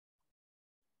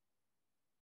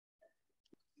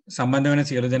සම්බන්ධ වෙන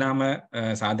සියලු දෙනාම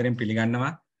සාදරයෙන්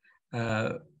පිළිගන්නවා.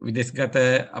 විදේශගත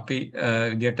අපි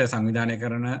විදියට සංවිධානය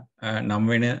කරන 9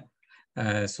 වෙනි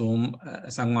Zoom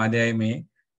සංවාදයයි මේ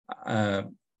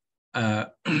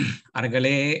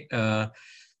අරගලයේ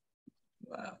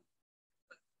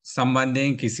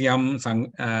සම්බන්ධයෙන් කිසියම්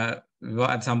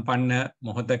විවාද සම්පන්න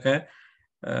මොහොතක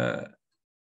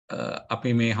අපි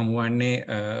මේ හමුවන්නේ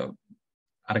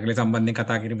අරගලය සම්බන්ධයෙන්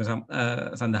කතා කිරීම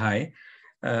සඳහායි.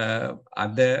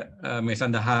 අද මේ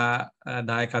සඳහා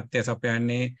දායකත්වය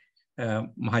සපයන්නේ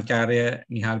මහාචාර්ය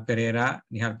නිහල්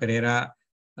පෙරේරා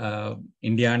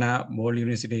ඉන්ඩියානා බෝල්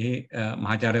යුනිවර්සිටියේ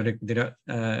මහාචාර්යවරයෙක් විදිහට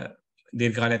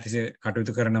දීර්ඝ කාලයක් තිස්සේ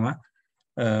කටයුතු කරනවා.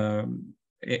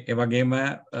 ඒ වගේම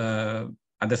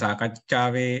අද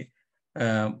සාකච්ඡාවේ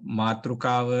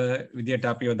මාතෘකාව විදිහට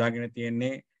අපි යොදාගෙන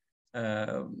තියෙන්නේ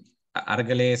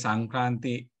අරගලයේ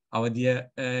සංක්‍රාන්ති අවධිය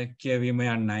කියවීම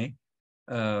යන්නයි.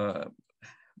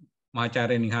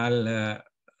 මහාචාර්ය නිහල්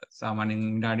සාමාන්‍යයෙන්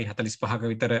විනාඩි 45ක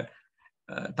විතර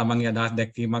තමන්ගේ අදහස්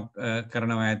දැක්වීමක්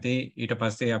කරනවා ඇති. ඊට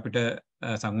පස්සේ අපිට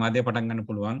සංවාදය පටන් ගන්න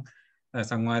පුළුවන්.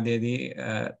 සංවාදයේදී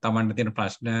තමන්ට තියෙන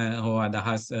ප්‍රශ්න හෝ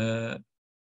අදහස්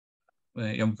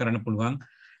යොමු කරන්න පුළුවන්.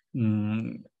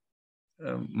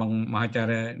 මම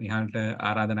මහාචාර්ය නිහල්ට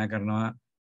ආරාධනා කරනවා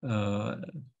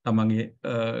තමන්ගේ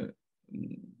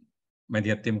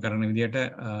මැදිහත් කරන විදිහට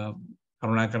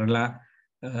කරුණා කරලා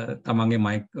තමන්ගේ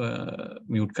මයික්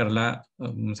මියුට් කරලා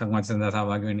සංවාද සඳහා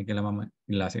සහභාගී වෙන්න කියලා මම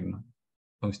ඉල්ලා සිටිනවා.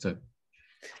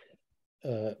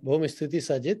 බොහොම ස්තුතියි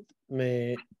සජිත්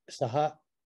මේ සහ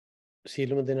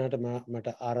සීලම දෙනාට මට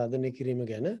ආරාධනය කිරීම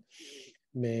ගැන.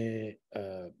 මේ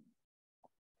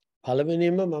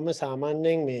පළවෙනිම මම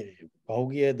සාමාන්‍යයෙන් මේ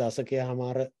පහුගිය දශකය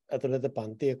හමාර ඇතුළත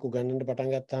පන්තියක් උගන්වන්න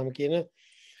පටන් ගත්තාම කියන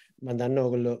මම දන්න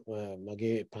ඕගොල්ලෝ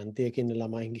මගේ පන්තියක ඉන්න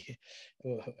ළමයින්ගේ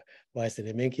වයස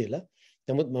නෙමෙයි කියලා.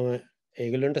 නමුත් මම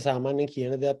ඒගොල්ලන්ට සාමාන්‍යයෙන්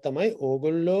කියන දෙයක් තමයි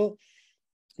ඕගොල්ලෝ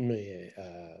මේ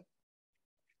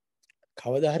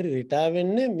කවදා හරි රිටයර්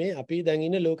වෙන්නේ මේ අපි දැන්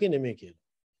ඉන්න ලෝකේ නෙමෙයි කියලා.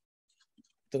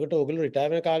 එතකොට ඕගොල්ලෝ රිටයර්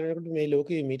වෙන කාලේ වෙනකොට මේ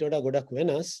ලෝකෙ මීට වඩා ගොඩක්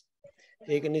වෙනස්.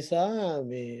 ඒක නිසා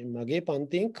මේ මගේ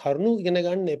පන්තියෙන් කරුණු ඉගෙන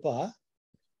ගන්න එපා.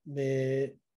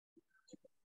 මේ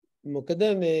මොකද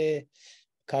මේ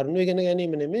කරුණු ඉගෙන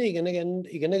ගැනීම නෙමෙයි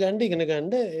ඉගෙන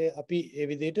ගන්න අපි ඒ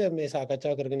විදිහට මේ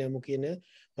සාකච්ඡා කරගෙන යමු කියන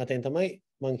මතෙන් තමයි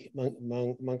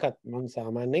මම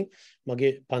සාමාන්‍යයෙන්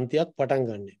මගේ පන්තියක් පටන්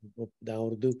ගන්නෙ. දැන්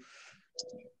අවුරුදු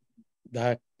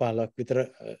 10-15ක් විතර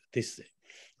තිස්සේ.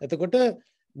 එතකොට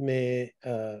මේ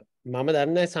මම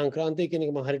දන්නේ සංක්‍රාන්තිය කියන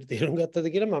එක මම හරියට තේරුම් ගත්තද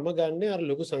කියලා මම ගන්නෙ අර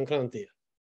ලොකු සංක්‍රාන්තිය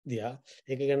දිහා.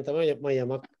 ඒක ගැන තමයි මම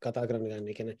යමක් කතා කරන්න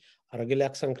ගන්නේ. ඒ කියන්නේ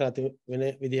අරගලයක් සංක්‍රාන්ති වෙන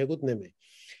විදියකුත් නෙමෙයි.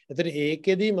 එතකොට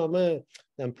ඒකෙදී මම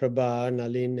දැන් ප්‍රභා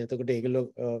නලින් එතකොට ඒගොල්ලෝ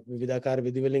විවිධාකාර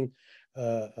විදි වලින්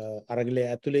අරගලය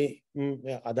ඇතුලේ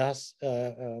අදහස්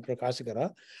ප්‍රකාශ කරා.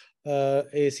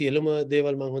 ඒ සියලුම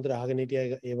දේවල් මම හොඳට අහගෙන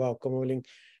හිටියා. ඒවා ඔක්කොම වලින්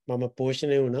මම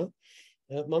පෝෂණය වුණා.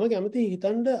 මම කැමති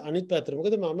හිතන්න අනිත් පැත්තට.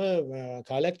 මොකද මම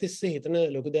කාලයක් තිස්සේ හිතන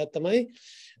ලොකු දෙයක් තමයි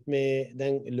මේ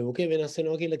දැන් ලෝකේ වෙනස්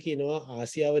වෙනවා කියලා කියනවා,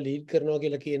 ආසියාව ලීඩ් කරනවා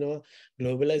කියලා කියනවා,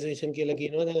 ග්ලෝබලයිසේෂන් කියලා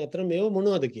කියනවා. දැන් අතර මේව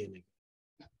මොනවද කියන එක.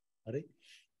 හරි.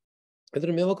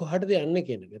 එතන මේව කොහටද යන්නේ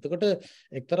කියන එක. එතකොට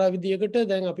එක්තරා විදියකට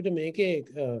දැන් අපිට මේකේ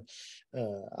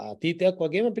අතීතයක්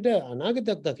වගේම අපිට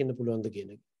අනාගතයක් දකින්න පුළුවන්ද කියන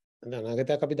එක.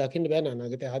 අනාගතයක් අපි දකින්න බෑනේ.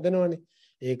 අනාගතය හදනවනේ.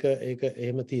 ඒක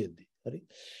එහෙම තියෙද්දි. හරි.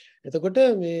 එතකොට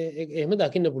මේ එහෙම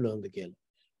දකින්න පුළුවන්ද කියලා.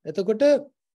 එතකොට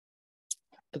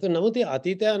නමුත්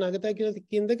අතීතය අනාගතය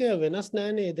කියන දෙක වෙනස්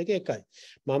නෑනේ. ඒ දෙක එකයි.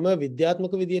 මම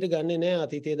විද්‍යාත්මක විදියට ගන්නෙ නෑ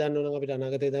අතීතය දන්නව නම් අපිට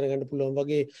අනාගතය දැනගන්න පුළුවන්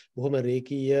වගේ බොහොම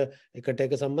රේඛීය එකට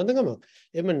එක සම්බන්ධකමක්.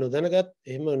 එහෙම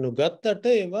නොගත්තට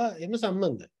ඒවා එහෙම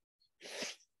සම්බන්ධයි.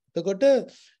 එතකොට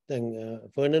දැන්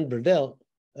ෆර්නන් බ්‍රඩෙල්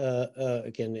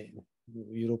කියන්නේ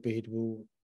යුරෝපයේ හිටපු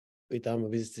ඉතාම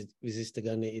විශිෂ්ට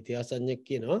ගන්න ඉතිහාසඥයෙක්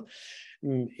කියනවා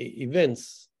ඉවෙන්ට්ස්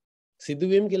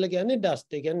සිදුවීම් කියලා කියන්නේ ඩස්ට්.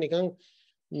 ඒ කියන්නේ නිකන්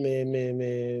මේ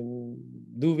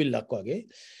දූවිල්ලක් වගේ.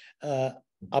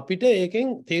 අපිට ඒකෙන්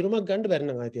තේරුමක් ගන්න බැරි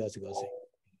නම් ඓතිහාසික වශයෙන්.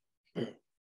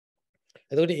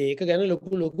 එතකොට ඒක ගැන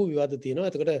ලොකු විවාද තියෙනවා.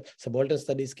 එතකොට සබෝල්ටන්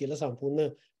ස්ටඩීස් කියලා සම්පූර්ණ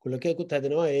කුලකයකුත්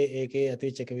හැදෙනවා ඒකේ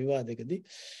ඇතිවෙච්ච එක විවාදයකදී.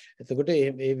 එතකොට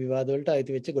මේ විවාද වලට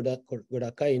අයිති වෙච්ච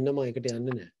ගොඩක් අය ඉන්නවා. ඒකට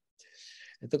යන්නේ නැහැ.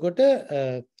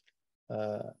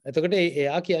 එතකොට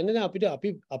එයා කියන්නේ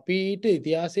අපිට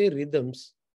ඉතිහාසයේ රිදම්ස්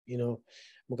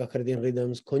මොකක් හරි තියෙන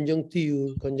රිදම්ස්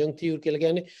conjuncture කියලා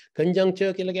කියන්නේ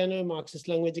conjuncture කියලා කියන්නේ මාක්සිස්ට්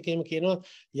ලැන්ග්වේජ් එකේම කියනවා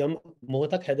යම්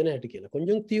මොහොතක් හැදෙන හැටි කියලා.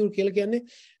 conjuncture කියලා කියන්නේ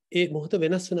ඒ මොහොත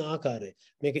වෙනස් වෙන ආකාරය.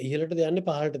 මේක ඉහළටද යන්නේ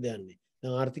පහළටද යන්නේ.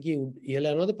 දැන් ආර්ථිකය ඉහළ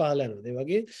යනවද පහළ යනවද? ඒ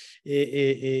වගේ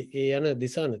ඒ යන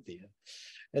දිශානතිය.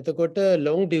 එතකොට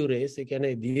long durace ඒ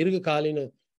කියන්නේ දීර්ඝ කාලින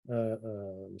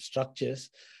ස්ට්‍රක්චර්ස්.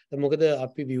 මොකද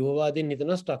අපි ව්‍යුහවාදීන්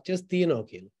හිතනවා ස්ට්‍රක්චර්ස් තියෙනවා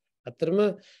කියලා. අත්‍තරම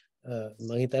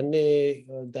මම හිතන්නේ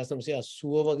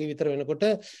 1980 වගේ විතර වෙනකොට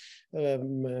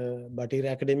බටහිර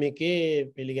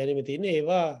ඇකඩමිකේ පිළිගැනීම තියෙන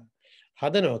ඒවා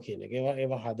හදනවා කියන එක.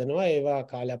 ඒවා හදනවා, ඒවා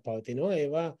කාලයක් පවතිනවා,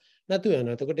 ඒවා නැතු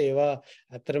වෙනවා. එතකොට ඒවා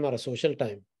ඇත්තටම අර සෝෂල්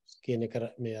ටයිම් කියන එක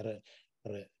මේ අර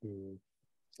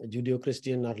ජුඩියෝ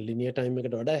ක්‍රිස්ටියන් අර ලිනියර් ටයිම්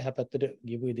එකට වඩා එහා පැත්තට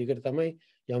ගියපු විදිහකට තමයි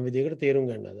යම් විදිහකට තේරුම්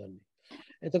ගන්න හදන්නේ.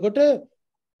 එතකොට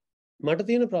මට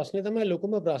තියෙන ප්‍රශ්නේ තමයි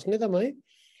ලොකුම ප්‍රශ්නේ තමයි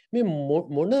මේ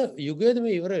මොන යුගයේද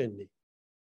මේ ඉවර වෙන්නේ?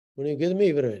 මොන යුගයේද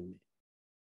මේ ඉවර වෙන්නේ?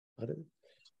 හරිද?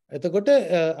 එතකොට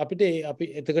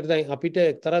එතකොට දැන් අපිට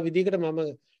එක්තරා විදිහකට මම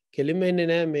කෙලින්ම එන්නේ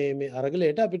නැහැ මේ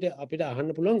අරගලයට අපිට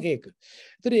අහන්න පුළුවන් ඒක.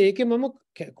 ඒතර ඒකේ මම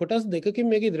කොටස් දෙකකින්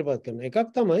මේක ඉදිරිපත් කරනවා.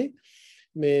 එකක් තමයි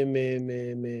මම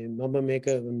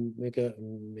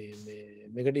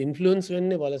මේකට ඉන්ෆ්ලුවන්ස්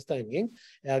වෙන්නේ වලස්තයින්ගෙන්.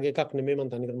 එයාගේ එකක් නෙමෙයි මම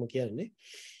තනිකරම කියන්නේ.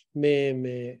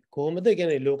 මේ කොහොමද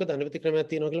කියන්නේ ලෝක ධනපති ක්‍රමයක්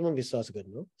තියෙනවා කියලා මම විශ්වාස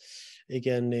කරනවා. ඒ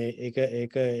කියන්නේ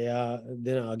ඒක එයා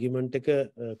දෙන ආගියුමන්ට් එක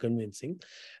කන්වින්සින්.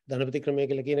 ධනපති ක්‍රමය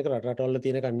කියලා කියන එක රටවල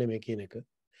තියෙන කන්නේ නෙමෙයි කියන එක.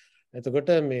 එතකොට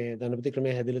මේ ධනපති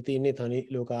ක්‍රමය හැදිලා තියෙන්නේ තනි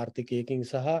ලෝක ආර්ථිකයකින්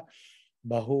සහ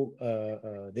බහු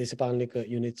දේශපාලනික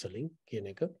යුනිට්ස් වලින් කියන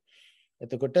එක.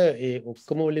 එතකොට ඒ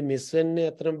ඔක්කොම වලින් මිස් වෙන්නේ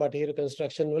අතරම බටහිර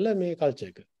කන්ස්ට්‍රක්ෂන් වල මේ කල්චර්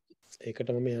එක.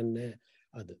 ඒකට මම යන්නේ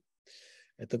අද.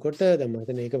 එතකොට දැන් මම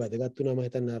හිතන්නේ ඒක වැදගත් වුණා මම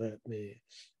හිතන්නේ අර මේ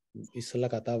ඉස්සලා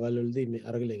කතාවල් වලදී මේ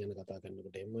අරගලය ගැන කතා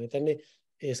කරනකොට මම හිතන්නේ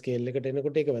ඒ ස්කේල් එකට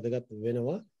එනකොට ඒක වැදගත්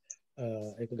වෙනවා.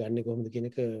 ඒක ගන්නෙ කොහොමද කියන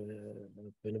එක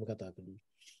වෙනම කතා කරමු.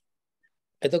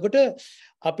 එතකොට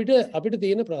අපිට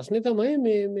තියෙන ප්‍රශ්නේ තමයි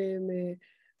මේ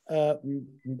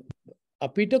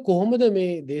අපිට කොහොමද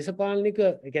මේ දේශපාලනික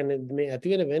කියන්නේ මේ ඇති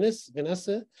වෙන වෙනස්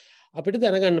අපිට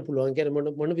දැනගන්න පුළුවන්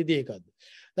කියන්නේ මොන විදිහකද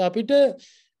අපිට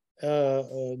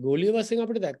ගෝලීය වශයෙන්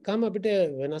අපිට දැක්කම අපිට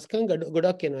වෙනස්කම්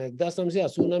ගොඩක් එනවා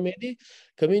 1989 දී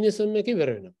කමියුනිසම් එක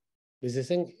ඉවර වෙනවා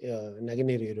විශේෂයෙන්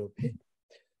නැගෙනහිර යුරෝපයේ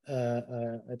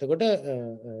එතකොට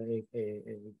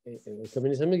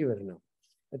කමියුනිසම් එක ඉවර වෙනවා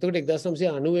එතකොට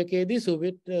 1991 දී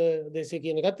සෝවියට් දේශය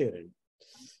කියන එකත් ඉවර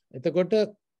වෙනවා එතකොට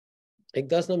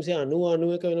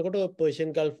 1991 වෙනකොට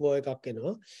පර්ෂියන් ගල්ෆ් වෝර් එකක්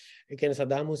එනවා. ඒ කියන්නේ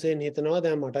සදාම් හුසේන් හිතනවා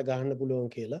දැන් මට ගහන්න පුළුවන්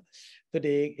කියලා. එතකොට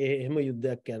එහෙම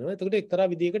යුද්ධයක් යනවා. එතකොට එක්තරා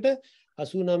විදිහකට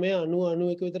 89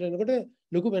 91 විතර එනකොට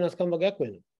ලොකු වෙනස්කම් වගේක්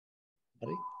වෙනවා.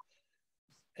 හරි.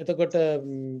 එතකොට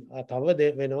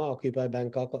තව වෙනවා ඔකියුපයි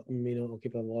බැංකොක්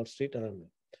ඔකියුපයි වෝල් ස්ට්‍රීට් අරන්.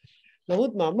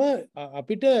 නමුත්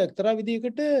අපිට එක්තරා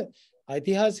විදිහකට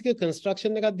ඓතිහාසික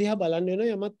කන්ස්ට්‍රක්ෂන් එකක් දිහා බලන්න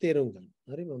වෙනවා යමක් තේරුම් ගන්න.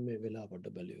 හරි මම මේ වෙලාව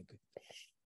පොඩ්ඩක් බලුවා.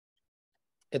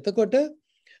 එතකොට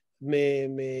මේ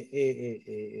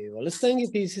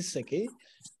වලස්තයින්ගේ තීසිස් එකේ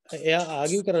එයා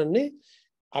ආගිව් කරන්නේ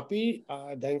අපි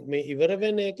දැන් මේ ඉවර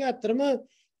වෙන එක අත්‍තරම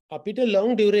අපිට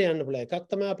ලොන්ග් ඩියුරේ යන්න පුළුවන් එකක්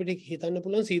තමයි අපිට හිතන්න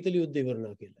පුළුවන් සීතල යුද්ධ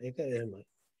ඉවරනවා කියලා. ඒක එහෙමයි.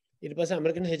 ඊට පස්සේ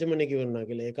ඇමරිකන් හෙජමොනි එක ඉවරනවා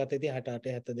කියලා. ඒකත් ඉතින්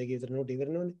 68 72 විතර නෝට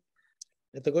ඉවරනෝනේ.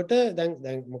 එතකොට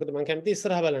දැන් මොකද මම කැමති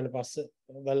ඉස්සරහා බලන්න පස්ස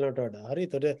බලනට වඩා. හරි.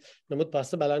 එතකොට නමුත්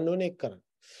පස්ස බලන්න ඕනේ එක් කරන්.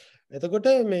 එතකොට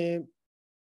මේ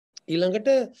ඊළඟට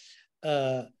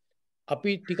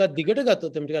අපි ටිකක් දිගට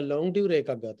ගත්තොත් එහෙම ටිකක් ලොන්ග් ඩියුරේ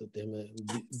එකක් ගත්තොත් එහෙම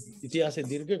ඉතිහාසයේ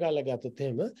දීර්ඝ කාලයක් ගත්තොත්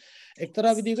එහෙම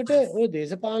එක්තරා විදිහකට ওই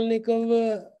දේශපාලනිකව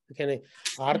කියන්නේ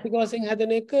ආර්ථික වශයෙන්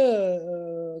හැදෙන එක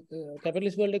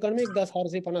කැපිටලිස්ට් වර්ල්ඩ් ඉකොනොමි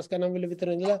 1450 ගණන් වල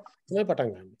විතර ඉඳලා තමයි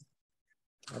පටන් ගන්න.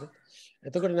 හරි.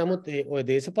 එතකොට නමුත් ওই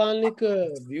දේශපාලනික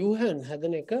ව්‍යුහන්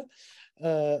හැදෙන එක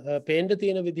පේන්න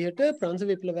තියෙන විදිහට ප්‍රංශ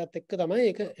විප්ලවයත් එක්ක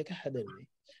තමයි ඒක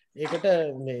හැදෙන්නේ. ඒකට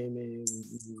මේ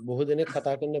බොහෝ දෙනෙක්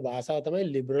කතා කරන භාෂාව තමයි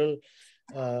ලිබරල්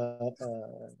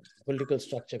පොලිටිකල්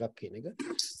ස්ට්‍රක්චර් එකක් කියන එක.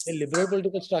 ඒ ලිබරල්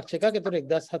පොලිටිකල් ස්ට්‍රක්චර් එකක් ඒතර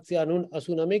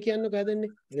 1789 කියන්නේ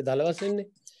කොහෙදන්නේ? ඒක දල වශයෙන්නේ.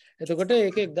 එතකොට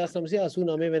ඒක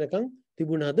 1989 වෙනකන්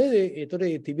තිබුණාද? ඒතර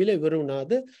ඒ තිබිලා ඉවර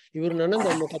වුණාද? ඉවර වුණා නම්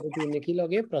දැන් මොකද තියෙන්නේ කියලා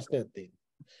වගේ ප්‍රශ්නයක් තියෙනවා.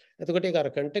 එතකොට ඒක අර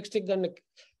කන්ටෙක්ස්ට් එක ගන්න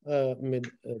මේ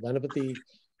ධනපති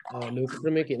ලෝක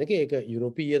ක්‍රමය කියන එක ඒක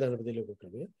යුරෝපීය ධනපති ලෝක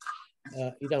ක්‍රමය.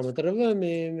 ඊට අමතරව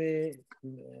මේ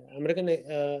ඇමරිකන්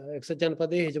එක්සත්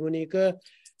ජනපදයේ හෙජමොනික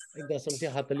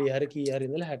 1940 හරි කී හරි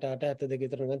ඉඳලා 68 72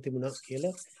 විතර ගන්න තිබුණා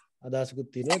කියලා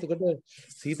අදහසකුත් තියෙනවා. එතකොට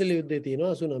සීතල යුද්ධය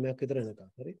තියෙනවා 89ක් විතර එනකම්.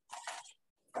 හරි.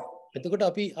 එතකොට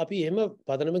අපි එහෙම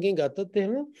පදනමකින් ගත්තොත්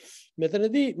එහෙම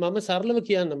මෙතනදී මම සරලව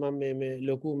කියන්න මම මේ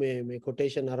ලොකු මේ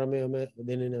කොටේෂන් අරමෙම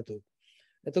දෙන්නේ නැතුව.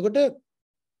 එතකොට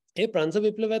ඒ ප්‍රංශ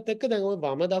විප්ලවයත් එක්ක දැන් ඔය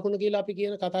වම දකුණ කියලා අපි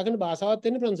කියන කතා කරන භාෂාවත්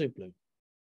එන්නේ ප්‍රංශ විප්ලවය.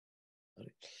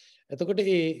 හරි. එතකොට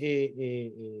ඒ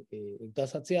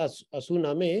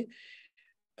 1789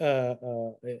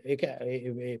 ඒක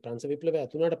ඒ ප්‍රංශ විප්ලවය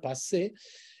අතුණාට පස්සේ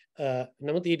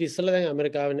නමුත් ඊට ඉස්සෙල්ලා දැන්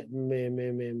ඇමරිකාවේ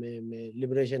මේ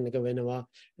ලිබරේෂන් එක වෙනවා.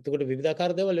 එතකොට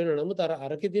විවිධාකාර දේවල් වෙනවා. නමුත්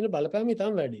අරකේ තියෙන බලපෑම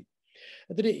ඉතාම වැඩි.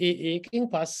 එතකොට ඒකෙන්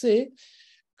පස්සේ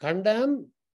කණ්ඩායම්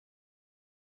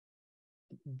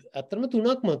අතරම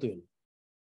තුනක් මතුවෙනවා.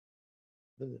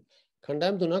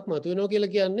 කණ්ඩායම් තුනක් මතුවෙනවා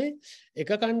කියලා කියන්නේ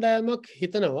එක කණ්ඩායමක්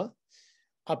හිතනවා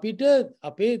අපිට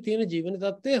අපේ තියෙන ජීවන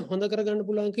තත්ත්වය හොඳ කරගන්න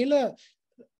පුළුවන් කියලා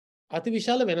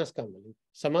අතිවිශාල වෙනස්කම් වලින්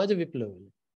සමාජ විප්ලව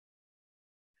වලින්.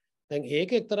 දැන්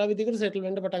ඒක එක්තරා විදිහකට සෙටල්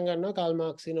වෙන්න පටන් ගන්නවා කාල්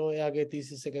මාක්ස් එයාගේ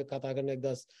තීසිස් එක කතා කරන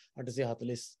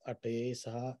 1848 සහ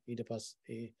ඊට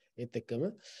පස්සේ ඒත්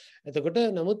එක්කම. එතකොට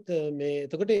නමුත්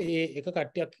එතකොට එක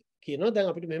කට්ටියක් කියනවා දැන්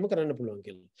අපිට මෙහෙම කරන්න පුළුවන්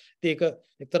කියලා. ඉතින් ඒක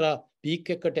එක්තරා පීක්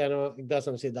එකකට යනවා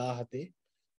 1917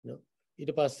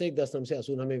 ඊට පස්සේ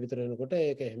 1989 විතර වෙනකොට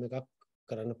ඒක එහෙම එකක්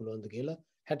කරන්න පුළුවන්ද කියලා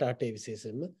 68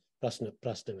 විශේෂයෙන්ම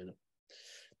ප්‍රශ්න වෙනවා.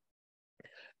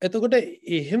 එතකොට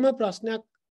එහෙම ප්‍රශ්නයක්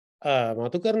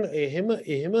මතු කරන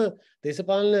එහෙම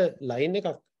දේශපාලන ලයින්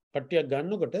එකක් කට්ටියක්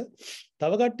ගන්නකොට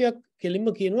තව කට්ටියක්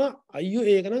කෙලින්ම කියනවා අයියෝ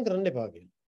ඒක නම් කරන්න එපා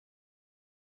කියලා.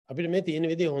 අපිට මේ තියෙන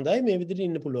විදිහ හොඳයි මේ විදිහට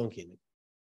ඉන්න පුළුවන් කියන එක.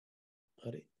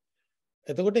 හරි.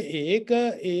 එතකොට ඒක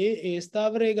ඒ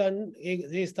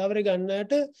ස්ථාවරය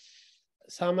ගන්නට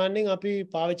සාමාන්‍යයෙන් අපි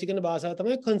පාවිච්චි කරන භාෂාව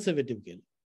තමයි කන්සර්වේටිව් කියන්නේ.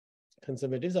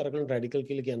 කන්සර්වේටිව්ස් අරගෙන රැඩිකල්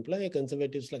කියලා කියන්න පුළුවන්. ඒ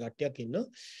කන්සර්වේටිව්ස්ලා කට්ටියක් ඉන්නවා.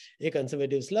 ඒ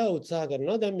කන්සර්වේටිව්ස්ලා උත්සාහ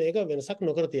කරනවා දැන් මේක වෙනසක්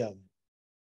නොකර තියාගන්න.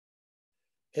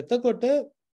 එතකොට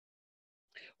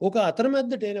ඕක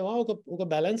අතරමැද්දට එනවා. ඕක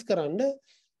බැලන්ස් කරන්න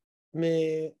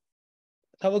මේ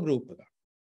තව ගෲප් එකක්.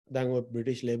 දැන් ඔය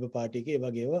බ්‍රිටිෂ් ලේබර් පාර්ටි එකේ ඒ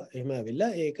වගේ ඒවා එහෙම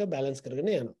ඇවිල්ලා ඒක බැලන්ස්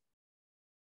කරගෙන යනවා.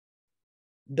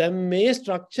 දැන් මේ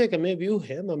ස්ට්‍රක්චර් එක මේ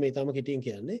ව්‍යුහය මම ඊටම කිටියෙන්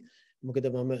කියන්නේ. මොකද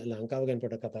මම ලංකාව ගැන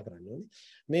පොඩ්ඩක් කතා කරන්න ඕනේ.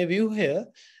 මේ ව්‍යුහය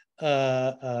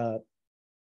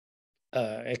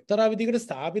එක්තරා විදිහකට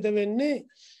ස්ථාපිත වෙන්නේ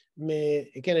මේ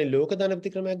ඒ කියන්නේ ලෝක ධනපති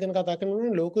ක්‍රමයක් ගැන කතා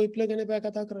කරනකොට ලෝක විප්ලව ගැන බෑ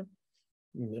කතා කරන්නේ.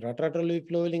 රටරටවල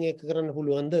විප්ලව වලින් ඒක කරන්න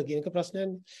පුළුවන්ද කියන එක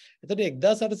ප්‍රශ්නයක්නේ. එතකොට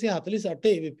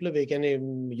 1848 විප්ලවය කියන්නේ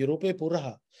යුරෝපයේ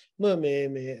පුරාම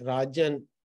මේ රාජ්‍යයන්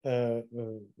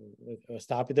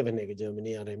ස්ථාපිත වෙන එක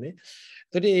ජර්මනිය ආරෙමේ.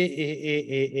 එතකොට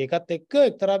ඒකත් එක්ක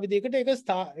එක්තරා විදිහකට ඒක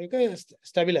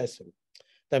ස්ටැබිලයිස් වෙනවා.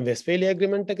 දැන් වෙස්ට්ෆේලියා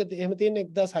ඇග්‍රීමන්ට් එක එහෙම තියෙන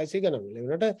 1600 ගණන් වල. ඒ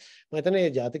වුණාට මම හිතන්නේ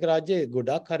මේ ජාතික රාජ්‍ය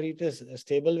ගොඩක් හරියට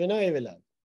ස්ටේබල් වෙනවා ඒ වෙලාවේ.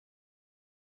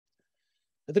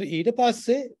 එතකොට ඊට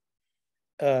පස්සේ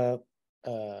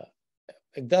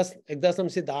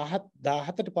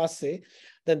 1917ට පස්සේ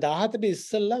දැන් 17ට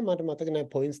ඉස්සෙල්ලා මට මතක නැහැ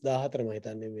පොයින්ට්ස් 14 මම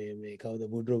හිතන්නේ මේ කවුද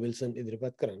වුඩ්‍රෝ විල්සන්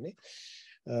ඉදිරිපත් කරන්නේ.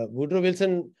 වුඩ්‍රෝ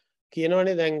විල්සන්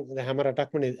කියනවනේ දැන් හැම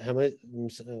රටක්ම හැම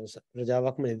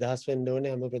ප්‍රජාවක්ම නිදහස් වෙන්න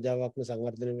ඕනේ හැම ප්‍රජාවක්ම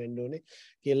සංවර්ධනය වෙන්න ඕනේ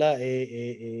කියලා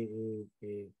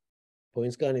ඒ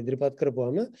පොයින්ට්ස් ගන්න ඉදිරිපත්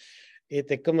කරපුවාම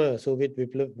ඒත් එක්කම සෝවියට්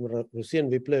විප්ලව රුසියන්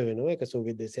විප්ලව වෙනවා ඒක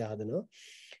සෝවියට් දේශය හදනවා.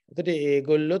 එතකොට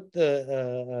ඒගොල්ලොත්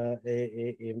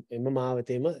එම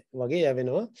මාවතේම වගේ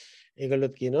යවෙනවා.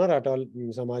 ඒගොල්ලොත් කියනවා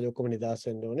රටවල් සමාජ ඔක්කොම නිදහස්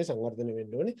වෙන්න ඕනේ සංවර්ධනය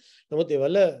වෙන්න ඕනේ. නමුත්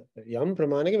ඒවල යම්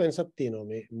ප්‍රමාණයක වෙනසක් තියෙනවා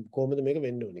මේ කොහොමද මේක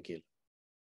වෙන්න ඕනේ කියලා.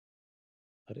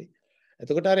 හරි.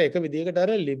 එතකොට අර එක විදිහකට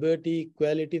අර ලිබර්ටි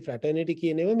ඉක්වැලිටි ෆ්‍රැටර්නිටි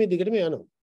කියන ඒවා මේ දිගටම යනවා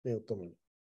මේ ඔක්කොම.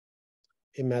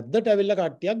 මේ මැද්දට ඇවිල්ලා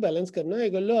කට්ටියක් බැලන්ස් කරනවා.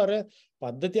 ඒගොල්ලෝ අර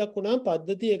පද්ධතියක් වුණාම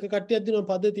පද්ධතිය එක කට්ටියක් දෙනවා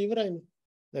පද්ධතිය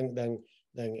ඉවරයිනේ.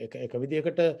 දැන් එක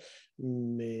විදිහකට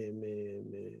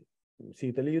මේ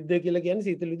සීතල යුද්ධය කියලා කියන්නේ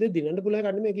සීතල යුද්ධය දිනන්න පුළුවන්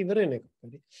කන්නේ මේක ඉවර වෙන එක.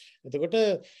 හරි. එතකොට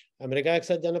ඇමරිකා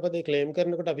එක්සත් ජනපදයේ ක්ලේම්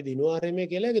කරනකොට අපි දිනුවා ආරෙමේ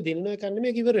කියලා ඒක දිනනවා කන්නේ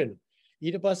මේක ඉවර වෙනවා.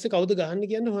 ඊට පස්සේ කවුද ගහන්නේ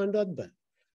කියන්නේ හොයන්නවත් බෑ.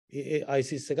 ඒ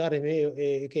ISIS එක ආරෙමේ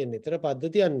ඒකේ නිතර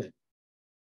පද්ධතියක් නැහැ.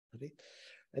 හරි.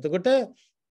 එතකොට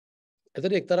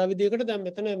එක්තරා විදිහකට දැන්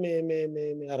මෙතන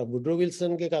මේ අර වුඩ්‍රෝ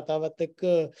විල්සන්ගේ කතාවත් එක්ක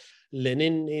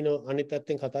ලෙනින් අනිත්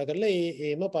පැත්තෙන් කතා කරලා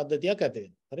ඒම පද්ධතියක් ඇති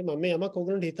වෙනවා. හරි මම මේ යමක්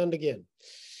ඔයගොල්ලන්ට හිතන්න කියන්නේ.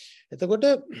 එතකොට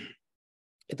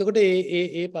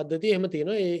ඒ පද්ධතිය එහෙම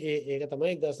තියෙනවා. ඒක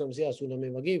තමයි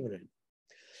 1989 වගේ ඉවර වෙන්නේ.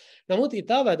 නමුත්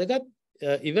ඊටා වැදගත්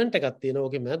ඉවෙන්ට් එකක් තියෙනවා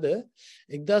ඔගේ මැද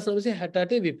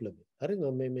 1968 විප්ලවය. හරි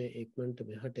මම මේ ඉක්මනට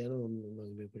මෙහාට යනවා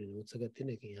මම මේ පොඩි නෝට්ස් එකක් තියෙන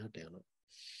එක එහාට යනවා.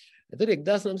 එතකොට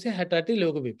 1968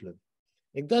 ලෝක විප්ලවය.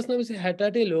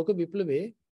 1968 ලෝක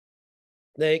විප්ලවයේ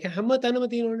දැන් ඒක හැම තැනම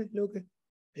තියෙනවනේ ලෝකේ.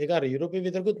 ඒක අර යුරෝපයේ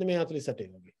විතරකුත් නෙමෙයි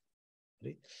 48 වගේ.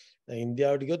 හරි. දැන්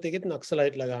ඉන්දියාවට ගියොත් ඒකෙත්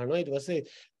නක්සලයිට්ලා ගහනවා. ඊට පස්සේ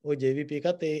ওই JVP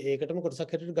එකත් ඒකටම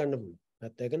කොටසක් හැටියට ගන්න පුළුවන්.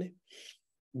 නැත්නම් ඒකනේ.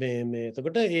 මේ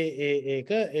එතකොට ඒක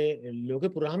ලෝකේ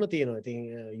පුරාම තියෙනවා.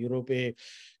 ඉතින් යුරෝපයේ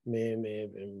මේ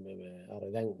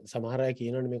අර දැන් සමහර අය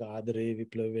කියනවනේ මේක ආදරේ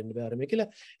විප්ලව වෙන්න බෑ අර මේ කියලා.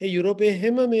 ඒ යුරෝපයේ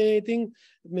හැම මේ ඉතින්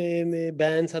මේ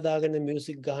බෑන්ඩ්ස් හදාගෙන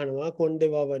මියුසික් ගහනවා, කොණ්ඩේ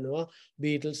වවනවා,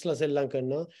 බීටල්ස්ලා සෙල්ලම්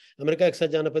කරනවා. ඇමරිකා එක්සත්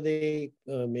ජනපදයේ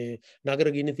මේ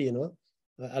නගර ගිනි තියෙනවා.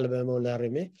 ඇලබෑමා වල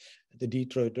හැරෙමේ.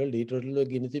 ඩීට්‍රොයිට් වල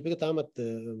ගිනි තියප එක තාමත්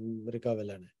ඇමරිකාව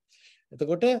වෙලා නැහැ.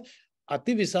 එතකොට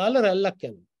අති විශාල රැල්ලක්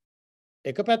යනවා.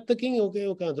 එක පැත්තකින්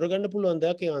ඕක අඳුරගන්න පුළුවන්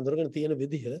දෙයක්. ඒ අඳුරගෙන තියෙන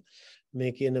විදිහ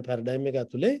මේ කියන පැරඩයිම් එක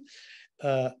ඇතුලේ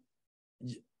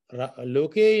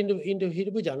ලෝකයේ ඉඳ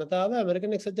හිටපු ජනතාව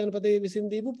ඇමරිකන් එක්සත් ජනපදයේ විසින්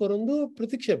දීපු පොරොන්දු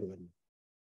ප්‍රතික්ෂේප කරනවා.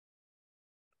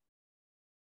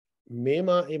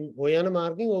 ඔය යන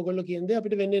මාර්ගෙන් ඕගොල්ලෝ කියන දේ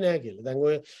අපිට වෙන්නේ නැහැ කියලා. දැන්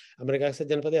ඔය ඇමරිකා එක්සත්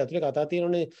ජනපදයේ ඇතුලේ කතා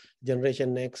තියෙනනේ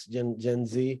ජෙනරේෂන් X, Gen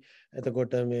Z,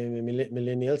 එතකොට මේ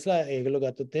මිලෙනියල්ස්ලා ඒගොල්ලෝ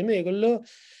ගත්තොත් එහෙම ඒගොල්ලෝ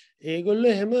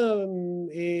එහෙම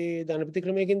ඒ ධනපති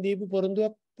ක්‍රමයකින් දීපු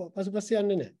පොරොන්දුවක් පසුපස්සේ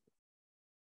යන්නේ නැහැ.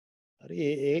 හරි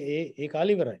ඒ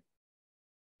කාලේ ඉවරයි.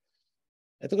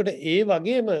 එතකොට ඒ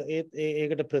වගේම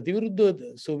ඒකට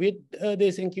ප්‍රතිවිරුද්ධව සෝවියට්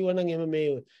දේශෙන් කිව්වනම් එහෙම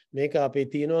මේක අපේ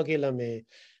තියනවා කියලා මේ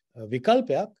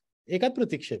විකල්පයක් ඒකත්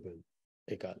ප්‍රතික්ෂේප වෙනවා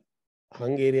ඒ කාලේ.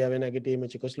 හංගේරියාවේ නැගිටීම,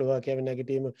 චෙකෝස්ලෝවාකියාවේ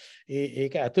නැගිටීම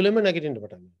ඒක ඇතුළෙම නැගිටින්න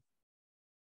පටන් ගන්නවා.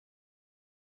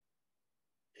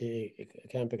 ඒ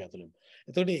කැම්ප් එක ඇතුළෙම.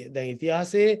 එතකොට දැන්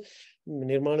ඉතිහාසයේ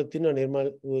නිර්මාණත් තියෙනවා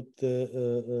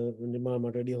නිර්මාණ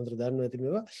මට වැඩි හොඳට දන්නවා ඇති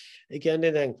මේවා. ඒ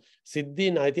කියන්නේ දැන්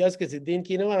සිද්ධීන් ඓතිහාසික සිද්ධීන්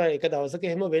කියනවා එක දවසක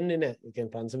එහෙම වෙන්නේ නැහැ. ඒ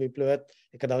කියන්නේ පංච විප්ලවයත්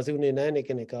එක දවසක උනේ නැහැ නේ.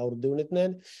 කියන්නේ එක අවුරුදු වුණෙත්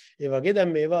නැහැනේ. ඒ වගේ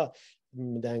දැන් මේවා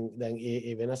දැන්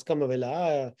ඒ වෙනස්කම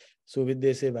වෙලා සෝවියට්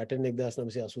දේශයේ වැටෙන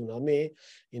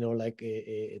 1989 like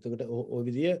එතකොට ওই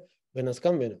විදිය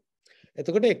වෙනස්කම් වෙනවා.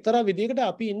 එතකොට එක්තරා විදියකට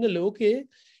අපි ඉන්න ලෝකයේ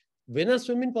වෙනස්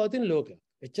වෙමින් පවතින ලෝකයක්.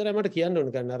 එච්චරයි මට කියන්න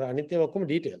ඕන කරන්නේ අර අනිත් ඒවා ඔක්කොම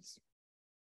ඩීටේල්ස්.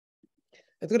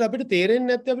 එතකොට අපිට තේරෙන්නේ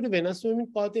නැත්නම් අපිට වෙනස් වෙමින්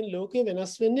පවතින ලෝකේ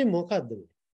වෙනස් වෙන්නේ මොකද්ද?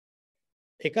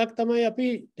 එකක් තමයි අපි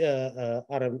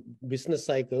අර බිස්නස්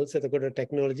සයිකල්ස් එතකොට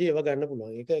ටෙක්නොලොජි ඒවා ගන්න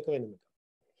පුළුවන්. ඒක වෙනම එකක්.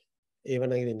 ඒව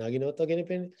නගිනවත් වගේ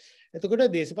පේන්නේ.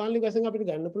 එතකොට දේශපාලනික වශයෙන් අපිට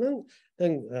ගන්න පුළුවන්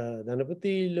දැන්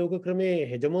ධනපති ලෝක ක්‍රමේ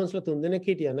හෙජමොන්ස්ලා 3 දෙනෙක්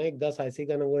හිටියා නේ 1600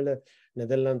 ගණන් වල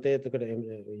නෙදර්ලන්තයේ එතකොට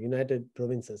යුනයිටඩ්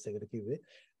ප්‍රොවින්සස් එකට කිව්වේ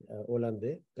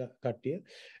ඕලන්දේ කට්ටිය.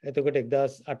 එතකොට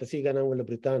 1800 ගණන් වල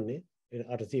බ්‍රිතාන්‍යයේ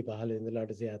 815 ඉඳලා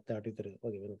 878 විතර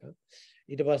වගේ වෙනකම්.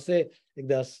 ඊට පස්සේ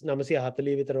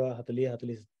 1940 විතර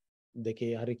 40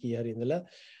 42 හරි කී හරි ඉඳලා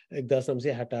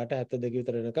 1968 72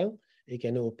 විතර වෙනකම් ඒ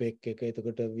කියන්නේ OPEC එක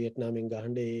එතකොට වියට්නාමෙන්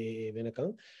ගහන්න ඒ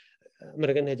වෙනකම්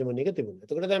ඇමරිකන් හෙජමොනි එක තිබුණා.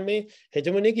 එතකොට දැන් මේ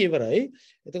හෙජමොනි එක ඉවරයි.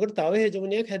 එතකොට තව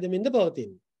හෙජමොනියක් හැදෙමින්ද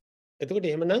පවතින්නේ. එතකොට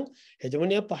එහෙමනම්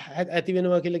හෙජමොනියක් ඇති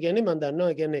වෙනවා කියලා කියන්නේ මම දන්නවා.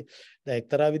 ඒ කියන්නේ දැන්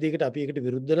එක්තරා විදිහකට අපි ඒකට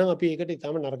විරුද්ධ නම් අපි ඒකට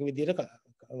ඊටම නරක විදිහට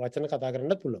වචන කතා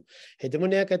කරන්නත් පුළුවන්.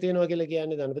 හෙජමොනියක් ඇති වෙනවා කියලා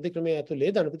කියන්නේ ධනපති ක්‍රමයේ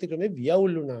ඇතුලේ ධනපති ක්‍රමේ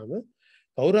වියවුල් වුණාම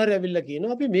කවුරු හරි ඇවිල්ලා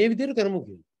කියනවා අපි මේ විදිහට කරමු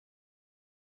කියලා.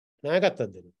 නායකත්වයක්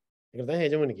දෙනවා. ඒක තමයි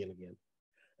හෙජමොනි කියලා කියන්නේ.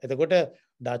 එතකොට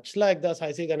ඩච්ලා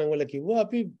 1600 ගණන් වල කිව්වා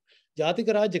අපි ජාතික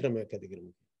රාජ්‍ය ක්‍රමයක් ඇති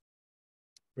කරමු.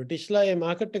 බ්‍රිටිෂ්ලා මේ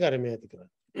මාකට් එක අරගෙන ඇති කරා.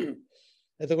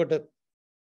 එතකොට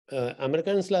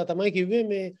ඇමරිකන්ස්ලා තමයි කිව්වේ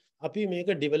මේ අපි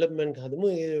මේක ඩෙවලොප්මන්ට් හදමු.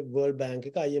 ඒ වර්ල්ඩ් බැංක්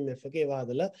එක IMF එක ඒවා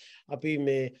හදලා අපි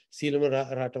මේ සීලම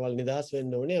රටවල් නිදහස්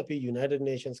වෙන්න ඕනේ. අපි යුනයිටඩ්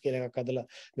නේෂන්ස් කියලා එකක් හදලා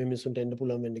මේ මිනිස්සුන්ට එන්න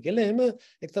පුළුවන් වෙන්න කියලා එහෙම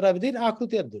එක්තරා විදිහට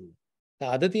ආකෘතියක් දුන්නා.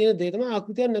 අද තියෙන දේ තමයි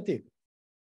ආකෘතියක් නැති එක.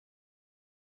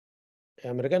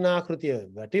 ඇමරිකන් ආකෘතිය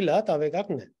වැටිලා තව එකක්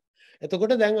නැහැ.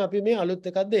 එතකොට දැන් අපි මේ අලුත්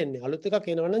එකක් දෙන්නේ. අලුත් එකක්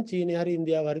එනවනම් චීනය හරි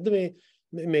ඉන්දියාව හරිද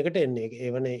මේකට එන්නේ.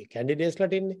 ඒවනේ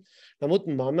කැන්ඩිඩේට්ස්ලාට එන්නේ. නමුත්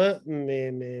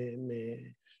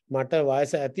මට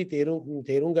වයස ඇති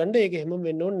තේරුම් ගන්න ඒක එහෙම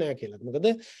වෙන්න ඕනේ නැහැ කියලා. මොකද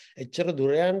එච්චර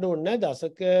දුර යන්න ඕනේ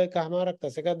නැහැ.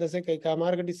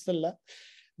 දශකයකට ඉස්සෙල්ලා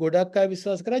ගොඩක් අය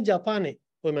විශ්වාස කරා ජපානයේ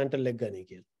ඔය මෙන්ටල් එක් ගන්නේ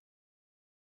කියලා.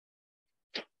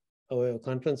 ඔය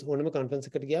ඕනම කොන්ෆරන්ස්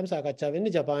එකකට ගියාම සාකච්ඡා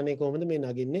වෙන්නේ ජපානයේ කොහොමද මේ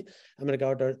නගින්නේ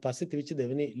ඇමරිකාවට පස්සේ තිබිච්ච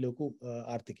දෙවෙනි ලොකු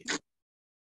ආර්ථිකය.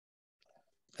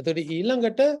 එතකොට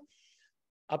ඊළඟට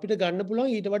අපිට ගන්න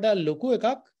පුළුවන් ඊට වඩා ලොකු එකක්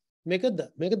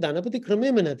මේක ධනපති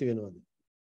ක්‍රමෙම නැති වෙනවද?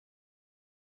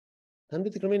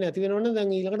 ධනපති ක්‍රමේ නැති වෙනවනම්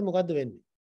දැන් ඊළඟට මොකද්ද වෙන්නේ?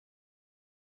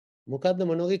 මොකද්ද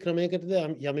මොන වගේ ක්‍රමයකටද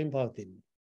යමින් පවතින්නේ?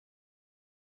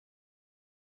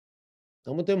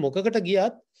 නමුත් මොකකට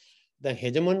ගියත් දැන්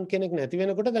හෙජමොන් කෙනෙක් නැති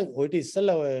වෙනකොට දැන් ඔයිට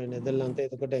ඉස්සෙල්ලා ඔය නෙදර්ලන්තේ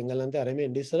එතකොට එංගලන්තේ අරමේ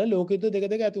ඉඳි ඉස්සෙල්ලා ලෝක යුද්ධ දෙක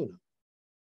ඇති වුණා.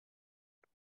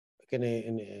 ඒ කියන්නේ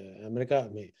ඇමරිකා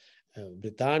මේ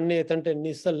බ්‍රිතාන්‍යය එතනට එන්න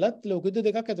ඉස්සෙල්ලත් ලෝක යුද්ධ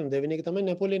දෙකක් ඇති වුණා. දෙවෙනි එක තමයි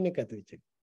නැපොලියන් එක ඇති වෙච්ච එක.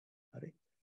 හරි.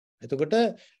 එතකොට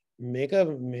මේක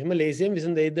මෙහෙම ලේසියෙන්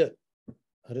විසඳෙයිද?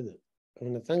 හරිද?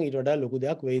 එහෙම නැත්නම් ඊට වඩා ලොකු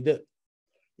දෙයක් වෙයිද?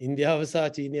 ඉන්දියාව සහ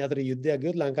චීනය අතර යුද්ධයක්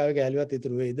ගියොත් ලංකාවේ කැලේවත්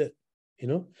ඉතුරු වෙයිද?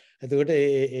 එතකොට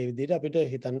ඒ විදිහට අපිට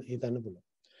හිතන්න පුළුවන්.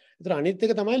 ඒතර අනිත්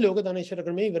එක තමයි ලෝක ධනේශ්වර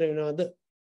ක්‍රමය ඉවර වෙනවද?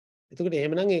 එතකොට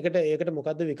එහෙමනම් ඒකට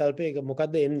මොකද්ද විකල්පය? ඒක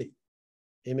මොකද්ද එන්නේ?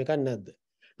 එහෙම එකක් නැද්ද?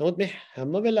 නමුත් මේ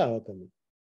හැම වෙලාවකම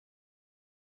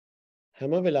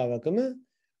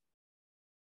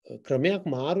ක්‍රමයක්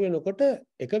මාරු වෙනකොට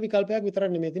එක විකල්පයක් විතරක්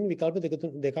නෙමෙයි තියෙන විකල්ප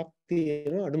දෙකක්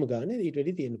තියෙනවා අඩුම ගානේ ඊට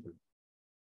වැඩි තියෙන්න පුළුවන්.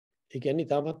 ඒ කියන්නේ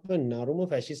තාමත්ම නරුම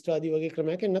ෆැෂිස්ට් ආදී වගේ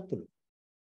ක්‍රමයක් එන්නත් පුළුවන්.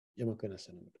 යමක් වෙනස්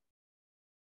වෙනකොට.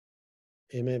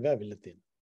 එහෙම ඇවිල්ලා තියෙනවා.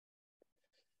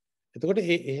 එතකොට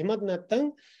එහෙමත්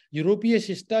නැත්තම් යුරෝපීය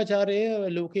ශිෂ්ටාචාරය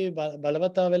ලෝකේ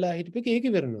බලවතා වෙලා හිටපෙක ඒක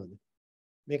ඉවරනවද?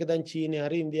 මේක දැන් චීනේ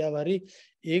හරි ඉන්දියාව හරි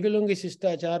ඒගොල්ලෝගේ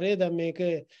ශිෂ්ටාචාරය දැන් මේක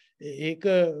ඒක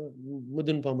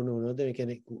මුදුන් පමුණවනවද? ඒ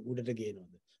කියන්නේ උඩට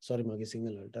ගේනවද? සෝරි මගේ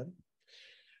සිංහල වලට.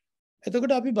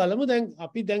 එතකොට අපි බලමු දැන්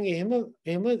අපි දැන්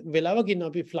එහෙම වෙලාවක ඉන්න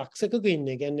අපි ෆ්ලක්ස් එකක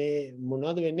ඉන්නේ. කියන්නේ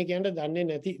මොනවද වෙන්නේ කියන දන්නේ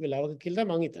නැති වෙලාවක කියලා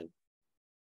මං හිතන්නේ.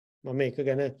 මම ඒක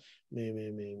ගැන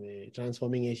මේ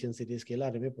ට්‍රාන්ස්ෆෝමිං ඒෂියන් සිටිස්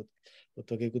කියලා අර මේ පොත්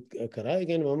වගේකුත් කරා. ඒ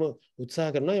කියන්නේ මම උත්සාහ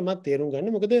කරනවා එමත් තේරුම්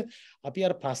ගන්න. මොකද අපි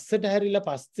අර පස්සට හැරිලා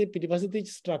පස්සේ පිටිපස්සේ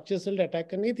තියෙන ස්ට්‍රක්චර්ස් වලට ඇටැක්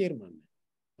කරන එක තේරුම් ගන්න.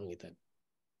 මං හිතන්නේ.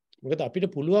 මොකද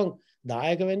අපිට පුළුවන්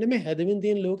දායක වෙන්න මේ හැදෙමින්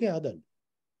තියෙන ලෝකේ හදන්න.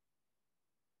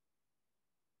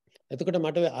 එතකොට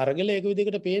මට අරගලය ඒක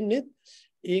විදිහකට පේන්නේ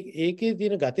ඒකේ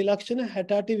තියෙන ගති ලක්ෂණ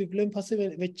 68 විප්ලවයෙන්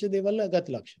පස්සේ වෙච්ච දේවල්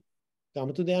ගති ලක්ෂණ.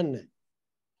 아무තු දෙයක් නැහැ.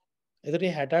 එතකොට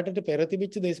 68ට පෙර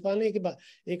තිබිච්ච දේශපාලනය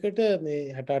ඒකට මේ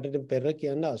 68ට පෙර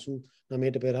කියන්න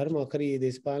 89ට පෙර හරි මොකක් හරි මේ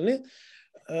දේශපාලනය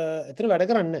එතන වැඩ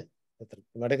කරන්නේ නැහැ. එතන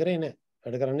වැඩ කරේ නැහැ.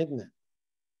 වැඩ කරන්නේත් නැහැ.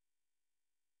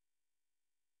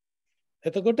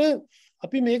 එතකොට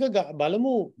අපි මේක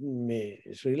බලමු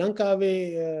මේ ශ්‍රී ලංකාවේ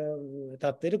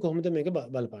තත්ත්වයට කොහොමද මේක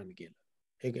බලපාන්නේ කියලා.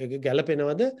 ඒක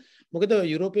ගැළපෙනවද? මොකද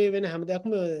යුරෝපයේ වෙන හැම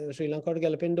දෙයක්ම ශ්‍රී ලංකාවට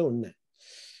ගැළපෙන්න ඕනේ නැහැ.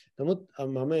 නමුත්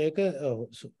මම ඒක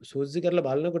සූසි කරලා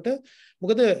බලනකොට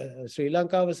මොකද ශ්‍රී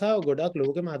ලංකාව සහ ගොඩාක්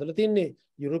ලෝකෙම හදලා තින්නේ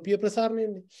යුරෝපීය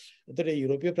ප්‍රසාරණයනේ. ඒතර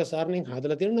යුරෝපීය ප්‍රසාරණයෙන්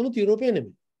හදලා තියෙන නමුත් යුරෝපය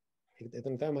නෙමෙයි.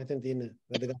 එතන තමයි මම හිතන්නේ තියෙන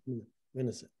වැදගත්ම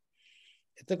වෙනස.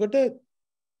 එතකොට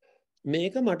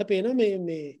මේක මට පේනවා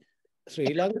මේ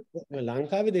ශ්‍රී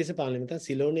ලංකාවේ දේශපාලනය නැත්නම්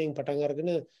සිලෝණයෙන් පටන් අරගෙන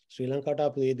ශ්‍රී ලංකාවට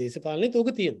ආපු මේ දේශපාලනයේත් ඕක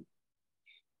තියෙනවා.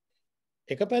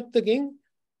 එක පැත්තකින්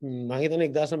මම හිතන්නේ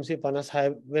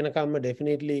 1956 වෙනකම්ම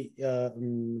ඩෙෆිනිට්ලි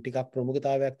ටිකක්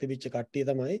ප්‍රමුඛතාවයක් තිබිච්ච කට්ටිය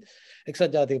තමයි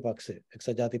එක්සත් ජාතික පක්ෂය.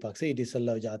 එක්සත් ජාතික පක්ෂය ඊට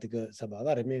ඉස්සෙල්ලා ජාතික සභාව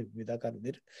අර මේ විදාකාර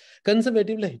විදිහට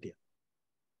කන්සර්වේටිව්ලා හිටියා.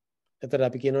 ඒතර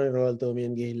අපි කියනවානේ රෝයල්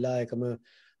තෝමියන් ගිහිල්ලා එකම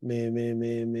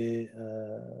මේ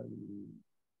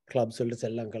ක්ලබ්ස් වලට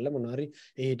සෙල්ලම් කරලා මොනවා හරි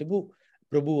ඒ හිටපු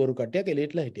ප්‍රභූවරු කට්ටියක්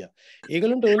එලීට්ලා හිටියා.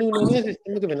 ඒගොල්ලන්ට ඕනේ වුණේ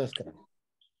සිස්ටම් එක වෙනස් කරන්න.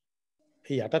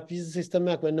 ඒ යටත් පිස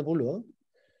සිස්ටම් එකක් වෙන්න පුළුවන්.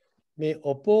 මේ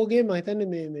ඔපෝගේ මම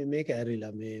හිතන්නේ මේක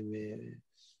ඇරිලා මේ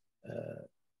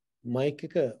මයික්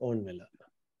එක ඕන් වෙලා.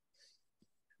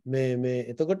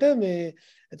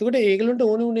 එතකොට ඒගොල්ලන්ට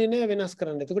ඕනේ වුණේ නැහැ වෙනස්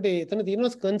කරන්න. එතකොට එතන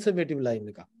තියෙනවා කන්සර්වේටිව් ලයින්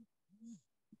එකක්.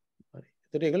 හරි.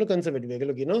 එතකොට ඒගොල්ලෝ කන්සර්වේටිව්.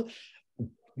 ඒගොල්ලෝ කියනවා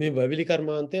මේ වැවිලි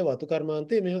කර්මාන්තය වතු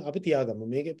කර්මාන්තය මේ අපි තියාගමු.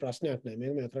 මේකේ ප්‍රශ්නයක් නැහැ.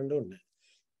 මේක මේ කරන්න ඕනේ නැහැ.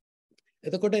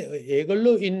 එතකොට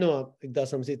ඒගොල්ලෝ ඉන්නවා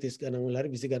 1930 ගණන් වල හරි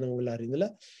 20 ගණන් වල හරි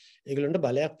ඉඳලා ඒගොල්ලන්ට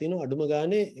බලයක් තියෙනවා අඩුම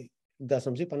ගානේ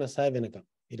 1956 වෙනකම්.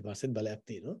 ඊට පස්සෙත් බලයක්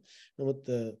තියෙනවා. නමුත්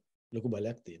ලොකු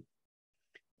බලයක් තියෙනවා.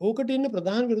 ඕකට ඉන්න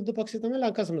ප්‍රධාන විරුද්ධ පක්ෂය තමයි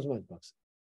ලංකා සමාජ පක්ෂ.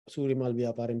 සූරිමල්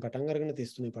ව්‍යාපාරයෙන් පටන් අරගෙන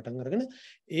 33 පටන් අරගෙන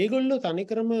ඒගොල්ලෝ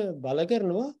තනිකරම බල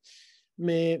කරනවා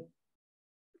මේ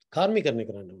කාර්මිකරණය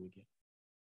කරන්න ඕනේ කියලා.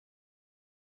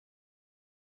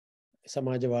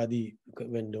 සමාජවාදී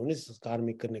වෙන්න ඕනේ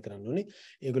කාර්මිකරණය කරන්න ඕනේ.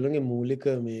 ඒගොල්ලෝගේ මූලික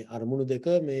මේ අරමුණු දෙක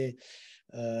මේ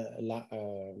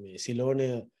සිලෝණය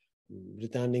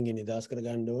බ්‍රිතාන්‍යයෙන් නිදහස් කර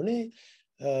ගන්න ඕනේ.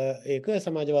 ඒක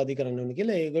සමාජවාදී කරන්න ඕනේ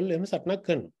කියලා ඒගොල්ලෝ එහෙම සටනක්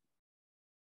කරනවා.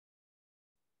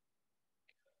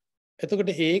 එතකොට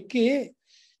ඒකේ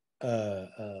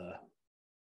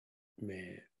මේ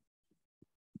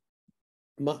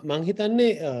මං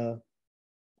හිතන්නේ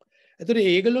එතකොට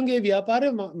ඒගොල්ලෝගේ ව්‍යාපාරය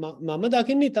මම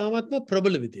දකින්නේ ඉතාමත්ම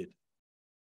ප්‍රබල විදියට.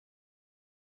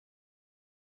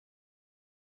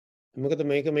 මොකද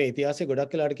මේක මේ ඉතිහාසයේ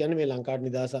ගොඩක් වෙලාට කියන්නේ මේ ලංකාවට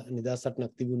නිදහස්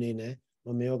සටනක් තිබුණේ නැහැ.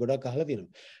 මම මේවා ගොඩක් අහලා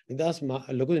තියෙනවා.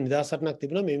 ලොකු නිදහස් සටනක්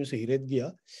තිබුණා මේ මිනිස්සු හිරෙත්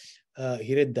ගියා.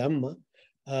 හිරෙත් දැම්මා.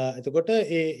 එතකොට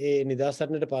ඒ නිදහස්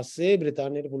සටනට පස්සේ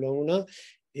බ්‍රිතාන්‍යයට පුළුවන් වුණා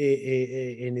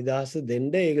ඒ නිදහස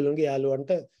දෙන්න ඒගොල්ලෝගේ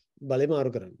යාළුවන්ට බලය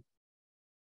මාරු කරන්න.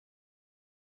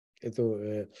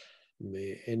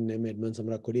 මේ එන්.එම්. එඩ්මන්ඩ්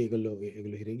සමරක්කොඩි ඒගොල්ලෝ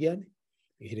හිරේ ගියානේ.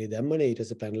 හිරේ දැම්මනේ ඊට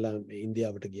පස්සේ පැනලා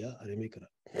ඉන්දියාවට ගියා. අර මේ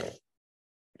කරා.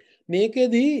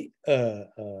 මේකෙදී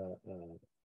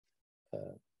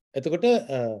එතකොට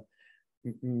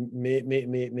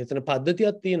මෙතන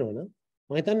පද්ධතියක් තියෙනවනේ.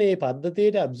 මම හිතන්නේ මේ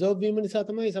පද්ධතියට ඇබ්සෝබ් වීම නිසා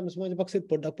තමයි සමාජ පක්ෂෙත්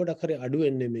පොඩක් හරි අඩු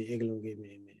වෙන්නේ මේ ඒගොල්ලෝගේ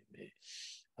මේ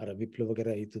අර විප්ලව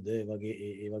කර යුතුද ඒ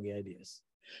වගේ අයිඩියාස්.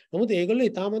 නමුත් ඒගොල්ලෝ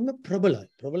ඉතාමත්ම ප්‍රබලයි.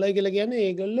 ප්‍රබලයි කියලා කියන්නේ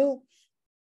ඒගොල්ලෝ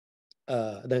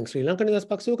දැන් ශ්‍රී ලංකා නිදහස්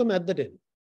පක්ෂයක මැද්දට එන.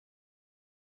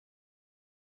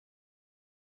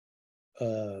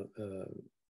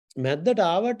 මැද්දට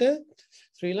ආවට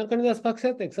ශ්‍රී ලංකා නිදහස්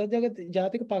පක්ෂයත් එක්සත්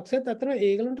ජාතික පක්ෂයත් අතර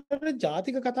ඒගොල්ලන්ට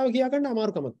ජාතික කතාව කියා ගන්න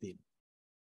අමාරුකමක් තියෙනවා.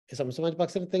 ඒ සමාජ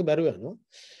පක්ෂෙත් එක බැරුව යනවා.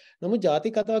 නමුත්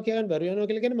ජාතික කතාව කියා ගන්න බැරුව යනවා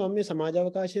කියලා කියන්නේ මම මේ සමාජ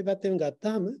අවකාශයේ පැත්තෙන්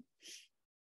ගත්තාම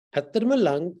ඇත්තටම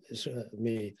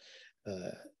මේ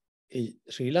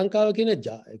ශ්‍රී ලංකාව කියන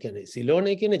කියන්නේ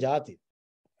සිලෝනේ කියන ජාතිය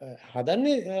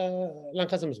හදන්නේ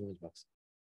ලංකා සමාජ පක්ෂ.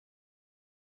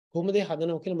 කොහොමද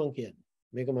හදනවා කියලා මම කියන්නේ.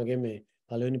 මේක මගේ මේ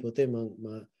පළවෙනි පොතේ මම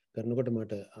කරනකොට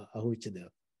මට අහුවෙච්ච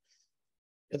දෙයක්.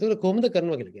 එතකොට කොහොමද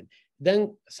කරනවා කියලා කියන්නේ. දැන්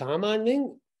සාමාන්‍යයෙන්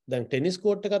දැන් ටෙනිස්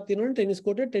කෝට් එකක් තියෙනවනේ ටෙනිස්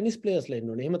කෝට් එකේ ටෙනිස් ප්ලේයර්ස්ලා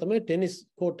ඉන්නෝනේ. එහෙම තමයි ටෙනිස්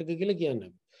කෝට් එක කියලා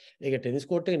කියන්නේ. ඒක ටෙනිස්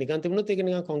කෝට් එක නිකන් තිබුණොත් ඒක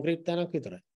නිකන් කොන්ක්‍රීට් තැනක්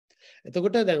විතරයි.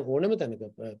 එතකොට දැන් ඕනම තැනක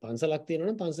පන්සලක්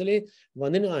තියෙනවනම් පන්සලේ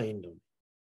වඳින අය ඉන්න ඕනේ.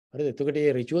 හරිද? එතකොට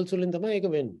මේ රිචුවල්ස් වලින් තමයි ඒක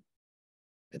වෙන්නේ.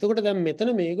 එතකොට දැන් මෙතන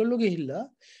මේගොල්ලෝ ගිහිල්ලා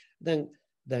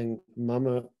දැන් මම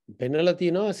පෙන්නලා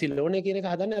තියෙනවා සිලෝනේ කියන එක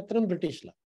හදන්නේ අත්‍තරම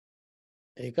බ්‍රිටිෂ්ලා.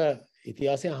 ඒක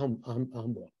ඉතිහාසයේ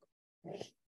අහඹුවක්.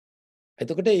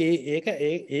 එතකොට ඒක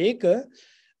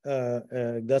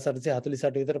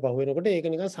 1848 විතර පහ වෙනකොට ඒක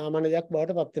නිකන් සාමාන්‍ය දෙයක්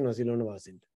බවට පත් වෙනවා සිලෝන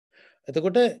වාසීන්ට.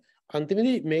 එතකොට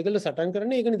අන්තිමේදී මේගොල්ලෝ සටන්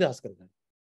කරන්නේ ඒක නිදහස් කරගන්න.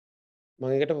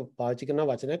 මම ඒකට පාවිච්චි කරන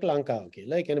වචනයක් ලංකාව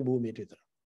කියලා. ඒ කියන්නේ භූමියට විතර.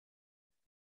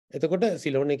 එතකොට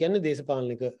සිලෝනේ කියන්නේ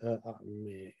දේශපාලනික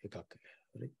මේ එකක්.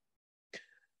 හරි.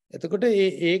 එතකොට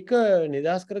ඒක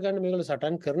නිදහස් කරගන්න මේගොල්ලෝ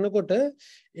සටන් කරනකොට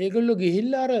ඒගොල්ලෝ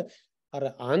ගිහිල්ලා අර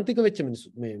ආන්තික වෙච්ච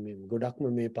මිනිස්සු මේ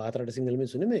ගොඩක්ම මේ පාතරට සිංහල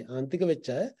මිනිස්සු නෙමෙයි ආන්තික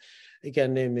වෙච්ච අය ඒ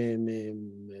කියන්නේ මේ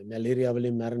මැලේරියා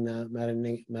වලින්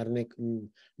මැරෙන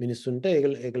මිනිස්සුන්ට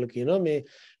ඒගොල්ලෝ කියනවා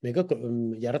මේක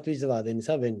යරත් විෂවාදය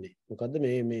නිසා වෙන්නේ. මොකද්ද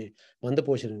මේ මන්ද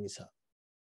පෝෂණය නිසා.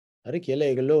 හරි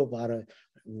කියලා ඒගොල්ලෝ අර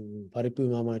පරිප්පු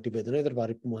මාමාටි බෙදනවා. ඒතර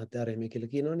පරිප්පු මහත්තයා රෙමේ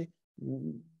කියලා කියනවනේ.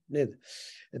 නේද?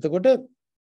 එතකොට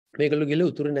මේගොල්ලෝ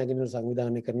ගිහලා උතුරු නැගෙනහිර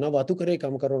සංවිධානය කරනවා වතු කරේ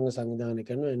කම්කරුවන් සංවිධානය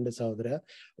කරනවා එන්න සහෝදරයා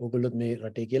ඕගොල්ලොත් මේ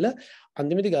රටේ කියලා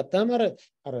අන්තිමේදී ගත්තාම අර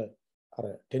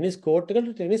ටෙනිස් කෝට්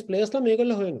එකට ටෙනිස් ප්ලේයර්ස්ලා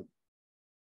මේගොල්ලෝ හොයනවා.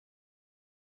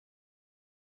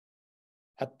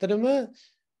 අත්‍තරම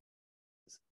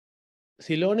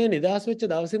සිලෝනේ නිදහස් වෙච්ච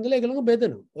දවසේ ඉඳලා ඒගොල්ලෝ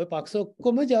බෙදනවා. ওই පක්ෂ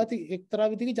ඔක්කොම ಜಾති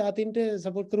එක්තරා විදිහක ಜಾතින්ට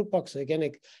සපෝට් කරපු පක්ෂ.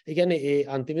 ඒ කියන්නේ ඒ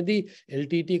අන්තිමේදී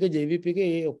LTT එක JVP එක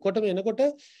ඒ ඔක්කොටම එනකොට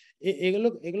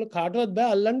ඒගොල්ලෝ කාටවත්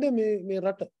බෑ අල්ලන්න මේ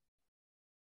රට.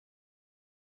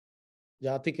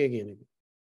 ජාතිකය කියන එක.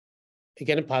 ඒ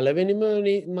කියන්නේ පළවෙනිම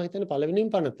මම හිතන්නේ පළවෙනිම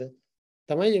පනත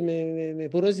තමයි මේ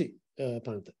පුරවැසි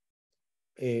පනත.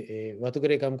 ඒ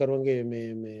වතුකරේ කම්කරුවන්ගේ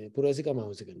මේ පුරවැසිකම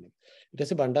අවශ්‍ය කරන එක. ඊට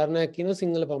පස්සේ බණ්ඩාරනායක කියනවා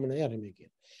සිංහල පමණයි අරමේ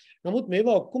කියන. නමුත්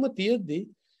මේවා ඔක්කොම තියෙද්දි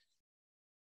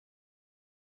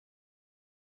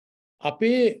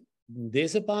අපේ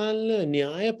දේශපාලන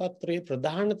න්‍යාය පත්‍රයේ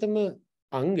ප්‍රධානතම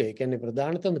අංගය කියන්නේ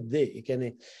ප්‍රධානතම දේ ඒ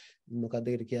කියන්නේ මොකක්ද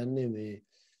ඒකට කියන්නේ මේ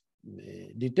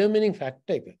determining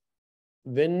factor එක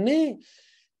වෙන්නේ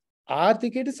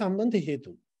ආර්ථිකයට සම්බන්ධ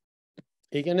හේතු.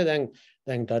 ඒ කියන්නේ දැන්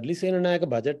ඩඩ්ලි සේනනායක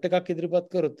බජට් එකක් ඉදිරිපත්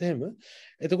කරොත් එහෙම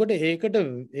එතකොට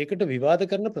ඒකට විවාද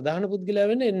කරන ප්‍රධාන පුද්ගලයා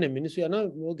වෙන්නේ එන්නේ මිනිස්සු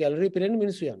යනවා ගැලරි පිරෙන්න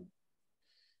මිනිස්සු යනවා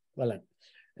බලන්න.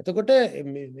 එතකොට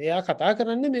එයා කතා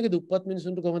කරන්නේ මේක දුප්පත්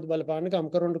මිනිසුන්ට කොහොමද බලපාන්නේ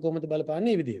කම්කරුවන්ට කොහොමද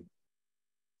බලපාන්නේ මේ විදිහට.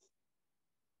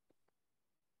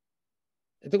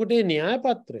 එතකොට මේ න්‍යාය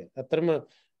පත්‍රය අතරම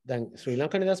දැන් ශ්‍රී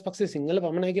ලංකා නිදහස් පක්ෂයේ සිංහල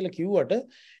පමණයි කියලා කිව්වට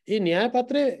මේ න්‍යාය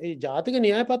පත්‍රයේ මේ ජාතික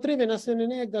න්‍යාය පත්‍රය වෙනස් වෙන්නේ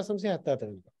නැහැ 1977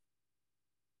 වෙනකම්.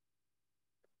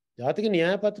 ජාතික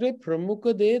න්‍යාය පත්‍රයේ ප්‍රමුඛ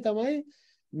දේ තමයි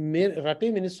මේ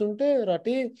රටේ මිනිස්සුන්ට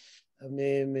රටේ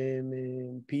මේ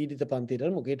පීඩිත පන්තියට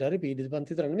මොකේට හරි පීඩිත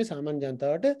පන්තියට නෙමෙයි සාමාන්‍ය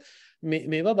ජනතාවට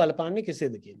මේවා බලපාන්නේ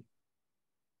කෙසේද කියන්නේ.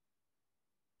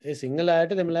 ඒ සිංහල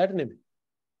අයට දෙමළ අයට නෙමෙයි.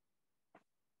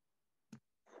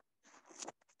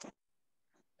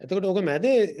 එතකොට ඕක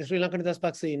මැදේ ශ්‍රී ලංකා නිදහස්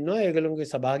පක්ෂයේ ඉන්නවා ඒගොල්ලෝගේ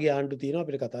සභාගී ආණ්ඩු තියෙනවා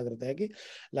අපිට කතා කරත හැකි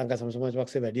ලංකා සමාජ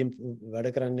පක්ෂයේ වැඩිම වැඩ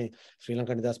කරන්නේ ශ්‍රී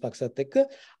ලංකා නිදහස් පක්ෂයත් එක්ක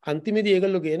අන්තිමේදී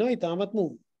ඒගොල්ලෝ ගේනවා ඊටාමත්ම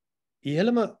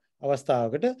ඉහළම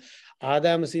අවස්ථාවකට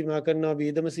ආදායම සීමා කරනවා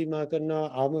වියදම සීමා කරනවා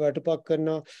ආම වැටුපක්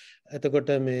කරනවා එතකොට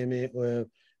මේ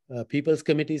people's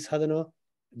committees හදනවා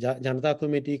ජනතා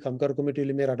කොමිටි කම්කරු කොමිටි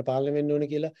වලින් මේ රට පාලනය වෙන්න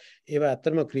ඕනේ කියලා ඒවා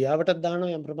ඇත්තටම ක්‍රියාවටත්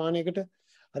දානවා යම් ප්‍රමාණයකට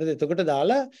හරිද එතකොට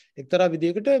දාලා එක්තරා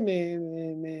විදියකට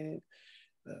මේ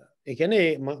ඒ කියන්නේ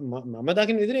මම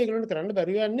දකින්න විදිහට ඒගොල්ලන්ට කරන්න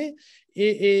බැරි යන්නේ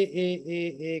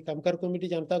ඒ කම්කරු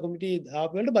කොමිටි ජනතා කොමිටි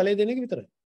ආපු වලට බලය දෙන එක විතරයි.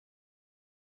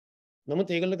 නමුත්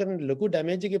ඒගොල්ලෝ කරන ලොකු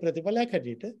ඩැමේජ් එකේ ප්‍රතිඵලයක්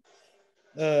හැටියට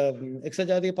එක්සත්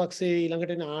ජාතික පක්ෂයේ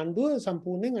ඊළඟට එන ආණ්ඩුව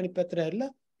සම්පූර්ණයෙන් අනිත් පැත්තට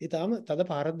හැරිලා ඊටාම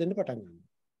තද පාරක් දෙන්න පටන්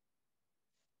ගන්නවා.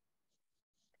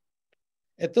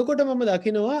 එතකොට මම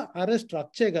දකිනවා අර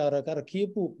ස්ට්‍රක්චර් එක අර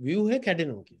කියපු ව්‍යුහය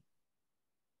කැඩෙනවා කියලා.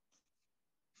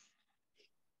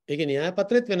 ඒකේ න්‍යාය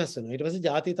පත්‍රෙත් වෙනස් වෙනවා. ඊට පස්සේ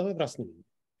ජාතිය තමයි ප්‍රශ්නේ වෙන්නේ.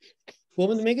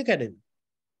 කොහොමද මේක කැඩෙන්නේ?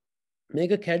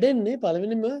 මේක කැඩෙන්නේ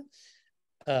පළවෙනිම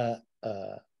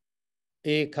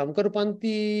ඒ කම්කරු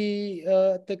පන්ති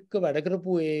එක්ක වැඩ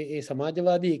කරපු ඒ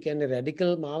සමාජවාදී කියන්නේ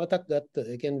රැඩිකල් මාවතක් ගත්ත.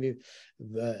 ඒ කියන්නේ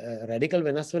රැඩිකල්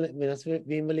වෙනස්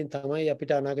වීම වලින් තමයි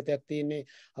අපිට අනාගතයක් තියෙන්නේ.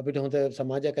 අපිට හොඳ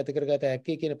සමාජයක් ඇති කරගත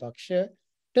හැකි කියන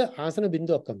පක්ෂයට ආසන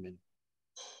බිඳුවක් හම්බෙනවා.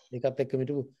 ඒකත් එක්ක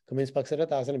මිටු කමියුනිස්ට්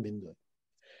පක්ෂයට ආසන බිඳුවක්.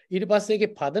 ඊට පස්සේ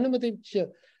ඒකේ පදනම තිබ්ච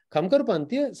කම්කරු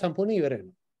පන්තිය සම්පූර්ණ ඉවර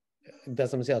වෙනවා.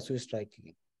 1980 ස්ට්‍රයික්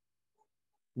එකකින්.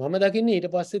 මම දකින්නේ ඊට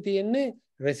පස්සේ තියෙන්නේ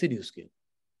රෙසිඩියුස් කියන.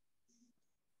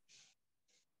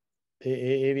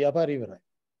 ඒ ව්‍යාපාරය ඉවරයි.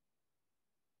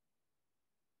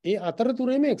 ඒ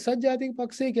අතරතුරේම එක්සත් ජාතික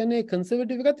පක්ෂය කියන්නේ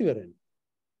කන්සර්වටිව් එකත් ඉවර වෙනවා.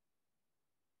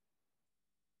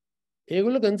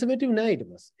 ඒගොල්ලෝ කන්සර්වටිව් නෑ ඊට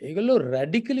පස්සේ. ඒගොල්ලෝ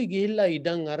රැඩිකලි ගිහිල්ලා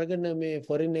ඉඩම් අරගෙන මේ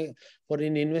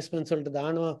ෆොරින් ඉන්වෙස්ට්මන්ට්ස් වලට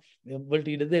දානවා, වලට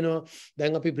ඉඩ දෙනවා.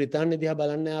 දැන් අපි බ්‍රිතාන්‍ය දිහා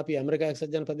බලන්නේ, අපි ඇමරිකා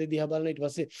එක්සත් ජනපදයේ දිහා බලන ඊට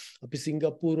පස්සේ අපි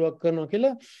සිංගප්පූරුවක් කරනවා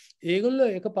කියලා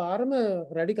ඒගොල්ලෝ එකපාරම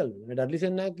රැඩිකල් වෙනවා. ඩඩ්ලි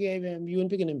සෙන්නාගේ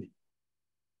UNP එක නෙමෙයි.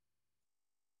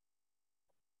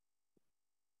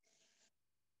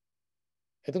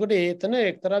 එතකොට ඒතන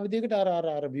එක්තරා විදිහකට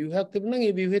අර ව්‍යුහයක් තිබුණා නම්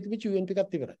ඒ ව්‍යුහයේ තිබිච්ච UNP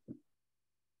එකත් ඉවරයි.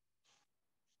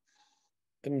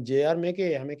 JR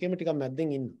මේකේ හැම එකෙම ටිකක්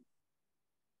මැද්දෙන් ඉන්නවා.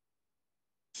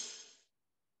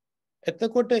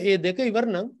 එතකොට මේ දෙක ඉවර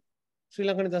නම් ශ්‍රී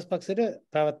ලංකා නිදහස් පක්ෂයට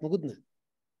පැවැත්මකුත් නැහැ.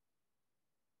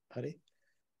 හරි.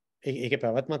 ඒකේ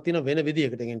පැවැත්මක් තියෙන වෙන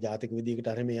විදිහකට. ඒ කියන්නේ ජාතික විදිහකට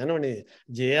අර මේ යනවනේ.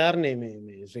 JR නේ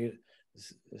මේ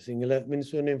සිංහල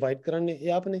මිනිස්සුනේ ෆයිට් කරන්නේ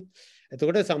යාපනේ.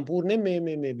 එතකොට සම්පූර්ණයෙන්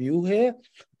මේ ව්‍යුහය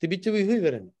තිබිච්ච ව්‍යුහය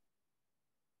ඉවර වෙනවා.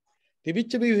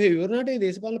 තිබිච්ච ව්‍යුහය ඉවරනට ඒ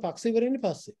දේශපාලන පක්ෂ ඉවර වෙන්නේ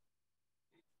පස්සේ.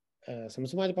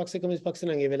 සමාජ පක්ෂ කමියුනිස්ට් පක්ෂ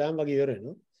නම් ඒ වෙලාවම වගේ ඉවර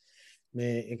වෙනවා.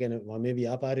 මේ ඒ කියන්නේ වමේ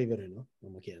ව්‍යාපාරය ඉවර වෙනවා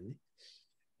මම කියන්නේ.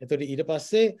 එතකොට ඊට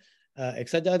පස්සේ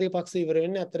එක්සත් ජාතික පක්ෂ ඉවර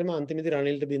වෙන්නේ අත්‍තරම අන්තිමේදී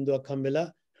රනිල්ට බිඳුවක් හම්බෙලා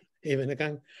ඒ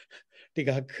වෙනකන්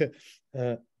ටිකක්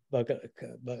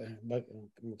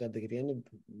මොකක්ද කියන්නේ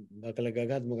බකල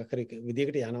ගගත් මොකක් හරි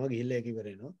විදියකට යනවා ගිහිල්ලා ඒක ඉවර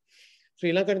වෙනවා.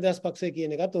 ශ්‍රී ලංකා නිදහස් පක්ෂය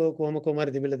කියන එකත් ඔය කොහොම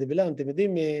හරි තිබිලා අන්තිමේදී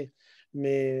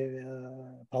මේ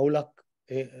පවුලක්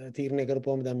තීරණය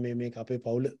කරපුවම දැන් මේක අපේ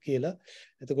පවුල කියලා.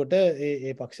 එතකොට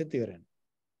ඒ පක්ෂෙත් ඉවර වෙනවා.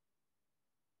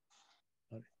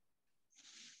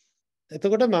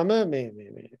 එතකොට මම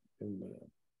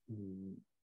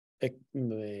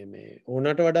මේ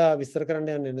ඕනට වඩා විස්තර කරන්න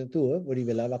යන්නේ නැතුව පොඩි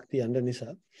වෙලාවක් තියන්න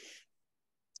නිසා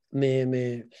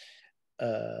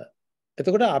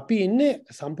එතකොට අපි ඉන්නේ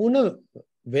සම්පූර්ණ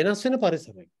වෙනස් වෙන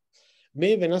පරිසරයක.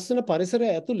 මේ වෙනස් වෙන පරිසරය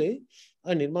ඇතුලේ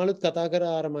නිර්මාලුත් කතා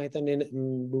කරා අර මම හිතන්නේ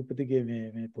භූපතිගේ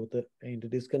මේ පොත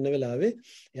ඉන්ට්‍රොඩියුස් කරන වෙලාවේ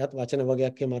එයාත් වචන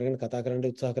වගේක් එහෙම අරගෙන කතා කරන්න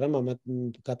උත්සාහ කරා.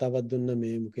 මමත් කතාවක් දුන්න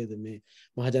මේ මොකේද මේ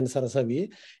මහජන සරසවියේ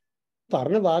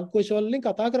පරණ වාග්කෝෂ වලින්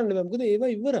කතා කරන්න බෑ. මොකද ඒවා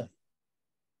ඉවරයි.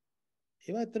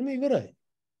 ඒවා ඇත්තටම ඉවරයි.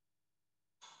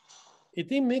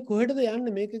 ඉතින් මේ කොහෙටද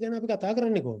යන්නේ? මේක ගැන අපි කතා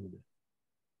කරන්නේ කොහොමද?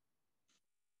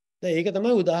 දැන් ඒක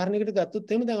තමයි උදාහරණයකට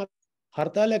ගත්තොත් එහෙම දැන්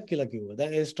හර්තාලයක් කියලා කිව්වා.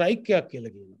 දැන් ඒ ස්ට්‍රයික් එකක්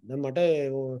කියලා කියනවා. දැන් මට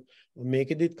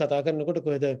මේකෙදිත් කතා කරනකොට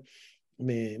කොහෙද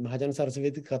මේ මහජන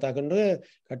සරසවියේදී කතා කරනකොට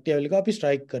කට්ටිය ඇවිල්ලා අපි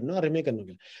ස්ට්‍රයික් කරනවා අර මේ කරනවා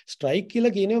කියලා. ස්ට්‍රයික්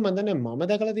කියලා කියනවා මම දන්නේ මම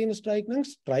දැකලා තියෙන ස්ට්‍රයික් නම්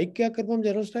ස්ට්‍රයික් එකක් කරපුවම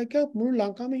ජනරල් ස්ට්‍රයික් එකක් මුළු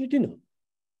ලංකාවෙම හිටිනවා.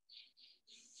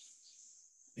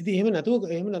 ඉතින් එහෙම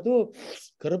නැතුව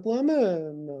කරපුවාම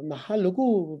මහා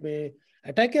ලොකු මේ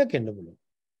ඇටැක් එකක් එන්න පුළුවන්.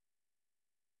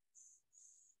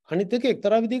 අනිත් එක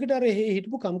එක්තරා විදිහකට අර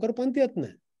හිටපු කම්කරපන්තියක්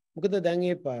නැහැ. මොකද දැන්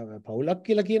මේ පවුලක්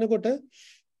කියලා කියනකොට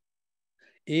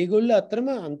ඒගොල්ලෝ අතරම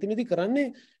අන්තිමේදී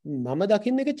කරන්නේ මම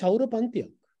දකින්න එක චෞර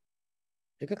පන්තියක්.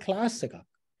 ඒක ක්ලාස් එකක්.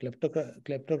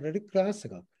 ක්ලෙප්ටොක්‍රැටික් ක්ලාස්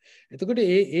එකක්. එතකොට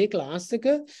ඒ ක්ලාස් එක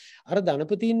අර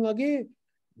ධනපතීන් වගේ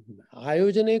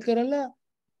ආයෝජනය කරලා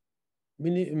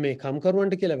මේ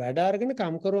කම්කරුවන්ට කියලා වැඩ අරගෙන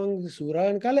කම්කරුවන්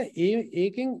සූරායන කාලා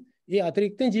ඒකෙන් ඒ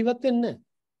අතිරික්තෙන් ජීවත් වෙන්නේ නැහැ.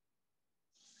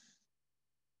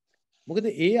 මොකද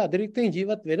ඒ අතිරික්තෙන්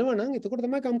ජීවත් වෙනවා නම් එතකොට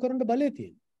තමයි කම්කරුවන්ට බලය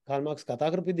තියෙන්නේ. කාල් මාක්ස්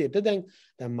කතා කරපු විදිහට දැන්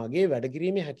මගේ වැඩ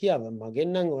කිරීමේ හැකියාව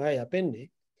මගෙන් නම් ඔයා යපෙන්නේ.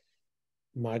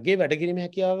 මගේ වැඩ කිරීමේ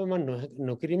හැකියාව මම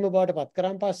නොකිරීම බවට පත්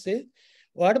කරාන් පස්සේ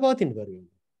ඔයාට පවතින්න බැරි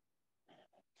වෙනවා.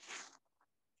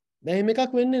 දැන් එහෙම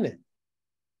එකක් වෙන්නේ නැහැ.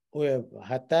 ඔය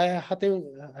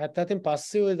 77න්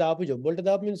පස්සේ ඔය දාපු ජොබ් වලට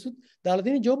දාපු මිනිස්සුත් දාලා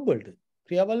තියෙන ජොබ් වලට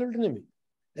ක්‍රියාවල් වලට නෙමෙයි.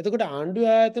 එතකොට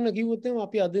ආණ්ඩුව ආයතන කිව්වොත් එහම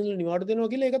අපි අද ඉඳලා නිවාඩු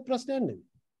දෙනවා කියලා ඒකත් ප්‍රශ්නයක් නෙමෙයි.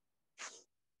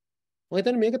 මම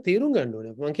හිතන්නේ මේක තේරුම් ගන්න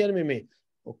ඕනේ. මම කියන්නේ මේ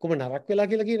ඔක්කොම නරක වෙලා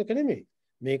කියලා කියන එක නෙමෙයි.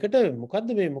 මේකට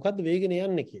මොකද්ද වේගෙන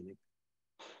යන්නේ කියන එක.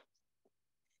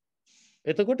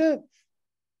 එතකොට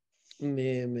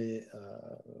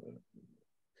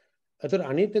අතර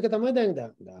අනිත් එක තමයි දැන්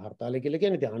හර්තාලය කියලා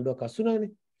කියන්නේ ඉතින් ආණ්ඩුවක්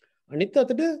අස්සුනානේ. අනිත්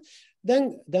අතට දැන්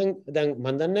මම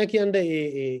දන්නේ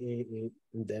කියන්නේ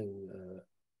දැන්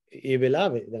ඒ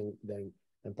වෙලාවේ දැන්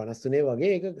 53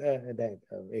 වගේ ඒක දැන්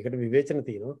ඒකට විවේචන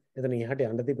තියෙනවා. එතන එහාට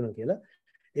යන්න තිබුණා කියලා.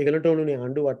 ඒගොල්ලන්ට ඕනුනේ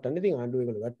ආණ්ඩුව වට්ටන්න. ඉතින් ආණ්ඩුව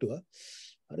ඒගොල්ලෝ වට්ටුවා.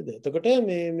 හරිද? එතකොට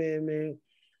මේ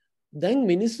දැන්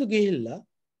මිනිස්සු ගිහිල්ලා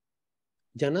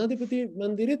ජනාධිපති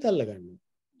මන්දිරෙත් අල්ලගන්නවා.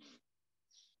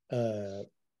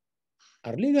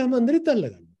 අර්ලිගහ මන්දිරෙත්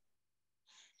අල්ලගන්නවා.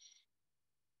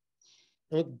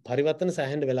 නමුත් පරිවර්තන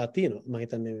සෑහෙන්න වෙලා තියෙනවා. මම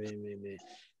හිතන්නේ මේ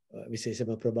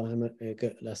විශේෂම ප්‍රබාහම ඒක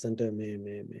ලස්සන්ට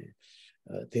මේ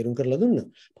තේරුම් කරලා දුන්නා.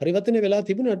 පරිවර්තන වෙලා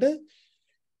තිබුණාට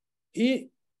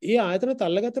ඒ ආයතන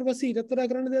තල්ලගත්තට පස්සේ ඊටත් වඩා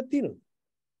කරන්න දෙයක් තියෙනවා.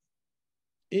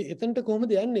 එතනට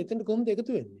කොහොමද යන්නේ? එතනට කොහොමද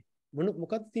එකතු වෙන්නේ?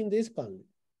 මොකක්ද තියෙන දේශපාලනේ?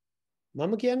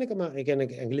 මම කියන්නේ ඒ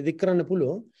කියන්නේ ඇඟිලි දික් කරන්න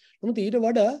පුළුවන්. නමුත් ඊට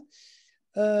වඩා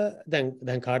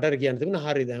දැන් කාටර කියන්න තිබුණා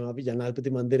හරි දැන් අපි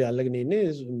ජනාධිපති මන්දිරය අල්ලගෙන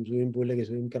ඉන්නේ ස්විමින් පූල් එකේ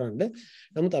ස්විම් කරන්න.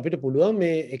 නමුත් අපිට පුළුවන්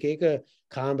මේ එක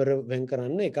කාමර වෙන්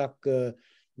කරන්න එකක්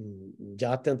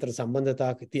ජාත්‍යන්තර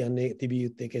සම්බන්ධතා තියන්නේ තිබිය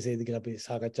යුත්තේ කෙසේද කියලා අපි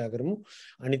සාකච්ඡා කරමු.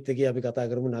 අනිත් එකේ අපි කතා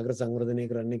කරමු නගර සංවර්ධනය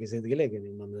කරන්නේ කෙසේද කියලා. ඒ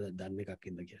කියන්නේ මම දන්නේ එකක්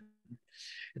ඉඳ කියන්නේ.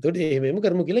 එතකොට එහෙමම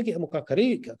කරමු කියලා මොකක් හරි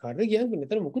කාටර කියන්නේ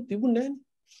මෙතන මොකුත් තිබුණේ නැහැ.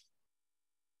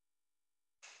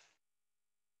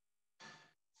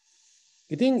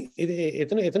 ඉතින්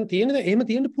එතන තියෙන එහෙම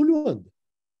තියෙන්න පුළුවන්ද?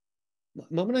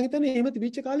 මම නම් හිතන්නේ එහෙම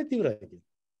තිබිච්ච කාලෙත් ඉවරයි කියලා.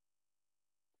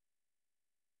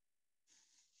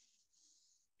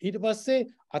 ඊට පස්සේ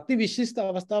අති විශිෂ්ට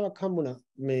අවස්ථාවක් හම්බුණා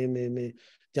මේ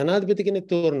ජනාධිපති කෙනෙක්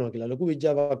තෝරනවා කියලා ලොකු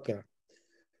විජ්ජාවක් කරා.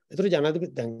 ඒතර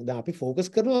ජනාධිපති දැන් අපි ફોකස්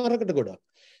කරනවා අරකට ගොඩක්.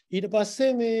 ඊට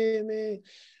පස්සේ මේ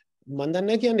මම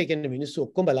දන්නේ කියන්නේ මිනිස්සු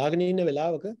ඔක්කොම බලාගෙන ඉන්න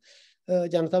වෙලාවක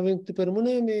ජනතා විමුක්ති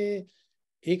පෙරමුණ මේ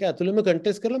ඒක ඇතුළෙම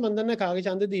කන්ටෙස්ට් කරලා මම දන්නේ කාගේ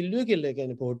ඡන්දෙද ඉල්ලුවේ කියලා. ඒ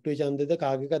කියන්නේ පොට්ටුවේ ඡන්දෙද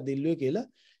කාගේ එකක්ද ඉල්ලුවේ කියලා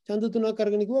ඡන්ද 3ක්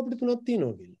අරගෙන කිව්වා අපිට 3ක්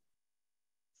තියෙනවා කියලා.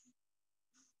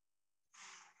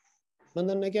 මම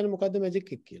දන්නේ කියන්නේ මොකද්ද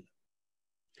මැජික් එක කියලා.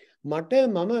 මට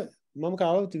මම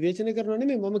කාවවත් විවේචනය කරනවා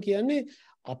නෙමෙයි මම කියන්නේ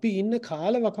අපි ඉන්න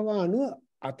කාල වකවානුව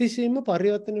අතිශයින්ම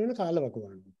පරිවර්තන වෙන කාල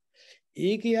වකවානුව.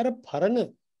 ඒකේ අර පරණ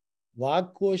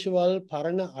වාග්කෝෂවල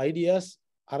පරණ අයිඩියාස්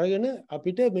අරගෙන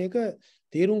අපිට මේක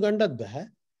තේරුම් ගන්නත් බෑ.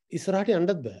 ඉස්සරහට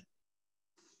යන්නත් බෑ.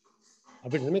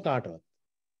 අපිට නෙමෙයි කාටවත්.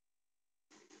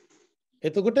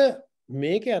 එතකොට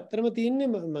මේක ඇත්තටම තියෙන්නේ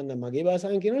මගේ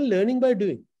භාෂාවෙන් කියනවා learning by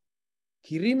doing.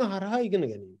 කිරීම හරහා ඉගෙන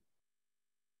ගැනීම.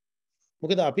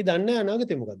 මොකද අපි දන්නේ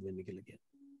අනාගතේ මොකක්ද වෙන්නේ කියලා කියන්නේ.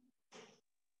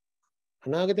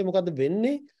 අනාගතේ මොකද්ද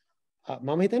වෙන්නේ?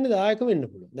 මම හිතන්නේ දායක වෙන්න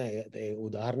පුළුවන්. දැන් ඒ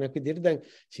උදාහරණයක් විදිහට දැන්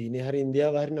චීනය හරි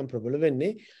ඉන්දියාව හරි නම් ප්‍රබල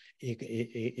වෙන්නේ ඒක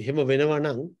එහෙම වෙනවා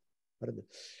නම් හරිද?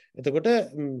 එතකොට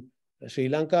ශ්‍රී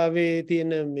ලංකාවේ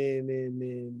තියෙන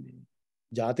මේ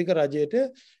ජාතික රජයට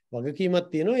වගකීමක්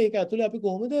තියෙනවා. ඒක ඇතුලේ අපි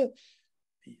කොහොමද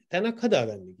තැනක්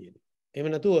හදාගන්නේ කියන එක. එහෙම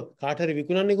නැතුව කාට හරි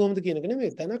විකුණන්නේ කොහොමද කියන එක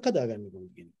නෙමෙයි තැනක් හදාගන්නේ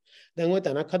කොහොමද කියන එක. දැන් ওই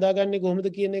තැනක් හදාගන්නේ කොහොමද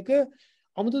කියන එක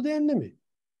아무තු දෙයක් නෙමෙයි.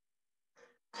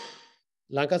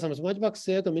 ලංකා සමාජ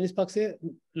පක්ෂය කමියුනිස්ට් පක්ෂය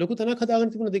ලොකු තැනක්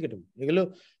හදාගෙන තිබුණ දෙකටම. ඒගොල්ලෝ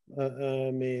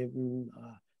මේ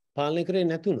පාලනය කරේ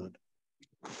නැතුණාට.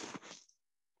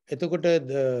 එතකොට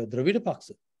ද්‍රවිඩ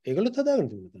පක්ෂ ඒගොල්ලොත් හදාගෙන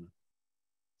තිබුණ තැන.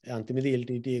 අන්තිමේදී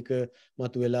LTT එක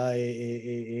මතුවෙලා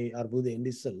ඒ අර්බුද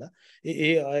එන්නේ ඉස්සෙල්ලා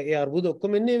ඒ අර්බුද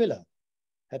ඔක්කොම එන්නේ ඒ වෙලාව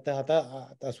 77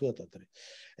 87 අතරේ.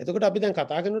 එතකොට අපි දැන්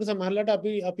කතා කරනකොට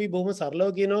සමහරවිට අපි බොහොම සරලව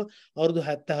කියනවා අවුරුදු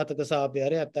 77ක සාපේ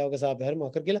හරි 70ක සාපේ හරි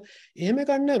මොකක්ද කියලා. එහෙම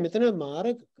එකක් නැහැ. මෙතන මාර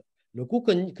ලොකු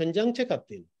කන්ජන්ක්ෂන් එකක්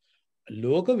තියෙනවා.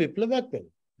 ලෝක විප්ලවයක්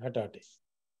වෙනවා 68.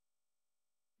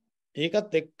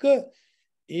 ඒකත් එක්ක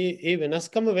ඒ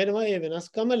වෙනස්කම වෙනවා. ඒ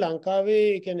වෙනස්කම ලංකාවේ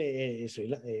කියන්නේ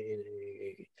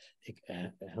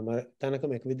හැම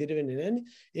තැනකම එක විදිහට වෙන්නේ නැහැනේ.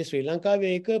 ඒ ශ්‍රී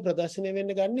ලංකාවේ ඒක ප්‍රදර්ශනය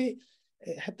වෙන්න ගන්නේ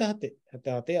 77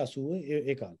 80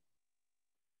 ඒ කාලේ.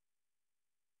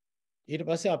 ඊට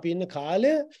පස්සේ අපි ඉන්න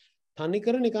කාලය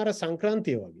තනිකර නිකාර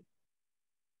සංක්‍රාන්තිය වගේ.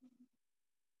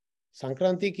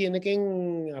 සංක්‍රාන්තිය කියන එකෙන්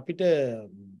අපිට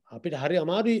හරි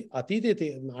අමාරුයි අතීතයේ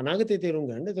අනාගතයේ තේරුම්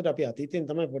ගන්න. ඒකට අපි අතීතයෙන්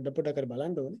තමයි පොඩ කර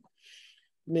බලන්න ඕනේ.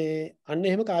 මේ අන්න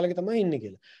එහෙම කාලයක තමයි ඉන්නේ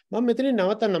කියලා. මම මෙතනින්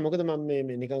නවත්තන්න. මොකද මම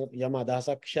මේ නිකන් යම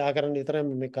අදහසක් ෂෙයා කරන්න විතරයි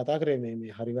මේ කතා කරේ.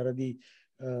 මේ හරි වැරදි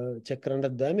චෙක්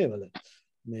කරන්නත් බෑ මේවල.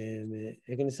 මේ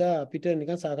ඒක නිසා අපිට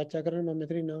නිකන් සාකච්ඡා කරන්න මම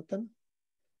මෙතනින් නවත්තන්න.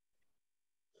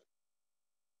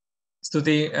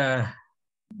 ස්තුතියි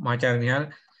මහාචාර්ය නිහල්.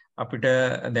 අපිට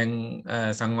දැන්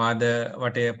සංවාද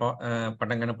වටේ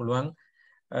පටන් ගන්න පුළුවන්.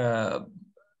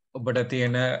 ඔබට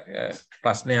තියෙන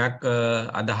ප්‍රශ්නයක්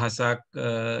අදහසක්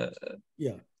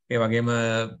ඒ වගේම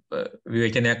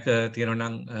විවේචනයක් තියෙනවා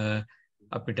නම්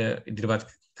අපිට ඉදිරිපත්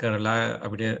කරලා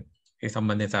අපිට ඒ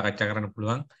සම්බන්ධයෙන් සාකච්ඡා කරන්න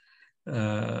පුළුවන්.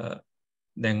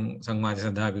 දැන් සංවාදය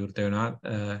සඳහා විවෘත වෙනවා.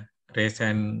 රේස්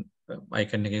හෑන්ඩ්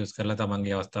අයිකන් එක යූස් කරලා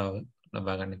තමන්ගේ අවස්ථාව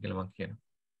ලබා ගන්න කියලා මම කියනවා.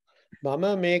 මම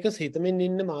මේක හිතමින්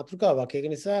ඉන්න මාතෘකාවක්. ඒක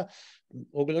නිසා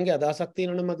ඕගොල්ලන්ගේ අදහසක්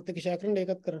තියෙනවනම් මගිට කිෂා කරන්න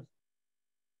ඒකත් කරන්න.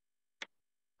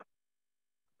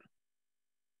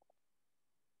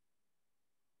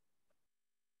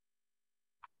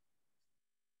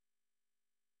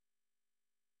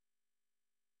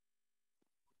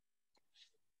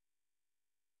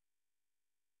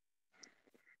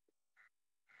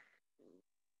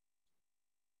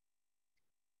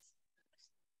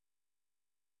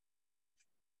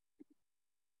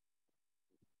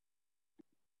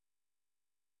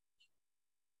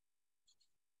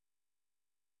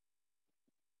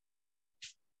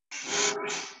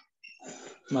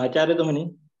 මහාචාර්යතුමනි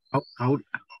කවුද?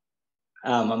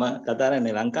 මම කතා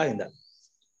කරන්නේ ලංකාවේ ඉඳන්.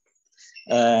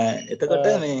 එතකොට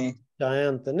මේ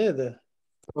ජයන්ත නේද?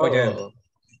 ඔව් ජයන්ත.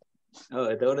 ඔව්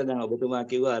එතකොට දැන් ඔබතුමා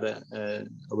කිව්වා අර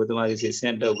ඔබතුමාගේ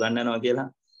ශිෂ්‍යයන්ට උගන්වනවා කියලා.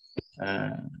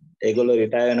 ඒගොල්ලෝ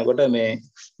රිටයර් වෙනකොට මේ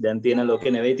දැන් තියෙන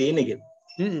ලෝකේ නෙවෙයි තියෙන්නේ කියලා.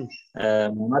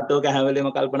 මමත් ඕක හැම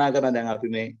වෙලෙම කල්පනා කරනවා. දැන් අපි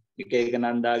මේ එක එක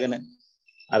නම් දාගෙන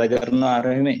අර කරනවා අර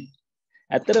නෙමෙයි.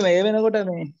 ඇත්තට මේ වෙනකොට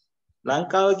මේ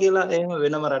ලංකාව කියලා එහෙම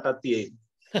වෙනම රටක් තියෙයි.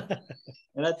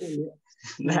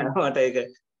 නෑ මට ඒක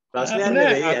ප්‍රශ්නයක්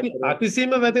නෙවෙයි.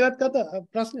 අතිශයින්ම වැදගත් කතා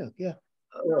ප්‍රශ්නයක්.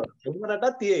 එහෙම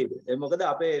රටක් තියෙයිද? මොකද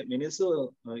අපේ මිනිස්සු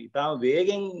ඉතාම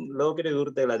වේගෙන් ලෝකෙට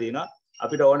විවෘත වෙලා තිනවා.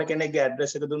 අපිට ඕන කෙනෙක්ගේ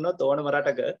ඇඩ්‍රස් එක දුන්නොත් ඕනම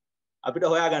රටක අපිට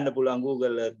හොයාගන්න පුළුවන්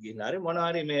Google Earth ගිහින් හරි මොනවා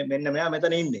හරි මේ මෙන්න මෙයා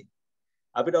මෙතන ඉන්නේ.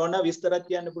 අපිට ඕන විස්තරයක්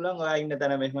කියන්න පුළුවන් ඔයා ඉන්න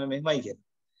තැන මෙහෙමයි කියලා.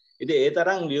 ඉතින් ඒ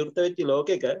තරම් විවෘත වෙච්ච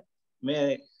ලෝකෙක මේ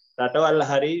රටවල්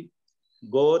හරි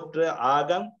ගෝත්‍ර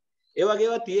ආගම් ඒ වගේ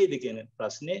ඒවා තියෙයිද කියන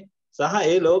ප්‍රශ්නේ සහ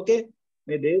ඒ ලෝකේ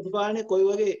මේ දේශපාලනේ කොයි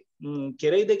වගේ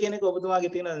කෙරෙයිද කියන එක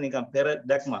ඔබතුමාගේ තියෙන නිකන් පෙර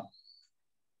දැක්මක්.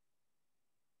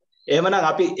 එහෙමනම්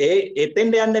අපි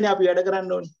එතෙන්ට යන්නනේ අපි වැඩ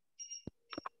කරන්න ඕනේ.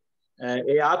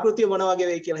 ඒ ආකෘතිය මොන වගේ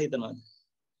වෙයි කියලා හිතනවාද?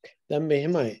 දැන්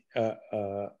මෙහෙමයි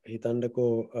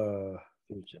හිතන්නකෝ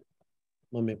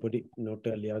මම මේ පොඩි නෝට්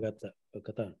එක ලියාගත්ත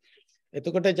කතාව.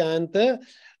 එතකොට ජයන්ත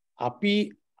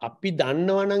අපි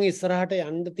දන්නවා නම් ඉස්සරහට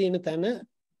යන්න තියෙන තැන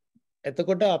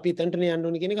එතකොට අපි එතනට යන්න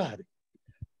ඕනේ කියන එක හරි.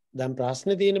 දැන්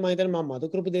ප්‍රශ්නේ තියෙන්නේ මම හිතන්නේ මම මතු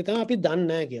කරපු දේ තමයි අපි දන්නේ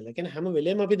නැහැ කියලා. ඒ කියන්නේ හැම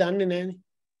වෙලේම අපි දන්නේ නැහනේ.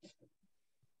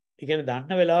 ඒ කියන්නේ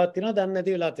දන්න වෙලාවක් තියෙනවා දන්නේ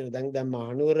නැති වෙලාවක් තියෙනවා. දැන්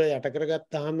මහනුවර යට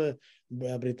කරගත්තාම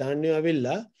බ්‍රිතාන්‍යය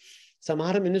ඇවිල්ලා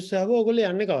සමහර මිනිස්සු ආවෝ ඔයගොල්ලෝ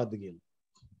යන්නේ කවද්ද කියලා.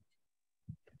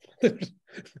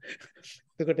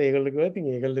 එතකොට ඒගොල්ලෝ කිව්වා ඉතින්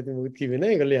ඒගොල්ලෝ ඉතින් මොකද කිව්වේ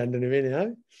නැහැ. ඒගොල්ලෝ යන්න නෙවෙයි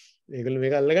ආවේ. ඒගොල්ලෝ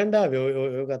මේක අල්ලගන්න ආවේ.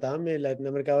 ඔය කතාව මේ ලැටින්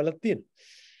ඇමරිකාවලත් තියෙනවා.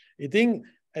 ඉතින්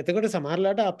එතකොට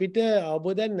සමහරලාට අපිට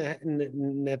අවබෝධයක්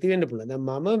නැති වෙන්න පුළුවන්. දැන්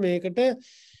මම මේකට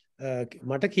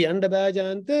මට කියන්න බෑ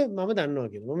ජයන්ත මම දන්නවා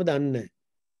කියලා. මම දන්නේ නැහැ.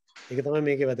 ඒක තමයි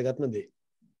මේකේ වැදගත්ම දේ.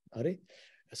 හරි?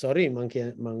 sorry මම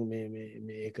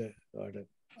මේක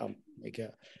මේක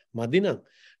මදිනම්.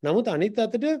 නමුත් අනිත්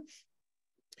අතට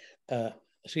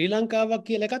ශ්‍රී ලංකාවක්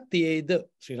කියලා එකක් තියෙයිද?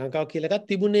 ශ්‍රී ලංකාව කියලා එකක්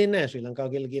තිබුණේ නැහැ. ශ්‍රී ලංකාව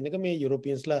කියලා කියන එක මේ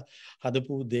යුරෝපියන්ස්ලා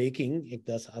හදපු දෙයකින්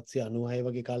 1796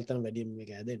 වගේ කාලේ තමයි වැඩියෙන් මේක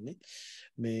හැදෙන්නේ.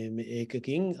 මේ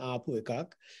ඒකකින් ආපු එකක්.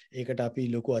 ඒකට අපි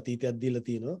ලොකු අතීතයක් දීලා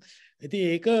තිනවා. ඉතින්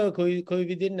ඒක කොයි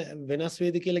විදිහෙන් වෙනස්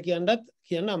වේද කියලා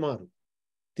කියන්න අමාරුයි.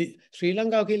 ශ්‍රී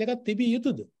ලංකාව කියලා එකක් තිබිය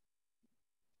යුතුද?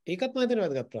 ඒකත් මම හිතන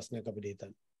වැදගත් ප්‍රශ්නයක් අපිට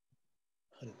හිතන්න.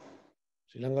 හරි.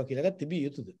 ශ්‍රී ලංකාව කියලා එකක් තිබිය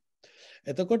යුතුද?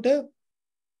 එතකොට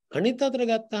අනිත් අතට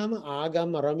ගත්තාම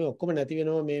ආගම් අරමේ ඔක්කොම නැති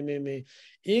වෙනවා මේ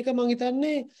ඒක මං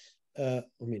හිතන්නේ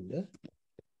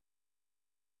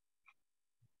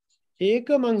ඒක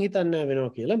මං හිතන්නේ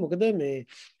වෙනවා කියලා. මොකද මේ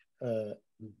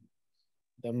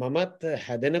මමත්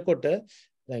හැදෙනකොට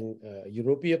දැන්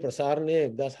යුරෝපීය ප්‍රසාරණය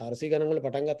 1400 ගණන් වල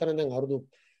පටන් ගත්තා නම් දැන් අවුරුදු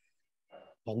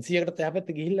 500කට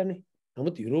තැහැපැත්ත ගිහිල්ලානේ.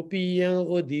 නමුත්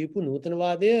යුරෝපීයෝ දීපු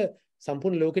නූතනවාදය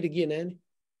සම්පූර්ණ ලෝකෙට ගියේ නෑනේ.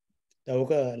 දැන්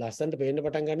ඕක ලස්සනට පේන්න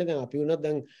පටන් ගන්න දැන් අපි වුණත්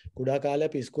දැන් කුඩා කාලේ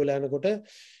අපි ඉස්කෝලේ යනකොට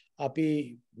අපි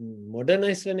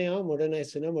මොඩර්නයිස්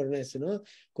වෙනවා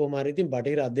කොහොම හරි ඉතින්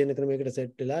බටහිර අධ්‍යයන ක්‍රමයකට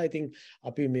සෙට් වෙලා ඉතින්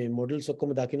අපි මේ මොඩල්ස්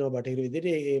ඔක්කොම දකිනවා බටහිර විදිහට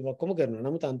ඒ ඔක්කොම කරනවා.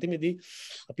 නමුත් අන්තිමේදී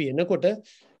අපි එනකොට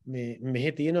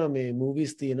මෙහෙ තියෙනවා මේ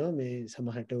මූවිස් තියෙනවා මේ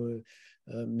සමහරට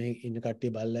මේ ඉන්න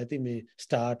කට්ටිය බලලා ඇති මේ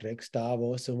ස්ටාර් ට්‍රෙක් ස්ටාර්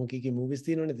වෝර්ස් සොමකීකී මූවිස්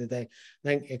තියෙනවනේ.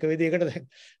 දැන් එක විදිහකට දැන්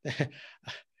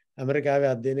ඇමරිකාවේ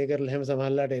අධ්‍යයනය කරලා එහෙම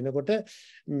සමහරලාට එනකොට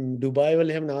ඩුබායි වල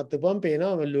එහෙම නවත්තපුවම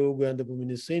පේනවා ලෝගෝ ඇඳපු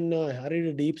මිනිස්සු ඉන්නවා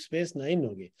හරියට ඩීප් ස්පේස් 9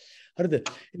 වගේ. හරිද?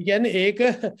 ඒ කියන්නේ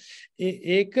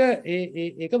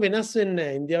ඒක වෙනස් වෙන්නේ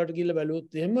නැහැ. ඉන්දියාවට ගිහිල්ලා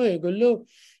බැලුවොත් එහෙම ඒගොල්ලෝ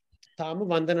තාම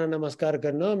වන්දනා නමස්කාර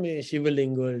කරනවා මේ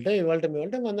ශිවලිංග වලට ඒ වලට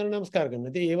වන්දනා නමස්කාර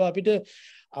කරනවා. ඉතින් ඒවා අපිට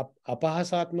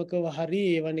අපහාසාත්මකව හරි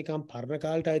ඒවා නිකන් පරණ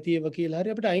කාලට අයිති ඒවා කියලා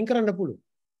හරි අපිට අයින් කරන්න පුළුවන්.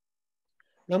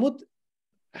 නමුත්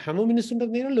හැම මිනිස්සුන්ට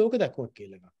තියෙන ලෝක දක්මක්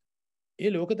කියලා එකක්. ඒ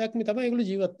ලෝක දක්මේ තමයි ඒගොල්ලෝ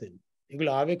ජීවත් වෙන්නේ.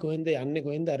 ඒගොල්ලෝ ආවේ කොහෙන්ද යන්නේ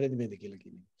කොහෙන්ද අරෙදි මේද කියලා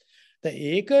කියන්නේ. දැන්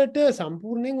ඒකට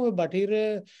සම්පූර්ණයෙන් ওই බටහිර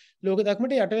ලෝක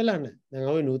දක්මට යට වෙලා නැහැ. දැන්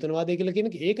ওই නූතනවාදය කියලා කියන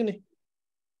ඒකනේ.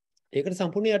 ඒකට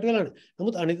සම්පූර්ණයෙන් යට වෙලා නැහැ.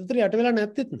 නමුත් අනිත් අතට යට වෙලා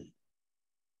නැත්තේත් නෑ.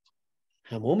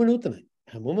 හැමෝම නූතනයි.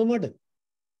 හැමෝම මොඩර්න්.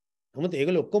 නමුත්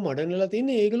ඒගොල්ලෝ ඔක්කොම මොඩර්න් වෙලා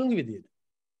තින්නේ ඒගොල්ලෝගේ විදියට.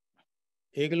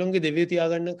 ඒගොල්ලෝගේ දෙවියෝ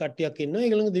තියාගන්න කට්ටියක් ඉන්නවා.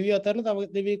 ඒගොල්ලෝගේ දෙවියෝ අතරලා තව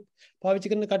දෙවියෙක්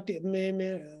පාවිච්චි කරන කට්ටිය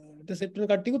මේ සෙට් වෙන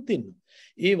කට්ටියකුත් ඉන්නවා.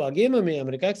 ඒ වගේම මේ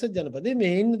ඇමරිකා එක්සත් ජනපදයේ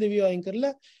මේ ඉන්න දෙවියෝ අයින්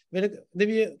කරලා වෙන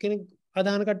දෙවිය කෙනෙක්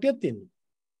අදහන කට්ටියක් තියෙනවා.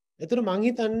 ඒතර මං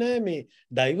හිතන්නේ මේ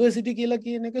ඩයිවර්සිටි කියලා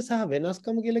කියන එක සහ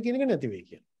වෙනස්කම කියලා කියන එක නැති වෙයි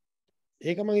කියලා.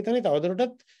 ඒක මං හිතන්නේ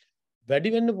තවදුරටත් වැඩි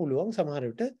වෙන්න පුළුවන් සමහර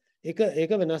විට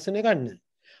ඒක වෙනස් වෙන එකක් නැහැ.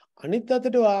 අනිත්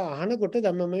අතට අහනකොට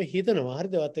දැන් මම හිතනවා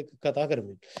හරිද ඔයත් එක්ක කතා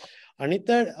කරමින්. අනිත්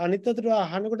අතට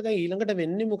අහනකොට දැන් ඊළඟට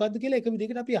වෙන්නේ මොකද්ද කියලා එක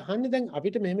විදිහකට අපි අහන්නේ දැන්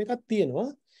අපිට මෙහෙම එකක් තියෙනවා.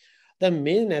 දැන්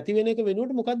මේ නැති වෙන එක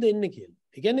වෙනුවට මොකද්ද එන්නේ කියලා.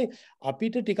 ඒ කියන්නේ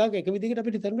අපිට ටිකක් එක විදිහකට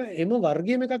අපිට හිතන්න එම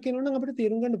වර්ගයේම එකක් එනවා නම් අපිට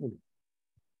තේරුම් ගන්න පුළුවන්.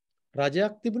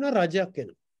 රජයක් තිබුණා රජයක්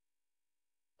එනවා.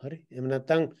 හරි. එහෙම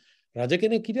නැත්නම් රජ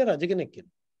කෙනෙක් හිටියා රජ කෙනෙක්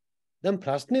එනවා. දැන්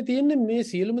ප්‍රශ්නේ තියෙන්නේ මේ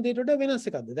සියලුම දේට වඩා වෙනස්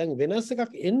එකක්ද? දැන් වෙනස්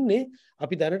එකක් එන්නේ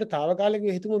අපි දැනට తాවකාලිකව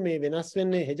හිතමු මේ වෙනස්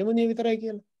වෙන්නේ හෙජමනිය විතරයි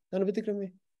කියලා. ධනපති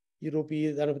ක්‍රමේ.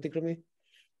 යුරෝපීය ධනපති ක්‍රමේ.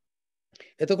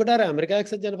 එතකොට අර ඇමරිකා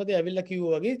එක්සත් ජනපදයේ ඇවිල්ලා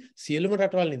කිව්වා වගේ සියලුම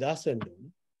රටවල් නිදහස් වෙන්න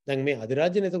ඕනේ. දැන් මේ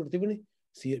අධිරාජ්‍යනේ එතකොට තිබුණේ.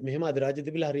 මෙහෙම අධිරාජ්‍ය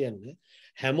තිබිලා හරියන්නේ.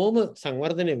 හැමෝම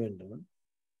සංවර්ධනය වෙන්න ඕන.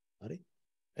 හරි.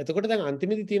 එතකොට දැන්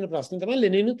අන්තිමේදී තියෙන ප්‍රශ්නේ තමයි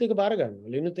ලෙනිනුත් ඒක බාර ගන්නවා.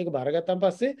 ලෙනිනුත් ඒක බාරගත්තාන්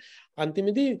පස්සේ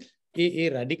අන්තිමේදී ඒ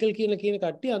රැඩිකල් කියන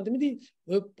කට්ටිය අන්තිමේදී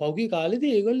ඔය පෞගී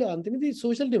කාලේදී ඒගොල්ලෝ අන්තිමේදී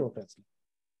සෝෂල් ඩෙමොක්‍රැට්ස්ලා.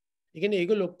 ඒ කියන්නේ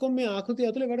ඒගොල්ලෝ ඔක්කොම මේ ආකෘතිය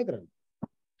ඇතුලේ වැඩ කරන්නේ.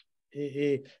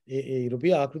 ඒ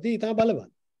යුරෝපීය ආකෘතිය ඉතා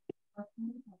බලවත්.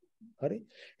 හරි.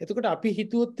 එතකොට අපි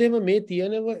හිතුවොත් එහෙම මේ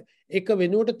තියෙන එක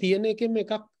වෙනුවට තියෙන එකෙන්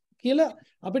එකක් කියලා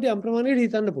අපිට යම් ප්‍රමාණයකට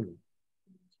හිතන්න පුළුවන්.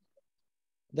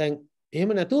 දැන් එහෙම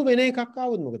නැතුව වෙන එකක්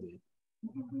ආවොත් මොකද වෙන්නේ?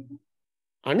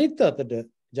 අනිත් අතට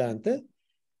ජයන්ත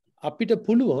අපිට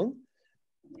පුළුවන්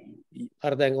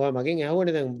අර දැන් ඔයා මගෙන්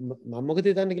ඇහුවනේ දැන් මම මොකද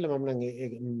හිතන්නේ කියලා මම නම්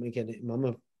ඒ කියන්නේ මම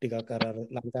ටිකක් අර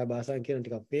ලංකා භාෂාවෙන් කියන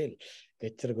ටිකක් පේල්.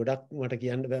 එච්චර ගොඩක් මට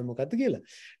කියන්න බෑ මොකද්ද කියලා.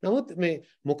 නමුත් මේ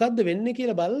මොකද්ද වෙන්නේ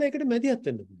කියලා බලලා ඒකට මැදිහත්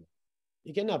වෙන්න පුළුවන්.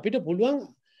 ඒ කියන්නේ අපිට පුළුවන්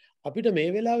අපිට මේ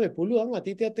වෙලාවේ පුළුවන්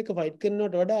අතීතයත් එක්ක ෆයිට්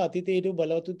කරනවට වඩා අතීතයේ හිටපු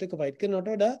බලවතුත් එක්ක ෆයිට් කරනවට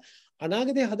වඩා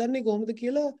අනාගතය හදන්නේ කොහොමද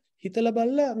කියලා හිතලා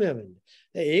බලලා මෙයා වෙන්නේ.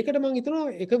 ඒකට මම හිතනවා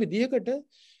එක විදිහකට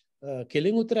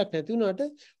කෙලින් උත්තරයක් නැති වුණාට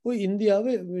ওই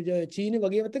ඉන්දියාවේ චීනේ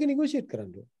වගේවත් එක නෙගෝෂিয়েට්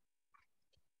කරන්න ඕන.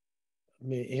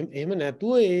 මේ එහෙම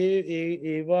නැතුව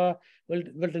ඒවා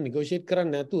වලට නෙගෝෂিয়েට්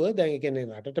කරන්නේ නැතුව දැන් ඒ කියන්නේ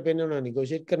රටට පෙන්වනවා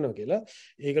නෙගෝෂিয়েට් කරනවා කියලා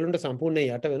ඒගොල්ලන්ට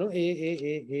සම්පූර්ණයෙන් යට වෙනවා.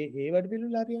 ඒ වැඩ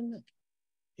පිළිවෙල හරියන්නේ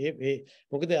නැහැ.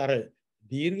 මොකද අර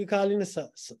දීර්ඝකාලීන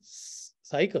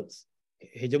සයිකල්ස්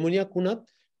හෙජමොනියක් වුණත්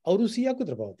අවුරුදු 100ක්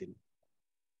විතර පවතිනවා.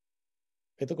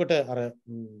 එතකොට අර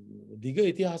දිග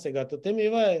ඉතිහාසය ගත්තොත්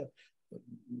මේවා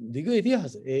දිග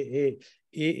ඉතිහාස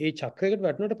ඒ චක්‍රයකට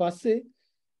වැටුණාට පස්සේ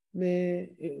මේ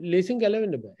ලේසින්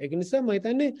ගැලවෙන්න බෑ. ඒක නිසා මම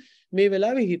හිතන්නේ මේ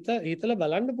වෙලාවේ හිතලා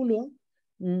බලන්න පුළුවන්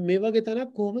මේ වගේ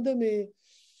තැනක් කොහොමද මේ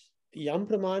යම්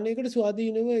ප්‍රමාණයකට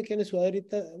ස්වාධීනව ඒ කියන්නේ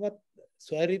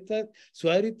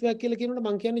ස්වෛරීත්වයක් කියලා කියනකොට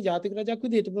මම කියන්නේ ජාතික රජයක්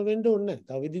විදිහටම වෙන්න ඕනේ නැහැ.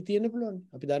 තව විදි තියෙන්න පුළුවන්.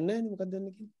 අපි දන්නේ නැහැ නේ මොකක්ද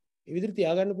වෙන්නේ කියලා. ඒ විදිහට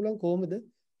තියාගන්න පුළුවන් කොහොමද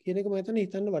කියන එක මම හිතන්නේ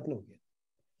හිතන්න වටිනවා කියලා.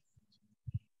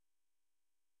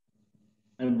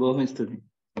 බොහොම ස්තුතියි.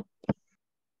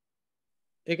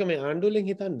 ඒක මේ ආණ්ඩුවලින්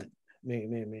හිතන්න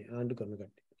මේ ආණ්ඩු කරන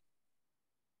කට්ටිය.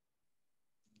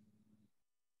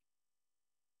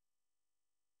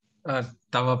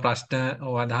 තව ප්‍රශ්න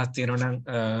අදහස් තියෙනවා නම්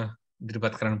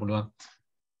ඉදිරිපත් කරන්න පුළුවන්.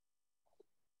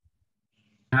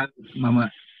 මම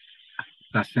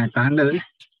ප්‍රශ්නයක් අහන්නද?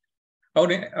 ඔව්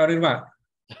නේ අරිවා.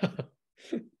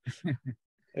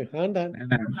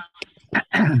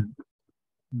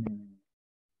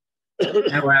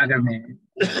 ඔයාලා මේ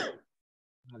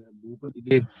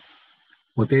භූපතිගේ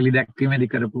හොටෙලි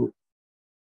දැක්වීමේදී කරපු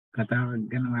කතාවක්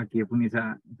ගැන ඔයා කියපු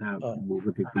නිසා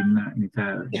භූපති පින්න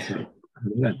නිසා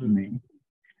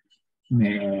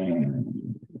මේ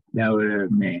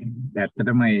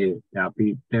ඇත්තටම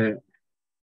අපිට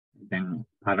දැන්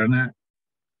පරණ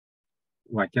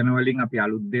වචන වලින් අපි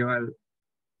අලුත් දේවල්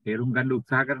තේරුම් ගන්න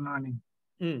උත්සාහ කරනවානේ.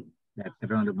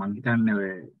 ඇත්තටම මම හිතන්නේ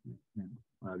ඔය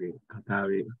වගේ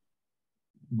කතාවේ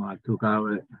මාතෘකාව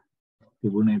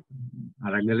තිබුණේ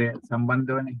අරගලය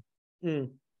සම්බන්ධවනේ.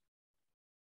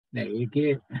 දැන්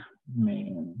ඒකේ මේ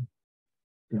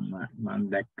මම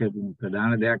දැක්ක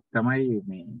ප්‍රධාන දෙයක් තමයි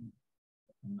මේ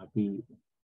අපි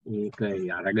ඒක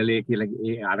අරගලය කියලා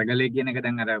ඒ අරගලය කියන එක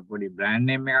දැන් අර පොඩි බ්‍රෑන්ඩ්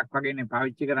නේම් එකක් වගේනේ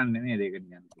පාවිච්චි කරන්නේ නේද ඒක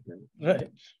නිකන්.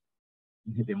 right.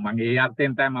 ඉතින් මගේ ඒ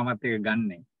අර්ථයෙන් තමයි මමත් ඒක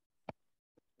ගන්නෙ.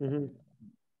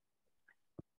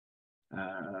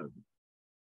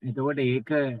 එතකොට ඒක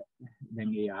දැන්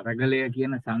මේ අරගලය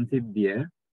කියන සංසිද්ධිය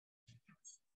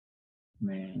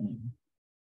මේ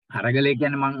අරගලය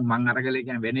කියන්නේ මං අරගලය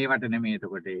කියන්නේ වෙන ඒවට නෙමෙයි.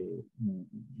 එතකොට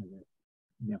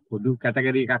පොදු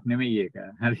කැටගරි එකක් නෙමෙයි ඒක.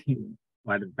 හරි.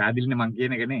 වාට පැහැදිලිනේ මං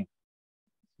කියන එක නේ.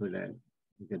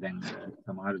 ඒක දැන්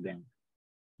සමහර දැන්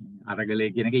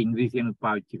අරගලය කියන එක ඉංග්‍රීසියෙන්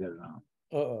පාවිච්චි කරනවා.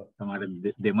 ඔව්. සමහර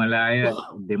දෙමළ අය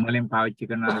දෙමළෙන් පාවිච්චි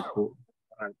කරන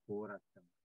පෝරක්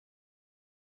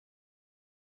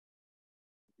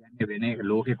කියන්නේ වෙන එක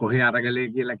ලෝකේ කොහේ අරගලය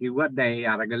කියලා කිව්වත් දැන් ඒ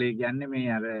අරගලය කියන්නේ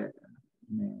මේ අර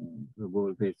මේ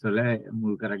ගෝල් පේස් වල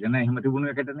මුල් කරගෙන එහෙම තිබුණු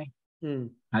එකටනේ.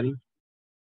 හරි.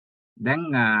 දැන්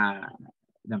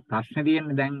ප්‍රශ්නේ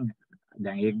තියෙන්නේ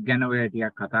දැන් ඒක ගැන ඔය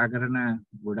ටිකක් කතා කරන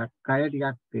ගොඩක් අය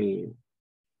ටිකක් ඒ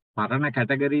පරණ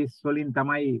කැටගරිස් වලින්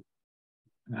තමයි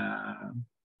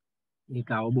ඒක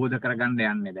අවබෝධ කරගන්න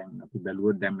යන්නේ. දැන් අපි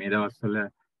බැලුවොත් දැන් මේ දවස්වල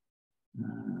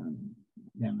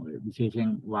දැන් ඔය විශේෂයෙන්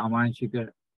වාමාංශික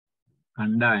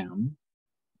කණ්ඩායම්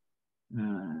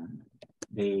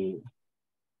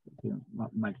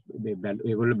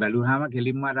ඒගොල්ලෝ බැලුවාම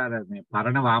කෙලින්ම අර මේ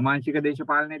පරණ වාමාංශික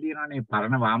දේශපාලනය තියෙනවානේ.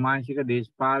 පරණ වාමාංශික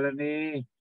දේශපාලනයේ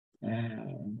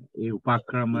ඒ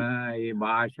උපක්‍රම, ඒ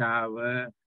භාෂාව,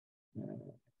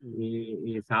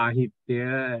 ඒ සාහිත්‍ය,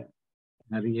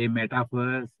 හරි මේ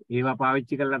මෙටාෆර්ස් ඒවා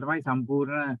පාවිච්චි කරලා තමයි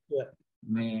සම්පූර්ණ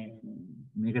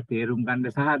මේක තේරුම්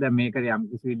ගන්න සහ දැන් මේක යම්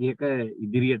කිසි විදිහක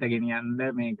ඉදිරියට ගෙනියන්න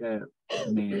මේක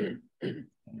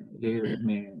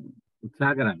මේ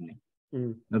උත්සාහ කරන්නේ.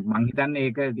 මං හිතන්නේ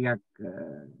ඒක ටිකක්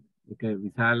ඒක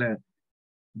විශාල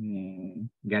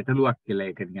ගැටලුවක් කියලා.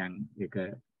 ඒක නිකන් ඒක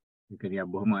ටිකක්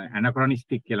බොහොම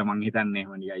ඇනක්‍රොනිස්ටික් කියලා මං හිතන්නේ.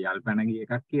 එහෙම නිකන් යල්පැන ගිය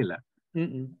එකක් කියලා.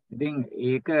 ඉතින්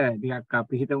ඒක ටිකක්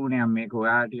අපි හිතමුනේ මේක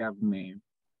ඔයා ටිකක්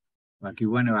මේ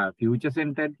කිව්වනේ ෆියුචර්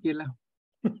සෙන්ටර්ඩ් කියලා.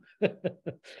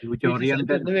 ෆියුචර්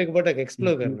ඔරියන්ටඩ් මේක පොඩක්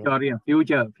එක්ස්ප්ලෝර් කරනවා.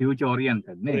 ෆියුචර්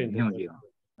ඔරියන්ටඩ් නේ එහෙම කියනවා.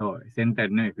 ඔව්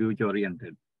සෙන්ටර්ඩ් නෙවෙයි ෆියුචර්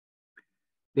ඔරියන්ටඩ්.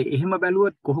 එහෙම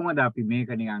බැලුවොත් කොහොමද අපි මේක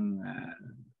නිකන්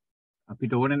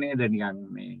අපිට ඕන නේද නිකන්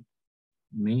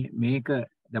මේක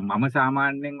දැන් මම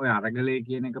සාමාන්‍යයෙන් ඔය අරගලය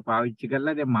කියන එක පාවිච්චි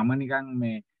කරලා දැන් මම නිකන්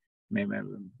මේ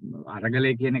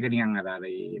අරගලය කියන එක නිකන් අර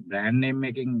බ්‍රෑන්ඩ් නේම්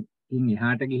එකකින්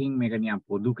එහාට ගිහින් මේක නිකන්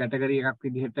පොදු කැටගරි එකක්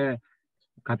විදිහට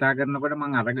කතා කරනකොට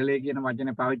මම අරගලය කියන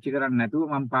වචනේ පාවිච්චි කරන්නේ නැතුව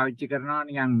මම පාවිච්චි කරනවා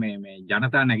නිකන් මේ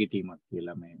ජනතා නැගිටීමක්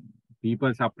කියලා මේ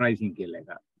people uprising කියලා එක.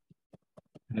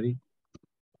 හරි.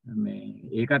 මේ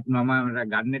ඒකත් මම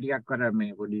ගන්න ටිකක් අර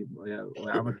මේ පොඩි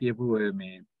ඔයාම කියපු ඔය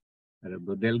මේ අර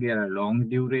බොදෙල්ගේ අර long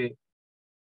dure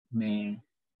මේ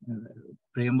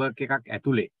framework එකක්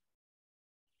ඇතුලේ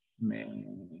මේ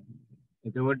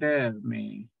එතකොට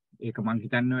මේ ඒක මං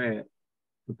හිතන්නේ ඔය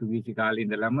පෘතුගීසි කාලේ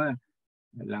ඉඳලම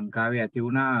ලංකාවේ ඇති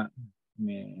වුණා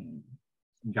මේ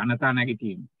ජනතා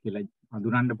නැගිටීම් කියලා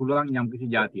හඳුනන්න පුළුවන්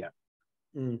යම්කිසි જાතියක්.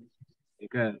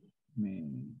 ඒක මේ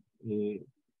ඒ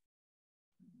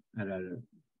අර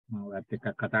මම ඔයත් එක්ක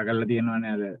කතා කරලා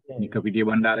තියෙනවානේ අර නිකපිටිය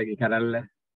බණ්ඩාරගේ කැරල්ල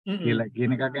කියලා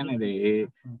කියන එක ගැන.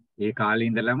 ඒ කාලේ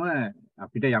ඉඳලම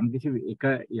අපිට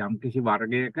යම්කිසි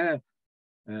වර්ගයක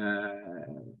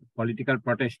political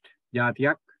protest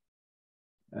જાතියක්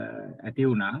ඇති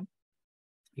වුණා.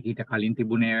 ඒකට කලින්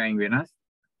තිබුණේ ඒවායින් වෙනස්.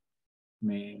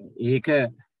 මේ ඒක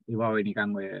ඒවා වෙ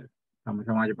නිකන් ඔය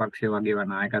සමාජ පක්ෂය වගේ ඒවා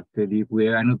නායකත්වයේ දීපු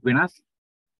ඒවානුත් වෙනස්.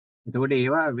 එතකොට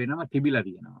ඒවා වෙනම තිබිලා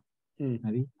තියෙනවා.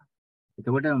 හරි.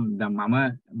 එතකොට දැන්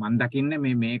මම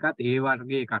දකින්නේ මේකත් ඒ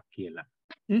වර්ගයේ එකක් කියලා.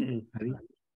 හරි.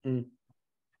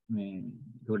 මේ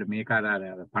ඒකට මේක අර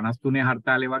 53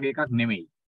 හර්තාලේ වගේ එකක් නෙමෙයි.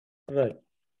 right.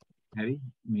 හරි.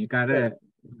 මේක අර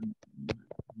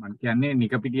මම කියන්නේ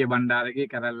නිකපිටිය බණ්ඩාරගේ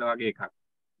කැරල්ල වගේ එකක්.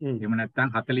 එහෙම නැත්නම්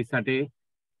 48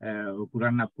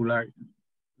 පුරන්න පුලා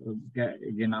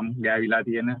ගෙනම් ගෑවිලා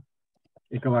තියෙන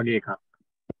එක වගේ එකක්.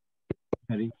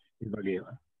 හරි. ඒ වගේ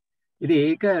ඒවා. ඉතින්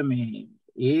ඒක මේ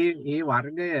ඒ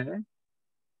වර්ගය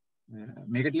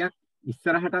මේක ටිකක්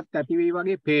ඉස්සරහටත් ඇති වෙයි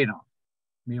වගේ පේනවා.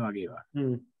 මේ වගේ ඒවා.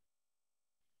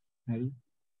 හරි.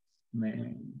 මේ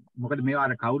මොකද මේවා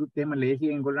අර කවුරුත් එහෙම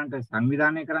ලේසියෙන් ගොල්ලන්ට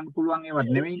සංවිධානය කරන්න පුළුවන් ඒවත්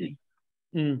නෙමෙයිනේ.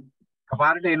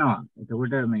 කපාරට එනවා.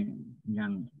 එතකොට මේ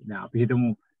නිකන් දැන් අපි හිතමු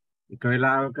එක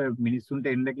වෙලාවක මිනිස්සුන්ට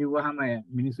එන්න කිව්වහම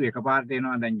මිනිස්සු එකපාරට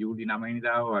එනවා. දැන් ජූලි 9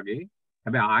 වෙනිදාව වගේ.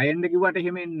 හැබැයි ආයෙන්න කිව්වට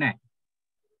එහෙම එන්නේ නැහැ.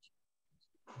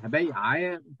 හැබැයි ආය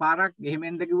පාරක් එහෙම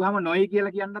එන්න කිව්වහම නොයි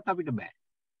කියලා කියන්නත් අපිට බෑ.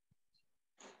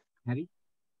 හරි.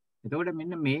 එතකොට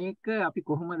මෙන්න මේක අපි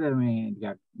කොහොමද මේ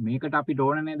ටිකක් මේකට අපිට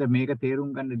ඕන නේද මේක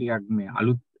තේරුම් ගන්න ටිකක් මේ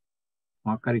අලුත්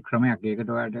මොකක් හරි ක්‍රමයක්.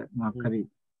 ඒකට ඔයාලට මොකක් හරි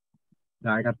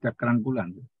දායකත්වයක් කරන්න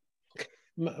පුළුවන්ද?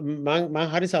 මම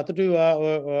හරි සතුටුයි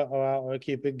ඔය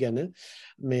කීපෙක් ගැන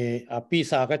මේ අපි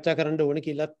සාකච්ඡා කරන්න ඕන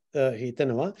කියලාත්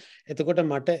හිතනවා. එතකොට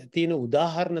මට තියෙන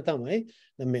උදාහරණ තමයි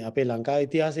මේ අපේ ලංකා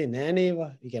ඉතිහාසයේ නෑනේ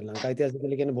ඒවා. ඒ කියන්නේ ලංකා ඉතිහාසය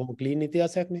කියලා කියන්නේ බොහොම ක්ලීන්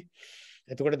ඉතිහාසයක් නේ.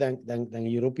 එතකොට දැන්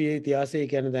යුරෝපීය ඉතිහාසය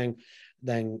කියන්නේ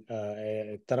දැන්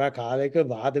එක්තරා කාලයක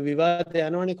වාද විවාද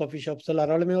යනවනේ කොෆි ෂොප්ස් වල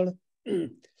අරවල මේවල.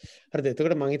 හරිද?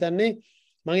 එතකොට මම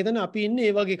හිතන්නේ අපි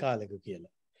ඉන්නේ ඒ වගේ කාලයක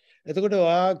කියලා. එතකොට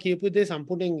ඔයා කියපු දේ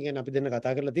සම්පූර්ණයෙන් කියන්නේ අපි දෙන්න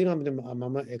කතා කරලා තියෙනවා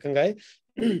මම එකඟයි.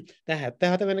 දැන්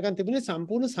 77 වෙනකන් තිබුණේ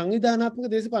සම්පූර්ණ සංවිධානාත්මක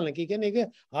දේශපාලන. ඒ කියන්නේ ඒක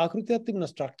ආකෘතියක්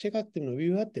තිබුණා, ස්ට්‍රක්චර් එකක් තිබුණා,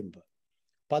 ව්‍යුහයක් තිබුණා,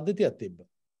 පද්ධතියක් තිබ්බා.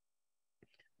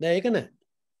 දැන් ඒක නැහැ.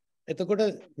 එතකොට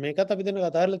මේකත් අපි දෙන්න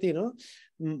කතා කරලා තියෙනවා.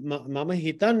 මම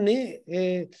හිතන්නේ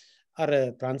අර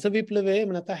ප්‍රංශ විප්ලවයේ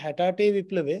නැත්නම් 68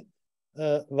 විප්ලවයේ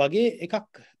වගේ එකක්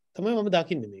තමයි මම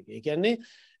දකින්නේ මේක. ඒ කියන්නේ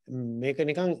මේක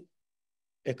නිකන්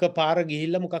එක පාර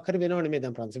ගිහිල්ලා මොකක් හරි වෙනව නෙමෙයි.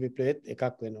 දැන් ප්‍රංශ විප්ලවයේත් එකක්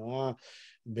වෙනවා,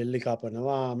 බෙල්ලි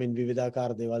කපනවා,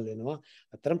 විවිධාකාර දේවල් වෙනවා.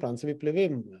 අතරම ප්‍රංශ විප්ලවයේ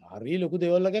හරි ලොකු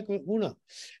දේවල් වගේක් වුණා.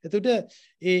 එතකොට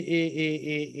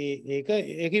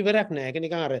ඒක ඉවරක් නෑ. ඒක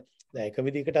නිකන් අර දැන් එක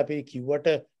විදිහකට අපි කිව්වට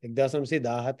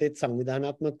 1917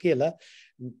 සංවිධානාත්මක කියලා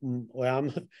ඔයාම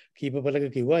කීපපලක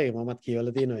කිව්වා. ඒ මමත්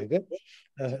කියවලා තියෙනවා ඒක.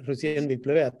 රුසියන්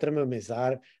විප්ලවය අතරම මේ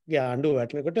සාර්ගේ ආණ්ඩුව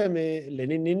වැටෙනකොට මේ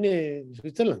ලෙනින් ඉන්නේ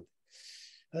ස්විට්සර්ලන්ත.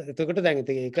 එතකොට දැන්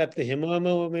ඒකත් එහෙමම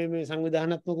මේ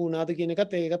සංවිධානාත්මක වුණාද කියන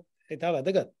එකත් ඒකත් ඒතා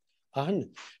වැදගත් අහන්න.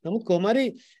 නමුත් කොහොම හරි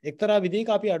එක්තරා විදිහක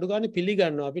අපි අඩු ගන්න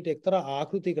පිළිගන්නවා අපිට එක්තරා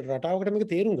ආකෘතියකට රටාවකට මේක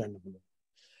තේරුම් ගන්න පුළුවන්.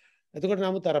 එතකොට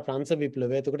නමුත් අර ප්‍රංශ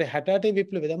විප්ලවය එතකොට 68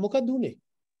 විප්ලවය දැන් මොකක්ද උනේ?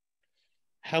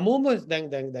 හැමෝම දැන්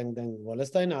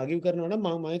වලස්තයින් ආගිව් කරනවා නම්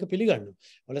මම ඒක පිළිගන්නවා.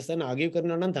 වලස්තයින් ආගිව්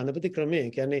කරනවා නම් ධනපති ක්‍රමය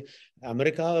කියන්නේ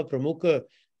ඇමරිකාව ප්‍රමුඛ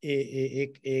ඒ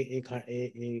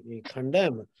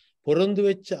කණ්ඩායම පොරොන්දු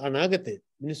වෙච්ච අනාගතේ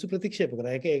මිනිස්සු ප්‍රතික්ෂේප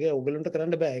කරා. ඒක ඕගලන්ට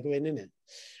කරන්න බෑ. ඒක වෙන්නේ නැහැ.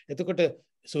 එතකොට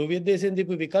සෝවියට් දේශයෙන්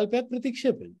දීපු විකල්පයක්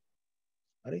ප්‍රතික්ෂේප වෙනවා.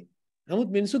 හරි. නමුත්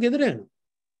මිනිස්සු ගෙදර යනවා.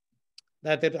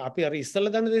 දැන් අපි අර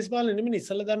ඉස්සල්ලා දාන දේශපාලනේ නෙමෙයි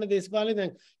ඉස්සල්ලා දාන දේශපාලනේ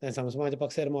දැන් සමාජ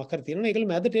පක්ෂයර මොකක් හරි තියෙනවා.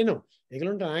 ඒගොල්ලෝ මැදට එනවා.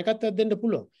 ඒගොල්ලන්ට නායකත්වයක් දෙන්න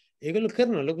පුළුවන්. ඒගොල්ලෝ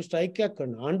කරනවා ලොකු ස්ට්‍රයික් එකක්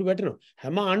කරනවා. ආණ්ඩු වැටෙනවා.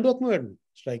 හැම ආණ්ඩුවක්ම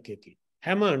වැටෙනවා ස්ට්‍රයික් එකකින්.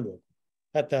 හැම ආණ්ඩුවක්ම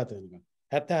 77 වෙනකම්.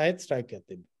 76 ස්ට්‍රයික් එකක්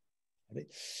තිබ්බා. හරි.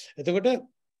 එතකොට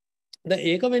දැන්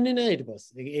ඒක වෙන්නේ නැහැ ඊට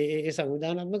පස්සේ. ඒ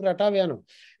සංවිධානාත්මක රටාව යනවා.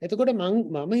 එතකොට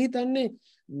මම හිතන්නේ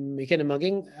ඒ කියන්නේ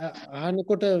මගෙන්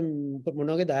අහනකොට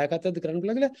මොන වගේ දායකත්වයක්ද කරන්න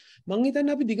පුළුවන් කියලා මම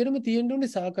හිතන්නේ අපි දිගටම තියෙන්න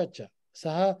ඕනේ සාකච්ඡා. සහ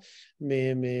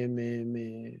මේ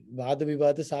වාද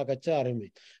විවාද සාකච්ඡා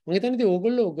ආරම්භයි. මම හිතන්නේ ඉතින්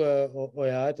ඕගොල්ලෝ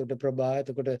ඔයා එතකොට ප්‍රභා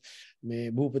එතකොට මේ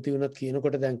භූපති වුණත්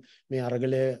කියනකොට දැන් මේ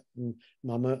අරගලය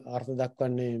මම අර්ථ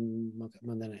දක්වන්නේ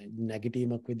මම දන්නේ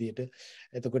නැගිටීමක් විදියට.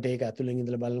 එතකොට ඒක ඇතුළෙන්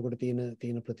ඉඳලා බලනකොට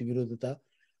තියෙන ප්‍රතිවිරෝධතා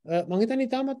මම හිතන්නේ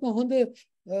ඉතාමත්ම හොඳ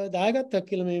දායකත්වයක්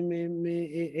කියලා මේ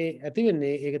ඇති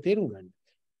වෙන්නේ ඒක තේරුම් ගන්න.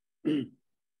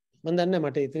 මම දන්නේ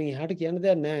මට ඉතින් එහාට කියන්න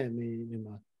දෙයක් නැහැ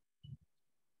මේ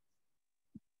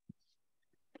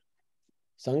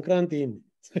සංක්‍රාන්තිය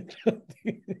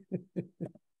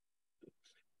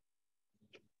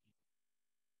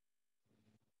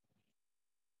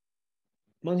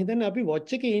මම හිතන්නේ අපි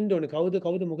වොච් එකේ ඉන්න ඕනේ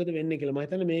කවුද මොකද වෙන්නේ කියලා. මම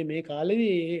හිතන්නේ මේ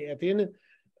කාලෙදී ඇති වෙන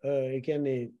ඒ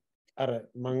කියන්නේ අර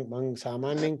මං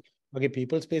සාමාන්‍යයෙන් වගේ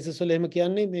people spaces වල එහෙම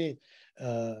කියන්නේ මේ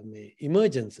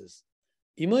emergencies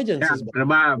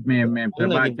ප්‍රභා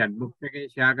ප්‍රභා chat box එකේ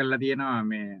share කරලා තියෙනවා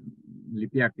මේ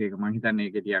ලිපියක්. ඒක මම හිතන්නේ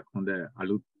ඒක ටිකක් හොඳ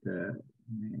අලුත්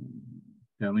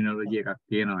ටර්මිනොලොජි එකක්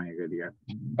තියෙනවා. ඒක ටිකක්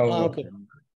ඕකේ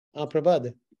ප්‍රභාද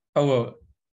ඔව්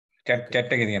chat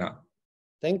එකේ තියෙනවා.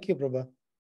 thank you ප්‍රභා.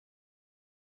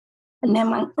 නෑ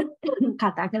මම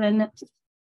කතා කරන්න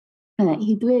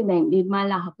හිතුවේ දැන්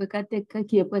නිර්මාල අහපු එකත් එක්ක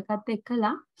කියපු එකත්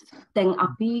එක්කලා දැන්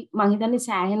අපි මම හිතන්නේ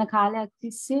සෑහෙන කාලයක්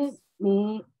තිස්සේ මේ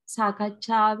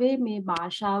සාකච්ඡාවේ මේ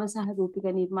භාෂාව සහ රූපික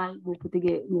නිර්මාල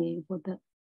භූපතිගේ මේ පොත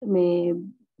මේ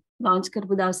ලොන්ච්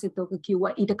කරපු දවසෙත් ඔක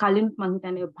කිව්වා. ඊට කලින් මම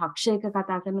හිතන්නේ පක්ෂයක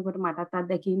කතා කරනකොට මටත්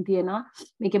අත්දැකීම් තියෙනවා.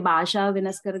 මේකේ භාෂාව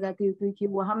වෙනස් කරගත යුතුයි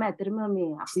කිව්වහම ඇත්තටම මේ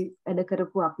අපි වැඩ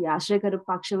කරපු අපි ආශ්‍රය කරපු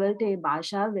පක්ෂවලට ඒ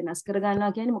භාෂාව වෙනස්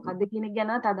කරගන්නවා කියන්නේ මොකද්ද කියන එක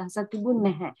ගැනත් අදහසක් තිබුණ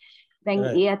නැහැ. දැන්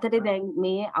ඒ අතරේ දැන්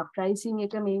මේ අප්‍රයිසිං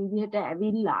එක මේ විදිහට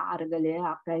ඇවිල්ලා අරගලය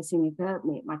අප්‍රයිසිං එක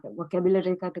මේ මට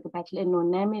වොකැබියුලරි එකකට පැටලෙන්න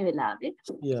ඕනේ නැහැ මේ වෙලාවේ.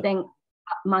 දැන්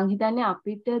මම හිතන්නේ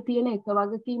අපිට තියෙන එක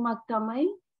වගකීමක් තමයි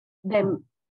දැන්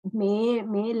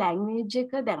මේ ලැන්ග්වේජ්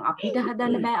එක දැන් අපිට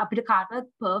හදන්න බෑ. අපිට කාටවත්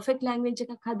පර්ෆෙක්ට් ලැන්ග්වේජ්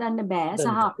එකක් හදන්න බෑ.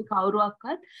 සහ අපි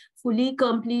කවුරුවක්වත් fully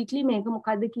completely මේක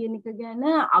මොකද්ද කියන එක ගැන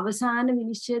අවසාන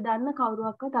විනිශ්චය දන්න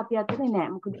කවුරුවක්වත් අපි අතරේ නෑ.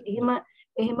 මොකද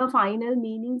එහෙම ෆයිනල්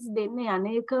මීනින්ග්ස් දෙන්න යන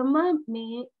එකම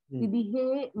මේ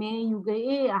විදිහේ මේ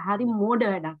යුගයේ හරි මෝඩ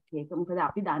වැඩක් ඒක. මොකද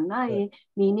අපි දන්නා මේ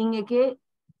මීනින්ග් එකේ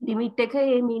ලිමිට් එක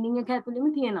මේ මීනින්ග් එක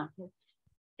ඇතුළෙම තියෙනවා.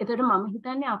 එතකොට මම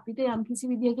හිතන්නේ අපිට යම්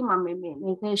කිසි විදියකින් මම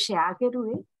මේක ෂෙයා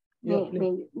කරුවේ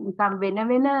නිකන් වෙන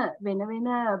වෙන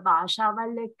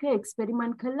භාෂාවල් එක්ක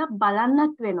එක්ස්පෙරිමන්ට් කරලා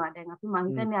බලන්නත් වෙනවා. දැන් අපි මම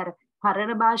හිතන්නේ අර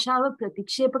පරණ භාෂාව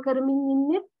ප්‍රතික්ෂේප කරමින්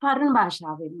ඉන්නේ පරණ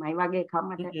භාෂාවෙන්මයි වගේ එකක්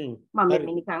මම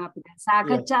නිකන් අපිට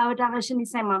සාකච්ඡාවට අවශ්‍ය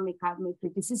නිසා මම මේ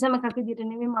ක්‍රිටිසිසම් එකක් විදිහට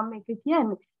නෙමෙයි මම මේක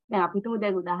කියන්නේ. දැන් අපිටම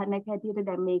දැන් උදාහරණයක් හැටියට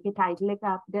දැන් මේකේ ටයිටල් එක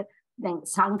අපිට දැන්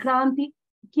සංක්‍රාන්ති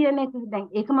කියන එක දැන්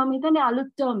ඒක මම හිතන්නේ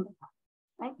අලුත් ටර්ම් එකක්.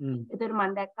 එතකොට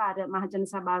මම දැක්කා අර මහජන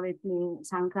සභාවෙත් මේ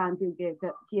සංක්‍රාන්ති යුගයක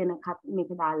කියන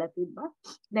මේක දාලා තිබ්බා.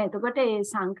 දැන් එතකොට ඒ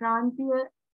සංක්‍රාන්තිය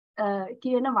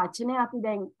කියන වචනේ අපි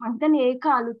දැන් මම හිතන්නේ ඒක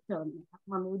අලුත් ටර්ම් එකක්.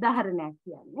 මම උදාහරණයක්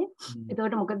කියන්නේ.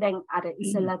 එතකොට මොකද දැන් අර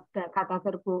ඉස්සෙල්ලත් කතා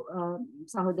කරපු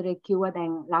සහෝදරයෙක් කිව්වා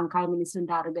දැන් ලංකාවේ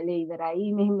මිනිස්සුන්ට අරගලේ ඉවරයි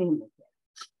මෙහෙම කියලා.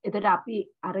 එතකොට අපි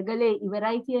අරගලේ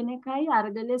ඉවරයි කියන එකයි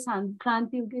අරගලේ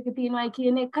සංක්‍රාන්ති යුගයක තියෙනවායි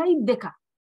කියන එකයි දෙකක්.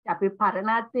 අපි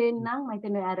පරණාතයෙන් නම් මම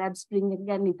හිතන්නේ ඇරබ් ස්ප්‍රින්ග් එක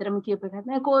ගැන නිතරම කියපු එකක්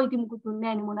නෑ කොයි ඉති මුකුත්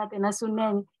උන්නේ නෑ මොනවත් වෙනස්ුන්නේ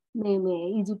නෑ මේ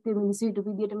ඊජිප්තේ මිනිස්සු හිටපු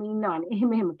විදියටම ඉන්නවනේ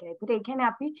එහෙම කියලා. ඒත් ඒ කියන්නේ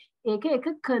අපි ඒක එක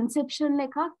කන්සෙප්ෂන්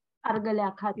එකක්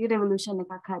අරගලයක් හරි රෙවොලුෂන්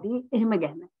එකක් හරි එහෙම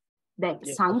ගන්න. දැන්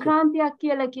සංක්‍රාන්තියක්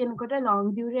කියලා කියනකොට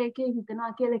ලොන්ග් ඩියුරේ එකේ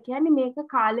හිතනවා කියලා කියන්නේ මේක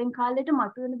කාලෙන් කාලෙට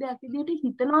මතුවෙන දෙයක් විදියට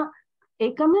හිතනවා.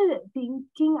 ඒකම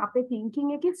thinking අපේ thinking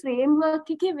එකේ framework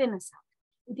එකේ වෙනසක්.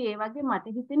 ඉතින් ඒ වගේ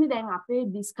මට හිතෙන්නේ දැන් අපේ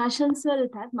ඩිස්කෂන්ස්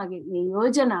වලටත් මගේ මේ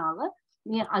යෝජනාව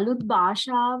මේ අලුත්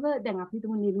භාෂාව දැන් අපි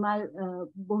තුමු නිර්මල්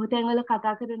බොහෝ තැන්වල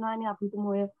කතා කරනවානේ අපි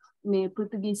තුමු ඔය මේ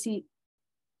පෘතුගීසි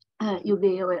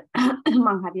යුගයේ ඔය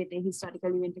මම හරියට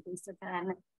හිස්ටොරිකල් ඉවෙන්ට් එක ඉස්සර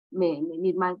කරන්න මේ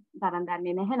නිර්මල් තරම්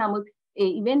දන්නේ නැහැ. නමුත්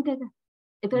ඒ ඉවෙන්ට් එක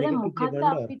ඒතර මොකක්ද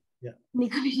අපි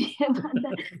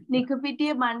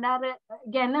නිකපිටිය බණ්ඩාර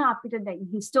ගැන අපිට දැන්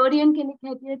හිස්ටෝරියන් කෙනෙක්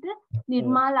හැටියට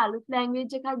නිර්මාල අලුත්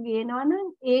ලැන්ග්වේජ් එකක් ගේනවනම්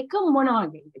ඒක මොන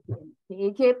වගේද කියන්නේ.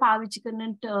 ඒකේ පාවිච්චි කරන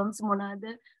ටර්ම්ස් මොනවාද,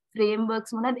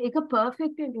 ෆ්‍රේම්වර්ක්ස් මොනවාද, ඒක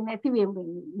පර්ෆෙක්ට් වෙන්නේ නැති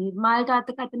වෙන්නේ. නිර්මාලට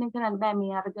අර්ථකථනය කරන්න බෑ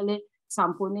මේ අරගලේ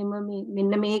සම්පූර්ණයෙන්ම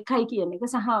මෙන්න මේකයි කියන එක.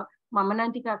 සහ මම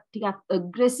නම් ටිකක්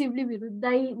ඇග්‍රෙසිව්ලි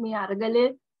විරුද්ධයි මේ අරගලේ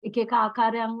එක එක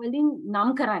ආකාරයන් වලින් නම්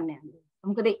කරන්න යන්නේ.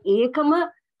 මොකද ඒකම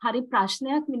හරි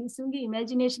ප්‍රශ්නයක් මිනිස්සුන්ගේ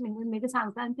ඉමේජිනේෂන් එක. මේක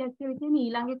සංක්‍රාන්තියක් කියලා කියන්නේ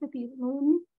ඊළඟ එක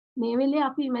තියෙන්නේ මේ වෙලේ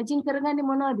අපි ඉමේජින් කරගන්නේ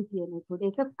මොනවද කියන එක.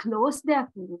 ඒක ක්ලෝස් දෙයක්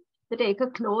නෙවෙයි. ඒකට ඒක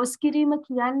ක්ලෝස් කිරීම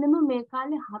කියන්නේම මේ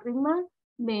කාලේ හරිම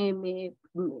මේ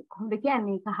කොහොමද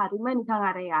කියන්නේ ඒක හරිම නිකන්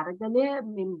අර අරගලේ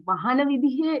මේ වහන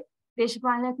විදිහේ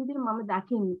දේශපාලනයක් විදිහට මම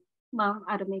දකින්නේ. මම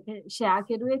අර මේක ෂෙයා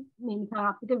කරුවේ මේ නිකන්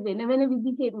අපිට වෙන වෙන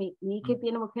විදිහේ මේකේ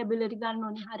තියෙන vocabulary ගන්න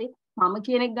ඕනේ හරි මම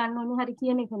කියන එක ගන්න ඕනේ හරි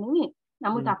කියන එක නෙවෙයි.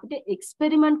 නමුත් අපිට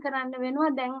එක්ස්පෙරිමන්ට් කරන්න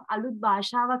වෙනවා දැන් අලුත්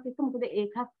භාෂාවක් එක්ක. මොකද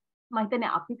ඒකත් මම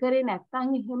හිතන්නේ අපි කරේ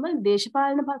නැත්නම් එහෙම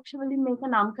දේශපාලන පක්ෂ වලින් මේක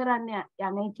නම් කරන්න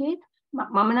යන එකේ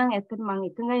මම නම් ඇත්තට මම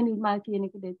එකඟයි නිර්මාල් කියන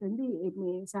එක දෙතෙන්දී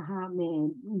මේ සහ මේ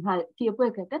නිහල් කියපු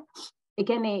එකට. ඒ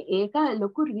කියන්නේ ඒක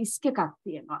ලොකු රිස්ක් එකක්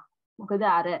තියෙනවා. මොකද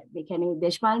අර ඒ කියන්නේ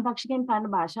දේශපාලන පක්ෂයෙන් පාන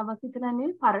භාෂාවක් විතර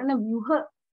නෙවෙයි පරණ ව්‍යුහ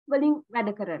වලින් වැඩ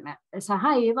කරන සහ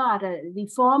ඒවා අර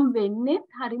රිෆෝම් වෙන්නේ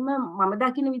හරිම මම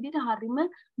දකින විදිහට හරිම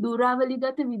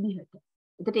දුරාවලිගත විදිහට.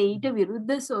 ඒකට ඊට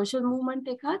විරුද්ධ සෝෂල් මූව්මන්ට්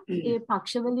එකත් ඒ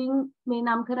පක්ෂ වලින් මේ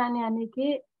නම් කරන්න යන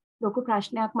එකේ ලොකු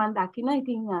ප්‍රශ්නයක් මම දකිනවා.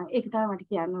 ඉතින් ඒක තමයි මට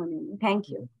කියන්න ඕනේ.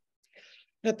 Thank you.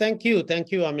 No, thank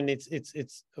you. I mean,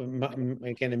 it's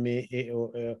I can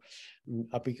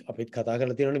අපිත් කතා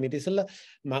කරලා තියෙනවනේ මේක ඉස්සෙල්ලා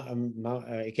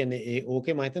ඒ කියන්නේ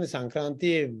ඕකේ මම හිතන්නේ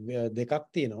සංක්‍රාන්තියේ දෙකක්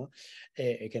තියෙනවා.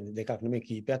 ඒ කියන්නේ දෙකක් නෙමෙයි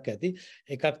කීපයක් ඇති.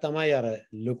 එකක් තමයි අර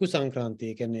ලොකු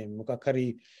සංක්‍රාන්තිය. ඒ කියන්නේ මොකක් හරි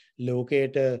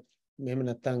ලෝකයට මෙහෙම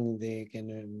නැත්තම් ඒ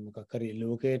කියන්නේ මොකක් හරි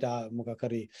ලෝකයට මොකක්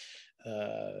හරි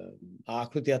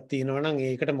ආකෘතියක් තියෙනවා නම්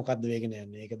ඒකට මොකද්ද වෙගෙන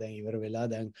යන්නේ? ඒක දැන් ඉවර වෙලා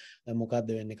දැන් මොකද්ද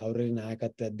වෙන්නේ? කවුරුරි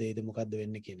නායකත්වයක් දෙයිද මොකද්ද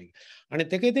වෙන්නේ කියන එක.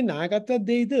 අනිත් එක ඉතින් නායකත්වයක්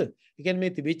දෙයිද? ඒ කියන්නේ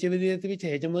මේ තිබිච්ච විදිහට තිබිච්ච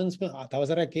හෙජමන්ස්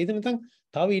තවසරයක් එයිද නැත්නම්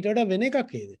තව ඊට වඩා වෙන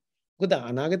එකක් එයිද? මොකද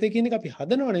අනාගතය කියන එක අපි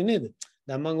හදනවනේ නේද?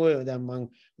 දැන් මම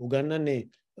උගන්වන්නේ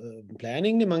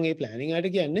ප්ලෑනින්గ్ නේ. මම මේ ප්ලෑනින්గ్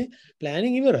ආයත කියන්නේ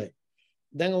ප්ලෑනින්గ్ ඉවරයි.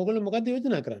 දැන් ඕගොල්ලෝ මොකද්ද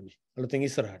යෝජනා කරන්නේ? අලුතෙන්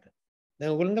ඉස්සරහට.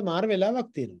 දැන් ඕගොල්ලන්ට මාර වෙලාවක්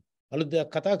තියෙනවා. අලුත්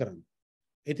දෙයක් කතා කරන්න.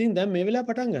 ඉතින් දැන් මේ වෙලාව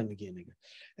පටන් ගන්න කියන එක.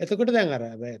 එතකොට දැන් අර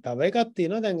තව එකක්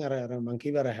තියෙනවා. දැන් අර මං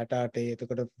කිව්වා 68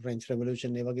 එතකොට ෆ්‍රෙන්ච්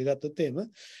රෙවොලුෂන් ඒ වගේ ගත්තොත් එහෙම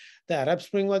දැන් අරබ්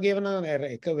ස්ප්‍රින්ග් වගේ වුණා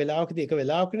එක වෙලාවකදී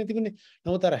තිබුණේ.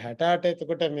 නමුත් අර 68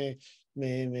 එතකොට මේ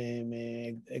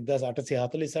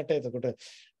 1848 එතකොට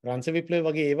ප්‍රංශ විප්ලවය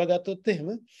වගේ ඒවා ගත්තොත් එහෙම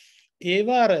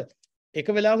ඒවා අර එක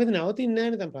වෙලාවකදී නවතින්නේ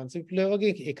නැහැ නේ. දැන් ප්‍රංශ විප්ලවය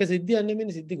වගේ එක සිද්ධියක්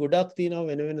නෙමෙයි. සිද්ධි ගොඩක් තියෙනවා.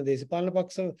 වෙන වෙන දේශපාලන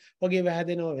පක්ෂ වගේ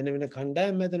වැහැදෙනවා. වෙන වෙන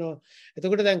කණ්ඩායම් හැදෙනවා.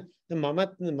 එතකොට දැන් මම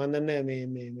දන්නේ මේ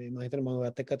මම හිතන මම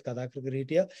වත් එක්කත් කතා කර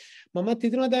හිටියා. මමත්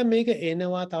හිතනවා දැන් මේක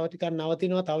එනවා තව ටිකක්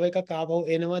නවතිනවා තව එකක් ආපහු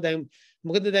එනවා. දැන්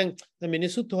මොකද දැන්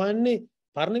මිනිස්සුත් හොයන්නේ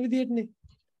පරණ විදියටනේ.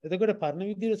 එතකොට පරණ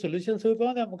විදියට සොලියුෂන්ස්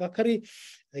හොයපුවම දැන් මොකක් හරි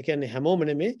ඒ කියන්නේ හැමෝම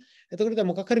නෙමෙයි. එතකොට දැන්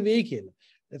මොකක් හරි වෙයි කියලා.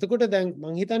 එතකොට දැන්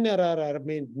මං හිතන්නේ අර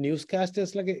මේ නිවුස්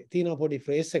කාස්ටර්ස් ලගේ තියෙන පොඩි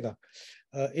ෆ්‍රේස් එකක්.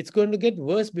 It's going to get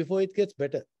worse before it gets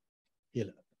better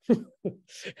කියලා.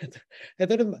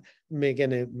 එතකොට මේ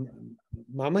කියන්නේ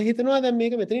මම හිතනවා දැන්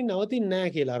මේක මෙතනින් නවතින්නේ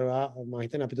නැහැ කියලා. අර මම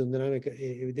හිතන්නේ අපි තුන්දෙනාම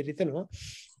ඒ විදිහට හිතනවා.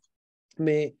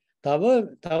 මේ තව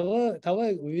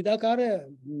විවිධාකාර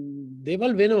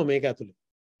දේවල් වෙනවා මේක ඇතුළේ.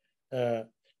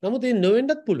 නමුත් ඒ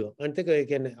නොවෙන්නත් පුළුවන්. අනිත් එක ඒ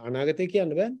කියන්නේ අනාගතය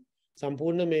කියන්න බෑ.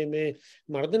 සම්පූර්ණ මේ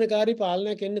මර්ධනකාරී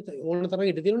පාලනයක් එන්න ඕන තරම්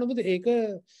ඉඩ තියෙනවා. නමුත් ඒක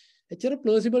එච්චර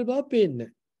ප්ලොසිබල් බව පේන්නේ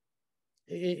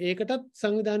නැහැ. ඒකටත්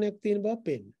සංවිධානයක් තියෙන බව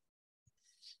පේන්නේ.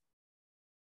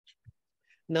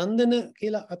 නන්දන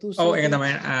කියලා අතුස්. ඔව් ඒක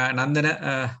තමයි නන්දන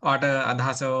ඔයාට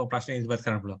අදහස ප්‍රශ්න ඉදිරිපත්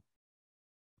කරන්න පුළුවන්.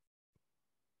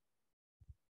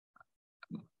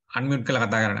 අන්මියුට් කරලා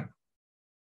කතා කරන්න.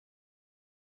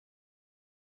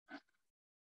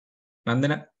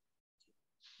 නන්දන.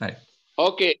 හරි.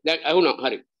 ඕකේ දැන් අහුණා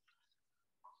හරි.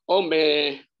 ඔව්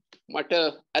මේ මට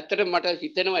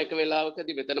හිතෙනවා එක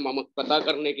වෙලාවකදී මෙතන මම කතා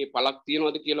කරන එකේ පළක්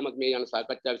තියනවාද කියලා මම මේ යන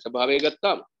සාකච්ඡාවේ ස්වභාවය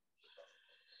ගත්තාම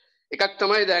එකක්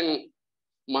තමයි දැන්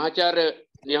මහාචාර්ය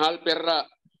නිහාල්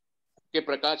පෙරේරාගේ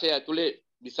ප්‍රකාශය ඇතුලේ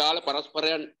විශාල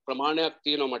පරස්පරයන් ප්‍රමාණයක්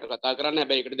තියෙනවා මට කතා කරන්න.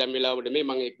 හැබැයි ඒකට දැන් වෙලාවට මේ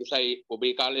මම ඒක නිසා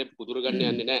ඔබේ කාලය පුදුර ගන්න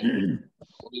යන්නේ නැහැ.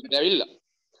 ඔබට ඇවිල්ලා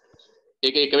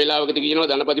ඒක එක වෙලාවකදී කියනවා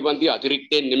ධනපති පන්තිය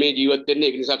අතිරික්තයෙන් නෙමෙයි ජීවත් වෙන්නේ.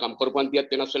 ඒක නිසා කම්කරු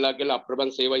පන්තියත් වෙනස් වෙලා කියලා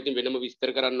අප්‍රබන්ධ සේවා ඉතින් වෙනම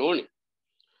විස්තර කරන්න ඕනේ.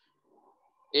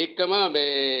 ඒකම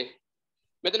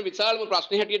මෙතන විශාලම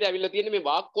ප්‍රශ්නේ හැටියට ඇවිල්ලා තියෙන්නේ මේ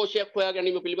වාක්කෝෂයක් හොයා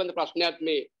ගැනීම පිළිබඳ ප්‍රශ්නයක්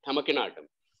මේ හැම කෙනාටම.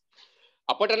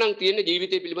 අපට නම් තියෙන්නේ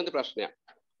ජීවිතය පිළිබඳ ප්‍රශ්නයක්.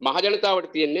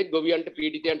 මහජනතාවට තියෙන්නේ ගොවියන්ට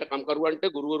පීඩිතයන්ට කම්කරුවන්ට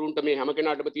ගුරුවරුන්ට මේ හැම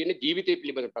කෙනාටම තියෙන්නේ ජීවිතය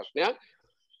පිළිබඳ ප්‍රශ්නයක්.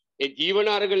 ඒ ජීවන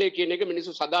අරගලය කියන එක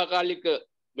මිනිස්සු සදාකාලික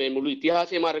මේ මුළු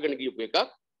ඉතිහාසයේම අරගෙන ගියපු එකක්.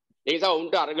 ඒ නිසා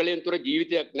උන්ට අරගලයෙන් තොර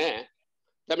ජීවිතයක් නැහැ.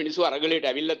 දැන් මිනිස්සු අරගලයට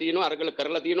ඇවිල්ලා තියෙනවා අරගල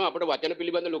කරලා තියෙනවා අපිට වචන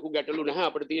පිළිබඳ ලොකු ගැටලු නැහැ.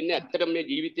 අපිට තියෙන්නේ ඇත්තටම මේ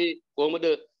ජීවිතේ කොහොමද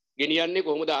ගෙනියන්නේ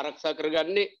කොහොමද ආරක්ෂා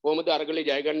කරගන්නේ කොහොමද අරගලේ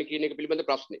ජයගන්නේ කියන එක පිළිබඳ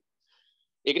ප්‍රශ්නේ.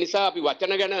 ඒක නිසා අපි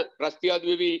වචන ගැන රස්තියාදු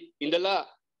වෙවි ඉඳලා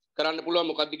කරන්න පුළුවන්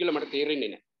මොකක්ද කියලා මට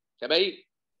තේරෙන්නේ නැහැ. හැබැයි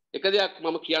එක දෙයක්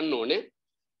මම කියන්න ඕනේ.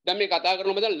 දැන් මේ කතා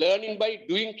කරනවා මම learning by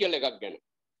doing කියලා එකක් ගැන.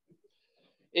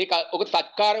 ඒක ඔක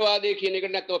තත්කාරවාදය කියන එක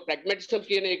නැත්නම් pragmatism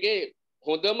කියන එකේ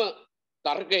හොඳම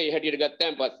තර්කය හැටියට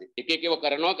ගත්තාන් පස්සේ එක එකව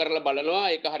කරනවා කරලා බලනවා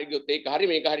ඒක හරි ගියොත් ඒක හරි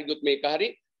මේක හරි ගියොත් මේක හරි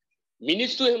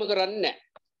මිනිස්සු එහෙම කරන්නේ නැහැ.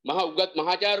 මහා උගත්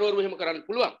මහාචාර්යවරු එහෙම කරන්න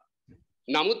පුළුවන්.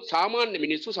 නමුත් සාමාන්‍ය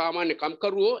මිනිස්සු සාමාන්‍ය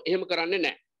කම්කරුවෝ එහෙම කරන්නේ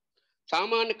නැහැ.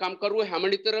 සාමාන්‍ය කම්කරුවෝ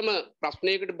හැමනිතරම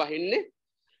ප්‍රශ්නයකට බහින්නේ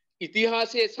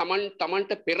ඉතිහාසයේ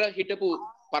තමන්ට පෙර හිටපු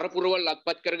පරපුරවල්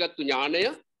අත්පත් කරගත්තු ඥාණය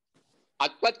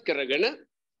අත්පත් කරගෙන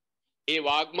ඒ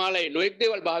වාග්මාලයේ නොඑක්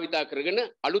දේවල් භාවිතා කරගෙන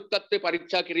අලුත් තත්ත්වේ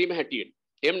පරීක්ෂා කිරීම හැටියට.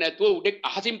 එහෙම නැතුව උඩෙක්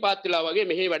අහසින් පාත් වෙලා වගේ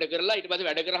මෙහි වැඩ කරලා ඊට පස්සේ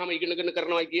වැඩ කරාම ඉගෙනගෙන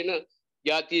කරනවා කියන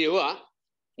જાතිය ඒවා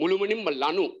මුළුමනින්ම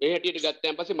ලනු ඒ හැටියට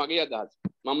ගත්තාන් පස්සේ මගේ අදහස.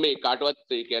 මම මේ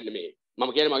කාටවත් ඒ කියන්නේ මේ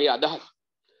මම කියන්නේ මගේ අදහස.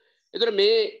 ඒතර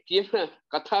මේ කියන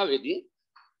කතාවේදී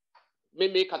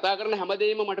මේ කතා කරන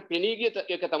හැමදේම මට පෙනී ගිය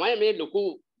එක තමයි මේ ලොකු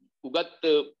උගත්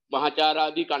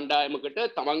මහාචාරාදී කණ්ඩායමකට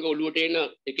තමන්ගේ ඔළුවට එන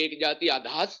එක එක જાති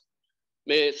අදහස්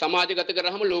මේ සමාජගත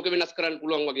කරාම ලෝක වෙනස් කරන්න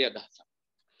පුළුවන් වගේ අදහසක්.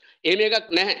 එහෙම එකක්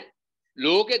නැහැ.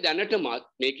 ලෝකේ දැනටමත්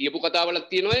මේ කියපු කතාවලක්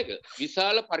තියෙනවා ඒක.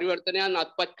 විශාල පරිවර්තනයන්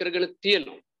අත්පත් කරගෙන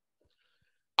තියෙනවා.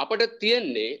 අපිට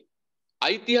තියෙන්නේ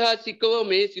ඓතිහාසිකව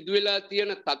මේ සිදුවෙලා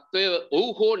තියෙන తত্ত্বය ඔව්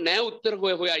හෝ නෑ උත්තර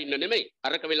හොයා ඉන්න නෙමෙයි.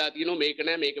 අරක වෙලා තියෙනවා මේක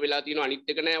නෑ මේක වෙලා තියෙනවා අනිත්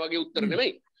එක නෑ වගේ උත්තර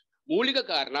නෙමෙයි. මූලික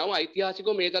කාරණාව ඓතිහාසිකව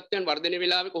මේ தත්ත්වයන් වර්ධනය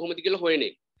වෙලාවේ කොහොමද කියලා හොයන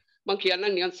එක. මම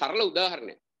කියන්නම් නිකන් සරල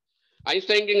උදාහරණයක්.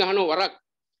 අයින්ස්ටයින්ගෙන් අහන වරක්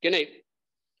කෙනෙක්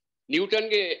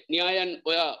නිව්ටන්ගේ න්‍යායයන්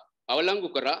ඔයා අවලංගු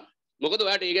කරා මොකද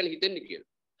ඔයාට ඒ ගැන හිතෙන්නේ කියලා.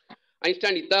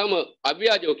 අයින්ස්ටයින් ඊටාම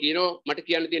අව්‍යාජව කියනවා මට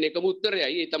කියන්න තියෙන එකම උත්තරයයි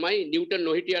ඒ තමයි නිව්ටන්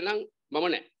නොහිටියා නම් මම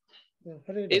නෑ.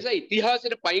 ඒසයි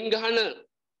ඉතිහාසෙට පයින් ගහන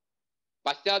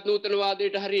පශ්චාත්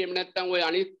නූතනවාදයට හරි එහෙම නැත්නම් ඔය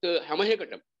අනිත් හැම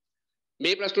එකකටම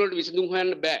මේ ප්‍රශ්න වලට විසඳුම්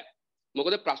හොයන්න බෑ.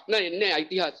 මොකද ප්‍රශ්න එන්නේ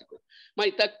ඓතිහාසිකව. මම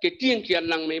ඉතින් කෙටියෙන්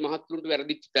කියන්නම් මේ මහත්තුන්ට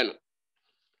වැරදිච්ච තැන.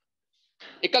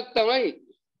 එකක් තමයි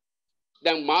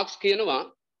දැන් මාක්ස් කියනවා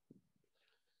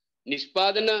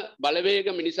නිෂ්පාදන බලවේග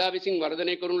මිනිසා විසින්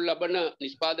වර්ධනය කරනු ලබන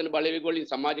නිෂ්පාදන බලවේග වලින්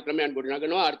සමාජ ක්‍රමයන්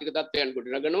ගොඩනගනවා ආර්ථික තත්ත්වයන්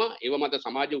ගොඩනගනවා ඒව මත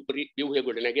සමාජ උපරි ව්‍යුහය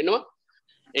ගොඩනගෙනවා.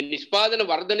 ඒ නිෂ්පාදන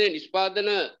වර්ධනය නිෂ්පාදන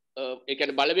ඒ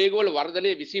කියන්නේ බලවේග වල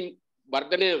වර්ධනය විසින්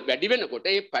වර්ධනය වැඩි වෙනකොට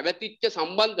ඒ පැවතිච්ච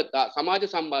සම්බන්ධතා සමාජ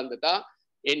සම්බන්ධතා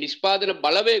ඒ නිෂ්පාදන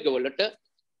බලවේග වලට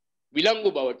විලංගු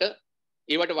බවට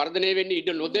ඒවට වර්ධනය වෙන්න ඉඩ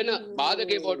නොදෙන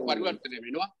බාධකේ බවට පරිවර්තනය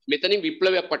වෙනවා. මෙතනින්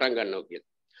විප්ලවයක් පටන් ගන්නවා කියලා.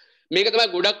 මේක තමයි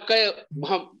ගොඩක් අය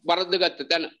වරද්දගත්ත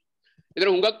තැන. එතන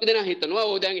හුඟක් දෙනා හිතනවා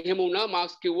ඕ දැන් එහෙම වුණා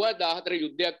මාක්ස් කිව්වා 14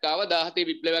 යුද්ධයක් ආවා 17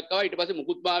 විප්ලවයක් ආවා ඊට පස්සේ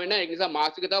මුකුත් බා වෙන්නේ නැහැ ඒක නිසා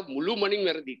මාක්ස් එක තව මුළු මනින්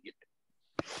වැරදි කියලා.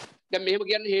 දැන් මෙහෙම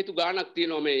කියන්නේ හේතු ගාණක්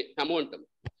තියෙනවා මේ හැමෝන්ටම.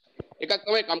 එකක්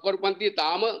තමයි කම්කරුපන්තිය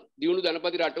තාම දියුණු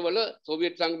ධනපති රටවල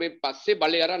සෝවියට් සංගමයෙන් පස්සේ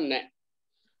බලය අරන් නැහැ.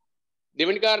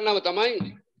 දෙවෙනි කාරණාව තමයි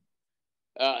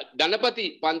ධනපති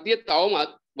පන්තිය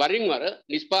තවමත් වරින් වර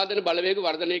නිෂ්පාදන බලවේග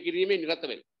වර්ධනය කිරීමේ නිරත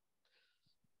වෙනවා.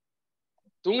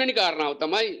 තුන්වෙනි කාරණාව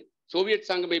තමයි සෝවියට්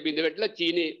සංගමයේ බිඳ වැටලා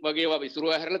චීනය වගේ ඒවා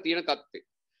විසිරුවා හැරලා තියෙන තත්ත්වය.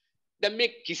 දැන් මේ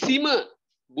කිසිම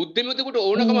බුද්ධිමතුෙකුට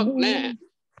ඕනකමක් නැහැ.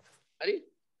 හරි?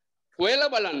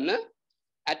 හොයලා බලන්න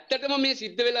ඇත්තටම මේ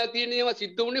සිද්ධ වෙලා තියෙන ඒවා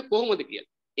සිද්ධ වුණේ කොහොමද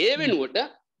කියලා. ඒ වෙනුවට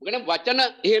මොකද වචන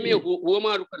එහෙම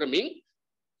උවමාරු කරමින්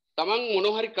තමන් මොන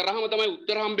හරි කරාම තමයි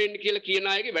උත්තර හම්බෙන්නේ කියලා කියන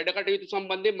අයගේ වැඩ කටයුතු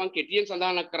සම්බන්ධයෙන් මම කෙටියෙන්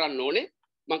සඳහනක් කරන්න ඕනේ.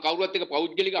 මම කවුරුත් එක්ක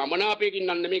පෞද්ගලික අමනාපයකින්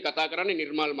නම් නෙමෙයි කතා කරන්නේ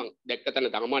නිර්මාල් මම දැක්ක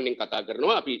තැන සාමාන්‍යයෙන් කතා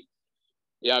කරනවා. අපි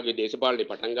එයාගේ දේශපාලනේ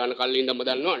පටන් ගන්න කල්ලි ඉඳන්ම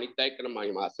දන්නවා අනිත් අය කරන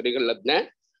මම ආශ්‍රය කරලත් නැහැ.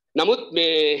 නමුත්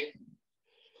මේ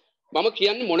මම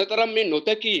කියන්නේ මොනතරම් මේ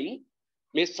නොතකීම්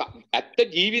මේ ඇත්ත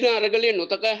ජීවිත අරගලයේ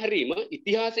නොතකා හැරීම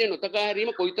ඉතිහාසයේ නොතකා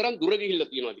හැරීම කොයිතරම් දුර ගිහිල්ලා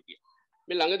තියෙනවද කියලා.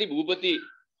 මේ ළඟදී භූපති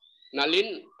නලින්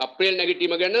අප්‍රේල්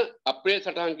නැගිටීම ගැන අප්‍රේල්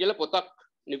සටහන් කියලා පොතක්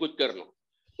නිකුත් කරනවා.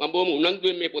 මම බොහොම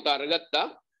උනන්දුවෙන් මේ පොත අරගත්තා.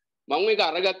 මම මේක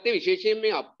අරගත්තේ විශේෂයෙන්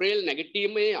මේ අප්‍රේල්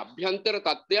නැගිටීමේ අභ්‍යන්තර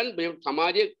තත්ත්වයන් මේ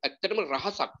සමාජයේ ඇත්තටම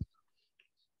රහසක්.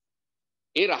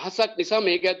 ඒ රහසක් නිසා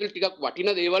මේක ඇතුළේ ටිකක්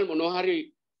වටිනා දේවල් මොනවා හරි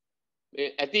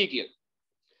ඇති කියලා.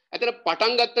 ඇතර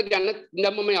පටන් ගත්ත දැන්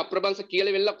මම මේ අප්‍රබංශ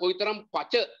කියලා වෙලා කොයිතරම්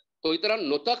පච කොයිතරම්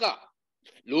නොතකා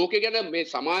ලෝකේ ගැන මේ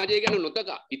සමාජය ගැන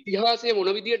නොතකා ඉතිහාසය මොන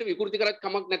විදියට විකෘති කරත්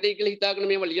කමක් නැtei කියලා හිතාගෙන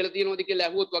මේවා ලියලා තියෙනවද කියලා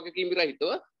අහුවොත් වගේ කීමිරා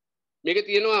හිතව මේක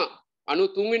තියෙනවා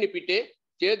 93 වෙනි පිටේ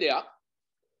ඡේදයක්.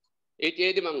 ඒ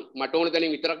ඡේදෙ මට ඕන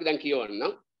දැනින් විතරක් දැන්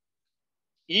කියවන්නම්.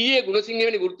 ඊයේ ගුණසිංහ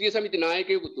වෙනි වෘත්තීය සමිති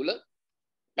නායකයෙකු තුල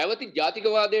පැවති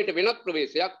ජාතිකවාදයට වෙනත්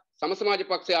ප්‍රවේශයක් සම සමාජ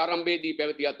පක්ෂයේ ආරම්භයේදී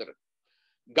පැවති අතර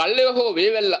ගල්ලෙව හෝ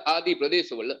වේවැල්ල ආදී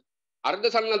ප්‍රදේශවල අර්ධ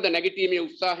සන්නද්ධ නැගිටීමේ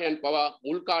උත්සාහයන් පවා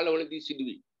මුල් කාලවලදී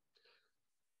සිදුවී.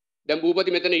 දැන්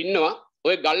භූපති මෙතන ඉන්නවා.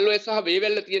 ඔය ගල්ලොය සහ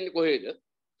වේවැල්ල තියෙන්නේ කොහෙද?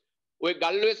 ඔය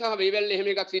ගල්ලොය සහ වේවැල්ල එහෙම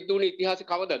එකක් සිද්ධ වුණේ ඉතිහාසෙ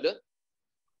කවදද?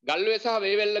 ගල්ලොය සහ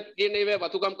වේවැල්ල කියන ඒවා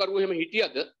වතුකම් කරුවෝ එහෙම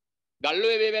හිටියද?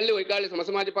 ගල්ලොය වේවැල්ලේ ඔය කාලේ සම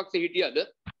සමාජ පක්ෂේ හිටියද?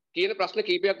 කියන ප්‍රශ්න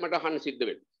කීපයක් මට අහන්න සිද්ධ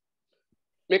වෙනවා.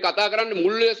 මේ කතා කරන්නේ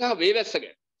මුල්ලය සහ වේවැස්ස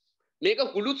ගැන. මේක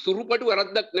හුළු සුරුපටු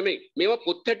වරද්දක් නෙමෙයි. මේවා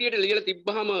පොත් හැටියට ලියලා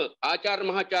තිබ්බහම ආචාර්ය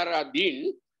මහාචාර්ය ආදීන්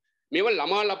මේවා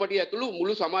ළමා ලපටිය ඇතුළු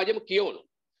මුළු සමාජෙම කියවනවා.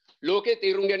 ලෝකේ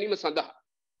තේරුම් ගැනීම සඳහා.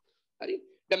 හරි?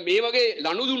 දැන් මේ වගේ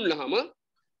ලනු දුන්නාම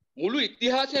මුළු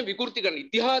ඉතිහාසයෙන් විකෘති කරන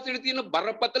ඉතිහාසයේ තියෙන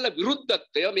බරපතල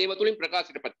විරුද්ධත්වය මේව තුලින්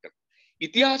ප්‍රකාශයටපත් කරනවා.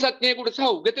 ඉතිහාසඥයෙකුට සහ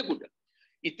උගතෙකුට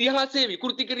ඉතිහාසයේ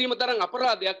විකෘති කිරීම තරම්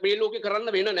අපරාධයක් මේ ලෝකේ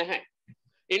කරන්න වෙන නැහැ.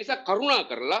 ඒ නිසා කරුණා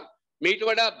කරලා මේට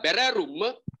වඩා බැරෑරුම්ම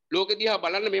ලෝකෙ දිහා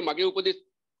බලන්න මේ මගේ උපදෙස්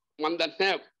මන්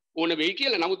දන්නේ ඕන වෙයි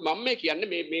කියලා. නමුත් මම මේ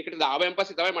කියන්නේ මේකට දාවයන්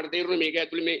පස්සේ තමයි මට තේරුනේ මේක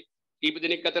ඇතුලේ මේ කීප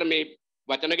දෙනෙක් අතර මේ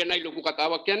වචන ගැනයි ලොකු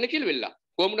කතාවක් කියන්නේ කියලා වෙලා.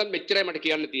 කොහොමද මෙච්චරයි මට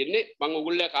කියන්න තියෙන්නේ. මම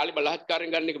ඕගොල්ලෝ කාලේ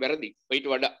බලහත්කාරයෙන් ගන්න එක වැරදි. ඊට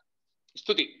වඩා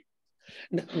ස්තුතියි.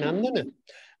 නන්දන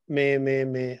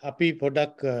මේ අපි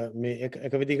පොඩක් මේ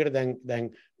එක විදිහකට දැන්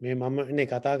මේ මම නේ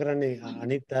කතා කරන්නේ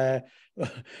අනිත්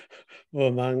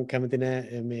මම කැමති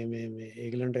නෑ මේ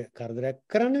ඒගොල්ලන්ට කරදරයක්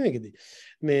කරන්න මේකෙදි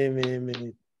මේ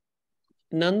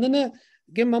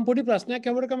නන්දනගෙන් මම පොඩි ප්‍රශ්නයක්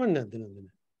අහුවට කමක් නැද්ද නන්දන?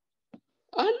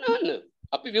 අහන්න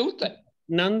අපි විවෘතයි.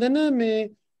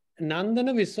 නන්දන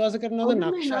විශ්වාස කරනවද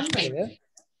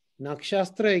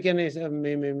නක්ෂත්‍රය කියන්නේ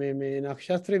මේ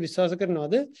නක්ෂත්‍රය විශ්වාස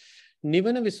කරනවද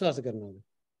නිවන විශ්වාස කරනවද?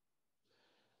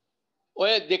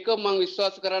 ඔය දෙක මම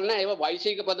විශ්වාස කරන්නේ ඒවා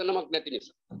වෛශික පදනමක් නැති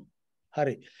නිසා.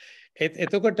 හරි.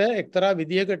 එතකොට එක්තරා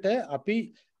විදියකට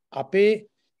අපි අපේ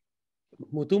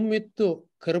මුතුන් මිත්තෝ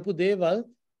කරපු දේවල්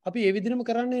අපි ඒ විදිහම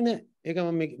කරන්නේ නැහැ. ඒක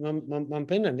මම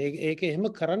පෙන්නන්නේ. ඒක එහෙම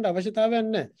කරන්න අවශ්‍යතාවයක්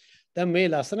නැහැ. දැන් මේ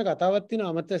ලස්සන කතාවක්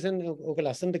තියෙනවා අමතසෙන් ඕක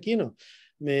ලස්සනට කියනවා.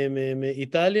 මේ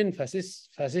ඉතාලියන් ෆැසිස්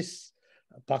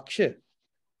පක්ෂ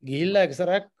ගිහිල්ලා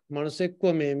එකසරක් මිනිස්සෙක්ව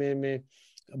මේ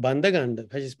බන්ධ ගන්න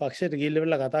ෆැසිස් පක්ෂයට ගිහිල්ලා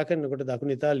වෙලා කතා කරනකොට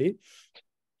දකුණු ඉතාලියේ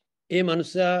ඒ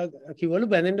මිනිස්සයා කිව්වලු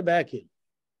බැඳෙන්න බෑ කියලා.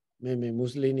 මේ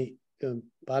මුස්ලිනි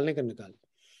පාලනය කරන කාලේ.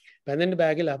 බැඳෙන්න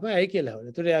බෑ කියලා අපම ඇයි කියලා හවල.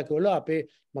 ඒතර එයා කිව්වලු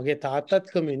මගේ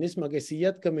තාත්තත් කමියුනිස්ට් මගේ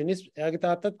සීයාත් කමියුනිස්ට් එයාගේ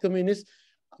තාත්තත් කමියුනිස්ට්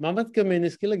මමත්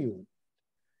කමියුනිස්ට් කියලා කිව්වා.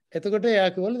 එතකොට එයා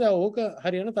කිව්වලු දැන් ඕක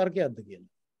හරියන තර්කයක්ද කියලා.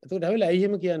 එතකොට හැවිලා ඇයි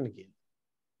එහෙම කියන්නේ කියලා.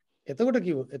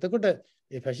 එතකොට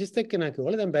ඒ ෆැෂිස්ට් එක්කෙනා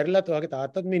කිව්වලු දැන් බැරිලත් ඔයාගේ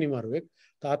තාත්තත් මිනිමරුවෙක්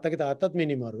තාත්තගේ තාත්තත්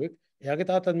මිනිමරුවෙක් එයාගේ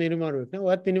තාත්තත් මිනිමරුවෙක් නේ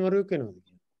ඔයත් මිනිමරුවෙක් වෙනවද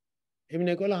කියලා.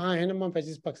 එමිනේ කිව්වලු එහෙනම් මම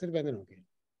ෆැෂිස්ට් පක්ෂයට බැඳෙනවා කියලා.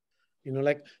 you know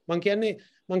like මං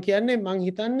කියන්නේ මං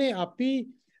හිතන්නේ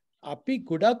අපි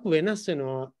ගොඩක් වෙනස්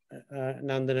වෙනවා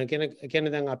නන්දන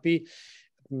කියන්නේ දැන් අපි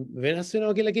වෙනස්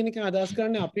වෙනවා කියලා කියන එක අදහස්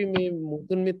කරන්නේ අපි මේ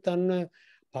මුතුන් මිත්තන්න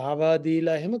පාවා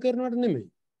දීලා එහෙම කරනවට නෙමෙයි.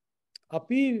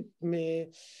 අපි මේ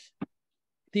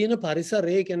තියෙන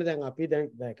පරිසරයේ කියන්නේ දැන් අපි දැන්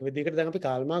එක විදිහකට දැන් අපි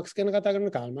කාල් මාක්ස් ගැන කතා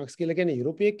කරනවා. කාල් මාක්ස් කියලා කියන්නේ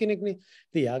යුරෝපීය කෙනෙක්නේ.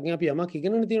 ඉතින් යාගෙන් අපි යමක්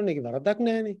ඉගෙනගෙන තියෙනවා. ඒක වරදක්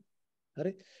නෑනේ.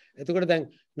 හරි. එතකොට දැන්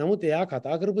නමුත් එයා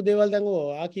කතා කරපු දේවල් දැන්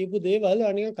ඔයා කියපු දේවල්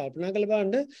අනික කල්පනා කරලා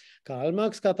බලන්න කාල්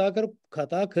මාක්ස්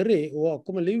කතා කරේ ඔය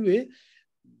ඔක්කොම ලිව්වේ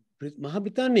මහ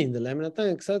බ්‍රිතාන්‍යයේ ඉඳලා. එහෙම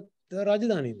නැත්නම් එක්සත්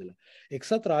රාජධානියේ ඉඳලා.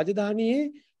 එක්සත්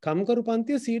රාජධානියේ කම්කරු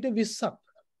පන්තිය 20%ක්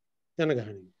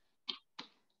ජනගහනය.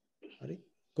 හරි.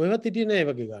 කොහෙවත් හිටියේ නෑ ඒ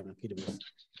වගේ ගාණක් ඊට පස්සේ.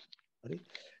 හරි.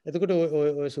 එතකොට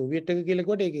ඔය සෝවියට් එක කියලා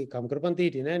කිව්වට ඒකේ කම්කරු පන්තිය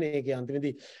හිටියේ නෑනේ. ඒකේ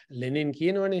අන්තිමේදී ලෙනින්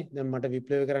කියනවනේ දැන් මට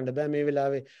විප්ලව කරන්න බෑ මේ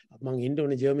වෙලාවේ මං ඉන්න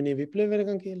ඕනේ ජර්මනියේ විප්ලව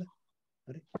වෙනකන් කියලා.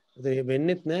 හරි. ඒක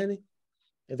වෙන්නෙත් නෑනේ.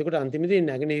 එතකොට අන්තිමේදී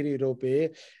නැගෙනහිර යුරෝපයේ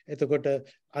එතකොට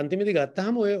අන්තිමේදී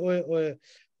ගත්තාම ඔය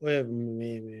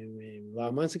මේ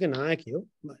වාමාංශික නායකයෝ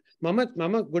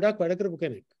මම ගොඩක් වැඩ කරපු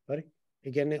කෙනෙක්. හරි.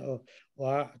 ඒ කියන්නේ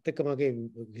ඔයාත් එක්ක මගේ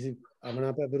කිසි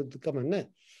අමනාප විරුද්ධකමක් නැහැ.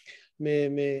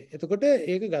 මේ එතකොට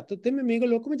ඒක ගත්තොත් එimhe මේක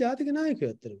ලොකුම ජාතික නායකයෝ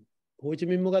අතරම. හෝ චි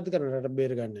මින් මොකද්ද කරන්නේ රට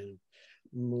බේර ගන්න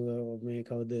මේ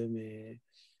කවුද මේ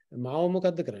මාව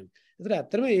මොකද්ද කරන්නේ? ඒතර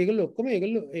ඇත්තටම ඒගොල්ලෝ ඔක්කොම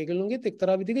ඒගොල්ලෝගෙත්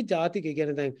එක්තරා විදිහක ජාතික. ඒ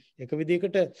කියන්නේ දැන් එක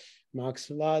විදිහකට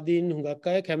මාක්ස්වාදීන් හුඟක්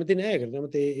අය කැමති නෑ ඒකට.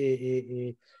 නමුත්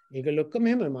ඒගොල්ලෝ ඔක්කොම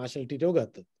එහෙම මාෂල් ටිටෝ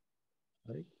ගත්තොත්.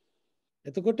 හරි.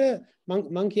 එතකොට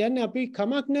මං කියන්නේ අපි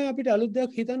කමක් නෑ අපිට අලුත්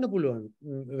දෙයක් හිතන්න පුළුවන්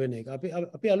වෙන එක.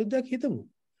 අපි අලුත් දෙයක් හිතමු.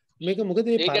 මේක මොකද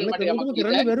මේ පරණ ක්‍රමයකම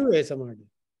කරන්න බැරුව ඒ සමාජය.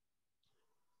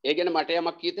 ඒ ගැන මට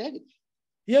යමක් කියත හැකිද?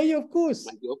 Yeah, of course.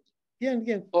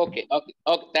 කියන්න. Okay,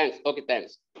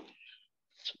 thanks.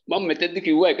 මම මෙතෙන්දි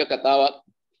කිව්වා එක කතාවක්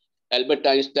ඇල්බර්ට්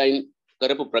අයින්ස්ටයින්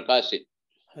කරපු ප්‍රකාශය.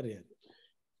 හරි.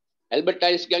 ඇල්බර්ට්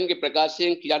අයින්ස්ටයින්ගේ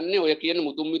ප්‍රකාශයෙන් කියන්නේ ඔය කියන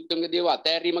මුතුන් මිත්තන්ගේ දේව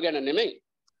අතෑරීම ගැන නෙමෙයි.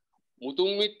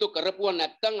 මුතුන් මිත්තු කරපුවා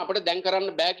නැත්තම් අපිට දැන්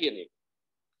කරන්න බෑ කියන එක.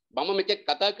 මම මෙතෙක්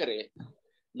කතා කරේ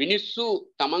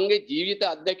මිනිස්සු තමන්ගේ ජීවිත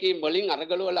අත්දැකීම් වලින්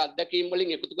අරගලවල අත්දැකීම්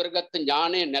වලින් එකතු කරගත්ත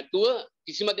ඥාණය නැතුව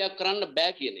කිසිම දෙයක් කරන්න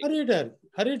බෑ කියන එක.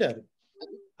 හරියට.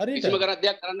 කිසිම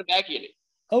දෙයක් කරන්න බෑ කියන එක.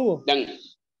 ඔව්. දැන්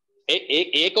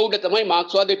ඒක උඩ තමයි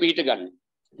මාක්ස්වාදය පිහිට ගන්න.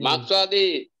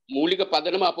 මාක්ස්වාදයේ මූලික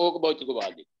පදනම අපෝක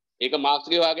භෞතිකවාදී. ඒක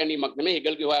මාක්ස්ගේ හොයා ගැනීමක් නෙමෙයි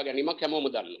හෙගල්ගේ හොයා ගැනීමක් හැමෝම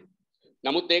දන්නවා.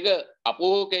 නමුත් ඒක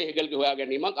අපෝකේ හෙගල්ගේ හොයා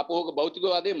ගැනීමක් අපෝක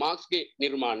භෞතිකවාදයේ මාක්ස්ගේ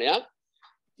නිර්මාණයක්.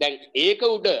 දැන් ඒක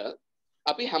උඩ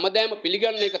අපි හැමදාම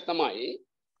පිළිගන්න එක තමයි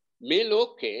මේ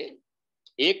ලෝකේ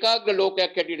ඒකාග්‍ර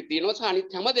ලෝකයක් හැටියට තියෙනවා සහ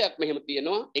අනිත් හැම දෙයක් මෙහෙම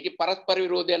තියෙනවා. ඒකේ පරස්පර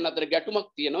විරෝධයන් අතර ගැටුමක්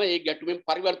තියෙනවා. ඒ ගැටුමෙන්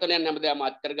පරිවර්තනයන් හැමදාම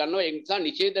අත් කර ගන්නවා. ඒ නිසා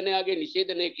නිෂේධනයාගේ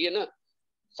නිෂේධනය කියන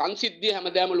සංසිද්ධිය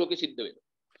හැමදාම ලෝකෙ සිද්ධ වෙනවා.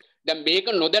 දැන් මේක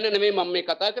නොදැන නෙමෙයි මම මේ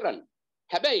කතා කරන්නේ.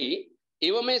 හැබැයි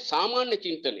ඒව මේ සාමාන්‍ය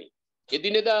චින්තනය.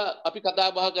 එදිනෙදා අපි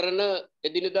කතා බහ කරන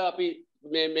එදිනෙදා අපි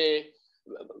මේ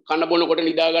කන බොනකොට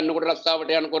නිදා ගන්නකොට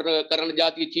රස්සාවට යනකොට කරන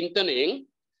જાතිය චින්තනයෙන්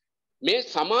මේ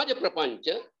සමාජ ප්‍රපංච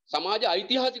සමාජ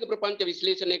ඓතිහාසික ප්‍රපංච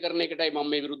විශ්ලේෂණය කරන එකටයි මම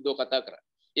මේ විරුද්ධව කතා කරන්නේ.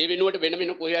 ඒ වෙනුවට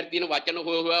වෙන කොහේ හරි තියෙන වචන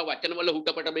හොයා වචන වල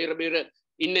හුටපට බේර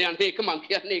ඉන්න යන්නේ ඒක මං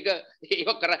කියන්නේ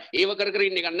ඒව කර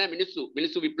ඉන්න එක නෑ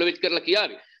මිනිස්සු විප්ලවීත් කරලා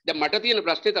කියාවේ. දැන් මට තියෙන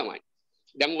ප්‍රශ්නේ තමයි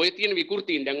දැන් ඔය තියෙන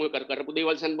විකෘතීන් දැන් ඔය කරපු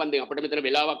දේවල් සම්බන්ධයෙන් අපිට මෙතන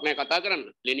වෙලාවක් නෑ කතා කරන්න.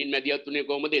 ලෙනින් මැදිහත් උනේ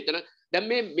කොහොමද එතන? දැන්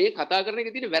මේ කතා කරන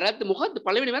එකේ තියෙන වැරද්ද මොකද්ද?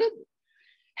 පළවෙනි වැරද්ද.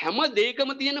 හැම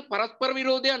දෙයකම තියෙන පරස්පර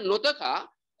විරෝධයන් නොතකා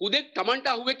උදෙක් Tamanට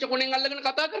අහුවෙච්ච කොනෙන් අල්ලගෙන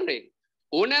කතා කරන එක.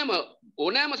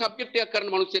 ඕනෑම සබ්ජෙක්ට් එකක් කරන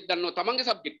මිනිස්සෙක් දන්නවා තමන්ගේ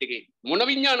සබ්ජෙක්ට් එකේ මොන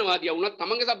විඥානවාදියා වුණත්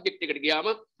තමන්ගේ සබ්ජෙක්ට් එකට ගියාම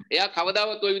එයා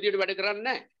කවදාවත් ওই විදිහට වැඩ කරන්නේ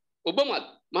නැහැ. ඔබමත්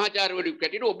මහාචාර්යවරු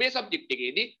කැටියට ඔබේ සබ්ජෙක්ට්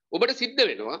එකේදී ඔබට සිද්ධ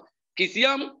වෙනවා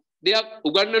කිසියම් දෙයක්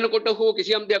උගන්වනකොට හෝ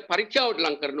කිසියම් දෙයක් පරීක්ෂාවට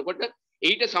ලං කරනකොට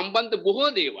ඊට සම්බන්ධ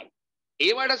බොහෝ දේවල්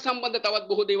ඒවට සම්බන්ධ තවත්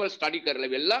බොහෝ දේවල් ස්ටඩි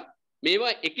කරලා වෙලා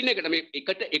මේවා එකිනෙකට මේ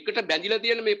එකට බැඳිලා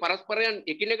තියෙන මේ පරස්පරයන්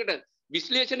එකිනෙකට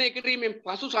විශ්ලේෂණය කිරීමෙන්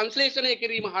පසු සංශ්ලේෂණය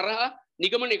කිරීම හරහා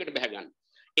නිගමනයකට බැහැ ගන්න.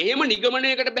 එහෙම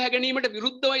නිගමනයකට බැහැ ගැනීමට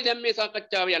විරුද්ධවයි දැන් මේ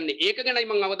සාකච්ඡාව යන්නේ. ඒක ගැනයි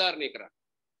මම අවධාරණය කරන්නේ.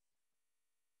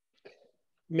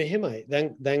 මෙහෙමයි.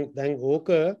 දැන් ඕක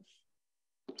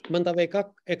මම තව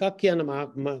එකක් කියන්න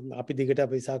අපි දිගට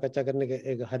අපි සාකච්ඡා කරන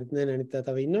එක හරිත් නෑ අනිත්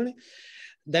තව ඉන්නෝනේ.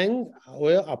 දැන්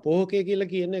ඔය අපෝහකය කියලා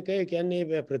කියන එක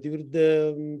කියන්නේ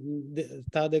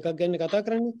ප්‍රතිවිරුද්ධතා දෙකක් ගැන කතා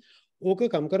කරන්නේ. ඕක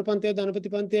කම්කරු පන්තිය ධනපති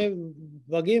පන්තිය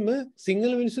වගේම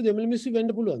සිංහල මිනිස්සු දෙමළ මිනිස්සු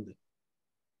වෙන්න පුළුවන්ද?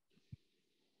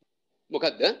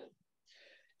 මොකද්ද?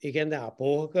 ඒ කියන්නේ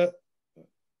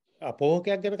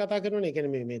අපෝහකයක් ගැන කතා කරනවනේ. ඒ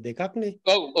කියන්නේ මේ දෙකක්නේ.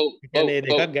 ඔව්. ඒ කියන්නේ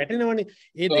දෙකක් ගැටෙනවනේ.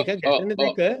 ඒ දෙක ගැටෙන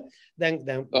දෙක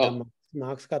දැන්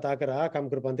මාක්ස් කතා කරා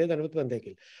කම්කරු පන්තිය ධනපති පන්තිය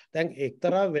කියලා. දැන්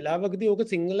එක්තරා වෙලාවකදී ඕක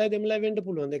සිංහලයි දෙමළයි වෙන්න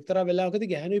පුළුවන්ද? එක්තරා වෙලාවකදී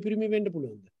ගැහැණු පිරිමි වෙන්න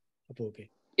පුළුවන්ද? අපෝහකේ.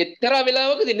 එක්තරා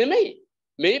වෙලාවකදී නෙමෙයි.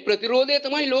 මේ ප්‍රතිරෝධය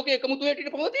තමයි ලෝකේ එකමුතු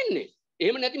හැටියට පවතින්නේ.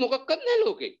 එහෙම නැති මොකක්වත් නැහැ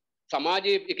ලෝකේ.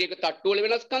 සමාජයේ එක එක තට්ටුවල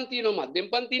වෙනස්කම් තියෙනවා, මධ්‍යම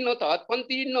පන්ති ඉන්නවා, තවත්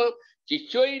පන්ති ඉන්නවා,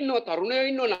 ශිෂ්‍යයෝ ඉන්නවා, තරුණයෝ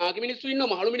ඉන්නවා, නාග මිනිස්සු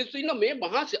ඉන්නවා, මහලු මිනිස්සු ඉන්නවා. මේ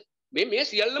මහා මේ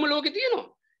සියල්ලම ලෝකේ තියෙනවා.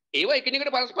 ඒවා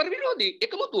එකිනෙකට පරස්පර විරෝධී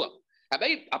එකමුතුවක්.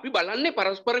 හැබැයි අපි බලන්නේ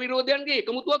පරස්පර විරෝධයන්ගේ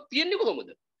එකමුතුවක් තියෙන්නේ කොහොමද?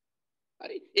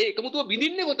 හරි. ඒ එකමුතුව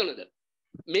බිඳින්නේ කොතනද?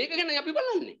 මේක ගැන අපි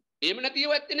බලන්නේ. එහෙම නැති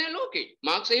ඒවා ඇත්තේ නැහැ ලෝකේ.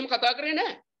 මාක්ස් එහෙම කතා කරේ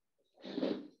නැහැ.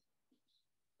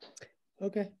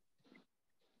 Okay.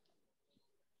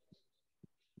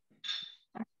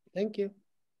 Thank you.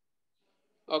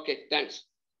 Okay, thanks.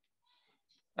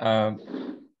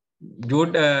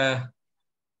 Jude,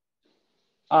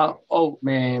 ඔව්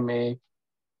මේ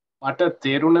මට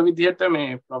තේරුණ විදිහට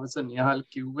මේ ප්‍රොෆෙසර් නිහල්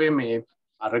කිව්වේ මේ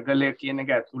අරගලය කියන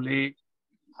එක ඇතුලේ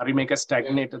හරි මේක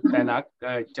ස්ටැග්නේටඩ් තැනක්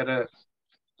එච්චර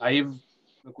ලයිව්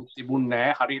මොකුත් තිබුණේ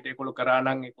නැහැ. හරියට ඒගොල්ලෝ කරා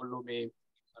නම් ඒගොල්ලෝ මේ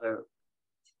අර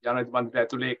ජනතාව මන්ත්‍රය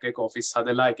ඇතුලේ එක ඔෆිස්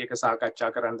හදලා එක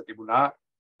සාකච්ඡා කරන්න තිබුණා.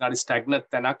 හරි ස්ටැග්නට්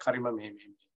තැනක් හරිම මේ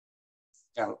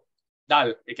ඩල්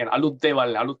ඒ කියන්නේ අලුත්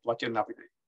දේවල් අලුත් වචන අපිට.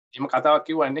 එහෙම කතාවක්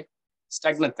කිව්වන්නේ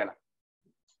ස්ටැග්නට් තැනක්.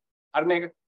 හරිනේ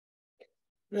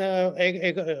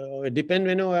ඒක ඩිපෙන්ඩ්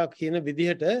වෙනවා ඔයා කියන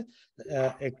විදිහට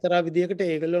එක්තරා විදිහකට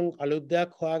ඒගොල්ලෝ අලුත්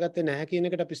දෙයක් හොයාගත්තේ නැහැ කියන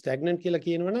එකට අපි ස්ටැග්නන්ට් කියලා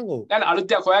කියනවා නම් ඔව්. දැන් අලුත්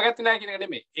දෙයක් හොයාගත්තේ නැහැ කියන එක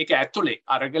නෙමෙයි. ඒක ඇතුලේ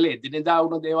අරගලේ එදිනෙදා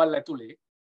වුණ දේවල් ඇතුලේ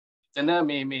එතන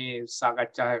මේ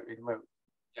සාකච්ඡා එහෙම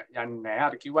යන්නේ නැහැ.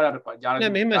 අර කිව්වා අර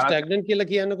නෑ මෙහෙම ස්ටැග්නන්ට්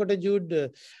කියලා කියනකොට ජූඩ්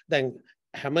දැන්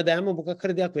හැමදාම මොකක්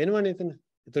හරි දෙයක් වෙනවනේ එතන.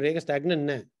 ඒතර ඒක ස්ටැග්නන්ට්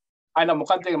නෑ. අයින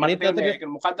මොකක්ද මට තේරෙන්නේ ඒක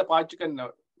මොකක්ද පාවිච්චි කරන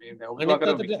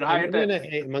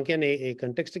මං කියන්නේ ඒ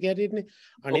කන්ටෙක්ස්ට් එක හැටියටනේ.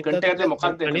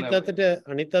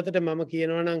 අනිත් අතට මම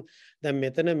කියනවා නම් දැන්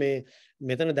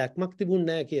මෙතන දැක්මක් තිබුණ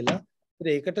නැහැ කියලා.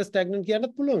 ඒකට ස්ටැග්නන්ට්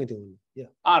කියන්නත් පුළුවන් ඉතින්.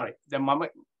 ආරයි. දැන්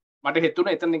මට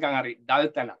හිතුණා එතන නිකන් හරි ඩල්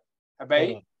තැන.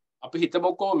 හැබැයි අපි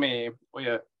හිතමුකෝ මේ ඔය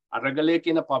අරගලය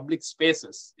කියන පබ්ලික්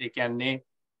ස්පේසස් ඒ කියන්නේ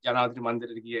ජනාධිපති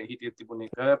මන්දිරයට ගිය හිටිය තිබුණ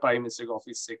එක, ප්‍රයිම් මිනිස්ටර්ගේ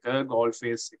ඔෆිස් එක, ගෝල්ෆ්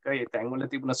ෆේස් එක, ඒ තැන්වල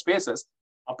තිබුණ ස්පේසස්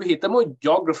අපි හිතමු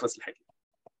ජියෝග්‍රෆර්ස්ලා හැටියට.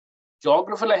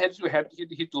 ජෝග්‍රෆර්ලා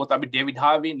හැටියට හිතුවොත් අපි ඩේවිඩ්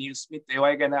හාවි, නීල් ස්මිත්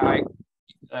ඒවයි ගැන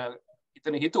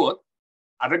හිතන හිතුවොත්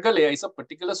අරගලය is a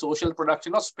particular social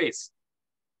production of space.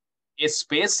 A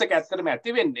space එක ඇත්තටම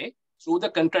ඇති වෙන්නේ through the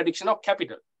contradiction of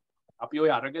capital. අපි ওই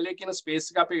අරගලය කියන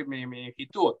ස්පේස් එක අපි මේ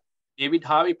හිතුවොත් ඩේවිඩ්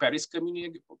හාවි පැරිස්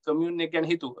කමියුන් එක ගැන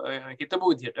හිතපු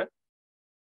විදිහට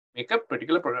මේක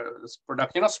particular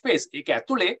production of space. ඒක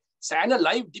ඇතුලේ සෑහෙන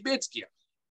live debates කියන්නේ.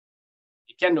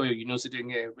 ඒ කියන්නේ ඔය යුනිවර්සිටි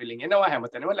එකේ වෙලින් එනවා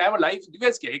හැමතැනම live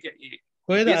debates කියන්නේ.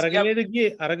 කොහෙද අරගලයේද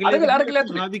ගියේ? අරගලය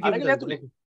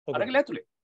ඇතුලේ.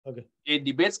 Okay. ඒ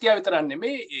debates කියා විතරක්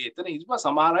නෙමෙයි එතන ඉස්පා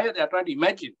සමහර අය they are trying to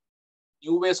imagine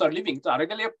new ways of living. તો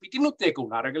අරගලය පිටිනුත් ඒක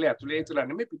වුණා. අරගලය ඇතුලේ විතරක්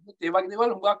නෙමෙයි පිටිනුත් ඒ වගේ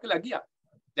දේවල් හුඟක් වෙලා ගියා.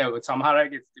 දැන් සමහර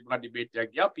අයගේ තිබුණා debate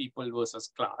එකක් ගියා people versus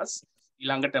class.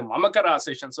 ඊළඟට මම කරා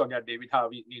sessions වගේ ඩේවිඩ්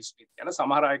හාවි, නීල් ස්මිත් යන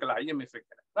සමහර අය කළා IMF එක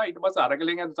කරා. ඊට පස්සේ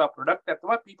අරගලෙන් යන product එක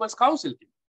තමයි people's council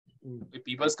කියන්නේ. ඒ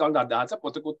people's council අදහස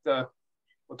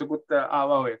පොතකුත්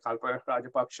ආවා ඔය කල්ප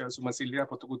රාජපක්ෂ සුමසිල්ලියා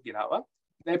පොතකුත් ගෙනාවා.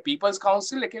 දැන් people's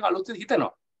council එකේ අලුත්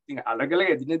හිතනවා. ඉතින් අරගලය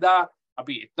එදිනෙදා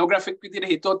අපි ethnographic විදිහට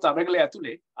හිතුවොත් අරගලය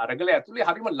ඇතුලේ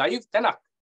හරිම live තැනක්.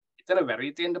 එතන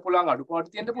වැරදි තියෙන්න පුළුවන්, අඩුපාඩු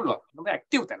තියෙන්න පුළුවන්. මොකද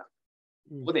active තැනක්.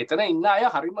 මොකද එතන ඉන්න අය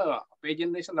හරිම අපේ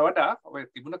ජෙනරේෂන් වලට ඔය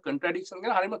තිබුණ contradiction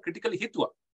ගැන හරිම critically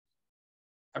හිතුවා.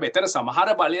 හැබැයි එතන සමහර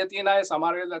බලය තියෙන අය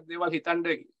සමහර දේවල් හිතන්න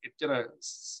එච්චර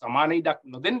සමාන ඉඩක්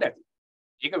නොදෙන්න ඇති.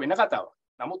 ඒක වෙන කතාවක්.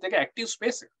 නමුත් ඒක active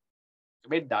space එක.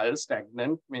 මේ dull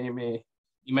stagnant මේ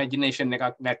imagination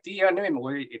එකක් නැති ඒවා නෙමෙයි.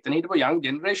 මොකද එතන හිටපු young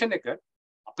generation එක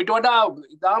අපිට වඩා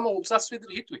ඉතාලම උසස්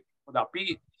විදිහට හිතුවේ. මොකද අපි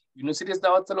යුනිවර්සිටිස්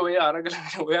දවස්වල ඔය අරගල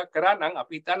ඔය කරා නම්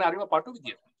අපි හිතන්නේ හරිම පටු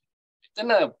විදියට.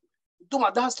 එතන උතුම්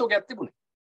අදහස් වර්ගයක් තිබුණේ.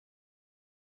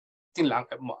 ඉතින්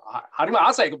හරිම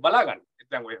ආසයි ඒක බලා ගන්න.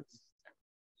 දැන් ඔය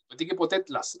ප්‍රතිගේ පොතේත්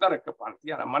ලස්සනට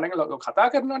පන්ති අර මම කතා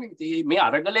කරනවානේ. ඉතින් මේ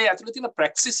අරගලයේ ඇතුළේ තියෙන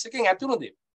ප්‍රැක්ටිස් එකෙන් ඇතුළු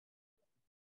දේ.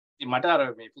 ඉතින් මට අර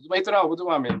මේ පුදුම හිතනවා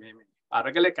ඔබතුමා මේ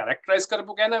අරගලේ කැරක්ටරයිස්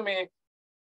කරපු ගැන මේ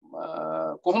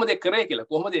කොහොමද ඒ කරේ කියලා.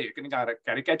 කොහොමද ඒක නිකන් අර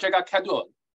කැරිකැචර් එකක් හැදුවා.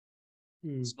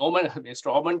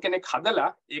 ස්ට්‍රෝමන් කෙනෙක් හදලා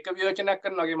ඒක විවේචනයක්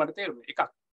කරනවා වගේ මට තේරුණා. එකක්.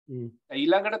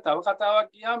 ඊළඟට තව කතාවක්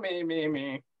ගියා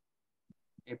මේ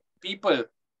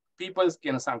peoples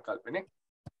කියන සංකල්පනේ.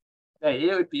 දැන්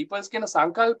ඒ peoples කියන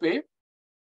සංකල්පේ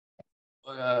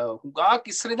හුඟක්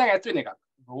ඉස්සර ඉඳන් ඇති වෙන එකක්.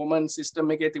 රෝමන්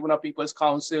සිස්ටම් එකේ තිබුණා people's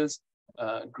councils,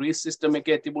 ග්‍රීස් සිස්ටම්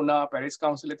එකේ තිබුණා, පැරිස්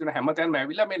කවුන්සිල් එකේ තිබුණා, හැමතැනම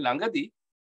ඇවිල්ලා මේ ළඟදී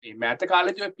මේ මෑත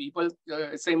කාලේදී ඔය people's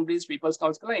assemblies, people's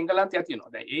council කියලා එංගලන්තයේ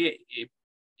තියෙනවා. දැන්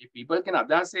ඒ people කියන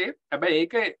අදහසේ හැබැයි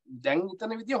ඒක දැන්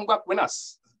හිතන විදිය හුඟක් වෙනස්.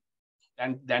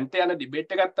 දැන්ට යන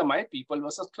ඩිබේට් එකක් තමයි people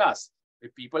versus class.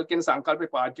 people කියන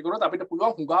සංකල්පේ පාවිච්චි කරොත් අපිට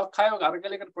පුළුවන් හුඟක් අය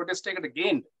අරගලයකට ප්‍රොටෙස්ට් එකකට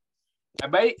ගේන්න.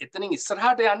 හැබැයි එතනින්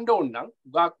ඉස්සරහට යන්න ඕන නම්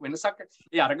හුඟක් වෙනසක්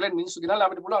ඒ අරගලෙන් මිනිස්සු ගෙනල්ලා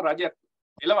අපිට පුළුවන් රජයක්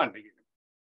එලවන්න කියන.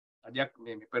 රජයක්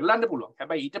මේ පෙරලන්න පුළුවන්.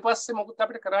 හැබැයි ඊට පස්සේ මොකද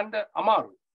අපිට කරන්න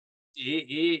අමාරුයි.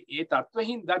 ඒ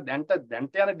තත්ත්වෙින්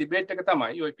දැන්ට යන ඩිබේට් එක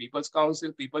තමයි ඔය People's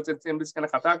Council, People's Assemblies ගැන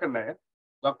කතා කරන අය.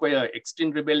 හුඟක් ඔය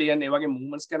Extreme Rebellion ඒ වගේ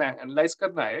movements ගැන ඇනලයිස්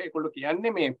කරන අය. ඒගොල්ලෝ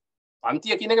කියන්නේ මේ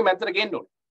පන්තිය කියන එක මැත්තට ගේන්න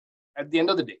ඕනේ. at the end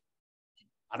of the day.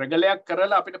 අරගලයක්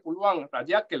කරලා අපිට පුළුවන්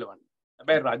රජයක් එලවන්න.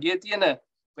 හැබැයි රජයේ තියෙන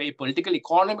මේ political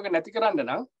economy එක නැති කරන්න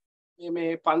නම්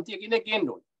මේ පන්තිය කියන එක ගේන්න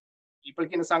ඕනේ. people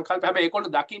කියන සංකල්ප හැබැයි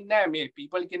ඒගොල්ලෝ දකින්නේ නැහැ මේ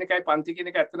people කියන එකයි පන්ති කියන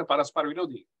එක ඇත්තට පරස්පර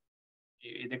විරෝධී.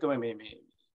 ඒ දෙකම මේ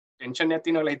ටෙන්ෂන් එකක්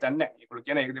තියෙනවා කියලා හිතන්නේ නැහැ. ඒගොල්ලෝ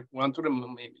කියන්නේ ඒක පුළුවන් තුර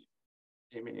මේ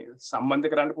සම්බන්ධ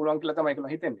කරන්න පුළුවන් කියලා තමයි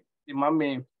ඒගොල්ලෝ හිතන්නේ. ඉතින් මම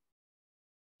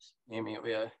මේ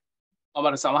ඔය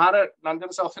අමර සමහර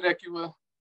නන්දන සහෝදරයා කිව්ව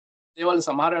දේවල්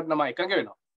සමහරවට නම් එකඟ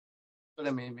වෙනවා. ඒකද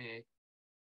මේ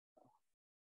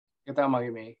ඒක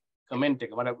තමයි මේ කමෙන්ට්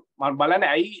එක. මම බලන්නේ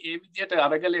ඇයි ඒ විදිහට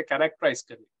අරගලය කැරක්ටරයිස්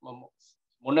කරන්නේ.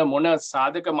 මොන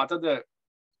සාධක මතද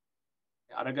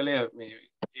අරගලය මේ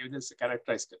ඒ විදිහට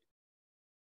කැරක්ටරයිස් කරන්නේ.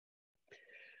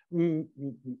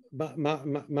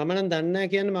 මම නම් දන්නේ නැහැ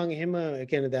කියන්නේ මම එහෙම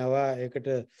කියන්නේ දැවා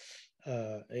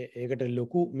ඒකට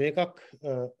ලොකු මේකක්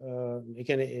ඒ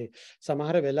කියන්නේ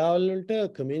සමහර වෙලාවල්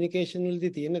වලට කමියුනිකේෂන්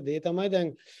වලදී තියෙන දේ තමයි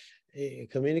දැන් ඒ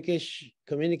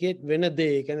කමියුනිකේට් වෙන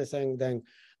දේ ඒ කියන්නේ දැන්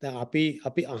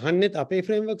අපි අහන්නෙත් අපේ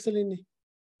ෆ්‍රේම්වර්ක්ස් වල ඉන්නේ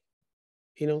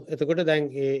එතකොට දැන්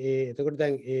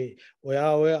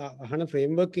ඔයා ඔය අහන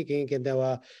ෆ්‍රේම්වර්ක් එකකින්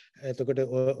කියනවා එතකොට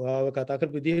ඔයාව කතා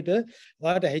කරපු විදිහට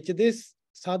ඔයාට ඇහිච්ච දේ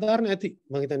සාධාරණ ඇති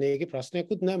මම හිතන්නේ ඒකේ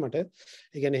ප්‍රශ්නයක්වත් නැහැ මට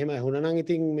ඒ කියන්නේ එහෙම වුණා නම්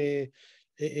ඉතින් මේ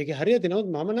ඒකේ හරියට නමුත්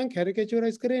මම නම්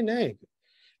කැරිකේචරයිස් කරේ නැහැ ඒක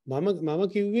මම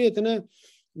කිව්වේ එතන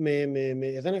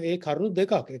මේ එතන ඒ කරුණු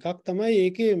දෙකක් එකක් තමයි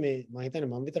ඒකේ මේ මම හිතන්නේ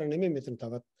මම විතර නෙමෙයි මෙතන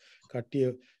තවත් කට්ටිය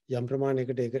යම්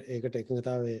ප්‍රමාණයකට ඒකට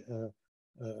එකඟතාවය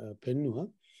පෙන්නුවා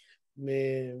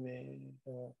මේ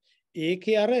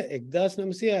ඒකේ අර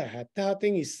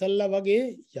 1977න් ඉස්සල්ලා වගේ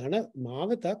යන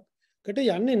මාවතකට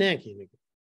යන්නේ නැහැ කියන එක.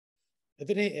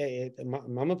 එතන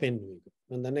මම පෙන්නුවේ ඒක.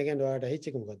 මම දන්නේ නැහැ ඔයාලට ඇහිච්ච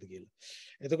එක මොකද්ද කියලා.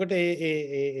 එතකොට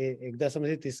ඒ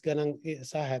 1930 ගණන්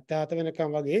සහ 77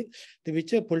 වෙනකම් වගේ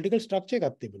තිබිච්ච පොලිටිකල් ස්ට්‍රක්චර්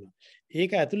එකක් තිබුණා.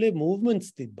 ඒක ඇතුලේ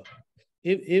මූව්මන්ට්ස් තිබ්බා.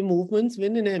 ඒ මූව්මන්ට්ස්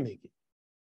වෙන්නේ නැහැ මේකේ.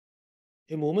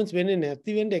 ඒ මූව්මන්ට්ස් වෙන්නේ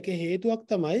නැති වෙන්න එක හේතුවක්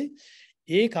තමයි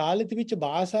ඒ කාලේ තිබිච්ච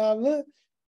භාෂාව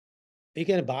ඒ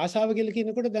කියන්නේ භාෂාව කියලා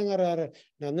කියනකොට දැන් අර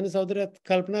නන්දන සහෝදරයත්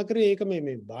කල්පනා කරේ ඒක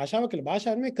මේ භාෂාව කියලා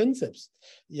භාෂාව නෙමෙයි concepts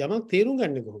යමක් තේරුම්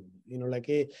ගන්න කොහොමද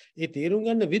like ඒ තේරුම්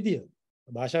ගන්න විදිය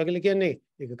භාෂාව කියලා කියන්නේ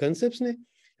ඒක concepts නේ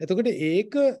එතකොට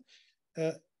ඒක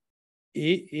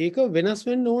වෙනස්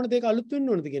වෙන්න ඕනද ඒක අලුත්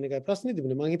වෙන්න ඕනද කියන එකයි ප්‍රශ්නේ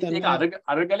තිබුණේ මම හිතන්නේ ඒක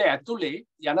අරගලේ ඇතුලේ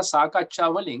යන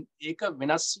සාකච්ඡා වලින් ඒක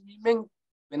වෙනස් වීමෙන්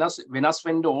වෙනස්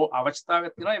වෙන්න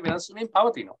අවශ්‍යතාවයක් තියෙනවා ඒ වෙනස් වීමෙන්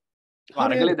පවතිනවා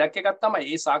අරගලේ දැක්ක එකක් තමයි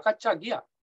ඒ සාකච්ඡා ගියා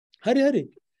හරි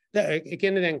ඒ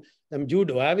කියන්නේ දැන්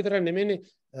ජූඩ් ඔයා විතර නෙමෙයිනේ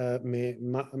මේ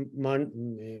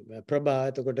ප්‍රභා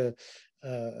එතකොට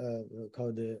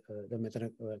කවුද දැන් මෙතන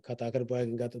කතා කරපු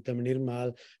අයගෙන් ගත්තොත් තමයි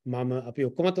නිර්මාල් මම අපි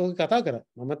ඔක්කොමත් ඔක කතා කරා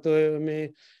මමත් ඔය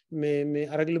මේ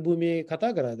අරගල භූමියේ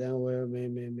කතා කරා දැන් ඔය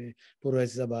මේ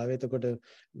පුරවැසි සභාවේ එතකොට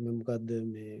මොකද්ද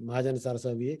මේ මහජන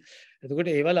සරසවියේ එතකොට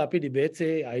ඒවල අපි ඩිබේට්ස්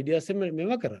ඒ අයිඩියාස්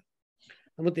මේවා කරා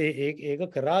නමුත් ඒක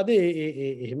කරාද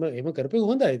එහෙම කරපේ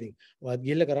හොඳයි ඉතින්. ඔයත්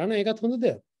ගිහිල්ලා කරා නම් ඒකත් හොඳ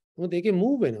දෙයක්. නමුත් ඒකේ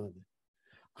මූව් වෙනවද?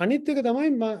 අනිත් එක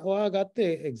තමයි ඔයා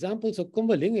ගත්තේ එක්සැම්පල්ස් ඔක්කොම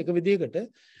වලින් එක විදිහකට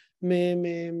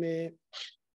මේ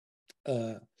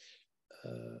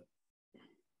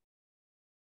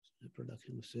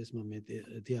ප්‍රොඩක්ෂන් ස්ට්‍රෙස් මම මේ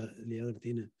ලියලා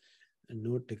තියෙන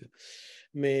නෝට් එක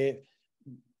මේ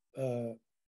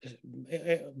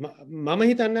මම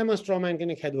හිතන්නේ මම ස්ට්‍රෝමෑන්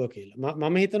කෙනෙක් හැදුවා කියලා.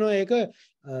 මම හිතනවා ඒක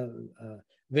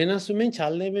වෙනස් වෙමින්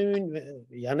චලනය වෙමින්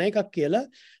යන එකක් කියලා.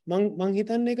 මම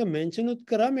හිතන්නේ ඒක මෙන්ෂන් උත්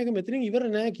කරා මේක මෙතනින් ඉවර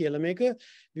නෑ කියලා. මේක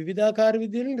විවිධාකාර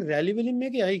විදිහකින් රැලි වලින්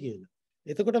මේක යයි කියලා.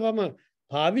 එතකොට මම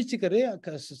පාවිච්චි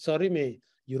කරේ සෝරි මේ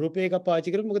යුරෝපයේ එක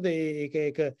පාවිච්චි කරේ මොකද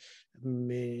ඒක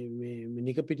මේ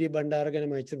නිකපිටිය බණ්ඩාර ගැන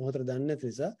මම ඉච්ච මොහොතට දන්නේ නැති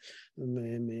නිසා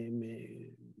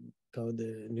මේ කවුද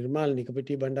නිර්මාල්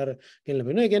නිකපිටිය බණ්ඩාර කියලා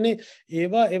වෙනවා. ඒ කියන්නේ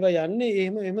ඒවා යන්නේ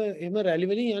එහෙම රැලි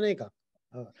වලින් යන එකක්.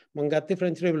 මම ගත්තේ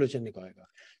ෆ්‍රෙන්ච් රෙවොලුෂන් එක වගේ.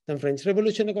 දැන් ෆ්‍රෙන්ච්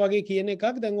රෙවොලුෂන් එක වගේ කියන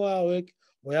එකක් දැන්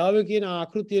ඔයාව කියන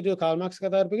ආකෘතියට කාල් මාක්ස්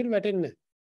කතා කරපෙකින් වැටෙන්නේ නැහැ.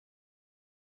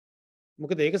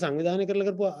 මොකද ඒක සංවිධානය කරලා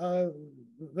කරපු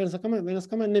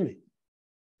වෙනස්කම නෙමෙයි.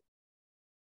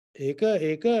 ඒක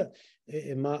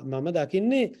මම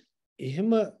දකින්නේ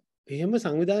එහෙම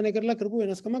සංවිධානය කරලා කරපු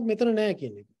වෙනස්කමක් මෙතන නැහැ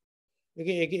කියන එක.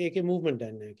 ඒකේ මූව්මන්ට්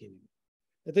එකක් නැහැ කියන එක.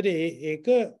 එතකොට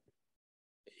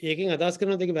ඒකෙන් අදහස්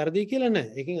කරනවාද ඒක වැරදි කියලා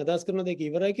නැහැ. ඒකෙන් අදහස් කරනවාද ඒක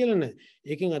ඉවරයි කියලා නැහැ.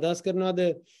 ඒකෙන් අදහස් කරනවාද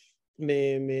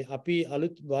මේ අපි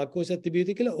අලුත් වාක්‍යෝෂයක් තිබිය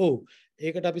යුතු කියලා? ඔව්.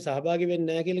 ඒකට අපි සහභාගී වෙන්නේ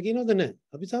නැහැ කියලා කියනවද? නැහැ.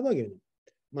 අපි සහභාගී වෙනවා.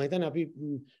 මම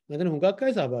හිතන්නේ හුඟක්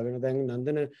අය සහභාගී වෙනවා. දැන්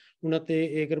නන්දන උනත්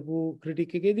ඒ කරපු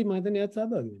ක්‍රිටික් එකේදී මම හිතන්නේ එයාත්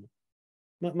සහභාගී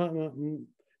වෙනවා.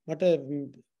 මට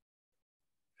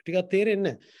ටිකක්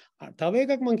තේරෙන්නේ නැහැ. තව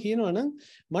එකක් මම කියනවා නම්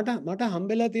මට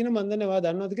හම්බෙලා තියෙන මම දන්නේ ඔයා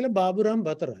දන්නවද කියලා බාබුරාම්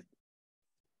බතරයි.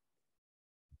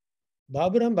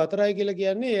 බාබුරාම් බතරයි කියලා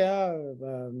කියන්නේ එයා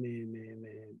මේ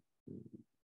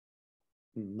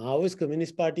මාවෝයිස්ට්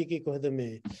කමියුනිස්ට් පාර්ටි එකේ කොහෙද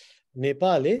මේ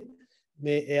නේපාලේ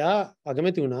මේ එයා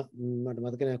අගමැති වුණා. මට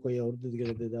මතක නැහැ කොයි අවුරුද්දද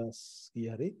කියලා 2000 කී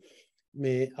හරි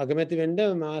මේ අගමැති වෙන්න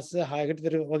මාස 6කට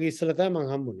විතර වගේ ඉස්සෙල්ලා තමයි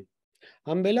මම හම්බුනේ.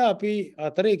 හම්බෙලා අපි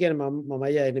අතරේ කියන්නේ මමයි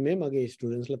ආයේ නෙමෙයි මගේ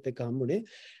ස්ටුඩන්ට්ස්ලත් එක්ක හම්බුනේ.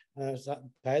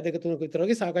 පැය දෙක තුනක විතර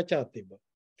වගේ සාකච්ඡාවක් තිබ්බා.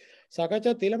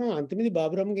 සාකච්ඡාව තියලා මම අන්තිමේදී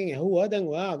බාබුරාම්ගෙන් ඇහුවා දැන්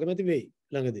ඔයා අගමැති වෙයි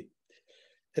ළඟදී.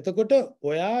 එතකොට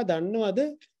ඔයා දන්නවද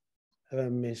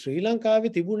මේ ශ්‍රී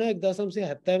ලංකාවේ තිබුණා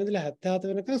 1970 ඉඳලා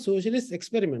 77 වෙනකන් සෝෂලිස්ට්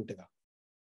එක්ස්පෙරිමන්ට් එකක්.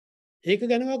 ඒක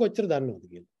ගැන ඔයා කොච්චර දන්නවද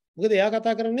කියලා. මොකද එයා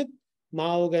කතා කරන්නේ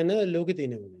මාව ගැන ලෝකෙ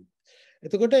තියෙන වෙන.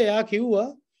 එතකොට එයා කිව්වා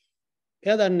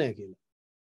එයා දන්නේ නැහැ කියලා.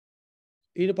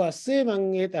 ඊට පස්සේ මම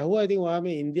ඒත් ඇහුවා ඉතින් ඔයා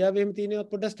මේ ඉන්දියාවේම තියෙනවත්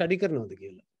පොඩ්ඩක් ස්ටඩි කරනවද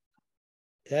කියලා.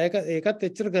 එයා ඒකත්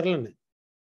එච්චර කරලා නැහැ.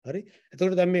 හරි.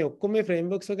 එතකොට දැන් මේ ඔක්කොම මේ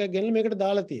ෆ්‍රේම්වර්ක්ස් එකක් ගෙනල්ලා මේකට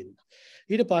දාලා තියෙනවා.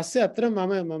 ඊට පස්සේ අතර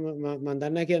මම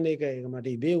දන්නා කියන්නේ ඒක මට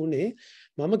ඉබේ උනේ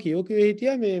මම කියෝ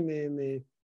හිටියා මේ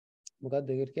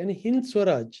මොකක්ද ඒකට කියන්නේ හින්ද්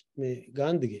ස්වරාජ් මේ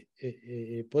ගාන්ධිගේ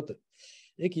ඒ පොත.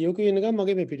 ඒ කියෝ වෙනකම්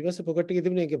මගේ මේ පිටිපස්සේ පොකට් එකේ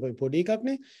තිබුණේ ඒක පොඩි එකක්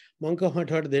නේ. මං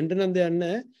කවමට දෙන්න නම් දෙයක්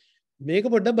නැහැ. මේක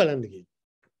පොඩ්ඩක් බලන්න කියලා.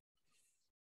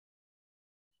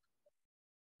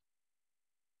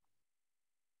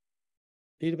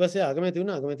 ඊට පස්සේ අගමැති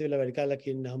වුණා. අගමැති වෙලා වැඩි කාලයක්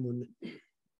ඉන්න හම්බුන්නේ.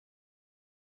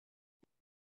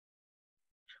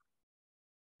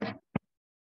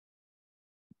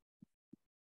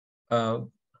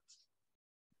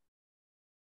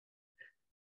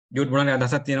 ජූඩ් මොනවාරි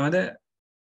අදහසක් තියෙනවද?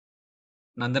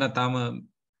 නන්දන තාම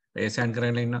පේසන්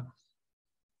කරගෙන ඉන්න.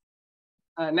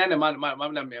 නෑ මම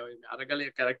නම් මේ අරගලය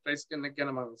කැරක්ටරයිස් කරන එක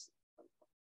ගැන මම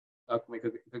මේක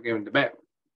ගෙවන්න බෑ.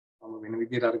 මම වෙන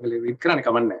විදිහට අරගලය රීඩ් කරන්න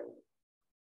කමන්නේ නෑ.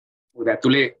 මොකද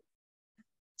ඇතුලේ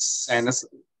සෑනස්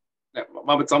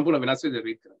මම සම්පූර්ණ වෙනස් විදිහට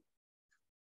රීඩ් කරනවා.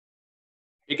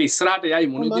 ඒක ඉස්සරහට යයි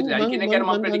මොන විදිහට යයි කියන එක ගැන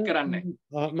මම ප්‍රෙඩික්ට් කරන්නේ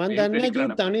නෑ. මම දන්නේ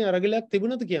නැහැ තනි අරගලයක්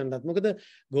තිබුණාද කියන්නත්. මොකද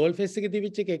ගෝල් ෆෙස් එකේ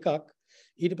තිබිච්ච එකක්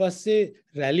ඊට පස්සේ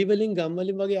රැලි වලින් ගම්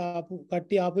වලින් වගේ ආපු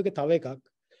කට්ටිය ආපු එක තව එකක්.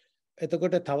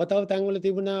 එතකොට තව තැන්වල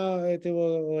තිබුණා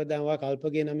දැන් ඔයා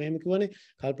කල්පගේ නම එහෙම කිව්වනේ.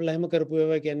 කල්පලා එහෙම කරපු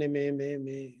ඒවා කියන්නේ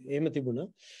මේ එහෙම තිබුණා.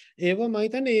 ඒවා මම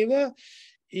හිතන්නේ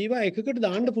ඒවා එකකට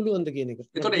දාන්න පුළුවන්ද කියන එක.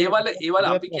 එතකොට ඒවල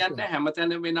අපි කියන්නේ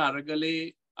හැමතැනම වෙන අරගල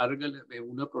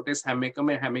උන ප්‍රොටෙස්ට් හැම එකම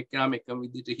එකම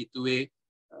විදිහට හිතුවේ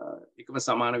එකම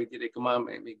සමාන විදිහට එකම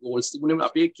මේ ගෝල්ස් තිබුණේ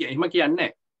අපි එහෙම කියන්නේ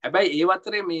නැහැ. හැබැයි ඒ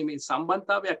අතරේ මේ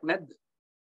සම්බන්ධතාවයක් නැද්ද?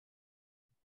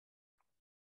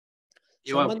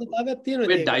 සම්බන්ධතාවයක් තියෙනවා.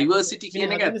 මේ ඩයිවර්සිටි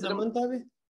කියන එක ඇත්තටම සම්බන්ධතාවය.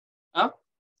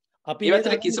 අපි ඒ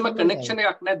අතර කිසිම කනෙක්ෂන්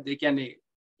එකක් නැද්ද? ඒ කියන්නේ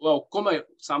ඔය ඔක්කොම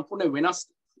සම්පූර්ණ වෙනස්.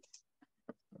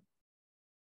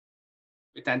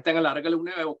 මේ තැන්තැන්වල අරගල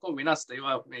උනේ ඔක්කොම වෙනස්.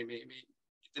 ඒවා මේ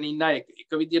එතන ඉන්න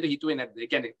එක විදියට හිතුවේ නැද්ද? ඒ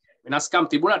කියන්නේ වෙනස්කම්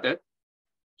තිබුණාට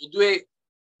උදුවේ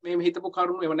මේ හිතපු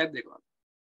කරුණු ඒව නැද්ද ඒක?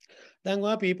 දැන්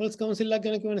ඔයා පීපල්ස් කවුන්සිල් එක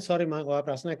ගැන කියවනේ. සෝරි මම ඔයා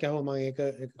ප්‍රශ්නයක් අහුවා මම ඒක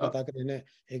කතා කරේ නෑ.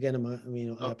 ඒ ගැන මම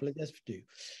අපොලොජයිස් ටු යූ.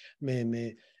 මේ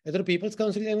ඒතර පීපල්ස්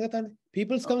කවුන්සිල් ගැන කතානේ.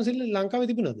 පීපල්ස් කවුන්සිල් ලංකාවේ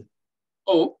තිබුණාද?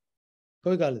 ඔව්.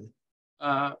 කොයි කාලෙද?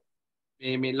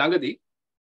 මේ ළඟදී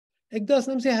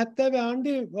 1970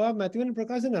 ආණ්ඩුවේ ඔයා මැතිවෙන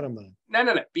ප්‍රකාශන ආරම්භ කළා.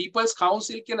 නෑ පීපල්ස්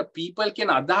කවුන්සිල් කියන පීපල් කියන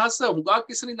අදහස හුඟක්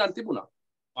ඉස්සරින් ඉඳන් තිබුණා.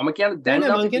 මම කියන්නේ දැන්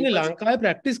මම කියන්නේ ලංකාවේ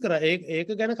ප්‍රැක්ටිස් කරා. ඒක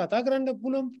ගැන කතා කරන්න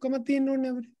පුළුවන්කම තියෙන්න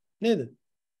ඕනේ අපිට. නේද?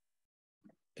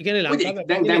 ඒ කියන්නේ ලංකාවේ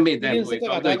දැන් මේ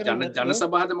ජන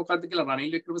සභාවද මොකද්ද කියලා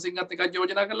රනිල් වික්‍රමසිංහත් එකක්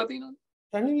යෝජනා කරලා තියෙනවනේ.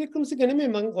 රනිල් වික්‍රමසිංහ නෙමෙයි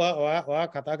මම ඔයා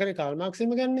කතා කරේ කාල් මාක්ස්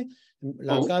එම ගන්නේ.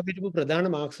 ලංකාවේ පිටපු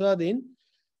ප්‍රධාන මාක්ස්වාදීන්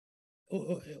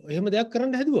එහෙම දෙයක්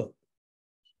කරන්න හැදුවා.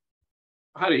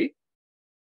 හරි.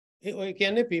 ඔය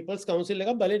කියන්නේ පීපල්ස් කවුන්සිල්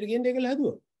එකක් බලයට ගියන් ඒකල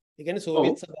හැදුවා. ඒ කියන්නේ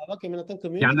සෝවියට් සභාවක් එහෙම නැත්නම්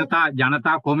කමියුනිටි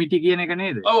ජනතා කොමිටි කියන එක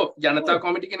නේද? ඔව් ජනතා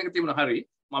කොමිටි කියන එක තිබුණා. හරි.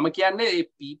 මම කියන්නේ මේ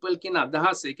පීපල් කියන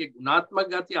අදහස ඒකේ ගුණාත්මක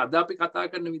ගතිය අද අපි කතා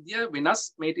කරන විදිය වෙනස්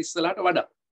මේට ඉස්සලාට වඩා.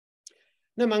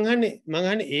 නෑ මං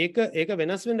අහන්නේ ඒක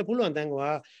වෙනස් වෙන්න පුළුවන්. දැන්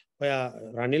ඔයා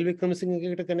රනිල්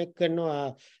වික්‍රමසිංහකට කනෙක්ට් කරනවා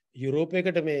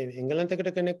යුරෝපයකට මේ එංගලන්තයකට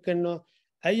කනෙක්ට් කරනවා.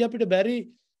 ඇයි අපිට බැරි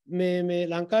මේ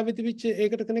ලංකාවේ තිබිච්ච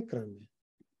ඒකට කනෙක්ට් කරන්න?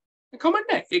 කමෙන්ට්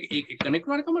නැහැ. ඒක කනෙක්ට්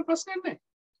කරන කමෙන්ට් ප්‍රශ්නයක් නැහැ.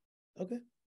 ඕකේ.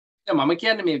 දැන් මම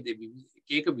කියන්නේ මේ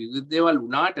එක විවිධ දේවල්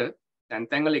වුණාට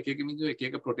තැන් වල එක එක මිනිස්සු එක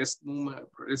එක ප්‍රොටෙස්ට්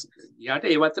ගියාට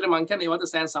ඒ අතර මං කියන්නේ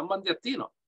ඒවට සෑහෙන සම්බන්ධයක්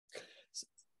තියෙනවා.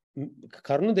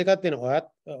 කරුණු දෙකක් තියෙනවා.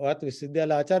 ඔයත්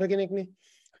විශ්වවිද්‍යාල ආචාර්ය කෙනෙක්නේ.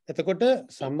 එතකොට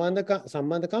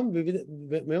සම්බන්ධකම් විවිධ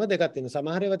මේවා දෙකක් තියෙනවා.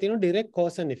 සමහර ඒවා තියෙනවා ඩිරෙක්ට්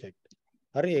කෝස් ඇන්ඩ් ඉෆෙක්ට්.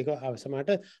 හරි ඒක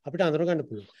සමහරට අපිට අඳුර ගන්න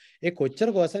පුළුවන්. ඒ කොච්චර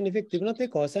කෝස් ඇන්ඩ් ඉෆෙක්ට් තිබුණත්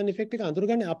ඒ කෝස් ඇන්ඩ් ඉෆෙක්ට් එක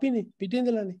අඳුරගන්නේ අපිනේ පිටින්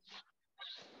ඉඳලානේ.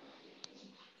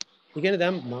 ඒ කියන්නේ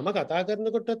දැන් මම කතා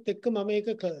කරනකොටත් එක්ක මම ඒක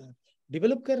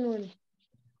ඩෙවලොප් කරනවානේ.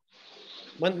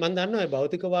 මම දන්නවා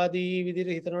භෞතිකවාදී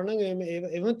විදිහට හිතනවා නම්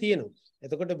එහෙම තියෙනවා.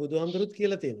 එතකොට බුදුහාමුදුරුත්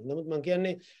කියලා තියෙනවා. නමුත් මම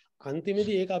කියන්නේ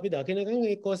අන්තිමේදී ඒක අපි දකිනකන්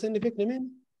ඒ කෝස් ඇන්ඩ් ඉෆෙක්ට්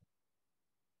නෙමෙයිනේ.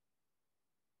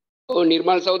 ඔව්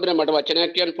නිර්මල් සහෝදරයා මට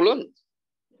වචනයක් කියන්න පුළුවන්ද?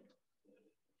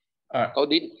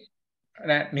 කවුද?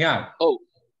 නෑ නිහාල්. ඔව්.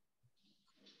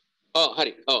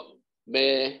 හරි. ඔව්.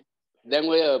 මේ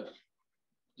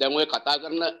දැන් ඔය කතා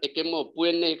කරන එකෙන්ම ඔප්පු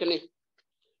වෙන්නේ ඒකනේ.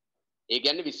 ඒ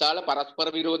කියන්නේ විශාල පරස්පර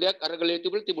විරෝධයක් අරගලයේ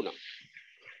තිබුණා.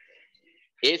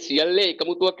 ඒ සියල්ලේ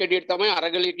එකමුතුවක් හැටියට තමයි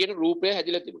අරගලය කියන රූපය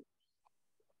හැදිලා තිබුණේ.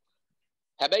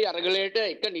 හැබැයි අරගලයට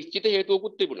එක නිශ්චිත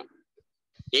හේතුවකුත් තිබුණා.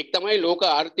 ඒක තමයි ලෝක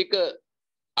ආර්ථික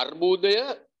අර්බුදය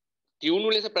තියුණු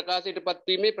ලෙස ප්‍රකාශයටපත්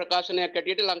වීමේ ප්‍රකාශනයක්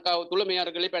හැටියට ලංකාව තුළ මේ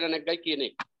අරගලේ පැන නැග්ගයි කියන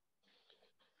එක.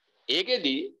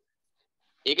 ඒකෙදී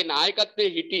ඒකේ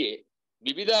නායකත්වයේ හිටියේ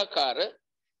විවිධාකාර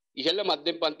ඉහළ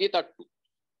මධ්‍යම පන්තියේ තට්ටු.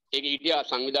 ඒක හිටියා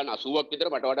සංවිධාන 80ක් විතර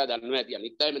මට වඩා දන්නවා ඇති.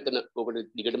 අනිත් අය මෙතන ඔකට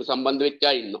දිගටම සම්බන්ධ වෙච්ච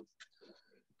අය ඉන්නවා.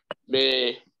 මේ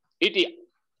හිටියා.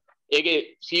 ඒකේ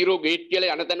සීරෝ ගේට්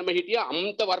කියලා යන තැනම හිටියා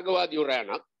අන්ත වර්ගවාදී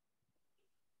රැණක්.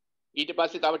 ඊට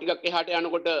පස්සේ තව ටිකක් එහාට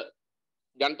යනකොට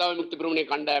ජනතා විමුක්ති පෙරමුණේ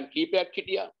කණ්ඩායම් කීපයක්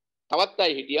හිටියා. තවත්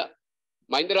අය හිටියා.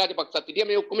 මහින්ද රාජපක්ෂත් හිටියා.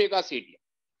 මේ ඔක්කොම එකසේ හිටියා.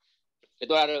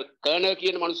 ඒතකොට අර කර්නල්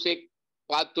කියන මිනිස්සෙක්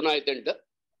පාත් තුනා එතනට.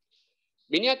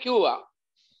 මිනිහා කිව්වා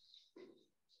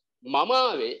මම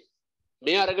ආවේ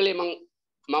මේ අරගලේ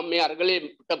මම මේ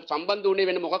අරගලේට සම්බන්ධ වුණේ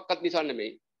වෙන මොකක්වත් නිසා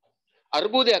නෙමෙයි.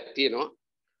 අර්බුදයක් තියෙනවා.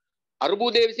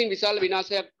 අර්බුදයේ විසින් විශාල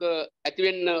විනාශයක් ඇති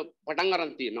වෙන්න පටන්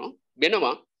අරන් තියෙනවා.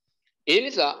 වෙනවා. ඒ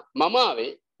නිසා මම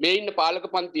ආවේ මේ ඉන්න පාලක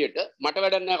පන්තියට මට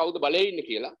වැඩක් නැහැ කවුද බලේ ඉන්නේ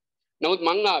කියලා. නමුත්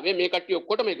මං ආවේ මේ කට්ටිය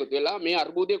ඔක්කොටම එකතු වෙලා මේ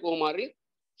අර්බුදය කොහොම හරි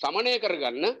සමනය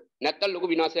කරගන්න නැත්තම්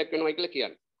ලොකු විනාශයක් වෙනවා කියලා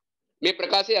කියන්නේ. මේ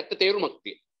ප්‍රකාශයේ ඇත්ත තේරුමක්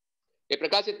තියෙනවා. ඒ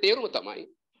ප්‍රකාශයේ තේරුම තමයි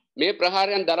මේ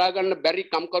ප්‍රහාරයන් දරා ගන්න බැරි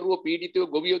කම්කරුවෝ පීඩිතයෝ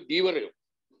ගොවියෝ දීවරයෝ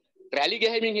රැලි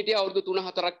ගැහිමින් හිටිය අවුරුදු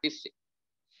 3-4ක් තිස්සේ.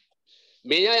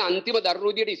 මේ අය අන්තිම දරුණු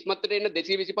විදියට ඉස්මත්තට එන්න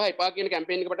 225 එපා කියන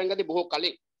කැම්පේන් එක පටන් ගත්තේ බොහෝ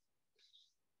කලින්.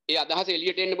 ඒ අදහස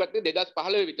එළියට එන්න ගත්තේ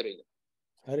 2015 විතර ඉඳලා.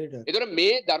 හරියට. ඒතර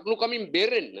මේ දරුණු කමින්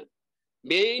බේරෙන්න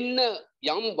මේ ඉන්න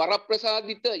යම්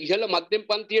වරප්‍රසාදිත ඉහළ මධ්‍යම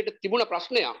පන්තියට තිබුණ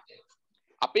ප්‍රශ්නයක්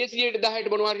අපේ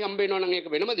 110ට මොනවා හරි හම්බ වෙනවා නම් ඒක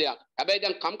වෙනම දෙයක්. හැබැයි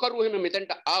දැන් කම්කරුවෝ එහෙම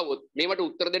මෙතනට ආවොත් මේවට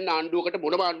උත්තර දෙන්න ආණ්ඩුවකට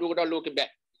මොනම ආණ්ඩුවකට ලෝකෙ බෑ.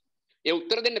 ඒ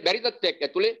උත්තර දෙන්න බැරි තත්ත්වයක්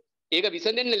ඇතුලේ ඒක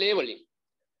විසඳෙන්න ලේවලින්.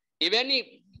 එවැනි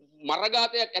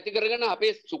මරගාතයක් ඇති කරගෙන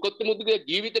අපේ සුකොත් මුදුගේ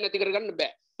ජීවිත නැති කරගන්න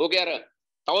බෑ. ඕකේ අර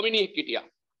තව මිනිහෙක් හිටියා.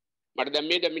 මට දැන්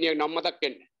මේ මිනිහා නම් මතක්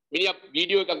වෙන්නේ. මිනිහා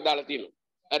වීඩියෝ එකක් දාලා තියෙනවා.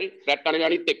 හරි රැට් අනේ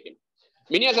අනිත් එක්කෙනා.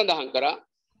 මිනිහා සඳහන් කරා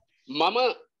මම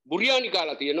බුරියානි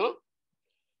කාලා තියෙනවා.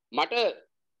 මට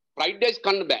ෆ්‍රයිඩ් රයිස්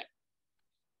කන්න බෑ.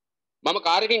 මම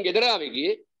කාර් එකකින් ගෙදර ආවේ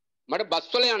ගියේ මට බස්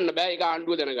වල යන්න බෑ ඒක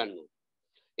ආණ්ඩුව දැනගන්න ඕනේ.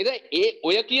 ඉතින් ඒ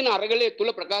ඔය කියන අරගලයේ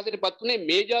තුල ප්‍රකාශයටපත් උනේ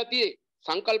මේ જાතියේ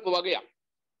සංකල්ප වගයක්.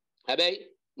 හැබැයි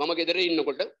මම ගෙදර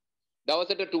ඉන්නකොට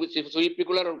දවසට ස්වීප්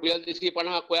පිකුලර රුපියල්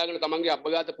 250ක් හොයාගෙන තමන්ගේ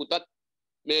අබ්බගාත පුතත්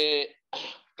මේ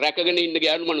රැකගෙන ඉන්න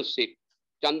ගෑනු මිනිස්සෙක්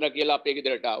චන්ද්‍ර කියලා අපේ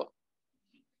ගෙදරට ආවා.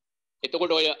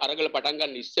 එතකොට ඔය අරගල පටන්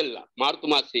ගන්න ඉස්සෙල්ලා මාර්තු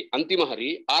මාසේ අන්තිම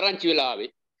හරියේ ආරංචි වෙලා ආවේ.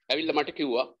 ඇවිල්ලා මට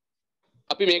කිව්වා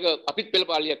අපි මේක අපිත්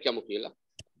පෙළපාලියක් යමු කියලා.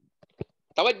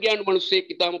 තවත් ගෑනු මිනිස්සෙක්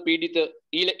ඊටාම පීඩිත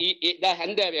දා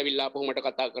හැන්දෑවේ ඇවිල්ලා අපහු මට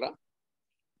කතා කරා.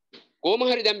 කොහොම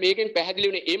හරි දැන් මේකෙන් පැහැදිලි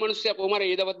වෙන්නේ මේ මිනිස්සයා කොහොම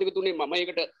හරි ඒ දවස් දෙක තුනේ මම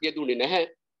ඒකට යෙදුනේ නැහැ.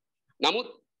 නමුත්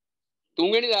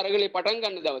තුන්වෙනි අරගලේ පටන්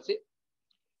ගන්න දවසේ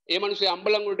ඒ මිනිස්සයා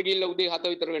අම්බලන් වලට ගිහිල්ලා උදේ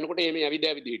 7 විතර වෙනකොට එමේ ඇවිද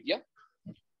හිටියා.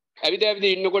 ඇවිද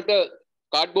ඉන්නකොට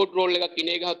කාඩ්බෝඩ් රෝල් එකක්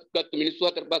ඉනේ ගහත් මිනිස්සු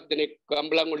 4-5 දෙනෙක්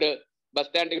අම්බලන් වල බස්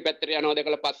ස්ටෑන්ඩ් එක පැත්තට යනවා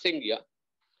දැකලා පස්සෙන් ගියා.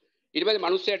 ඊට පස්සේ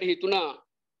මිනිස්සයාට හිතුණා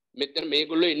මෙතන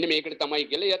මේගොල්ලෝ ඉන්නේ මේකට තමයි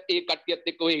කියලා. එයත් ඒ කට්ටියත්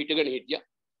එක්ක ඔය හිටගෙන හිටියා.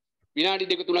 විනාඩි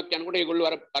 2-3ක් යනකොට ඒගොල්ලෝ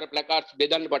අර ප්ලකාර්ඩ්ස්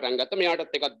බෙදන්න පටන් ගත්තා.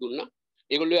 මෙයාටත් එකක් දුන්නා.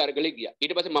 ඒගොල්ලෝ අරගලේ ගියා.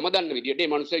 ඊට පස්සේ මම දන්න විදිහට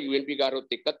මේ මිනිස්සයා UNP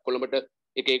කාරොත් එක්කත් කොළඹට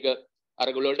එක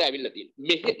අරගල වලට ඇවිල්ලා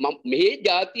තියෙනවා. මේ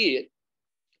જાතියේ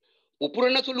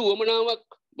උපුරන සුළු වමනාවක්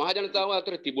මහ ජනතාව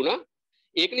අතර තිබුණා.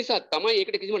 ඒක නිසා තමයි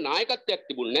ඒකට කිසිම නායකත්වයක්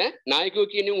තිබුණේ නැහැ. නායකයෝ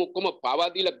කියන්නේ ඔක්කොම පාවා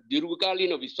දීලා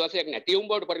දීර්ඝකාලීන විශ්වාසයක් නැති වුන්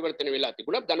බවට පරිවර්තන වෙලා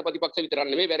තිබුණා. ධනපති පක්ෂ විතරක්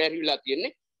නෙමෙයි වැරෑරි වෙලා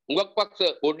තියෙන්නේ. හුඟක්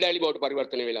පක්ෂ පොඩ්ඩෑලි බවට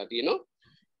පරිවර්තන වෙලා තියෙනවා.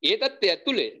 ඒ තත්ත්වය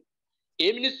ඇතුලේ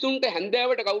ඒ මිනිස්සුන්ට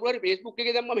හැන්දෑවට කවුරු හරි Facebook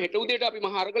එකේ දැම්මම හෙට උදේට අපි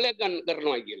මහා අරගලයක් ගන්න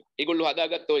කරනවා කියලා. ඒගොල්ලෝ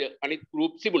හදාගත්ත ඔය අනිත්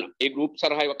group තිබුණා. ඒ group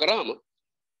සරහා ඒව කරාම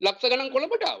ලක්ෂ ගණන්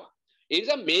කොළඹට ආවා. ඒ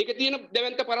නිසා මේක තියෙන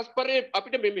දැවැන්ත පරස්පරයේ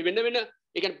අපිට වෙන වෙන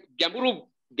ඒ කියන්නේ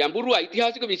ගැඹුරු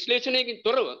ඓතිහාසික විශ්ලේෂණයකින්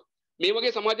තොරව මේ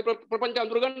වගේ සමාජ ප්‍රපංච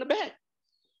අඳුර ගන්න බෑ.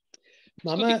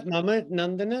 මම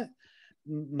නන්දන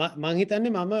මං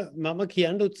හිතන්නේ මම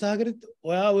කියන්න උත්සාහ කරත්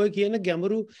ඔයා ඔය කියන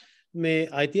ගැඹුරු මේ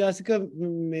ඓතිහාසික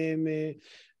මේ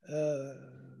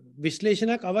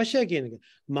විශ්ලේෂණයක් අවශ්‍යයි කියන එක.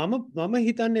 මම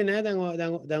හිතන්නේ නෑ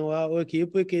දැන් ඔයා ඔය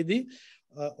කියපු එකේදී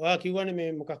ඔයා කිව්වනේ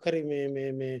මේ මොකක් හරි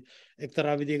මේ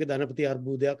එක්තරා විදිහක ධනපති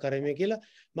අර්බුදයක් කරේ කියලා.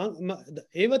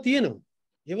 ඒව තියෙනවා.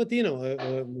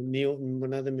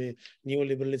 මොනවාද මේ නියෝ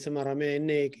ලිබරලිසම් අරම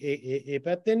එන්නේ ඒ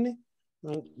පැත්තෙන්නේ.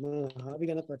 මම හාවි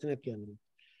ගැන වචනයක් කියන්නේ.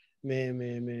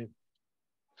 මේ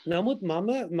නමුත්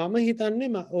මම හිතන්නේ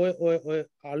ඔය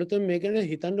අලුතෙන් මේ ගැන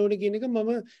හිතන්න ඕනේ කියන එක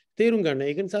මම තේරුම් ගන්න.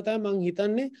 ඒක නිසා තමයි මම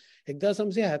හිතන්නේ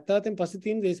 1977න් පස්සේ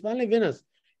තියෙන දේශපාලනය වෙනස්.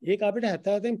 ඒක අපිට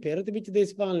 77න් පෙර තිබිච්ච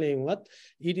දේශපාලනයෙන්වත්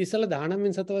ඊට ඉස්සෙල්ලා 19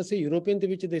 වෙනි සතවර්ෂයේ යුරෝපියන්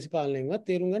තිබිච්ච දේශපාලනයෙන්වත්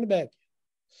තේරුම් ගන්න බෑ.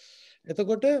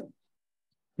 එතකොට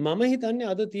මම හිතන්නේ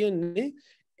අද තියෙන්නේ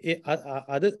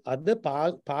අද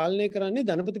පාලනය කරන්නේ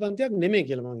ධනපති පන්තියක් නෙමෙයි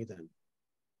කියලා මම හිතන්නේ.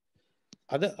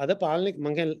 අද පාලනය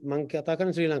මම කතා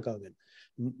කරන ශ්‍රී ලංකාව ගැන.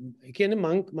 ඒ කියන්නේ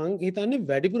මං හිතන්නේ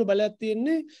වැඩිපුර බලයක්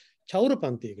තියෙන්නේ චෞර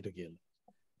පන්තියකට කියලා.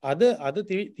 අද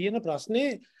තියෙන ප්‍රශ්නේ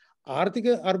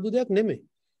ආර්ථික අර්බුදයක් නෙමෙයි.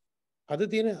 අද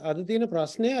තියෙන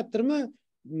ප්‍රශ්නේ අත්‍තරම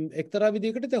එක්තරා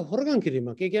විදිහකට හොරගම්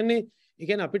කිරීමක්. ඒ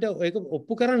කියන්නේ අපිට ඒක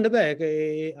ඔප්පු කරන්න බෑ. ඒක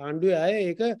ඒ ආණ්ඩුවේ අය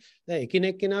ඒක දැන්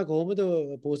එකිනෙක කෙනා කොහොමද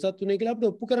පෝසත් උනේ කියලා අපිට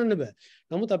ඔප්පු කරන්න බෑ.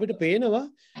 නමුත් අපිට පේනවා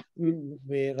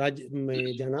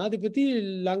මේ ජනාධිපති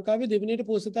ලංකාවේ දෙවෙනියට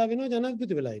පෝසතා වෙනවා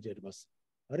ජනාධිපති වෙලා හිටියට පස්සේ.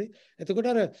 හරි.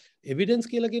 එතකොට අර එවිඩන්ස්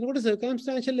කියලා කියනකොට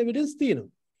සර්කම්ස්ටැන්ෂල් එවිඩන්ස් තියෙනවා.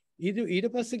 ඊට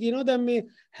පස්සේ කියනවා දැන් මේ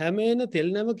හැම එන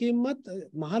තෙල් නැවකීමත්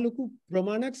මහ ලොකු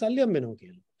ප්‍රමාණයක් සල්ලි හම්බ වෙනවා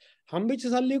කියලා. හම්බෙච්ච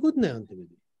සල්ලියකුත් නැහැ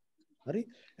අන්තිමේදී. හරි.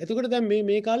 එතකොට දැන්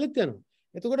මේ කාලෙත් යනවා.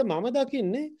 එතකොට මම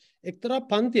දකින්නේ එක්තරා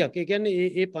පන්තියක්. ඒ කියන්නේ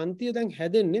මේ පන්තිය දැන්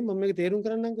හැදෙන්නේ මම මේක තේරුම්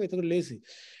කරන්නම්කෝ. එතකොට ලේසි.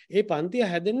 මේ පන්තිය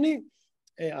හැදෙන්නේ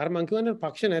අර මං කියවනේ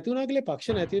පක්ෂ නැති වුණා කියලා.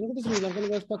 පක්ෂ නැති වෙනකොට ශ්‍රී ලංකන්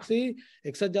කොංග්‍රස් පක්ෂයේ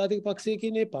එක්සත් ජාතික පක්ෂයේ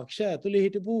කියන මේ පක්ෂ ඇතුලේ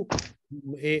හිටපු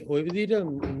ওই විදිහට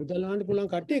මුදල් හොයන්න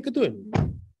පුළුවන් කට්ටිය එකතු වෙනවා.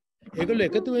 ඒගොල්ලෝ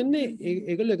එකතු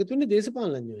වෙන්නේ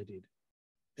දේශපාලනඥයෝ හැටියට.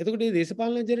 එතකොට මේ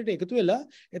දේශපාලනඥයන්ට එකතු වෙලා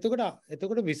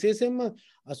එතකොට විශේෂයෙන්ම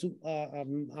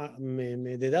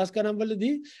මේ 2000 ගණන්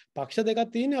වලදී පක්ෂ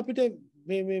දෙකක් තියෙන අපිට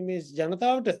මේ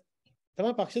ජනතාවට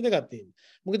තමයි පක්ෂ දෙකක් තියෙන්නේ.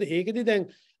 මොකද ඒකෙදි දැන්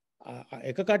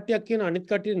එක කට්ටියක් කියන අනිත්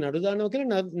කට්ටිය නඩු දානවා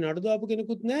කියලා නඩු දාපු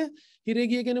කෙනෙකුත් නැහැ, හිරේ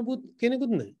ගිය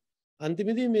කෙනෙකුත් නැහැ.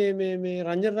 අන්තිමේදී මේ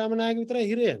රංජන රාමනායක විතරයි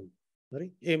හිරේ යන්නේ. හරි.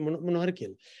 ඒ මොන හරි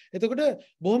කියලා. එතකොට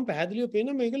බොහොම පැහැදිලිව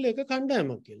පේනවා මේකල එක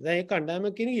කණ්ඩායමක් කියලා. දැන් ඒ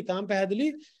කණ්ඩායමක් කියන එක ඉතාම පැහැදිලි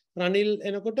රනිල්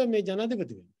එනකොට මේ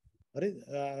ජනාධිපති වෙනවා. හරි.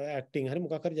 ඇක්ටිං හරි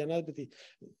මොකක් හරි ජනාධිපති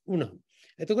වුණා.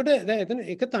 එතකොට දැන් එතන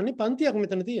එක තනි පන්තියක්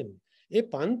මෙතන තියෙනවා. ඒ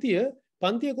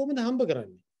පන්තිය කොහොමද හම්බ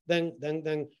කරන්නේ?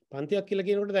 දැන් පන්තියක් කියලා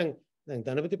කියනකොට දැන්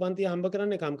ධනපති පන්තිය හම්බ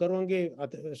කරන්නේ කම්කරුවන්ගේ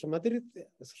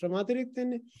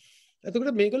ශ්‍රමාතිරික්තන්නේ.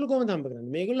 එතකොට මේගොල්ලෝ කොහොමද හම්බ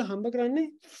කරන්නේ? මේගොල්ලෝ හම්බ කරන්නේ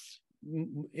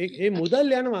ඒ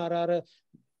මුදල් යනවා අර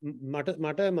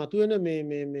මට මතුවෙන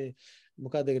මේ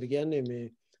මොකක්ද ඒකට කියන්නේ මේ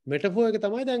මෙටෆෝ එක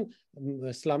තමයි දැන්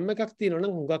ස්ලම් එකක් තියෙනවා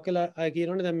නම් හුඟක් වෙලා අය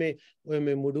කියනවනේ දැන් මේ ඔය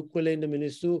මේ මුඩුක් වල ඉන්න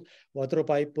මිනිස්සු වතුර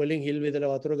පයිප් වලින් හිල්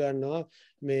විදලා වතුර ගන්නවා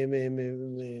මේ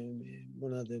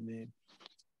මොනවාද මේ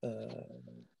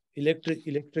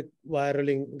ඉලෙක්ට්‍රික් වයර්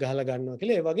වලින් ගහලා ගන්නවා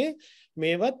කියලා. ඒ වගේ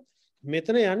මේවත්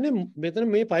මෙතන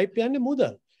මේ පයිප් යන්නේ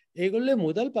මුදල්. ඒගොල්ලෝ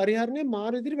මුදල් පරිහරණය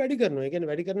මාර විදිහට වැඩි කරනවා. ඒ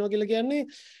කියන්නේ වැඩි කරනවා කියලා කියන්නේ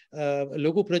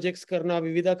ලොකු ප්‍රොජෙක්ට්ස් කරනවා,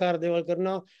 විවිධාකාර දේවල්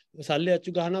කරනවා, සල්ලි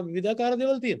අච්චු ගහනවා, විවිධාකාර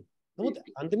දේවල් තියෙනවා. නමුත්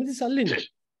අන්තිමේදී සල්ලි නෑ.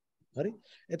 හරි.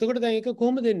 එතකොට දැන් ඒක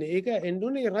කොහොමද දෙන්නේ? ඒක එන්න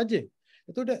ඕනේ රජේ.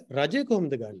 එතකොට රජය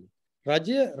කොහොමද ගන්නෙ?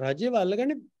 රජයව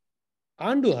අල්ලගන්නේ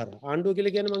ආණ්ඩුව හරහා. ආණ්ඩුව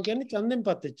කියලා කියන්නේ මම කියන්නේ ඡන්දෙන්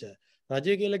පත් වෙච්ච අය.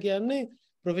 රජය කියලා කියන්නේ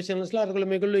ප්‍රොෆෙෂනල්ස්ලා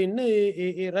අරගොල්ලෝ මේගොල්ලෝ ඉන්න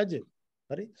ඒ රජය.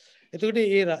 හරි. එතකොට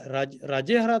ඒ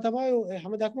රජය හරහා තමයි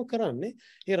හැමදාම කරන්නේ.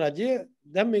 ඒ රජය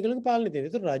දැන් මේගොල්ලෝගේ පාලනේ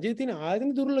තියෙනවා. ඒතකොට රජයේ තියෙන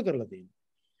ආයතන දුර්වල කරලා තියෙනවා.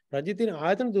 රජයේ තියෙන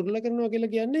ආයතන දුර්වල කරනවා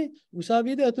කියලා කියන්නේ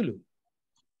උසාවියද ඇතුළු.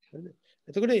 හරිද?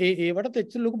 එතකොට ඒවට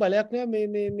එච්චර ලොකු බලයක් නෑ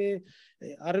මේ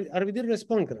අර විදිහට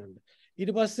රෙස්පොන්ඩ් කරන්න.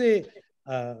 ඊට පස්සේ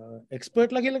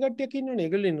එක්ස්පර්ට්ලා කියලා කට්ටියක් ඉන්නවනේ.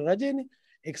 ඒගොල්ලෝ ඉන්න රජයේනේ.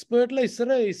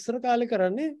 එක්ස්පර්ට්ලා ඉස්සර කාලේ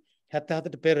කරන්නේ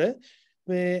 77ට පෙර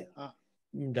මේ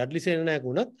ඩඩ්ලි සේනනායක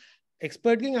වුණත්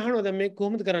එක්ස්පර්ට්ගෙන් අහනවා දැන් මේක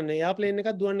කොහොමද කරන්නේ? එයාප්ලේන්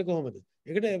එකක් දුවන්නේ කොහොමද?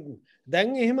 ඒකට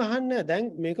දැන් එහෙම අහන්නේ නැහැ.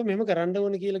 දැන් මේක මෙහෙම කරන්න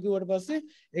ඕනේ කියලා කිව්වට පස්සේ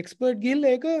එක්ස්පර්ට්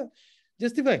ගිහිල්ලා ඒක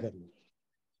ජස්ටිෆයි කරනවා.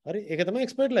 හරි ඒක තමයි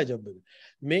එක්ස්පර්ට්ලා ජොබ් එක.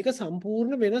 මේක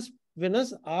සම්පූර්ණ වෙනස්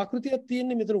ආකෘතියක්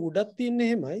තියෙන්නේ. මෙතන උඩක් තියෙන්නේ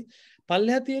එහෙමයි.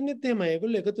 පල්ලෙහා තියෙන්නේත් එහෙමයි.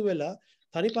 ඒගොල්ලෝ එකතු වෙලා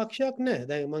තනි පක්ෂයක් නැහැ.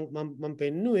 දැන් මම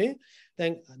පෙන්නුවේ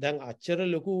දැන් අච්චර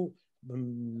ලොකු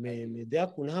මේ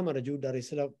දෙයක් වුණාම අර ජූඩ් අර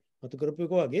ඉස්සලා මතු කරපු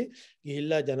එක වගේ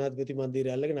ගිහිල්ලා ජනාධිපති මන්දිරය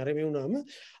අල්ලගෙන අර මේ වුණාම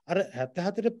අර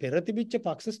 77ට පෙර තිබිච්ච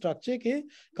පක්ෂ ස්ට්‍රක්චර් එකේ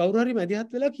කවුරු හරි මැදිහත්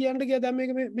වෙලා කියන්න ගියා දැන්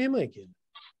මේක මෙහෙමයි කියලා.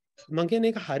 මම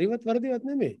කියන්නේ ඒක හරිවත් වරදිවත්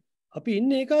නෙමෙයි. අපි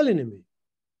ඉන්නේ ඒ කාලේ නෙමෙයි.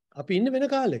 අපි ඉන්නේ වෙන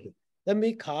කාලෙක. දැන්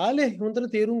මේ කාලේ හොඳට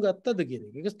තේරුම් ගත්තද කියන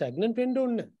එක. ඒක ස්ටැග්නන්ට් වෙන්න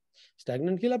ඕනේ නැහැ.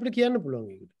 ස්ටැග්නන්ට් කියලා අපිට කියන්න පුළුවන්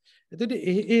ඒකට. එතකොට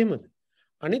එහෙමද?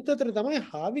 අනිත් අතට තමයි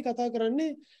හාවි කතා කරන්නේ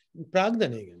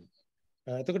ප්‍රාග්ධනය ගැන.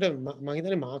 එතකොට මම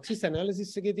හිතන්නේ මාක්සිස්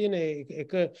ඇනාලිසිස් එකේ තියෙන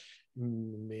එක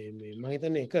මම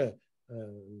හිතන්නේ එක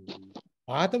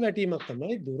ආත වැටීමක්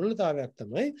තමයි දුර්වලතාවයක්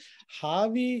තමයි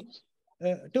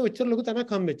හාවිට ඔච්චර ලොකු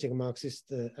තැනක් හම්බෙච්ච එක මාක්සිස්ට්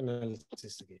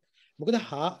ඇනාලිසිස් එකේ. මොකද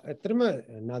ඇත්තටම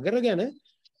නගර ගැන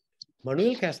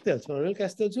මනුවෙල්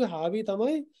කැස්ටල්ස් හාවි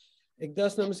තමයි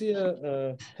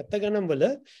 1970 ගණන් වල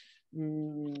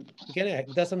කියන්නේ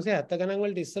 1970 ගණන්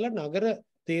වලට ඉස්සෙල්ලා නගර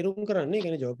තේරුම් කරන්නේ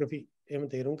කියන්නේ ජියෝග්‍රැෆි එහෙම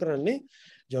තේරුම් කරන්නේ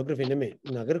ජියෝග්‍රැෆි නෙමෙයි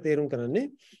නගර තේරුම් කරන්නේ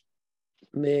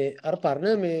මේ අර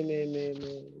පරණ මේ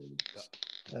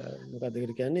මොකක්ද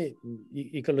ඒකට කියන්නේ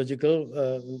ඉකොලොජිකල්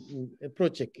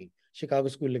අප්‍රෝච් එකකින්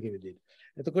ශිකාගෝ ස්කූල් එකේ විදිහට.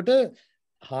 එතකොට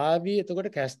හාවි එතකොට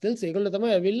කැස්ටල්ස් ඒගොල්ලෝ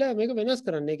තමයි ඇවිල්ලා මේක වෙනස්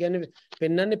කරන්නේ. ඒ කියන්නේ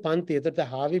පෙන්වන්නේ පන්ති. එතකොට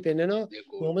හාවි පෙන්නනවා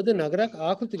කොහොමද නගරයක්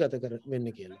ආකෘතිගත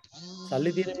වෙන්නේ කියලා.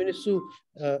 සල්ලි තියෙන මිනිස්සු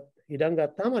ඉඩම්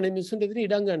ගත්තාම අනිත් මිනිස්සුන්ට එතන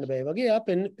ඉඩම් ගන්න බෑ. වගේ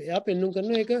එයා පෙන්නුම්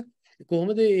කරන එක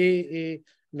කොහොමද මේ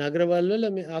නගරවල වල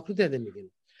මේ ආකෘතිය හැදෙන්නේ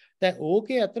කියලා. දැන්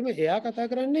ඕකේ අතරම එයා කතා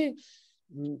කරන්නේ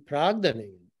ප්‍රාග්ධනය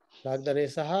ගැන. ප්‍රාග්ධනය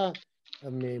සහ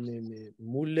මේ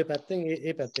මූල්‍ය පැත්තෙන්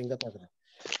ඒ පැත්තෙන් කතා කරන්නේ.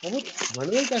 නමුත්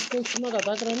මනුවෙල් කැස්ටල්ස් තමයි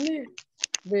කතා කරන්නේ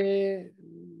මේ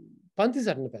පන්ති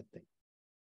සටන පැත්තෙන්.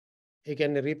 ඒ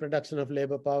කියන්නේ රීප්‍රොඩක්ෂන් ඔෆ්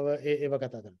ලේබර් පවර් ඒව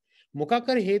කතා කරන්නේ. මොකක්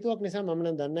හරි හේතුවක් නිසා මම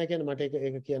නම් දන්නේ නැහැ කියන්නේ මට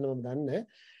ඒක කියන්න මම දන්නේ නැහැ.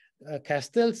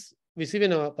 කැස්ටල්ස් විසි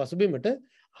වෙනවා පසුබිමට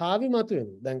හාවි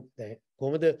මතුවෙනවා. දැන්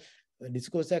කොහොමද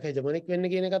ඩිස්කෝස් එකක් හෙජමොනික්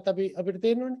වෙන්නේ කියන එකත් අපිට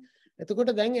තේරෙනවනේ.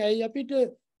 එතකොට දැන් ඇයි අපිට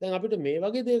මේ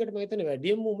වගේ දෙයකට මම හිතන්නේ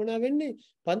වැඩියෙන්ම උමනා වෙන්නේ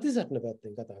පන්ති සටන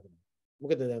පැත්තෙන් කතා කරනවා.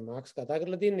 මොකද දැන් මාක්ස් කතා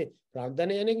කරලා තියෙන්නේ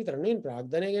ප්‍රාග්ධනය යන එක විතර නෙවෙයි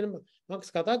ප්‍රාග්ධනය ගැන මාක්ස්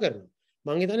කතා කරනවා.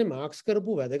 මම හිතන්නේ මාක්ස්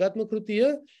කරපු වැදගත්ම කෘතිය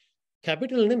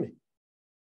කැපිටල් නෙමෙයි.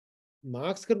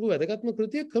 මාක්ස් කරපු වැදගත්ම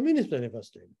කෘතිය කමියුනිස්ට්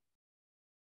මැනිෆෙස්ටෝ.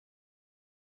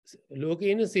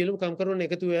 ලෝකේ ඉන්න සියලුම කම්කරුවන්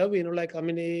එකතු වෙලා වෙනොලයි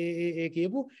කමිනේ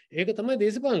කියපු ඒක තමයි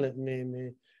දේශපාලන මේ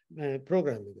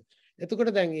ප්‍රෝග්‍රෑම් එක.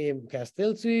 එතකොට දැන් මේ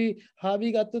කැස්ටල්ස් හාවි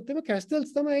ගත්තොත් එම කැස්ටල්ස්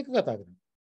තමයි ඒක කතා කරන්නේ.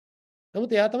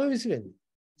 නමුත් එයා තමයි විසි වෙන්නේ.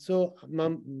 So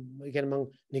මම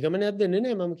නිගමනයක් දෙන්නේ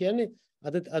නැහැ. මම කියන්නේ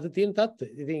අද තියෙන තත්ත්වය.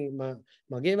 ඉතින්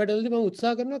මගේ වැඩවලදී මම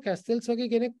උත්සාහ කරනවා කැස්ටල්ස් වගේ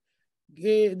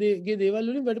කෙනෙක්ගේ දේවල්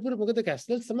වලින් වැඩිපුර මොකද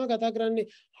කැස්ටල්ස් තමයි කතා කරන්නේ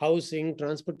housing,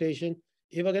 transportation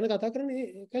ඒව ගැන කතා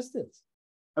කරන්නේ කැස්ටල්ස්.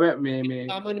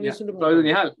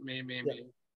 නිහල්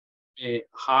මේ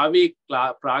හාවි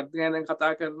ප්‍රාග්ධනය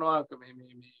කතා කරනවා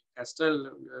කැස්ටල්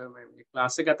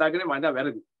ක්ලාස් එක කතා කරන්නේ මම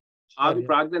වැරදි. හාවි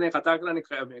ප්‍රාග්ධනය කතා කරන්නේ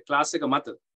ක්ලාස් එක මත.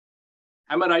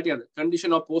 Am I right here?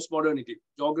 Condition of postmodernity,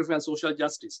 geography and social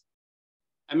justice.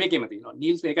 මේකෙම තියෙනවා.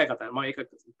 නීල්ස් මේකයි කතා. මම ඒක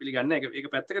පිළිගන්නේ නැහැ. ඒක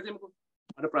පැත්තක තියමුකෝ.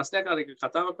 අර ප්‍රශ්නයක් අර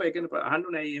කතාවක් වයි කියන්නේ අහන්න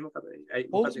නෑ එහෙම කතා.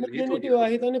 postmodernity වා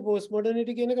හිතන්නේ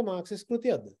postmodernity කියන එක මාක්සිස්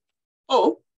කෘතියක්ද? ඔව්.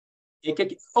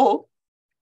 ඔව්.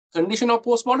 condition of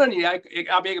postmodernity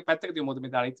අපි ඒක පැත්තක තියමු. මොකද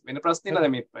මේ අනිත් වෙන ප්‍රශ්නේ නේද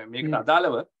මේකට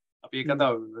අදාළව අපි ඒක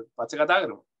පස්සේ කතා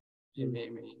කරමු. මේ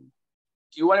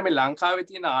කිව්වනේ මේ ලංකාවේ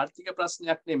තියෙන ආර්ථික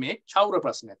ප්‍රශ්නයක් නෙමේ චෞර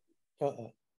ප්‍රශ්නයක්.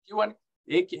 කිව්වනේ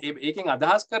ඒකෙන්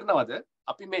අදහස් කරනවද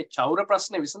අපි මේ චෞර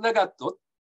ප්‍රශ්නේ විසඳගත්තොත්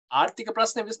ආර්ථික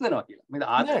ප්‍රශ්නේ විසඳනවා කියලා. මේ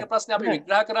ආර්ථික ප්‍රශ්නේ අපි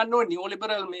විග්‍රහ කරන්න ඕනේ නියෝ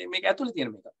ලිබරල් මේක ඇතුලේ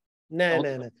තියෙන මේක.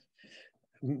 නෑ.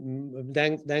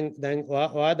 දැන්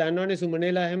ඔයා දන්නවනේ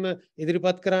සුමනේලා එහෙම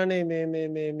ඉදිරිපත් කරානේ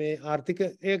මේ ආර්ථිකය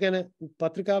ගැන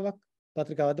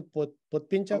පත්‍රිකාවක්ද පොත්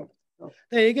පිංචක්.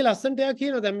 දැන් ඒකේ ලස්සනට එයා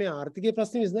කියනවා දැන් මේ ආර්ථිකයේ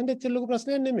ප්‍රශ්නේ විසඳන්න එච්චර ලොකු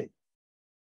ප්‍රශ්නයක් නෙමෙයි.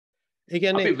 ඒ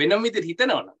කියන්නේ අපි වෙනම විදිහට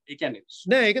හිතනවනම් ඒ කියන්නේ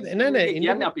නෑ ඒක නෑ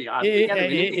කියන්නේ අපි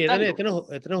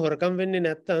එතන හොරකම් වෙන්නේ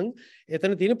නැත්තම්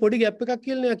එතන තියෙන පොඩි ගැප් එකක්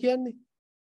කියලා නෑ කියන්නේ.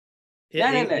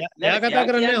 එයා කතා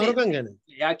කරන්නේ හොරකම් ගැන.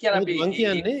 එයා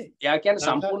කියන්නේ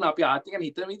සම්පූර්ණ අපි ආර්ථික ගැන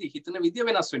හිතන විදිය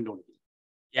වෙනස් වෙන්න ඕනේ කියලා.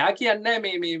 එයා කියන්නේ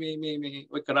මේ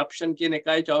ඔය කරප්ෂන් කියන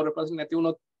එකයි චෞර ප්‍රශ්න නැති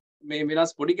වුණොත් මේ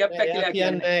වෙනස් පොඩි ගැප් එකක් කියලා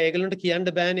කියන්නේ. ඒගොල්ලන්ට කියන්න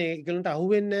බෑනේ. ඒගොල්ලන්ට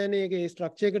අහුවෙන්නේ නෑනේ ඒකේ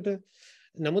ස්ට්‍රක්චර් එකට.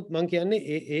 නමුත් මම කියන්නේ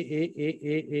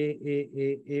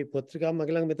ඒ පත්‍රිකාව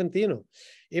මගේ ළඟ මෙතන තියෙනවා.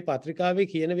 ඒ පත්‍රිකාවේ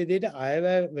කියන විදිහට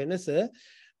අයවැය වෙනස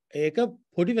ඒක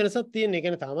පොඩි වෙනසක් තියෙන. ඒ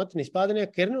කියන්නේ තාමත්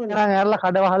නිෂ්පාදනයක් කරනවනේ. එයාලා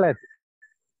කඩ වහලා ඇති.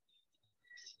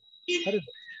 හරිද?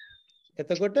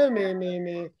 එතකොට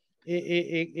මේ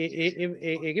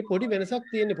ඒකේ පොඩි වෙනසක්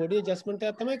තියෙන්නේ පොඩි ඇඩ්ජස්ට්මන්ට්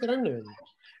එකක් තමයි කරන්න වෙන්නේ.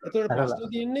 එතකොට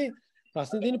ප්‍රශ්නේ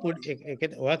තියෙන්නේ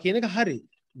පොඩි ඔයා කියන එක හරි.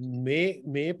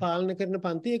 මේ පාලනය කරන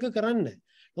පන්ති ඒක කරන්නේ.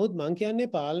 නමුත් මං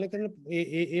කියන්නේ පාලනය කරන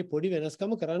ඒ පොඩි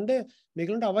වෙනස්කම කරන්න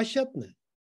මේකට අවශ්‍යත් නැහැ.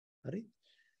 හරි?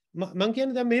 මං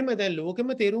කියන්නේ දැන් මෙහෙම දැන්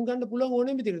ලෝකෙම තේරුම් ගන්න පුළුවන්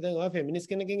ඕනෙම විදිහට. දැන් ඔයා ෆෙමිනිස්ට්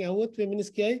කෙනකින් ඇහුවොත්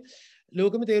ෆෙමිනිස්ට් කියයි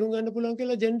ලෝකෙම තේරුම් ගන්න පුළුවන්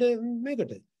කියලා ජෙන්ඩර්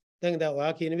මේකට. දැන්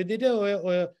ඔයා කියන විදිහට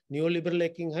ඔය නියෝ ලිබරල්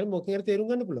එකකින් හරි මොකකින් හරි තේරුම්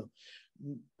ගන්න පුළුවන්.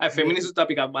 ෆෙමිනිස්ට්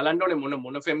අපි බලන්න ඕනේ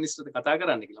මොන ෆෙමිනිස්ට්ද කතා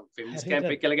කරන්නේ කියලා. ෆෙමිනිස්ට්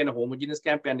කැම්ප් එක කියලා කියන හෝමෝජිනස්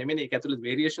කැම්ප් එකක් නෙමෙයි. ඒක ඇතුළේ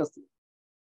වේරියේෂන්ස් තියෙනවා.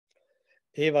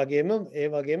 ඒ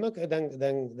වගේම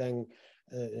දැන්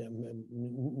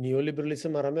නියෝ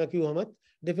ලිබරලිසම් අරමයා කිව්වමත්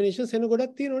ඩෙෆිනිෂන්ස් එන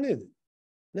ගොඩක් තියෙනව නේද?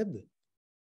 නැද්ද?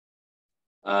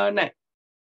 නෑ.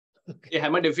 ඒ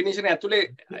හැම ඩෙෆිනිෂන් ඇතුලේ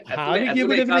හරි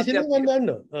කියපු ඩෙෆිනිෂන් එක මම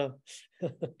දන්නවා.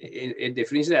 ඒ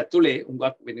ඩෙෆිනිෂන් ඇතුලේ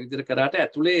උඟක් වෙන විදිහට කරාට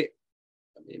ඇතුලේ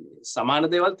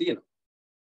සමාන දේවල් තියෙනවා.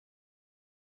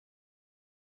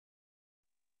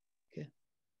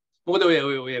 මොකද ඔය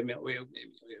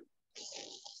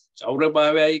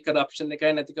චෞරභාවයයි කරප්ෂන්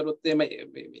එකයි නැති කරොත් එහෙම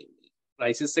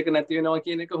ක්‍රයිසිස් එක නැති වෙනවා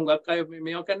කියන එක හුඟක් අය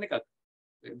මේවා කරන එකක්.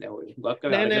 දැන් ඔය හුඟක්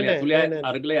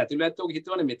අරගලය ඇතුළේ ඔක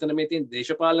හිතවනේ මෙතන මේ තියෙන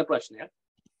දේශපාලන ප්‍රශ්නයක්.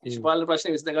 දේශපාලන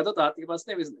ප්‍රශ්නේ විසඳගත්තොත් ආර්ථික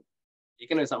ප්‍රශ්නේ විසඳෙනවා.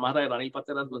 ඒක නෙවෙයි සමහර අය රනිල්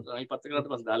පත්‍රයට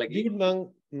පස්සේ දාලා ගිහින්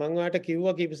මම ඔයාලට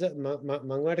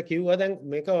කිව්වා දැන්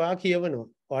මේක ඔයා කියවනවා.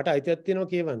 ඔයාට අයිතියක්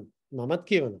තියෙනවා කියවන්න. මමත්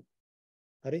කියවනවා.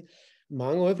 හරි?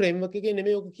 මම ওই ෆ්‍රේම්වර්ක් එකේ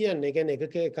නෙමෙයි ඔක කියන්නේ. ඒ කියන්නේ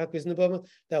එකක් විසඳපුවම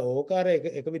දැන් ඕක අර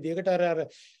එක විදියකට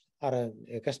අර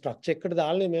එක ස්ට්‍රක්චර් එකකට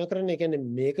දාලා මේවා කරන්නේ. ඒ කියන්නේ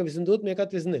මේක විසඳුවොත්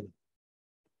මේකත් විසඳෙනවා.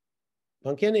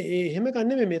 මම කියන්නේ එහෙම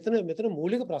කන්නේ මෙතන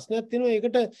මූලික ප්‍රශ්නයක් තියෙනවා.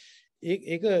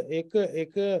 ඒක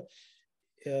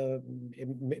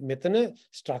මෙතන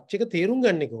ස්ට්‍රක්චර් එක තේරුම්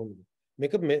ගන්න කොහොමද?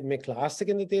 මේක මේ ක්ලාස්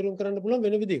එකෙන්ද තේරුම් කරන්න පුළුවන්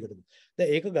වෙන විදිහකටද? දැන්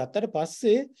ඒක ගත්තට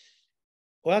පස්සේ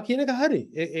ඔයා කියන එක හරි.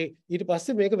 ඊට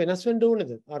පස්සේ මේක වෙනස් වෙන්න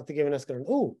ඕනේද? ආර්ථිකය වෙනස් කරන්න.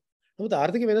 ඔව්. නමුත්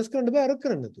ආර්ථිකය වෙනස් කරන්න බෑ අර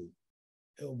කරන්න නැතුව.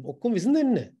 ඔක්කොම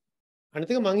විසඳෙන්නේ නැහැ.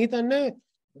 අනිත් එක මං හිතන්නේ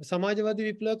සමාජවාදී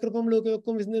විප්ලව කරපම් ලෝකෙ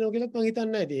ඔක්කොම විසඳෙනවා කියලා මං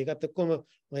හිතන්නේ නැහැ. ඉතින් ඒකත් ඔක්කොම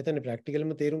මම හිතන්නේ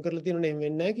ප්‍රැක්ටිකල්ම තේරුම් කරලා තියෙනවනේ එහෙම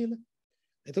වෙන්නේ නැහැ කියලා.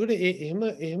 එතකොට එහෙම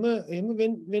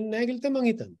වෙන්නේ නැහැ කියලා තමයි මං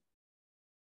හිතන්නේ.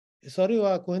 සෝරි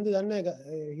ඔයා කොහෙන්ද දන්නේ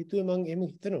හිතුවේ මං එහෙම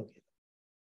හිතනවා කියලා.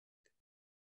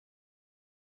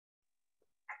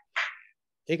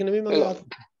 ඒක නෙමෙයි මම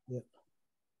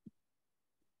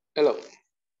හෙලෝ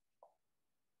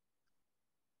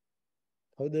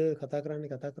කවුද කතා කරන්න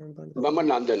බලන්න.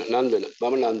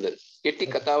 මම නන්දන කෙටි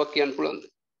කතාවක් කියන්න පුළුවන්ද?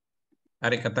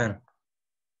 හරි කතා කරමු.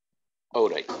 ඔව්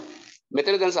රයිට්.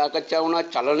 මෙතන දැන් සාකච්ඡා වුණා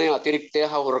චලනය අතිරික්තය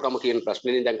හා හොරකම කියන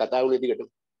ප්‍රශ්නේ දැන් කතා වුණේ දිගට.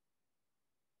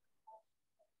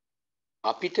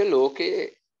 අපිට ලෝකයේ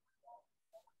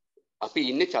අපි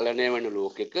ඉන්නේ චලනය වෙන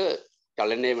ලෝකෙක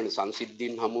චලනය වෙන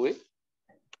සංසිද්ධීන් හමුවේ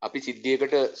අපි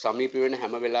සිද්ධියකට සමීප වෙන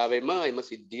හැම වෙලාවෙම එම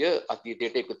සිද්ධිය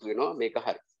අතීතයට එකතු වෙනවා මේක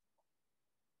හරි.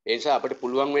 ඒ නිසා අපිට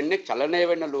පුළුවන් වෙන්නේ චලනය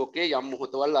වෙන ලෝකයේ යම්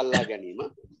මොහොතවල් අල්ලා ගැනීම.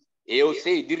 ඒ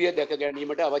ඔස්සේ ඉදිරිය දැක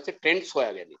ගැනීමට අවශ්‍ය ට්‍රෙන්ඩ්ස්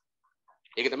හොයා ගැනීම.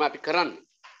 ඒක තමයි අපි කරන්නේ.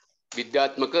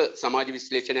 විද්‍යාත්මක සමාජ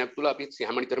විශ්ලේෂණයක් තුළ අපි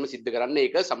හැමනිතරම සිද්ධ කරන්නේ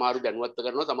ඒක. සමහරු දැනුවත්ව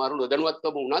කරනවා, සමහරු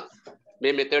නොදැනුවත්වම වුණත්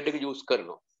මේ මෙතඩ් එක යූස්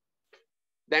කරනවා.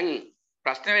 දැන්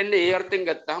ප්‍රශ්න වෙන්නේ ඒ අර්ථයෙන්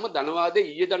ගත්තාම ධනවාදයේ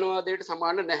ඊයේ ධනවාදයට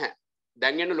සමාන නැහැ.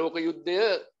 දැන් යන ලෝක යුද්ධය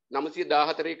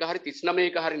 914ක හරි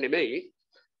 39ක හරි නෙමෙයි.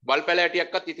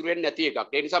 වල්පැලෑටියක්වත් ඉතුරු වෙන්නේ නැති එකක්.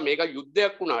 ඒ නිසා මේක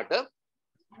යුද්ධයක් වුණාට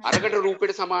අරකට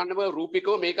රූපෙට සමානව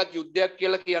රූපිකව මේකත් යුද්ධයක්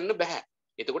කියලා කියන්න බෑ.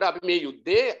 එතකොට අපි මේ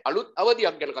යුද්ධයේ අලුත්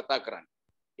අවධියක් ගැන කතා කරන්නේ.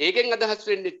 ඒකෙන් අදහස්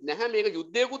වෙන්නේ නැහැ මේක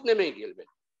යුද්ධයකුත් නෙමෙයි කියලා.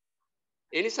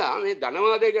 ඒ නිසා මේ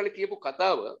ධනවාදය ගැන කියපු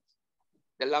කතාව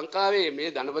දැන් ලංකාවේ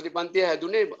මේ ධනපති පන්තිය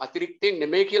හැදුනේ අතිරික්තයෙන්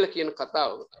නෙමෙයි කියලා කියන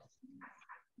කතාව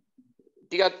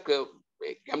ටිකක්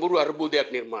ගැඹුරු අර්බුදයක්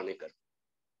නිර්මාණය කරනවා.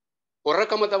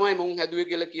 හොරකම තමයි මුන් හැදුවේ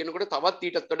කියලා කියනකොට තවත්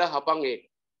ඊටත් වඩා හපන් ඒක.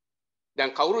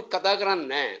 දැන් කවුරුත් කතා කරන්නේ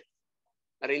නැහැ.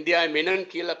 අර ඉන්දියාවේ මෙනන්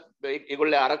කියලා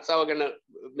ඒගොල්ලෝ ආරක්ෂාව ගැන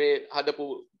මේ හදපු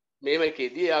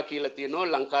මේවකේදී යා කියලා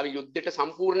තියෙනවා ලංකාවේ යුද්ධයට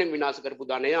සම්පූර්ණයෙන් විනාශ කරපු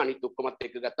ධනය අනිත් ඔක්කොමත්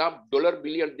එක්ක ගත්තාම ඩොලර්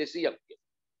බිලියන් 200ක්.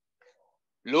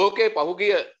 ලෝකේ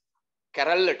පහුගිය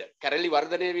කැරලි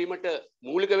වර්ධනය වීමට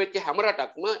මූලික වෙච්ච හැම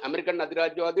රටක්ම ඇමරිකන්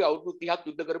අධිරාජ්‍යවාදී අවුරුදු 30ක්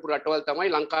යුද්ධ කරපු රටවල් තමයි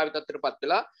ලංකාවේ තත්ත්වයටපත්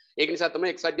වෙලා. ඒක නිසා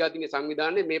තමයි එක්සත් ජාතීන්ගේ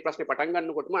සංවිධානයේ මේ ප්‍රශ්නේ පටන්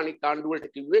ගන්නකොටම අනිත් ආණ්ඩු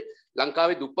වලට කිව්වේ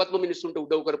ලංකාවේ දුප්පත්ම මිනිස්සුන්ට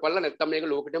උදව් කරපළා නැත්නම් මේක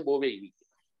ලෝකෙටම බෝ වෙයි.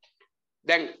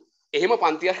 දැන් එහෙම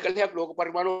පන්තියක් කළයක් ලෝක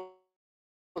පරිමාණු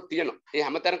තියෙනවා. ඒ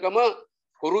හැමතැනකම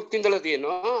කුරුත් ඉඳලා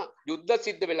තියෙනවා, යුද්ධ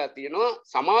සිද්ධ වෙලා තියෙනවා,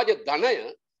 සමාජ ධනය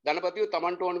ධනපතිව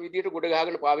Tamanට ඕන විදියට ගොඩ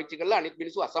ගහගෙන පාවිච්චි කරලා අනිත්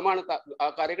මිනිස්සු අසමාන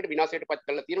ආකාරයකට විනාශයටපත්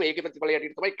කරලා තියෙනවා. ඒකේ ප්‍රතිඵලය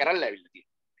හැටියට තමයි කැරල්ල ඇවිල්ලා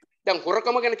තියෙන්නේ. දැන්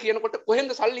හොරකම ගැන කියනකොට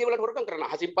කොහෙන්ද සල්ලි වලට හොරකම් කරන්න?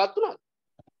 හසින් පාත් උනාද?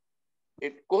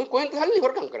 කොහෙන්ද සල්ලි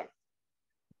හොරකම් කරන්නේ?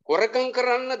 හොරකම්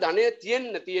කරන්න ධනය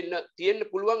තියෙන්න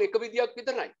පුළුවන් එක විදියක්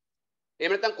විතරයි.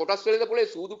 එහෙම නැත්නම් කොටස් වෙලද පොලේ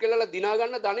සූදු කෙලලා දිනා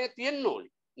ගන්න ධනය තියෙන්න ඕනි.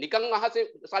 නිකන් අහසේ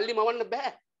සල්ලි මවන්න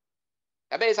බෑ.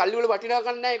 හැබැයි සල්ලි වල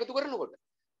වටිනාකම් නැහැ එකතු කරනකොට.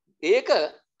 ඒක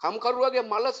කම්කරුවාගේ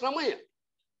මල ශ්‍රමය.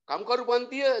 කම්කරු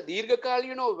පන්තිය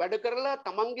දීර්ඝකාලීනව වැඩ කරලා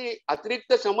තමන්ගේ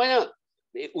අතිරික්ත ශ්‍රමය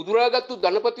මේ උදුරාගත්තු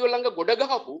ධනපතිව ළඟ ගොඩ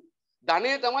ගහපු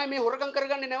ධනය තමයි මේ හොරකම්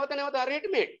කරගන්නේ නැවත නැවත අරහෙට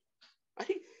මේට.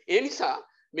 හරි. ඒ නිසා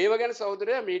මේව ගැන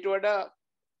සහෝදරයා මීට වඩා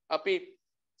අපි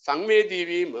සංවේදී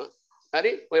වීම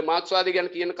හරි ඔය මාක්ස්වාදී ගැන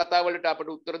කියන කතා වලට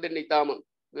අපට උත්තර දෙන්න ඉතාම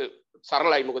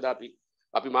සරලයි. මොකද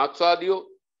අපි මාක්ස්වාදියෝ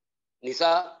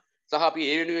නිසා සහ අපි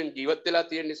ඒ වෙනුවෙන් ජීවත් වෙලා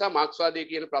තියෙන නිසා මාක්ස්වාදී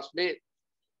කියන ප්‍රශ්නේ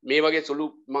මේ වගේ සුළු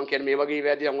මම කියන්නේ මේ වගේ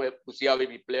වැදියන් ඔය රුසියාවේ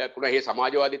විප්ලවයක් වුණා. ඒ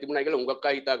සමාජවාදී තිබුණා කියලා හුඟක්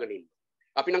අය හිතාගෙන ඉන්නවා.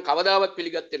 අපි නම් කවදාවත්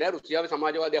පිළිගත්තේ නැහැ රුසියාවේ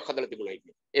සමාජවාදයක් හදලා තිබුණයි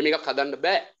කියලා. මේකක් හදන්න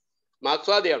බෑ.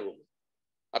 මාක්ස්වාදී අනුව.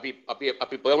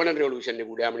 අපි පර්මනන්ට් රෙවොලුෂන්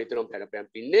එක උඩ යම නිතරම පැනපැන්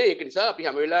පින්නේ. ඒක නිසා අපි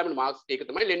හැම වෙලාවෙම මාක්ස් ඒක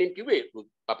තමයි ලෙනින් කිව්වේ.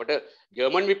 අපිට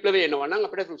ජර්මන් විප්ලවය එනවා නම්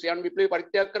අපිට රුසියානු විප්ලවය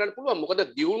පරිත්‍යාග කරන්න පුළුවන්. මොකද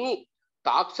දියුණු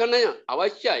තාක්ෂණය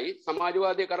අවශ්‍යයි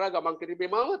සමාජවාදය කරා ගමන්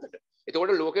කිරීමේ මාවතට.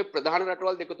 එතකොට ලෝකේ ප්‍රධාන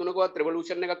රටවල් දෙක තුනකවත්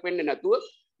රෙවොලුෂන් එකක් වෙන්නේ නැතුව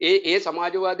ඒ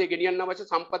සමාජවාදය ගෙනියන්න අවශ්‍ය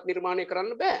සම්පත් නිර්මාණය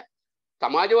කරන්න බෑ.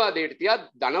 සමාජවාදයට තියා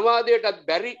ධනවාදයටත්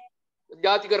බැරි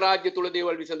ජාතික රාජ්‍ය තුල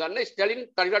දේවල් විසඳන්න ස්ටැලින්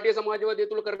තනි රටේ සමාජවාදය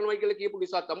තුල කරනවා කියලා කියපු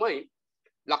නිසා තමයි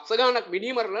ලක්ෂ ගණනක්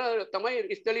මිනිමරලා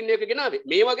තමයි ස්ටැලින් එක ගෙනාවේ.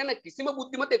 මේවා ගැන කිසිම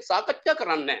බුද්ධිමතෙක් සාකච්ඡා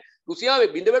කරන්නේ නැහැ.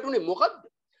 රුසියාවේ බිඳ වැටුනේ මොකද්ද?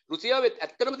 රුසියාවේ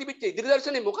ඇත්තටම තිබිච්ච ඉදිරි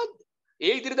දර්ශනේ මොකද්ද?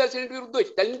 ඒ ඉදිරි දර්ශනයට විරුද්ධව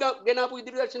ස්ටැලින් ගෙනාපු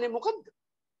ඉදිරි දර්ශනේ මොකද්ද?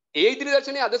 ඒ ඉදිරි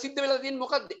දර්ශනේ අද සිද්ධ වෙලා තියෙන්නේ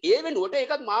මොකද්ද? ඒ වෙනුවට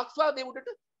ඒකත් මාක්ස්වාදයේ උඩට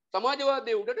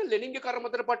සමාජවාදයේ උඩට ලෙනින්ගේ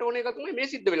කර්මතර පටවන එක තමයි මේ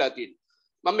සිද්ධ වෙලා තියෙන්නේ.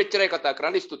 මම මෙච්චරයි කතා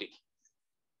කරන්න. ස්තුතියි.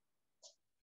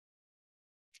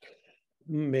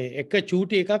 මේ එක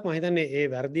චූටි එකක් මම හිතන්නේ ඒ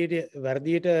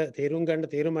වර්දියට තේරුම් ගන්න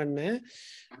තේරුමක් නැහැ.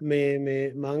 මේ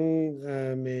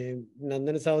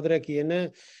නන්දන සහෝදරයා කියන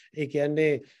ඒ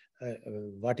කියන්නේ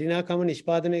වටිනාකම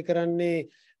නිෂ්පාදනය කරන්නේ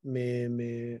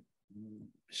මේ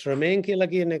ශ්‍රමයෙන්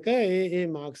කියලා කියන එක ඒ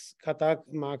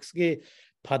මාක්ස්ගේ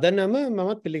පදනම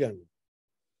මමත් පිළිගන්නවා.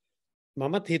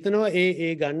 මමත් හිතනවා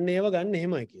ඒ ගන්න ඒවා ගන්න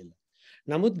එහෙමයි කියලා.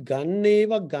 නමුත් ගන්න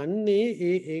ඒවා ගන්නේ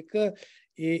ඒක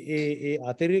ඒ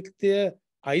අතිරික්තය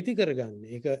අයිති කරගන්න.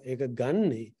 ඒක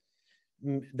ගන්නේ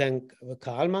දැන්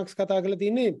කාල් මාක්ස් කතා කරලා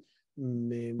තියෙන්නේ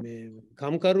මේ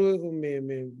කම්කරු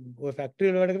ඔය ෆැක්ටරි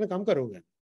වල වැඩ කරන කම්කරු ගැන.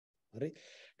 හරි.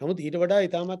 නමුත් ඊට වඩා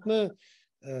ඊටාත්ම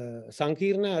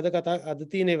සංකීර්ණ අද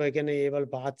තියෙන ඒවා කියන්නේ ඒවල්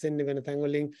පාර්ට්ස් එන්නේ වෙන තැන්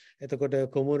වලින්. එතකොට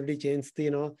කොමෝඩිටි චේන්ස්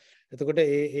තියෙනවා. එතකොට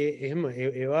එහෙම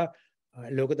ඒවා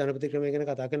ලෝක ධනපති ක්‍රමය ගැන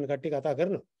කතා කරන කට්ටිය කතා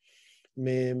කරනවා.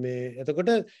 මේ එතකොට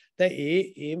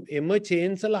දැන් එම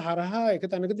චේන්ස්ල හරහා එක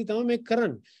තැනකදී තමයි මේක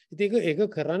කරන්නේ. ඉතින් ඒක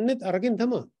කරන්නේත් අරගෙන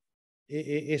තමයි.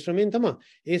 ඒ ශ්‍රමයෙන් තමයි.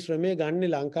 ඒ ශ්‍රමය ගන්න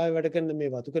ලංකාවේ වැඩ කරන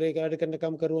මේ වතුකරේක වැඩ කරන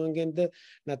කම්කරුවන්ගෙන්ද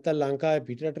නැත්නම් ලංකාවේ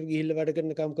පිටරට ගිහිල්ලා වැඩ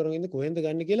කරන කම්කරුවන්ගෙන්ද කොහෙන්ද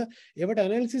ගන්න කියලා ඒවට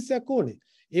ඇනලිසිස් එකක් ඕනේ.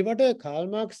 ඒවට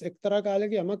කාල් මාක්ස් එක්තරා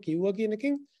කාලයක යමක් කිව්වා කියන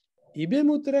එකෙන්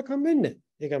ඉබේම උත්තරයක් හම්බෙන්නේ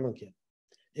නැහැ. ඒකම කියන්නේ.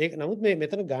 ඒක නමුත් මේ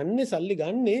මෙතන ගන්නේ සල්ලි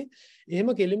ගන්නේ එහෙම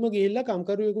කෙලින්ම ගිහිල්ලා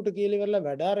කම්කරුවෙකුට කියලා ඉවරලා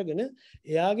වැඩ අරගෙන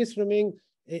එයාගේ ශ්‍රමයෙන්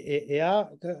එයා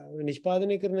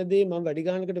නිෂ්පාදනය කරන දේ මම වැඩි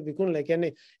ගානකට විකුණලා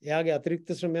කියන්නේ එයාගේ අතිරික්ත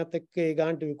ශ්‍රමයත් එක්ක ඒ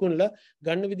ගානට විකුණලා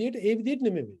ගන්න විදිහට ඒ විදිහට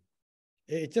නෙමෙයි වෙන්නේ.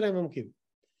 එච්චරයි මම කිව්වේ.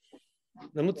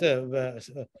 නමුත්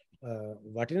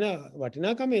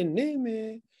වටිනාකම එන්නේ මේ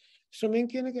ශ්‍රමයෙන්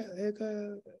කියන එක ඒක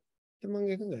මම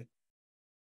එකඟයි.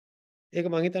 ඒක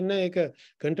මම හිතන්නේ ඒක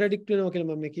කන්ට්‍රඩික්ට් වෙනවා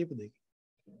කියලා මම මේ කියපු දෙයක්.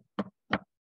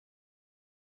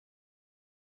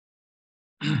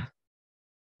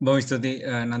 බොහොම ස්තුතියි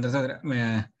නන්ද සහෝදර.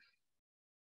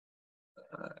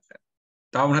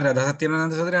 තාම මොනවාරි අදහසක් තියෙනවද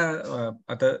නන්ද සහෝදර?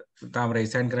 අත තාම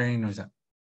රේස් හෑන්ඩ් කරගෙන ඉන්න නිසා.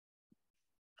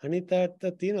 අනිත් අයට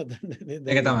තියෙනවද නේද?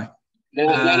 ඒක තමයි.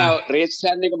 නෑ රේස්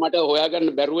හෑන්ඩ් එක මට හොයාගන්න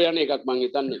බැරුව යන එකක් මං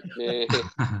හිතන්නේ.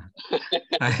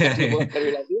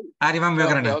 හරි මම මේක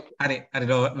කරන්න. හරි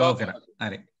ලෝ කරා.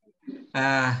 හරි.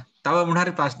 තව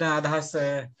මොනවාරි ප්‍රශ්න අදහස්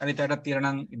අනිත් අයටත්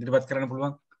තියෙනවා නම් ඉදිරිපත් කරන්න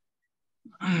පුළුවන්.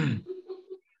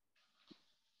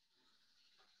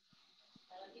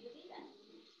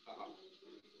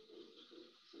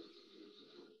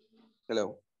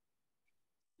 හෙලෝ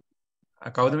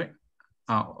කවුද මේ?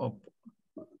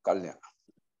 කල්යන.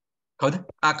 කවුද?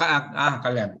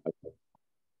 කල්යන.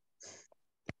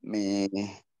 මේ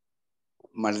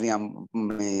මට නිකම්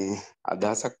මේ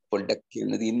අදහසක් පොඩ්ඩක්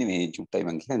කියන්න තියෙන්නේ මේ චුට්ටයි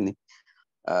මං කියන්නේ.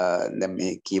 දැන්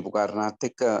මේ කියපු කාරණාත්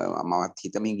එක්ක මමත්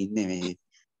හිතමින් ඉන්නේ මේ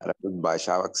අර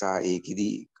භාෂාවක් සහ ඒකෙදි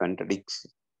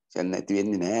කන්ට්‍රඩික්ෂන් නැති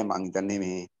වෙන්නේ නැහැ. මං හිතන්නේ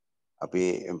මේ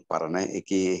අපේ පරණ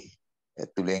එකේ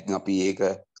ඇතුලෙන් අපි ඒක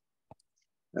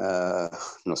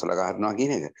නොසලකා හරිනවා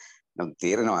කියන එක. නම්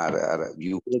තේරෙනවා අර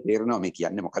view එකේ තේරෙනවා මේ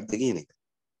කියන්නේ මොකක්ද කියන එක.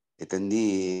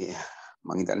 එතෙන්දී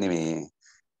මම හිතන්නේ මේ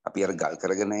අපි අර ගල්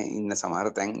කරගෙන ඉන්න සමහර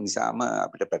තැන් නිසාම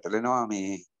අපිට පැටලෙනවා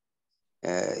මේ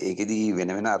ඒකෙදි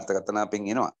වෙන වෙන අර්ථකථන අපෙන්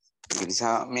එනවා. ඒ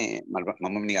නිසා මේ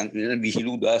මම නිකන්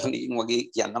විහිළු උදාහරණකින් වගේ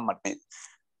කියන්නම් මට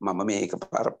මම මේ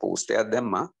එකපාර පෝස්ට් එකක්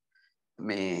දැම්මා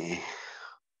මේ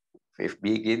FB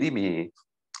එකේදී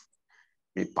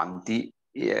මේ පන්ති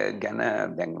ගැන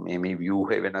දැන් මේ view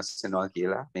එක වෙනස් වෙනවා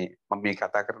කියලා මේ මම මේ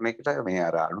කතා කරන එකට මේ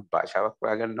අර අලුත් භාෂාවක්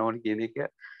හොයාගන්න ඕනේ කියන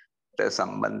එකට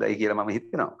සම්බන්ධයි කියලා මම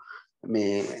හිතනවා.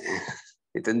 මේ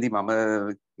එතෙන්දී මම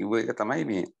කිව්ව එක තමයි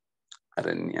මේ අර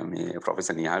මේ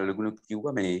ප්‍රොෆෙසර් නිහාල්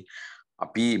කිව්වා මේ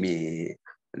අපි මේ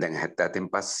දැන් 70න්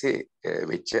පස්සේ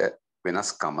වෙච්ච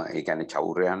වෙනස්කම ඒ කියන්නේ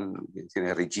චෞර්යයන් කියන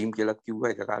රෙජිම් කියලා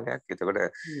කිව්වා එක කාලයක්. එතකොට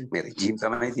මේ රෙජිම්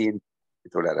තමයි තියෙන්නේ.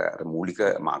 එතකොට අර මූලික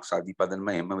මාක්ස්වාදී පදනම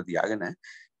හැමම තියාගෙන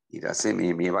ඊට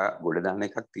පස්සේ මේවා ගොඩ දාන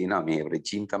එකක් තියෙනවා. මේ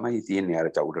රෙජිම් තමයි තියෙන්නේ. අර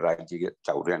චෞර රාජ්‍යයේ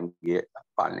චෞර්යයන්ගේ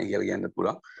පාලනය කියලා කියන්න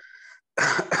පුළුවන්.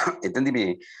 එතෙන්දී මේ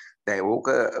දැන් ඕක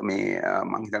මේ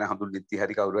මං හිතන්නේ හඳුන්නෙtti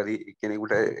හරි කවුරු හරි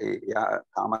කෙනෙකුට එයා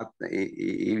තාමත්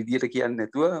ඒ විදිහට කියන්නේ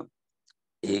නැතුව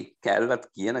ඒ කැලලත්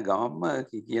කියන ගමම්ම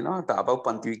කියනවා තාපව්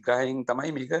පන්ති විග්‍රහයෙන්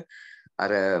තමයි මේක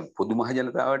අර පොදු මහ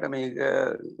ජනතාවට මේක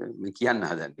කියන්න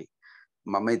හදන්නේ.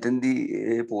 මම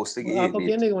එතෙන්දී පෝස්ට් එකේ ආපහු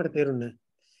කියන්නේ ඒක මට තේරුන්නේ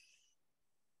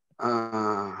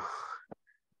නැහැ.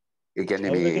 ඒ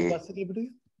කියන්නේ මේ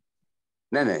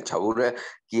නෑ චෞර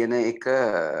කියන එක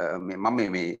මම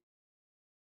මේ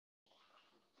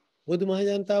පොදු මහ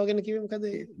ජනතාව ගැන කිව්වෙ මොකද?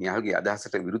 නිහල්ගේ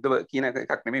අදහසට විරුද්ධව කියන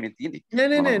එකක් නෙමෙයි මේ තියෙන්නේ.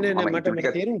 නෑ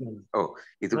මට තේරුම් ගන්න. ඔව්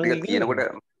ඉතුරු ටික කියනකොට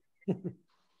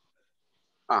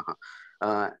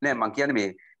නෑ මං කියන්නේ මේ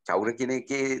චෞර කියන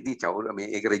එකේදී චෞර මේ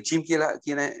ඒක රෙජිම් කියලා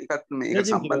කියන එකත් මේක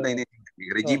සම්බන්ධයි නේ.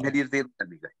 මේක රෙජිම් හැටියට තේරුම්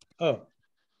ගන්න එකයි.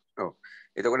 ඔව්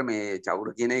එතකොට මේ චෞර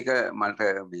කියන එක මට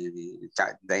මේ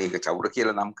දැන් ඒක චෞර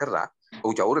කියලා නම් කරා.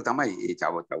 ඔව් චෞර තමයි. ඒ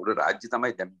චෞර රාජ්‍ය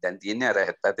තමයි දැන් තියෙන්නේ අර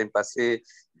 70න් පස්සේ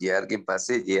JR ගෙන්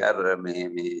පස්සේ JR මේ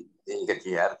ඒක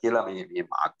JR කියලා මේ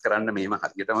මාක් කරන්න මේම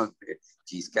හරියටම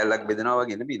චීස් කැල්ලක් බෙදනවා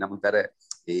වගේ නෙමෙයි. නමුත් අර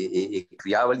ඒ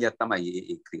ක්‍රියාවලිය තමයි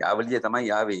ඒ ක්‍රියාවලිය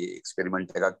තමයි ආවේ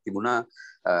එක්ස්පෙරිමන්ට් එකක් තිබුණා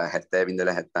 70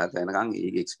 ඉඳලා 77 වෙනකන්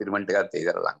ඒ එක්ස්පෙරිමන්ට් එකත් ඒක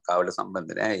ලංකාවට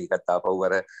සම්බන්ධ නැහැ. ඒකත් ආපහු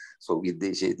අර සෝවියට්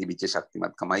දේශයේ තිබිච්ච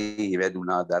ශක්තිමත්කමයි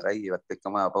වැදුනා දරයි ඒවත්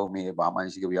එක්කම ආපහු මේ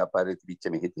වාමාංශික ව්‍යාපාරයේ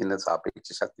තිබිච්ච මෙහි තියෙන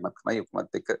සාපේක්ෂ ශක්තිමත්කමයි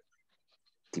ඔක්කොමත් එක්ක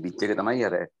තිබිච්ච එක තමයි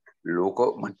අර ලෝක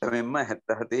මට්ටමෙන්ම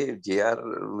 77 JR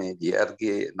මේ JR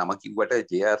ගේ නම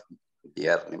කිව්වට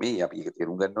JR නෙමෙයි අපි ඒක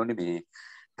තේරුම් ගන්න ඕනේ මේ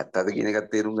 77 කියන එකත්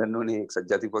තේරුම් ගන්න ඕනේ එක්සත්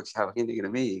ජාතික පක්ෂාව කියන එක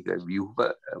නෙමෙයි ඒක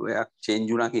ව්‍යුහයක් චේන්ජ්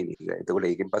වුණා කියන එක. එතකොට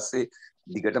ඒකෙන් පස්සේ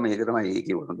දිගටම ඒක තමයි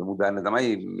ඒකේ හොඳම උදාහරණ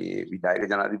තමයි මේ විධායක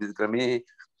ජනාධිපති ක්‍රමේ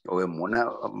ඔය මොන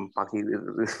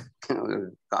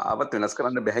කාවත් වෙනස්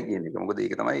කරන්න බෑ කියන එක. මොකද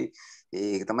ඒක තමයි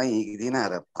ඒකේ තියෙන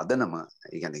අර පදනම.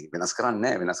 ඒ කියන්නේ වෙනස් කරන්න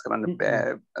නෑ වෙනස් කරන්න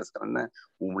බෑ වෙනස් කරන්න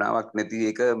උවමනාවක් නැති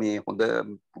එක මේ හොඳ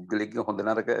පුද්ගලෙක්ගේ හොඳ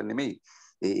නරක නෙමෙයි.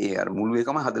 ඒ අර මුළු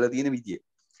එකම හදලා තියෙන විදිය.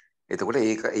 එතකොට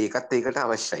ඒකත් ඒකට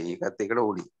අවශ්‍යයි. ඒකත් ඒකට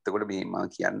ඕනි. එතකොට මේ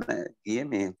මම කියන්න ගියේ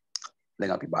මේ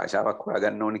දැන් අපි භාෂාවක්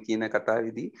හොයාගන්න ඕනේ කියන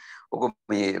කතාවේදී ඔක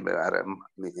මේ අර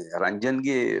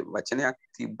රංජන්ගේ වචනයක්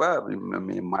තිබ්බා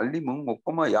මේ මල්ලි මුන්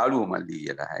ඔක්කොම යාළුවෝ මල්ලි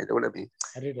කියලා. එතකොට මේ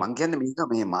මං කියන්නේ මේක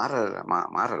මේ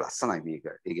මාර ලස්සනයි මේක.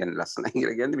 ඒ කියන්නේ ලස්සනයි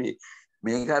කියලා කියන්නේ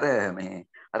මේක අර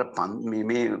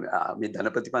මේ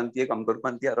ධනපති පන්තිය කම්කරු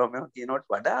පන්තිය අරව මේවා කියනවට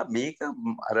වඩා මේක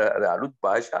අර අලුත්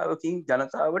භාෂාවකින්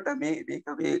ජනතාවට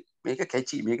මේක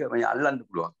කැචි මේක මේ අල්ලන්න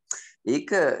පුළුවන්.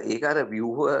 ඒක අර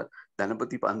ව්‍යුහ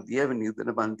ධනපති පන්තිය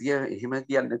නිර්ධන පන්තිය එහෙම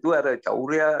කියන්නේ නැතුව අර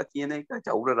චෞර්යා කියන එක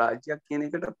චෞර රාජ්‍යයක් කියන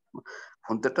එකට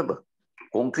හොඳට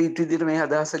කොන්ක්‍රීට් විදිහට මේ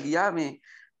අදහස ගියා මේ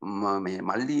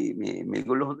මල්ලි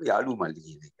මේගොල්ලෝ හොඳ යාළුවෝ මල්ලි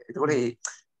කියන එක. ඒතකොට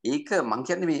ඒක මං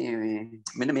කියන්නේ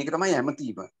මෙන්න මේක තමයි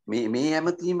ඇමතීම. මේ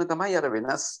ඇමතීම තමයි අර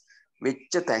වෙනස්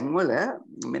වෙච්ච තැන්වල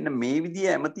මෙන්න මේ විදිය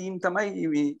ඇමතීම්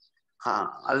තමයි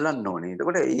අල්ලන්න ඕනේ.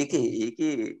 එතකොට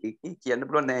ඒකේ කියන්න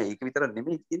පුළුවන් නෑ ඒක විතර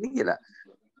නෙමෙයි කියන්නේ කියලා.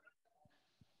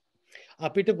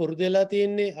 අපිට පුරුදු වෙලා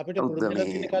තියෙන්නේ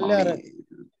කල්ලි අර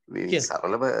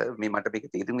සරලව මේ මට මේක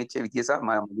තේරුම් වෙච්ච විදිය සහ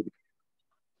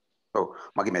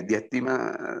මගේ මැදිහත්වීම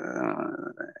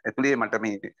ඇතුලේ මට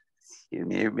මේ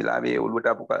වෙලාවේ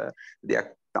ඔළුවට ආපු දෙයක්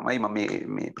තමයි මම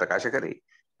මේ ප්‍රකාශ කරේ.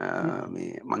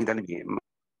 මේ මම හිතන්නේ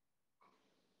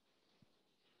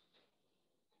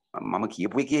මම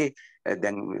කියපු එකේ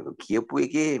දැන් කියපු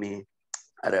එකේ මේ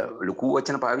අර ලොකු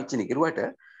වචන පාවිච්චි නිකරුවට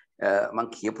මම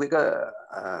කියපු එක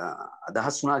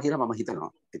අදහස් වුණා කියලා මම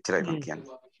හිතනවා. එච්චරයි මම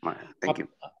කියන්නේ. thank you.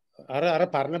 අර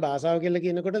පරණ භාෂාව කියලා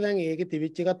කියනකොට දැන් ඒකේ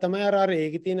තිබිච්ච එකක් තමයි අර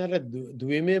ඒකේ තියෙන අර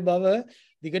දුවීමේ බව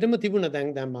දිගටම තිබුණා.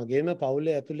 දැන් මගේම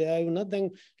පවුලේ ඇතුලේ ආයි වුණත් දැන්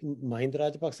මහින්ද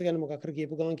රාජපක්ෂ ගැන මොකක් හරි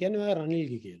කියපු ගමන් කියන්නේ ඔය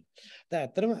රනිල්ගේ කියලා.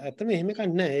 දැන් ඇත්තම එහෙම එකක්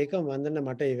නැහැ. ඒක මම දන්න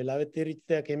මට ඒ වෙලාවෙත් තේරිච්ච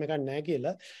දෙයක් එහෙම එකක් නැහැ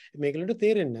කියලා මේකලට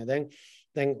තේරෙන්නේ නැහැ.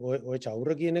 දැන් ඔය චෞර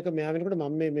කියන එක මෙයා වෙනකොට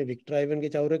මම මේ වික්ටර්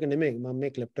අයිවන්ගේ චෞර එක නෙමෙයි. මම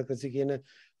මේ ක්ලෙප්ටොක්‍රසි කියන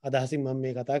අදහසින් මම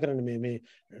මේ කතා කරන්නේ මේ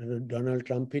ඩොනල්ඩ්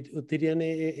ට්‍රම්ප්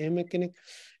උත්තිරියනේ එහෙම කෙනෙක්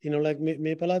ඉනොලක්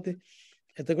මේ පළාතේ.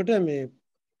 එතකොට මේ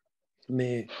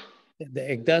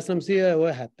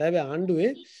 1970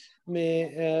 ආණ්ඩුවේ මේ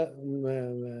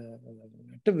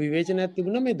විවේචනයක්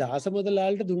තිබුණා මේ දාස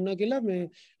මුදලාලට දුන්නා කියලා මේ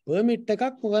පර්මිට්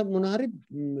එකක් මොන හරි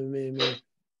මේ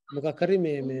මොකක් හරි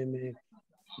මේ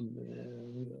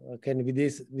කියන්නේ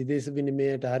විදේශ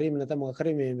විනිමයට හරි නැත්නම් මොකක්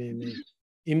හරි මේ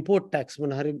ඉම්පෝර්ට් ටැක්ස්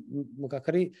මොන හරි මොකක්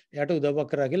හරි එයාට උදව්වක්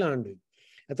කරා කියලා ආණ්ඩුවේ.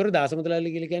 ඒතකොට දාස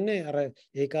මුදලාලි කියලා කියන්නේ අර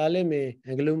ඒ කාලේ මේ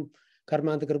ඇඟලුම්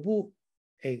කර්මාන්ත කරපු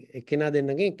එක්කෙනා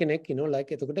දෙන්නගේ එක්කෙනෙක් ඉනෝ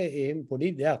ලයික් එතකොට එහෙම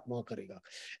පොඩි දෙයක් මොකක් හරි එකක්.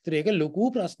 ඒතර ඒක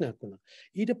ලොකු ප්‍රශ්නයක් වුණා.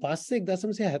 ඊට පස්සේ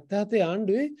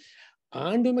 1977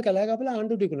 ආණ්ඩුවෙම කැලෑ ගහපලා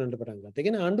ආණ්ඩුවට විකුණන්න පටන් ගත්තා. ඒ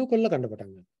කියන්නේ ආණ්ඩුව කොල්ල කන්න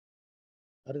පටන් ගත්තා.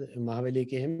 හරිද?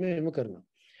 මහවැලියක එහෙම කරනවා.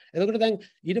 එතකොට දැන්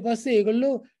ඊට පස්සේ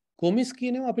ඒගොල්ලෝ කොමිස්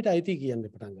කියනවා අපිට අයිති කියන්න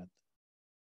පටන් ගත්තා.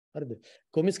 හරිද?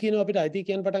 කොමිස් කියනවා අපිට අයිති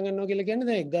කියන්න පටන් ගන්නවා කියලා කියන්නේ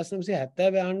දැන්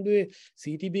 1970 ආණ්ඩුවේ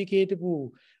CTBK හිටපු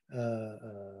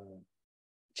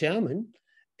chairman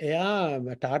එයා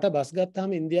ටාටා බස්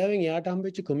ගත්තාම ඉන්දියාවෙන් එයාට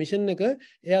හම්බෙච්ච කොමිෂන් එක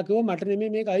එයා කිව්වා මට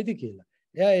නෙමෙයි මේක අයිති කියලා.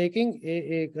 එයා ඒකෙන්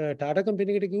ඒ ටාටා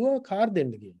කම්පැනි එකට කිව්වා කාර්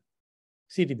දෙන්න කියලා.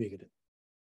 CTB එකට.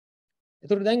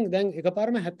 ඒතකොට දැන්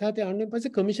එකපාරම 77 ආණ්ඩුවෙන්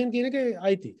පස්සේ කමිෂන් කියන එක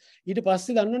අයිති. ඊට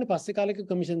පස්සේ දන්නවනේ පස්සේ කාලෙක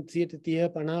කමිෂන් 30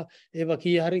 50 ඒවා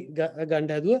කී හරි ගන්න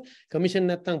හැදුවා. කමිෂන්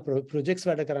නැත්තම් ප්‍රොජෙක්ට්ස්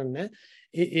වැඩ කරන්නේ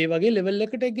නැහැ. ඒ වගේ ලෙවල්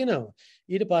එකට ගෙනාවා.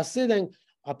 ඊට පස්සේ දැන්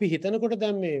අපි හිතනකොට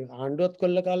දැන් මේ ආණ්ඩුවත්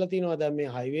කොල්ල කාලා තියෙනවා. දැන් මේ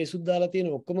හයිවේ සුද් දාලා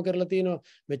තියෙනවා. ඔක්කොම කරලා තියෙනවා.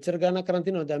 මෙච්චර ගාණක් කරන්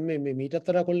තියෙනවා. දැන් මේ මීටත්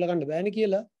වඩා කොල්ල ගන්න බෑනේ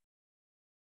කියලා.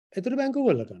 ඒතර බැංකුව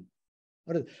කොල්ල ගන්න.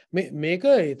 හරිද? මේක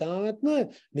ඊටාත්ම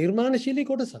නිර්මාණශීලී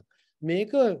කොටසක්.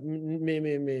 මේක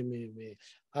මේ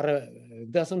අර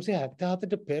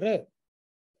 1977ට පෙර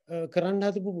කරන්න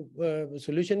හදපු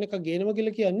සොලියුෂන් එකක් ගේනවා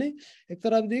කියලා කියන්නේ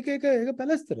එක්තරා විදිහක ඒක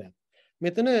පැලස්තරයක්.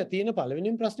 මෙතන තියෙන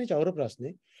පළවෙනිම ප්‍රශ්නේ චෞර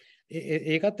ප්‍රශ්නේ.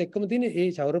 ඒකත් එක්කම තියෙන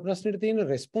ඒ චෞර ප්‍රශ්නෙට තියෙන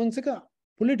රෙස්පොන්ස් එක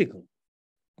පොලිටිකල්.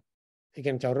 ඒ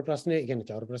කියන්නේ චෞර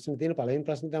ප්‍රශ්නේ තියෙන පළවෙනි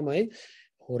ප්‍රශ්නේ තමයි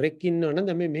හොරෙක් ඉන්නවනම්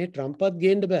දැන් මේ ට්‍රම්ප්වත්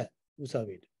ගේන්න බෑ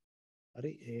උසාවියට.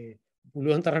 හරි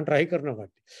පුළුවන් තරම් try කරනවා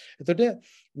කට්ටිය. එතකොට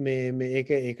මේ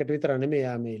ඒකට විතර නෙමෙයි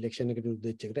යා මේ ඉලෙක්ෂන් එකට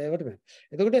උද්දච්ච එකට ඒවට බෑ.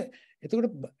 එතකොට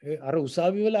අර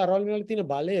උසාවි වල අරවල් වල තියෙන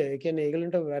බලය ඒ කියන්නේ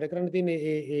ඒගොල්ලන්ට වැඩ කරන්න තියෙන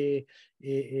ඒ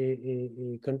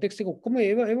කන්ටෙක්ස්ට් එක ඔක්කොම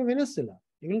ඒව වෙනස් වෙලා.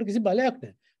 ඒගොල්ලන්ට කිසි බලයක්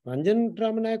නැහැ. රංජන්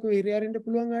රාමනායක හිරියාරින්ට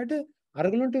පුළුවන් අයට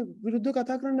අරගලන්ට විරුද්ධව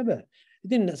කතා කරන්න බෑ.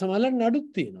 ඉතින් සමහරවල් නඩුත්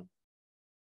තියෙනවා.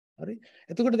 හරි.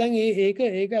 එතකොට දැන් ඒක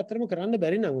ඇත්තටම කරන්න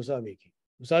බැරි නම් උසාවියකින්.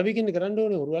 උසාවියකින් කරන්න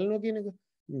ඕනේ උරුවල්නවා කියන එක.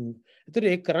 එතකොට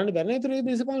ඒක කරන්න බැරි නම් ඒතර ඒ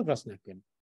දේශපාලන ප්‍රශ්නයක් වෙනවා.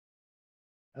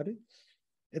 හරි.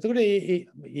 එතකොට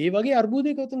ඒ වගේ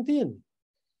අර්බුදයක උතන තියෙනවා.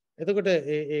 එතකොට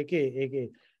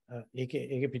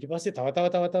ඒකේ පිටිපස්සේ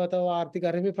තව ආර්ථික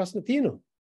ආරම්භයේ ප්‍රශ්න තියෙනවා.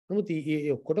 නමුත්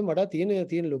ඒ ඔක්කොටම වඩා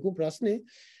තියෙන ලොකු ප්‍රශ්නේ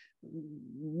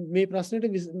මේ ප්‍රශ්නෙට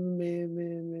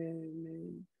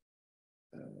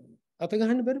අත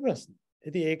ගහන්න බැරි ප්‍රශ්න.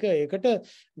 ඉතින් ඒකට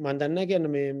මම දන්නා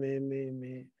කියන්නේ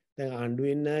මේ දැන්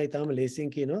ආණ්ඩුවෙන් නෑ ඊටාම ලේසියෙන්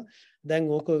කියනවා. දැන්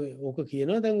ඕක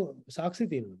කියනවා දැන් සාක්ෂි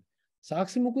තියෙනවා.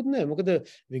 සාක්ෂි මොකුත් නෑ. මොකද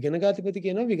විගණකාධිපති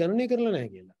කියනවා විගණනය කරලා නෑ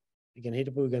කියලා. ඒ කියන්නේ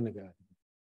හිටපු විගණකාධිපති.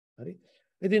 හරි.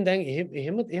 ඉතින් දැන්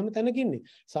එහෙම තැනක ඉන්නේ.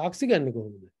 සාක්ෂි ගන්න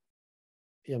කොහොමද?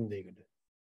 යම් දෙයකට.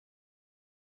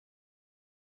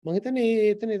 මම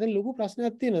හිතන්නේ එතන ලොකු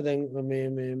ප්‍රශ්නයක් තියෙනවා. දැන්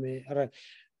මේ අර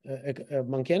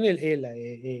මම කියන්නේ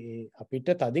ඒ අපිට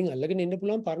තදින් අල්ලගෙන ඉන්න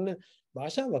පුළුවන් පරණ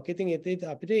භාෂාවක්. ඉතින්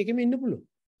අපිට ඒකෙම ඉන්න පුළුවන්.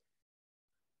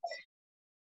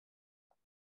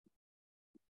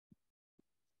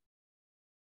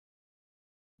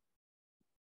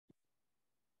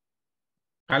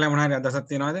 කාලේ මොනවාරි අදහසක්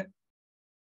තියනවද?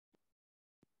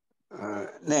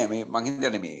 නෑ මේ මං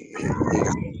හිතන්නේ මේ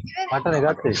මටනේ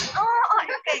ගත්තේ.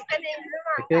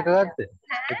 එක ගත්තේ.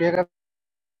 එක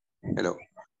හෙලෝ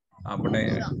අපිට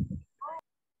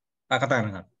කතා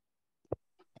කරන්න.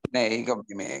 නෑ ඒක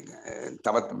මේ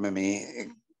තවත් මේ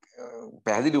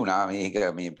පැහැදිලි වුණා මේක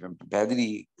මේ පැහැදිලි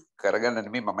කරගන්න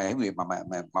නෙමෙයි මම ඇහුවේ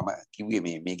මම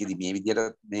කිව්වේ මේකෙදි මේ විදියට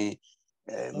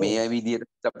මේ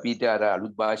විදියට අපිට අර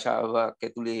අලුත් භාෂාවක්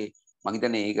ඇතුලේ මම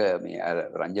හිතන්නේ ඒක මේ අර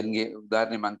රංජන්ගේ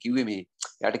උදාහරණය මම කිව්වේ මේ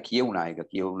එයාට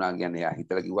කියවුණා කියන්නේ එයා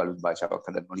හිතලා කිව්වා අලුත් භාෂාවක්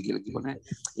හදන්න ඕනි කියලා කිව්වනේ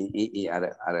ඒ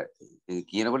අර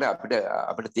කියනකොට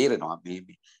අපිට තේරෙනවා මේ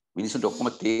මිනිස්සුන්ට ඔක්කොම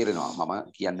තේරෙනවා.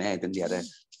 මම කියන්නේ නැහැ එතනදී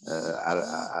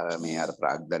අර මේ අර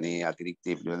ප්‍රාග්ධනයේ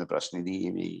අතිරික්තයේ පිළිබඳ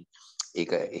ප්‍රශ්නේදී මේ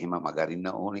ඒක එහෙම මගරින්න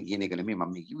ඕනේ කියන එක නෙමෙයි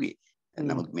මම කිව්වේ.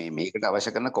 නමුත් මේකට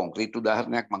අවශ්‍ය කරන කොන්ක්‍රීට්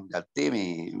උදාහරණයක් මම ගත්තේ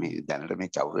මේ දැනට මේ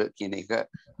චෞර කියන එක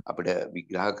අපිට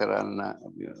විග්‍රහ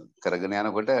කරගෙන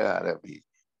යනකොට අර මේ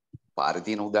පාරේ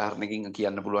තියෙන උදාහරණකින්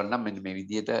කියන්න පුළුවන් නම් මෙන්න මේ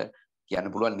විදිහට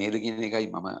කියන්න පුළුවන් නේද කියන එකයි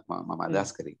මම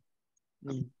අදහස් කරේ.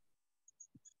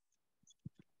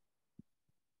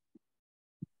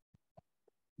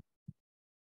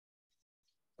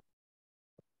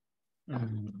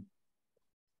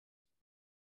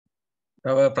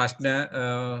 තව ප්‍රශ්න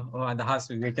අදහස්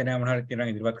විවේචනය මොනවද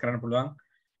කියලා ඉදිරිපත් කරන්න පුළුවන්.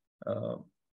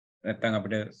 නැත්නම්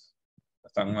අපිට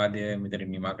සංවාදය මෙතන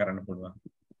නිමා කරන්න පුළුවන්.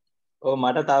 ඔව්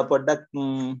මට තව පොඩ්ඩක්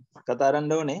කතා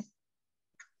කරන්න ඕනේ.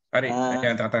 හරි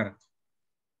දැන් කතා කරමු.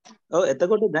 ඔව්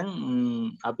එතකොට දැන්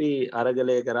අපි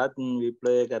අරගලය කරත්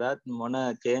විප්ලවය කරත් මොන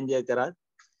චේන්ජ් එක කරත්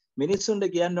මිනිස්සුන්ට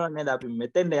කියන්න ඕනේ නේද අපි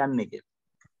මෙතෙන්ට යන්නේ කියලා.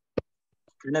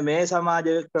 මෙන්න මේ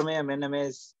සමාජ ක්‍රමය මෙන්න මේ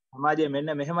සමාජය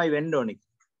මෙන්න මෙහෙමයි වෙන්න ඕනේ.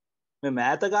 මේ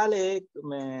මෑත කාලේ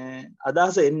මේ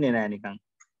අදහස එන්නේ නැහැ නිකන්.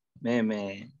 මේ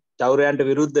චෞරයන්ට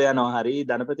විරුද්ධ යනවා හරි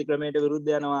ධනපති ක්‍රමයට විරුද්ධ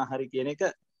යනවා හරි කියන එක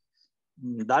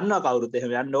දන්නවා කවුරුත්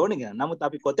එහෙම යන්න ඕනේ කියලා. නමුත්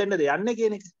අපි කොතෙන්ද යන්නේ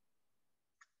කියන එක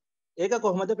ඒක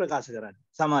කොහොමද ප්‍රකාශ කරන්නේ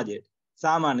සමාජයට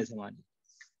සාමාන්‍ය සමාජයට.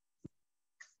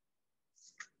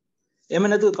 එහෙම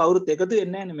නැතුව කවුරුත් එකතු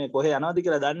වෙන්නේ නැහැ නේ මේ කොහේ යනවද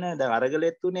කියලා දන්නේ නැහැ. දැන්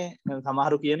අරගලෙත් උනේ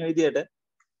සමහරු කියන විදිහට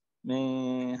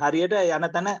මේ හරියට යන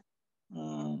තැන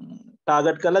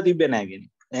ටාගට් කරලා තිබ්බේ නැහැ කියන.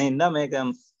 එහෙනම් මේක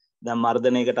දැන්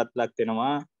මර්ධනයකටත් ලක්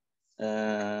වෙනවා.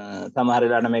 සමහර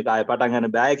වෙලාවට මේක ආයෙ පටන්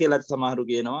ගන්න බෑ කියලා සමහරු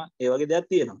කියනවා. ඒ වගේ දේවල්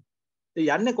තියෙනවා.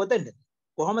 ඉතින් යන්නේ කොතෙන්ද?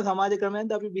 කොහොම සමාජ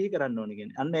ක්‍රමයෙන්ද අපි බිහි කරන්න ඕනේ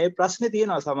කියන්නේ. අන්න ඒ ප්‍රශ්නේ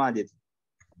තියෙනවා සමාජෙත්.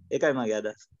 ඒකයි මගේ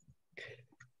අදහස.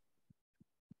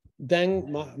 දැන්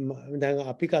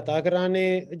අපි කතා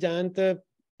කරන්නේ ජයන්ත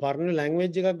පරණ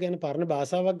ලැන්ග්වේජ් එකක් ගැන පරණ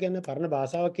භාෂාවක් ගැන. පරණ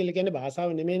භාෂාවක් කියලා කියන්නේ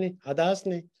භාෂාව නෙමෙයිනේ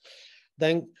අදහස්නේ.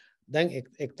 දැන්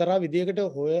එක්තරා විදියකට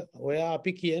ඔය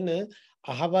අපි කියන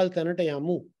අහවල් තැනට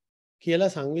යමු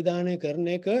කියලා සංවිධානය කරන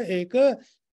එක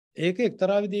ඒක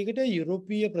එක්තරා විදියකට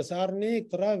යුරෝපීය ප්‍රසාරණයේ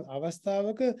එක්තරා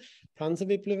අවස්ථාවක ප්‍රංශ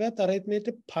විප්ලවයත්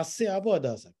අරයිත්මේට පස්සේ ආපු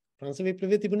අදහසක්. ප්‍රංශ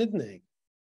විප්ලවය තිබුණෙත් නැහැ.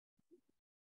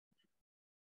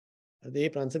 ඒ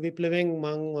ප්‍රංශ විප්ලවයෙන්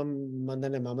මම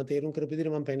දන්නේ මම තේරුම් කරපු විදිහට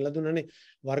මම පෙන්ලා දුන්නානේ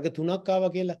වර්ග තුනක් ආවා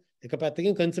කියලා. එක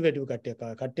පැත්තකින් කන්සර්වේටිව් කට්ටියක්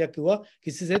ආවා. කට්ටියක් කිව්වා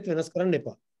කිසිසේත් වෙනස් කරන්න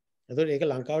එපා. එතකොට ඒක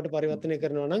ලංකාවට පරිවර්තනය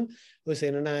කරනවා නම් ඔය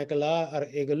සේනානායකලා අර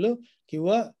ඒගොල්ලෝ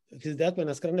කිව්වා කිසි දෙයක්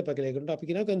වෙනස් කරන්න එපා කියලා. ඒකට අපි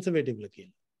කියනවා කන්සර්වේටිව්ල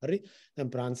කියලා. හරි. දැන්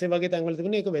ප්‍රංශේ වගේ තැන්වල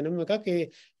තිබුණේ ඒක වෙනම එකක්. ඒ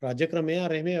රාජ්‍ය ක්‍රමය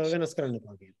අර එහෙම වෙනස් කරන්න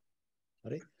එපා කියලා.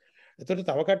 හරි. එතකොට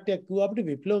තව කට්ටියක් කිව්වා අපිට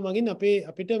විප්ලව මගින්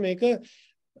අපිට මේක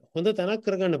හොඳ තැනක්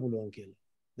කරගන්න පුළුවන් කියලා.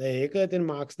 දැන් ඒක ඉතින්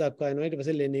මාක්ස් දක්වා එනවා ඊට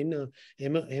පස්සේ ලෙනින්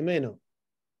එහෙම එනවා.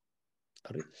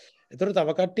 හරි. එතකොට තව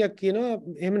කට්ටියක් කියනවා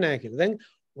එහෙම නැහැ කියලා. දැන්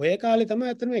ඔය කාලේ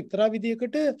තමයි අතනම එක්තරා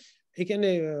විදියකට ඒ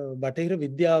කියන්නේ බටහිර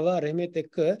විද්‍යාව අර එහෙමත්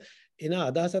එක්ක එන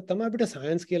අදහසක් තමයි අපිට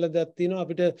සයන්ස් කියලා දෙයක් තියෙනවා.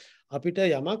 අපිට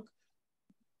යමක්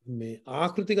මේ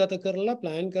ආකෘතිගත කරලා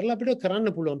ප්ලෑන් කරලා අපිට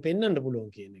කරන්න පුළුවන් පෙන්වන්න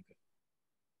පුළුවන් කියන එක.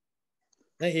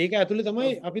 දැන් ඒක ඇතුලේ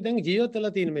තමයි අපි දැන් ජීවත්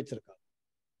වෙලා තියෙන මෙච්චර කාලෙ.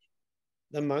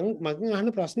 දැන් මම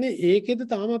අහන ප්‍රශ්නේ ඒකෙද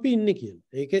තාම අපි ඉන්නේ කියලා.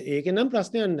 ඒකේ නම්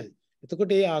ප්‍රශ්නයක් නැහැ.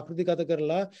 එතකොට ඒ ආකෘතිගත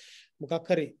කරලා මොකක්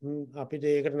හරි අපිට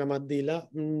ඒකට නමක් දීලා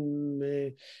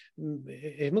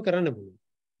එහෙම කරන්න පුළුවන්.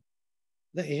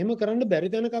 දැන් එහෙම කරන්න බැරි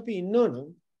තැනක අපි ඉන්නවනම්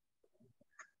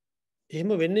එහෙම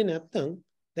වෙන්නේ නැත්තම්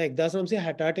දැන්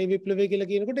 1968 විප්ලවය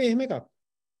කියලා කියනකොට එහෙම එකක්.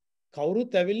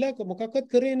 කවුරුත් ඇවිල්ලා මොකක්වත්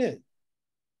කරේ නැහැ.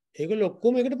 ඒගොල්ලෝ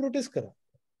ඔක්කොම ඒකට ප්‍රොටෙස්ට් කරා.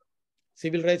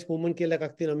 සිවිල් රයිට්ස් මූව්මන්ට් කියලා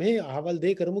එකක් තියෙනවා. මේ අහවල්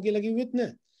දේ කරමු කියලා කිව්වෙත්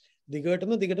නැහැ.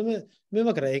 දිගටම මේව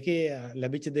කරා. ඒකේ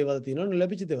ලැබිච්ච දේවල් තියෙනවා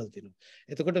නොලැබිච්ච දේවල් තියෙනවා.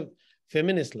 එතකොට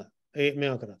ෆෙමිනිස්ට්ලා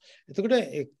මේව කරා. එතකොට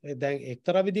දැන්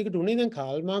එක්තරා විදිහකට උනේ දැන්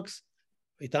කාල් මාක්ස්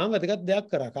ඊටාම වැදගත් දෙයක්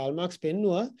කරා. කාල් මාක්ස්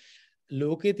පෙන්නුවා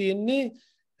ලෝකේ තියෙන්නේ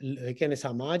ඒ කියන්නේ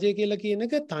සමාජය කියලා කියන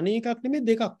එක තනි එකක් නෙමෙයි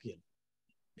දෙකක් කියලා.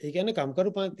 ඒ කියන්නේ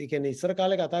කම්කරු ඒ කියන්නේ ඉස්සර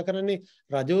කාලේ කතා කරන්නේ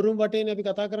රජවරුන් වටේනේ අපි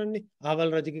කතා කරන්නේ. ආවල්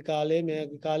රජගේ කාලේ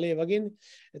මේගේ කාලේ වගේනේ.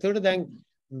 එතකොට දැන්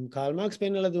කාල් මාක්ස්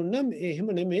පෙන්නලා දුන්නා එහෙම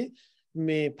නෙමෙයි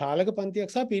මේ පාලක පන්තියක්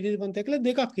සහ පීඩිත පන්තියක් කියලා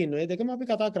දෙකක් ඉන්නවා. ඒ දෙකම අපි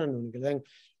කතා කරන්න ඕනේ කියලා.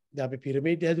 දැන් අපි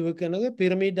පිරමීඩ් හැදුවා කියනකොට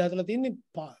පිරමීඩ් හදලා තින්නේ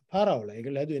පාරවල. ඒක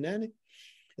හැදුවේ නෑනේ.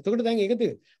 එතකොට දැන් ඒක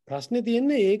ප්‍රශ්නේ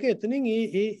තියෙන්නේ ඒක එතනින්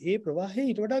ඒ ප්‍රවාහය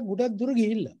ඊට වඩා ගොඩක් දුර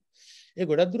ගිහිල්ලා. ඒ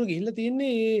ගොඩක් දුර ගිහිල්ලා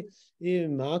තියෙන්නේ ඒ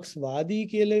මාක්ස් වාදී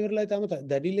කියලා ඉවරලා තම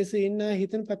දැඩි ලෙස ඉන්න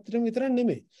හිතන පැත්තටම විතරක්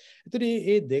නෙමෙයි. ඒතර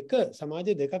මේ දෙක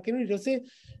සමාජයේ දෙකක් වෙනවා. ඊට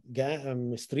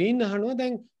පස්සේ ස්ත්‍රීන් අහනවා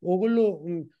දැන් ඕගොල්ලෝ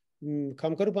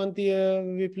කම්කරු පන්තිය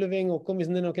විප්ලවයෙන් ඔක්කොම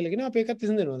විසඳනවා කියලා කියන අපේ එකත්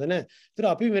විසඳනවද නැහැ. ඒතර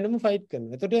අපි වෙනම ෆයිට්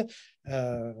කරනවා. එතකොට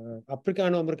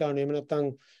අප්‍රිකානු ඇමරිකානු එහෙම නැත්නම්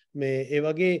මේ ඒ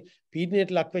වගේ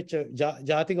පීඩනයට ලක් වෙච්ච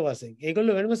ජාතික වශයෙන්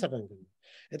ඒගොල්ලෝ වෙනම සටන් කරනවා.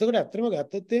 එතකොට ඇත්තටම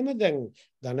ගත්තොත් එහෙම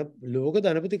දැන් ලෝක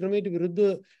ධනපති ක්‍රමයට විරුද්ධව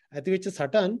ඇති වෙච්ච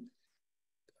සටන්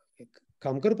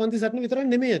කම්කරු පන්ති සටන විතරක්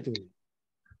නෙමෙයි ඇති වුනේ.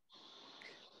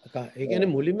 ඒ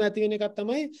කියන්නේ මුලින්ම ඇති වෙන එකක්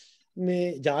තමයි මේ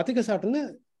ජාතික සටන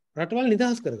රටවල්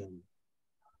නිදහස් කරගන්න.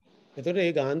 එතකොට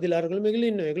ඒ ගාන්ධිලා අරගල මේගොල්ලෝ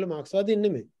ඉන්නවා. ඒගොල්ලෝ මාක්ස්වාදීන්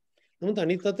නෙමෙයි. නමුත්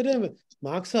අනිත් අතට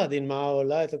මාක්ස්වාදීන්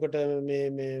මාවෝලා එතකොට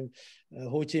මේ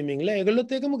හෝ චි මින්ලා ඒගොල්ලොත්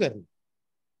ඒකම කරනවා.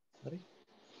 හරි.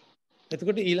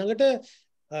 එතකොට ඊළඟට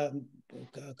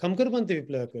කම්කරු පන්ති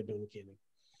විප්ලවයක් වෙන්න ඕන කියන එක.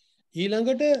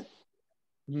 ඊළඟට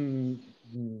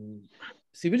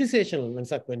සිවිලිසේෂනල්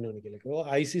වෙනසක් වෙන්න ඕන කියලා. ඒක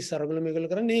ISIS අරගල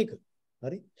මේගොල්ලෝ කරන්නේ ඒක.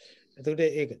 හරි. එතකොට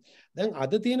ඒක. දැන්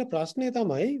අද තියෙන ප්‍රශ්නේ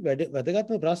තමයි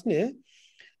වැදගත්ම ප්‍රශ්නය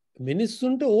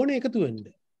මිනිස්සුන්ට ඕනේ එකතු වෙන්න.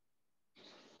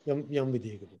 යම්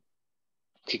විදිහකට.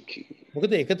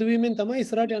 මොකද එකතු වීමෙන් තමයි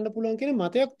ඉස්සරහට යන්න පුළුවන් කියන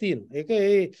මතයක් තියෙනවා. ඒක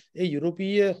ඒ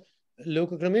යුරෝපීය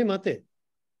ලෝක ක්‍රමයේ මතය.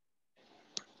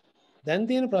 දැන්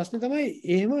තියෙන ප්‍රශ්නේ තමයි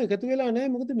එහෙම එකතු වෙලා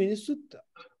නැහැ. මොකද මිනිස්සුත්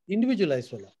ඉන්ඩිවිජුවලයිස්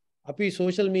වෙලා. අපි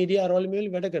සෝෂල් මීඩියා අරවල මේවල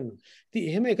වැඩ කරනවා. ඉතින්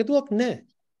එහෙම එකතුවක් නැහැ.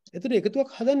 ඒතර එකතුවක්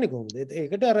හදන්නේ කොහොමද?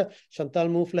 ඒකට අර ශන්තාල්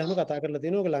මූෆ්ලා හැම කතා කරලා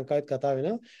තියෙනවා. ඔක ලංකාවෙත් කතා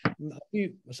වෙනවා. අපි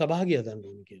සභාගිය හදන්න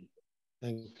ඕනේ කියලා.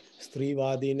 දැන්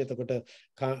ස්ත්‍රීවාදීන් එතකොට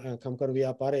කම්කරු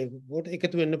ව්‍යාපාරේ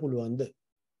එකතු වෙන්න පුළුවන්ද?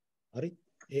 හරි.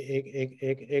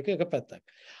 ඒක එක පැත්තක්.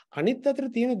 අනිත්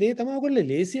අතට තියෙන දේ තමයි ඔයගොල්ලෝ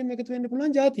ලේසියෙන් එකතු වෙන්න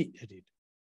පුළුවන් ಜಾති හැටියට.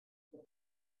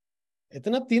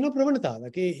 එතනක් තියෙන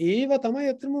ප්‍රවණතාවක්. ඒව තමයි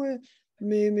අත්‍තරම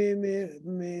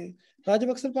මේ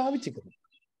රාජපක්ෂ පාවිච්චි කරන්නේ.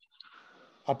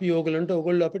 අපි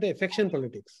ඕගොල්ලෝ අපිට එෆෙක්ෂන්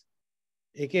පොලිටික්ස්.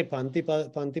 ඒකේ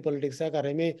පන්ති පොලිටික්ස් එක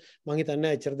කරේ මේ මං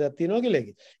හිතන්නේ එච්චර දෙයක් තියෙනවා කියලා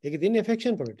ඒකේ. ඒකේ තියෙන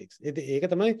එෆෙක්ෂන් පොලිටික්ස්. ඒක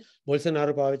තමයි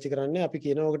බොල්සනාරෝ පාවිච්චි කරන්නේ. අපි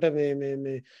කියන ඔකට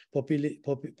මේ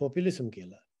පොපුලිසම්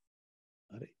කියලා.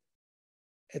 හරි.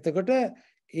 එතකොට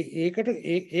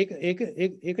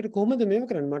ඒකට කොහොමද මේව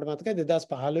කරන්නේ? මට මතකයි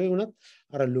 2015 වුණත්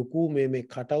අර ලොකු මේ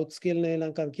කටවුට්ස් කියලා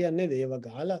ලංකාව කියන්නේ ඒව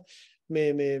ගහලා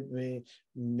මේ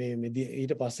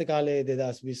ඊට පස්සේ කාලේ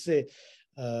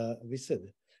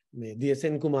 2020ද මේ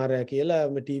දියසෙන් කුමාරයා කියලා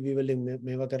ටීවී වලින්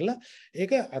මේවා කරලා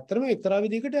ඒක අත්‍තරම එක්තරා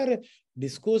විදිහකට අර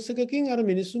ඩිස්කෝස් එකකින් අර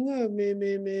මිනිස්සුන්ව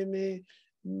මේ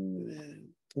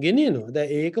ගෙනියනවා. දැන්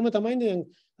ඒකම තමයි දැන්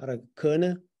අර කර්න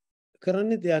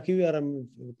කරන්නේ. එයා කිව්වේ අර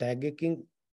ටැග් එකකින්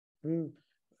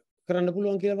කරන්න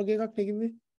පුළුවන් කියලා වගේ එකක් නේ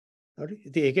කිව්වේ. හරි.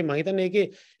 ඉතින් ඒකේ මම හිතන්නේ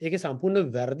ඒකේ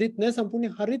සම්පූර්ණ වැරදිත් නැහැ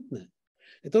සම්පූර්ණ හරිත් නැහැ.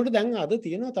 එතකොට දැන් අද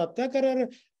තියෙනවා තත්ත්වයක් අර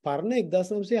පරණ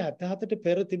 1977ට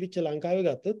පෙර තිබිච්ච ලංකාවේ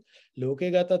ගත්තොත්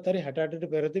ලෝකේ ගත්තත් හරි 68ට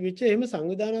පෙර තිබිච්ච එහෙම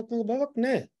සංවිධානාත්මක බවක්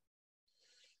නැහැ.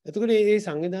 එතකොට මේ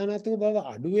සංවිධානාත්මක බව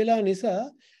අඩු වෙලා නිසා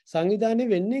සංවිධානය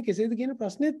වෙන්නේ කෙසේද කියන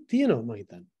ප්‍රශ්නේ තියෙනවා මම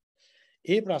හිතන්නේ.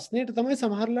 ඒ ප්‍රශ්නෙට තමයි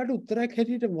සමහරලාට උත්තරයක්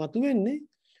හැටියට මතුවෙන්නේ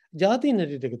ජාතීන්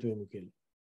හැටියට එකතු වෙමු කියලා.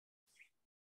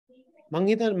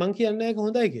 මං කියන්නේ ඒක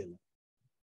හොඳයි කියලා.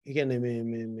 ඒ කියන්නේ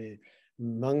මේ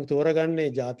මං තෝරගන්නේ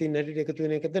ජාතීන් හැටියට එකතු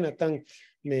වෙන එකද නැත්නම්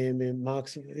මේ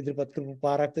මාක්ස් ඉදිරිපත් කරපු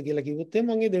පාරක්ද කියලා කිව්වොත්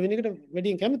මම මේ දෙවෙනි එකට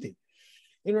වැඩියෙන් කැමතියි.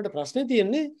 ඒ වුණාට ප්‍රශ්නේ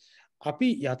තියෙන්නේ අපි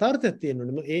යථාර්ථයක්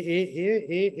තියෙනවනේ.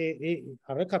 ඒ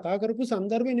අර කතා කරපු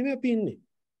સંદર્ભේ නෙමෙයි අපි ඉන්නේ.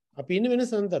 අපි ඉන්නේ වෙන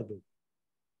સંદર્ભයක.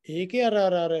 ඒකේ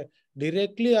අර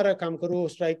ඩිරෙක්ට්ලි අර කම්කරු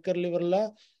ස්ට්‍රයික් කරලා ඉවරලා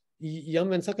යම්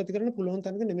වෙනසක් ඇති කරන්න පුළුවන්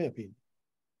තැනක නෙමෙයි අපි ඉන්නේ.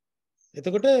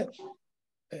 එතකොට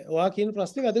ඔයා කියන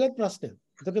ප්‍රශ්නේ වැදගත් ප්‍රශ්නයක්.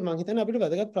 එතකොට මම හිතන්නේ අපිට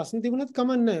වැදගත් ප්‍රශ්න තිබුණත්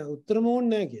කමක් නැහැ. උත්තරම ඕනේ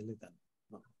නැහැ කියලා හිතන්න.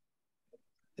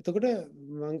 එතකොට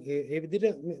මම ඒ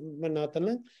විදිහට මම නවත්තන්න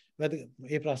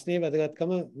මේ ප්‍රශ්නේ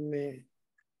වැදගත්කම මේ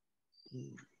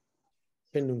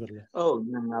පෙන්වන්න කරලා. ඔව්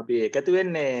අපි එකතු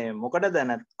වෙන්නේ මොකටද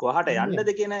නැත් කොහාට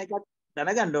යන්නද කියන එකක්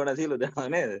දැනගන්න ඕන සියලු දෙනා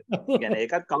නේද? يعني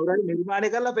ඒකත් කවුරු හරි නිර්මාණය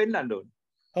කරලා පෙන්වන්න ඕන.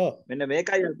 ඔව්. මෙන්න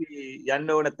මේකයි අපි යන්න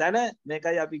ඕන තැන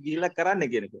මේකයි අපි ගිහිල්ලා කරන්න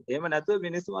කියන එක. එහෙම නැතුව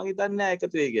මිනිස්සු මං හිතන්නේ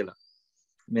එකතු වෙයි කියලා.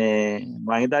 මේ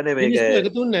මං හිතන්නේ මේක මිනිස්සු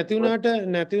එකතු නැති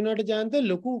වුණාට ජාන්ත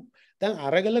ලොකු දැන්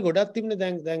අරගල ගොඩක් තිබුණේ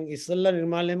දැන් ඉස්සල්ලා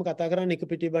නිර්මාලයේම කතා කරන්නේ එක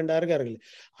පිටි බණ්ඩාරගේ අරගල.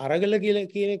 අරගල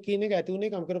කියලා කියන එක ඇති උනේ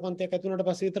කම්කරු පන්තියක් ඇති වුණාට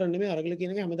පස්සේ විතර නෙමෙයි අරගල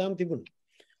කියන එක හැමදාම තිබුණා.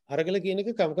 අරගල කියන එක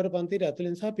කම්කරු පන්තියට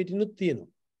ඇතුළෙන් සහ පිටිනුත් තියෙනවා.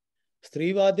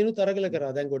 ස්ත්‍රීවාදීනුත් අරගල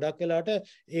කරා. දැන් ගොඩක් වෙලාට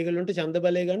ඒගොල්ලන්ට ඡන්ද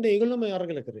බලය ගන්න ඒගොල්ලොම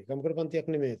අරගල කරේ. කම්කරු පන්තියක්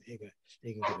නෙමෙයි ඒක කරේ.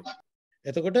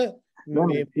 එතකොට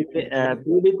මේ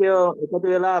පීඩිතයෝ එකතු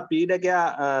වෙලා පීඩකයා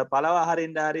පළව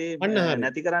හරින්න හරි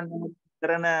නැති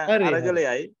කරන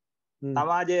අරගලයයි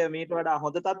සමාජය මීට වඩා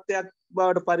හොඳ තත්ත්වයක්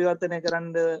බවට පරිවර්තනය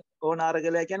කරන්න ඕන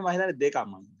අරගලය කියන්නේ මම හිතන්නේ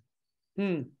දෙකක්ම.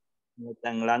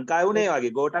 දැන් ලංකාවේ උනේ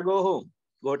වගේ ගෝඨා ගෝ හෝම්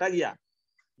ගෝඨා ගියා.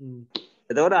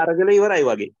 එතකොට අරගල ඉවරයි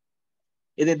වගේ.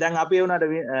 ඉතින් දැන් අපි ඒ උනාට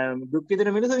දුක්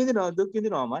විඳින මිනිස්සු විඳිනවා දුක්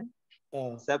විඳිනවාමයි.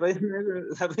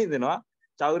 සැප විඳිනවා.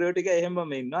 චෞරයෝ ටික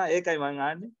එහෙමම ඉන්නවා. ඒකයි මං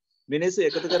ආන්නේ. මිනිස්සු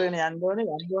එකතු කරගෙන යන්න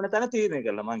ඕනේ තැන තීරණය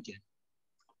කළා මං කියන්නේ.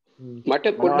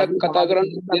 මට පොඩ්ඩක් කතා කරන්න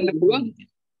දෙන්න පුළුවන්?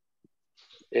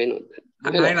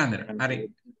 හරි.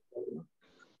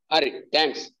 හරි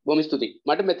තැන්ක්ස් බොහොම ස්තුතියි.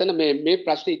 මට මෙතන මේ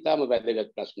ප්‍රශ්නේ ඉතාම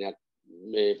වැදගත් ප්‍රශ්නයක්.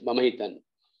 මම හිතන්නේ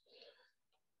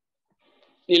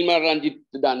නිල්මල් රංජිත්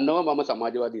දන්නවා මම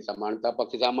සමාජවාදී සමානතා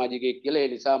පක්ෂ සමාජිකයෙක් කියලා.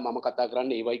 ඒ නිසා මම කතා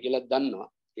කරන්නේ ඒවයි කියලා දන්නවා.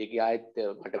 ඒක ආයෙත්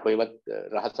මට කොහෙවත්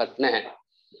රහසක් නැහැ.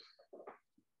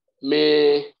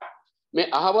 මේ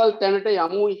අහවල් තැනට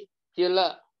යමුයි කියලා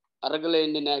අරගල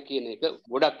එන්නේ නැහැ කියන එක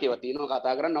ගොඩක් ඒවා තියෙනවා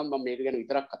කතා කරන්න. නම් මම මේක ගැන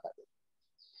විතරක් කතා කරනවා.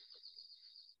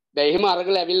 දැන් එහෙම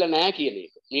අරගල ඇවිල්ලා නැහැ කියන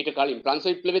එක. මීට කලින් ප්‍රංශ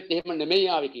විප්ලවෙත් එහෙම නෙමෙයි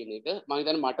ආවේ කියන එක මම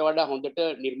හිතන්නේ මට වඩා හොඳට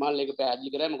නිර්මාල් එක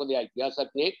පැහැදිලි කරා. මොකද එයා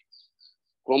ඉතිහාසඥයෙක්.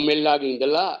 කොම්මෙල්ලාගේ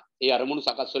ඉඳලා ඒ අරමුණු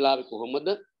සකස් වෙලා කොහොමද?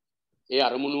 ඒ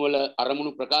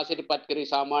අරමුණු ප්‍රකාශයට පත් කරේ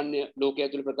සාමාන්‍ය ලෝකයේ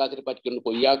ඇතුළේ ප්‍රකාශයට පත් කරන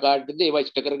කොයි ආකාරයකටද ඒවා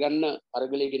ඉෂ්ට කරගන්න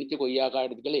අරගලයේ ගෙනිච්ච කොයි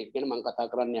ආකාරයකටද කියලා ඒක ගැන මම කතා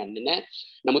කරන්න යන්නේ නැහැ.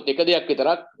 නමුත් එක දෙයක්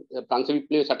විතරක් ප්‍රංශ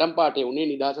විප්ලවයේ සටන් පාඨයේ උනේ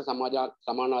නිදහස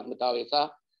සමානාත්මතාවය සහ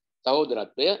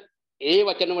සහෝදරත්වය. ඒ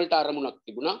වචන වලට අරමුණක්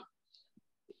තිබුණා.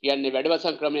 කියන්නේ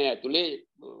වැඩවසම් ක්‍රමය ඇතුලේ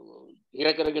හිර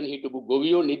කරගෙන හිටපු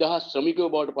ගොවියෝ නිදහස් ශ්‍රමිකයෝ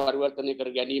බවට පරිවර්තනය කර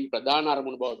ගැනීම ප්‍රධාන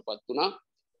අරමුණ බවට පත් වුණා.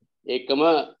 ඒකම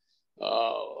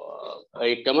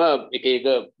එකම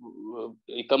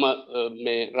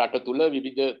මේ රට තුල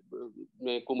විවිධ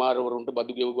මේ කුමාරවරුන්ට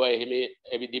බදු ගෙවුවා එහෙම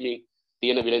එවිදිමින්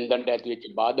තියෙන විලෙන්දන්ට ඇති වෙච්ච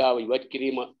බාධාව ඉවත්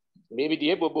කිරීම මේ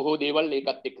විදිහේ බොහෝ දේවල්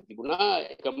ඒකත් එක්ක තිබුණා.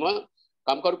 එකම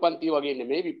කම්කරු පන්තිය වගේ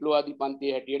නෙමෙයි විප්ලවවාදී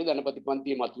පන්තිය හැටියට ධනපති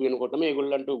පන්තිය මතු වෙනකොටම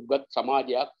මේගොල්ලන්ට උගත්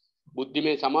සමාජයක්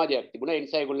බුද්ධිමය සමාජයක් තිබුණා. ඒ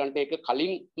නිසා ඒගොල්ලන්ට ඒක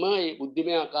කලින්ම මේ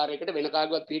බුද්ධිමය ආකාරයකට වෙන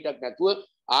කාගවත් පිටක් නැතුව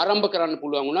ආරම්භ කරන්න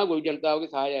පුළුවන් වුණා. ගොවි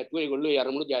ජනතාවගේ සහාය ඇතුව ඒගොල්ලෝ ඒ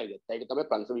අරමුණු ජය ගත්තා. ඒක තමයි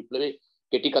ප්‍රංශ විප්ලවයේ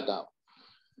කෙටි කතාව.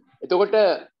 එතකොට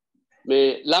මේ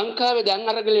ලංකාවේ දැන්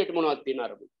අරගලයට මොනවද තියෙන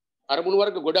අරමුණු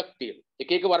වර්ග ගොඩක් තියෙනවා.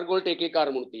 එක එක වර්ග වලට එක එක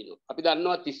අරමුණු තියෙනවා. අපි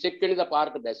දන්නවා 31 වෙනිදා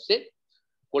පාරට බැස්සේ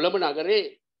කොළඹ නගරේ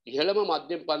ඉහළම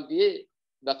මධ්‍යම පන්තියේ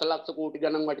දසලක්ෂ කෝටි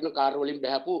ගණන් වටින කාර් වලින්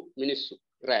බහැපු මිනිස්සු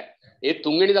රෑ. ඒ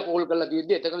තුන්වෙනිදා කෝල් කරලා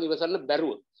තියෙද්දි එතකම ඉවසන්න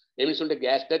බැරුව. ඒ මිනිස්සුන්ට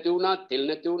ගෑස් නැති වුණා, තෙල්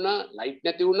නැති වුණා, ලයිට්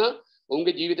නැති වුණා.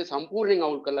 ඔවුන්ගේ ජීවිත සම්පූර්ණයෙන්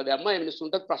අවුල් කරලා දැම්මා. ඒ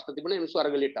මිනිස්සුන්ටත් ප්‍රශ්න තිබුණා. ඒ මිනිස්සු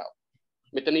අරගලයට ආවා.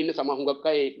 මෙතන ඉන්න සමහුඟක්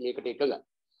අය මේකට එකඟයි.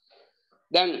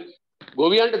 දැන්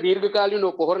ගොවියන්ට දීර්ඝකාලීන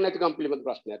පොහොර නැතිකම් පිළිබඳ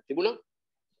ප්‍රශ්නයක් තිබුණා.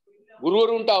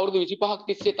 ගුරුවරුන්ට අවුරුදු 25ක්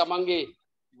තිස්සේ තමන්ගේ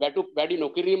වැටුප් වැඩි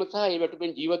නොකිරීම සහ ඒ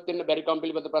වැටුපෙන් ජීවත් වෙන්න බැරි කම්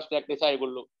පිළිබඳ ප්‍රශ්නයක් නිසා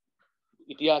ඒගොල්ලෝ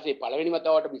ඉතිහාසයේ පළවෙනි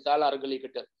වතාවට විශාල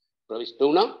අරගලයකට ප්‍රවිෂ්ඨ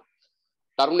වුණා.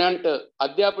 තරුණයන්ට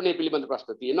අධ්‍යාපනය පිළිබඳ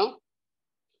ප්‍රශ්න තියෙනවා.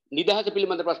 නිදහස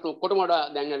පිළිබඳ ප්‍රශ්න ඔක්කොටම වඩා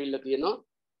දැන් ඇවිල්ලා තියෙනවා.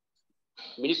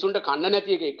 මිනිස්සුන්ට කන්න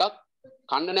නැති එකක්,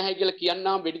 කන්න නැහැ කියලා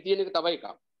කියන්නාම වෙඩි තියෙන එක තව එකක්.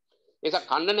 ඒක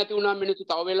කන්න නැති වුණාම මිනිස්සු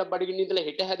තව වෙලක් බඩගින්න ඉඳලා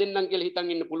හෙට හැදෙන්නම් කියලා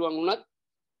හිතන් ඉන්න පුළුවන් වුණත්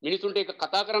මිනිසුන්ට ඒක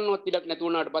කතා කරන්නවත් ඉඩක් නැති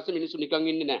වුණාට පස්සේ මිනිස්සු නිකන්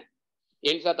ඉන්නේ නැහැ.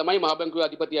 ඒ නිසා තමයි මහ බැංකුවේ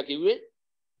අධිපතියා කිව්වේ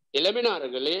එළමෙන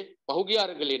අරගලේ පහුගිය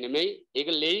අරගලේ නෙමෙයි ඒක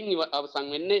ලේයින් අවසන්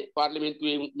වෙන්නේ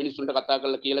පාර්ලිමේන්තුවේ මිනිස්සුන්ට කතා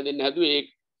කරලා කියලා දෙන්න හැදුවේ ඒක.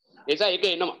 ඒ නිසා ඒක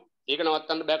එනවා. ඒක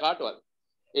නවත්තන්න බෑ කාටවත්.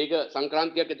 ඒක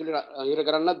සංක්‍රාන්තියක් ඇතුලේ හිර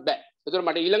කරන්නත් බෑ. ඒතර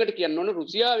මට ඊළඟට කියන්න ඕන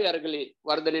රුසියාවේ අරගලේ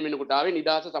වර්ධනය වෙනකොට ආවේ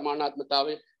නිදහස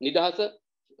සමානාත්මතාවය නිදහස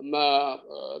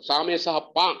සාමය සහ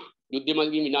පාන්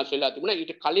යුද්ධමල්ගින් විනාශ වෙලා තිබුණා.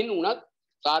 ඊට කලින් උනත්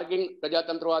සාර්ගෙන්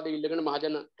ප්‍රජාතන්ත්‍රවාදය ඉල්ලගෙන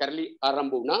මහජන කැරලි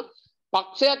ආරම්භ වුණා.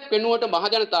 පක්ෂයක් වෙනුවට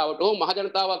මහජනතාවට හෝ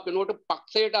මහජනතාවක් වෙනුවට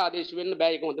පක්ෂයට ආදේශ වෙන්න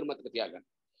බෑ. ඒක හොඳට මතක තියාගන්න.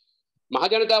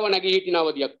 මහජනතාව නැගී සිටින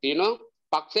අවධියක් තියෙනවා.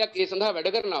 පක්ෂයක් ඒ සඳහා වැඩ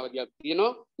කරන අවධියක්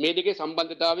තියෙනවා. මේ දෙකේ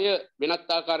සම්බන්ධතාවය වෙනත්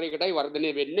ආකාරයකටයි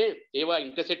වර්ධනය වෙන්නේ. ඒවා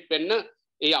ඉන්ටර්සෙක්ට් වෙන්න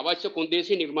ඒ අවශ්‍ය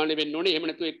කොන්දේසි නිර්මාණය වෙන්න ඕනේ. එහෙම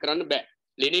නැතුව ඒක කරන්න බෑ.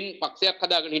 ලෙනින් පක්ෂයක්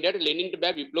හදාගෙන හිටියට ලෙනින්ට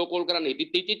බෑ විප්ලව කෝල් කරන්න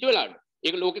හිටිච්ච වෙලාවට.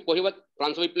 ඒක ලෝකේ කොහෙවත්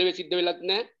ප්‍රංශ විප්ලවයේ සිද්ධ වෙලත්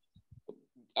නැහැ.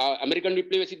 ඇමරිකන්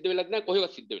විප්ලවයේ සිද්ධ වෙලත් නැහැ.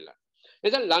 කොහෙවත් සිද්ධ වෙලා.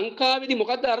 එතන ලංකාවේදී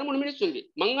මොකද්ද අරමුණු මිනිස්සුන්ගේ?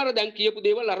 මං අර දැන් කියපු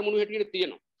දේවල් අරමුණු හැටියට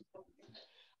තියෙනවා.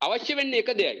 අවශ්‍ය වෙන්නේ එක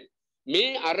දෙයයි.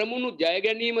 මේ අරමුණු ජය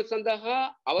ගැනීම සඳහා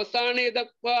අවසානයේ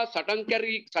දක්වා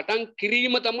සටන්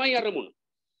කිරීම තමයි අරමුණ.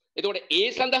 එතකොට ඒ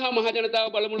සඳහා මහ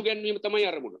ජනතාව බලමුළු ගැනීම තමයි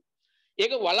අරමුණ.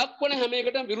 ඒක වළක්වන හැම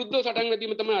එකටම විරුද්ධව සටන්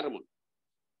වැදීම තමයි අරමුණ.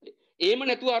 එහෙම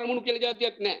නැතුව අරමුණු කියලා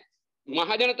જાතියක් නැහැ. මහ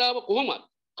ජනතාව කොහොමද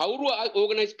කවුරු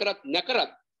ඕගනයිස් කරත්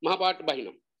නැකරත් මහ පාට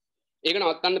බහිනවා. ඒක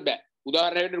නවත්තන්න බෑ.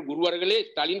 උදාහරණයකට ගුරු වර්ගලේ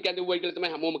ස්ටාලින් කැඳවුවයි කියලා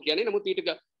තමයි හැමෝම කියන්නේ. නමුත් ඊට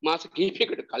මාස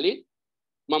කිහිපයකට කලින්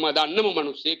මම දන්නම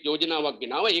මිනිස්සෙක් යෝජනාවක්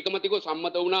ගෙනාවා. ඒකමතිකව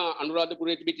සම්මත වුණා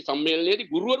අනුරාධපුරයේ තිබිච්ච සම්මේලනයේදී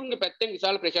ගුරුවරුන්ගේ පැත්තෙන්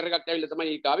විශාල ප්‍රෙෂර් එකක් ඇවිල්ලා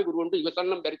තමයි ඒක ආවේ. ගුරුවරුන්ට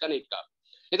ඉවසන්නම් බැරි තැන ඒක ආවේ.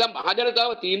 එතන මහ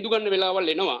ජනතාව තීන්දුව ගන්න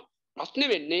වෙලාවල් එනවා. ප්‍රශ්නේ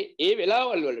වෙන්නේ ඒ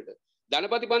වෙලාවල් වලට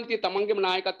ධනපති පන්තිය තමන්ගේම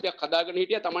නායකත්වයක් හදාගෙන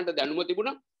හිටියා. තමන්ට දැනුම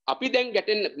තිබුණා. අපි දැන්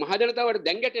ගැටෙන්න මහ ජනතාවට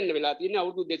දැන් ගැටෙන්න වෙලා තියෙන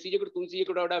අවුරුදු 200කට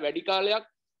 300කට වඩා වැඩි කාලයක්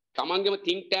තමන්ගේම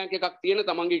think tank එකක් තියෙන,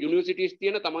 තමන්ගේ යුනිවර්සිටිස්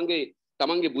තියෙන,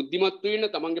 තමන්ගේ බුද්ධිමත් වෙන,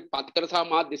 තමන්ගේ පත්තර සහ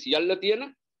මාධ්‍ය සියල්ල තියෙන,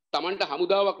 තමන්ට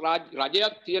හමුදාවක්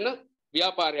රජයක් තියෙන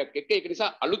ව්‍යාපාරයක් එක්ක. ඒක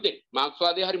නිසා අලුතෙන්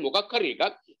මාක්ස්වාදයේ හරි මොකක් හරි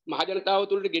එකක් මහජනතාව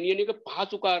තුළට ගෙනියන එක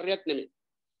පහසු කාර්යයක් නෙමෙයි.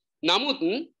 නමුත්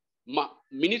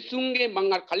මිනිස්සුන්ගේ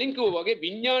මම අර කලින් කිව්වා වගේ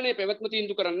විඥානයේ පැවැත්ම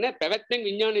තීන්දුව කරන්නේ නැහැ, පැවැත්මෙන්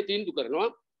විඥානය තීන්දුව කරනවා.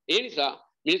 ඒ නිසා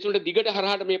මිනිස්සුන්ට දිගට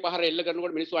හරහාට මේ පහර එල්ල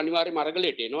කරනකොට මිනිස්සු අනිවාර්යයෙන්ම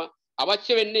අරගලයට එනවා.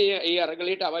 අවශ්‍ය වෙන්නේ ඒ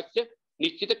අරගලයට අවශ්‍ය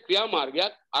නිශ්චිත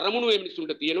ක්‍රියාමාර්ගයක් අරමුණු මේ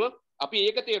මිනිස්සුන්ට තියෙනවා. අපි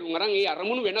ඒක තේරුම් අරන් ඒ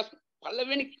අරමුණු වෙනස්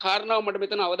පළවෙනි කාරණාව මට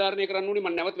මෙතන අවධාරණය කරන්න ඕනේ.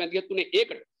 මම නැවත වැදගත් උනේ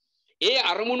ඒකට. ඒ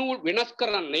අරමුණු වෙනස්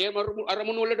කරන්න, ඒ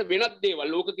අරමුණු වලට වෙනත් දේවල්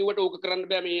ලෝක කිව්වට ඕක කරන්න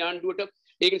බෑ මේ ආණ්ඩුවට.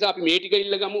 ඒක නිසා අපි මේ ටික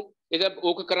ඉල්ලගමු. ඒක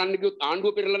ඕක කරන්න ගියොත්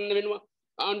ආණ්ඩුව පෙරලන්න වෙනවා.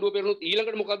 ආණ්ඩුව පෙරලුනොත්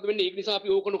ඊළඟට මොකද්ද වෙන්නේ? ඒක නිසා අපි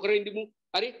ඕක නොකර ඉඳිමු.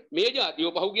 හරි? මේ જાතිය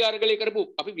පහුගිය අරගලේ කරපු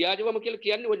අපි ව්‍යාජවම කියලා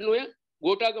කියන්නේ ඔය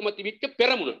ගෝඨාගම තිබිච්ච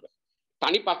පෙරමුණට.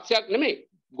 තනි පක්ෂයක් නෙමෙයි.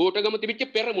 ගෝඨාගම තිබිච්ච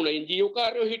පෙරමුණ. එන්ජීஓ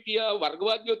කාර්යෝ හිටියා,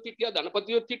 වර්ගවාදියොත් හිටියා,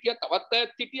 ධනපතියොත් හිටියා, තවත්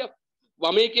අයත් හිටියා.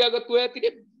 වමේ කියාගත්තු අයත්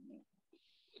හිටියා.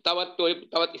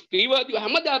 තවත් ස්ත්‍රීවාදීව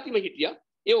හැම જાතිම හිටියා.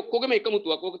 ඒ ඔක්කොගම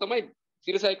එකමුතුවක්. ඕක තමයි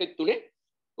සිරසයික තුනේ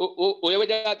ඔය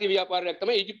වජාති ව්‍යාපාරයක්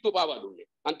තමයි ඊජිප්තුව පාවා දුන්නේ.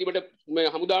 අන්තිමට මේ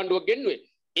හමුදාණ්ඩුවක් ගෙන්නුවේ.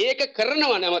 ඒක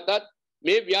කරනවා නැවතත්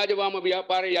මේ ව්‍යාජවාම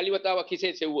ව්‍යාපාරයේ යලිවතාවක්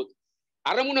හිසේ සෙව්වොත්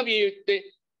අරමුණ විය යුත්තේ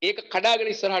ඒක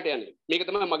කඩාගෙන ඉස්සරහට යන්නේ. මේක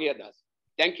තමයි මගේ අදහස.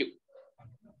 Thank you.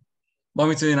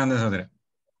 බොහොම ස්තුතියි නන්ද සහෝදරයා.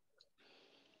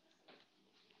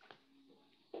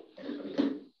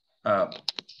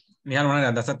 නිහල් මොනවද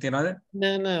අදහසක් තියනවද?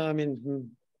 නෑ I mean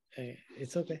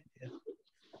it's okay. Yeah.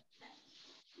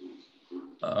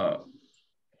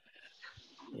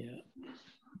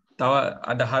 තව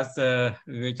අදහස්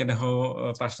විවේචන හෝ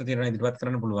ප්‍රශ්න තියෙනවා ඉදිරිපත්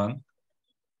කරන්න පුළුවන්.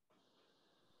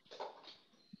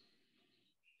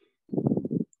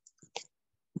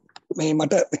 මේ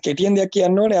මට කෙටියෙන් දෙයක්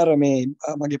කියන්න ඕනේ. අර මේ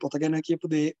මගේ පොත ගැන කියපු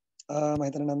දේ මම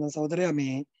හිතන නන්දන සහෝදරයා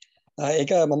මේ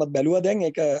ඒක මමත් බැලුවා දැන්.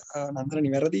 ඒක නන්දන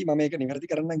නිවැරදි. මම ඒක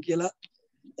නිවැරදි කරන්නම් කියලා.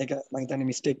 ඒක මම හිතන්නේ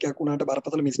මිස්ටේක් එකක් වුණාට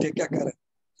බරපතල මිස්ටේක් එකක්. අර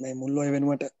මේ මුල්ලොය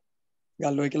වෙනුවට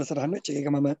ගල්ලොය කියලා සරහන් වෙච්ච එක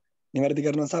මම නිවැරදි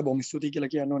කරනවා සහ බොහොම ස්තුතියි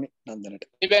කියලා කියන්න ඕනේ නන්දනට.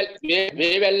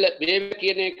 මේ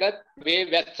කියන එකත් මේ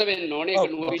වැස්ස වෙන්න ඕනේ.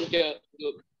 ඒක නුවරින්ච.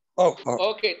 ඔව්.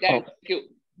 Okay, thank you.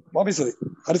 බොහොම ස්තුතියි.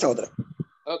 හරි සහෝදරයා.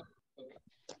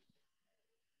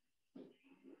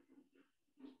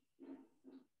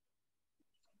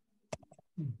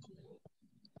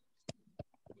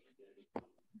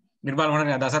 නිර්මාල්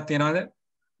මොනවාරි අදහසක් තියනවද?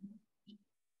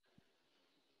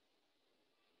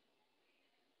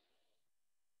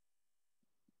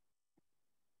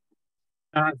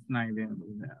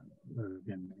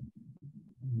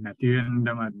 නැති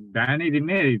වෙන්නම බෑනේ ඉතින්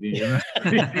නේද ඉතින්.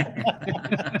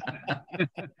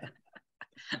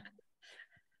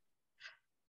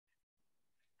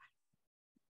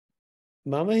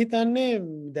 මම හිතන්නේ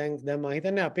දැන් මම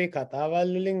හිතන්නේ අපේ කතාවල්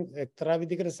වලින් එක්තරා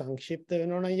විදිහකට සංක්ෂිප්ත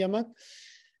වෙනවා නම් යමක්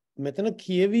මෙතන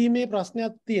කියවීමේ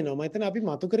ප්‍රශ්නයක් තියෙනවා. මම හිතන්නේ අපි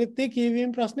මතු කරෙත් ඒ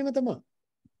කියවීමේ ප්‍රශ්නේම තමයි.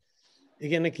 ඒ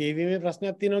කියන්නේ කියවීමේ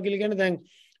ප්‍රශ්නයක් තියෙනවා කියලා කියන්නේ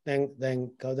දැන්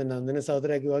කවුද නන්දන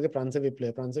සහෝදරයා කිව්වා වගේ ප්‍රංශ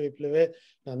විප්ලවයේ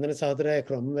නන්දන සහෝදරයා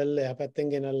ක්‍රොම්වෙල් එහා පැත්තෙන්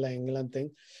ගෙනල්ලා එංගලන්තෙන්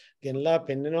ගෙනලා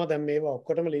පෙන්නනවා දැන් මේවා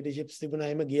ඔක්කොටම ලීඩර්ෂිප්ස් තිබුණා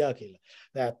එහෙම ගියා කියලා.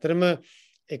 දැන් ඇත්තටම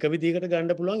එක විදිහකට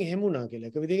ගන්න පුළුවන් එහෙම වුණා කියලා.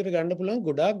 එක විදිහකට ගන්න පුළුවන්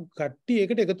ගොඩාක් කට්ටිය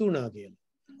ඒකට එකතු වුණා කියලා.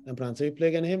 දැන් ප්‍රංශ විප්ලවය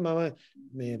ගැන එහෙම මම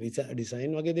මේ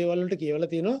ඩිසයින් වගේ දේවල් වලට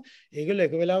කියවලා තියෙනවා. ඒගොල්ලෝ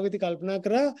එක වෙලාවකදී කල්පනා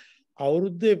කරා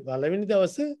අවුරුද්දේ පළවෙනි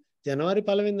දවසේ ජනවාරි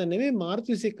 1 වෙනිදා නෙමෙයි මාර්තු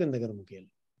 21 වෙනිදා කරමු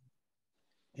කියලා.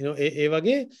 ඒ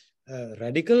වගේ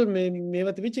රැඩිකල්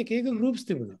මේවා තිබිච්ච එක ගෲප්ස්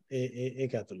තිබුණා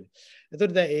ඒක ඇතුලේ.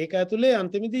 එතකොට දැන් ඒක ඇතුලේ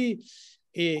අන්තිමේදී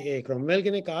ඒ ක්‍රොම්වෙල්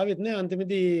කෙනෙක් ආවෙත් නෑ.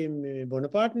 අන්තිමේදී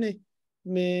බොනපාට්නේ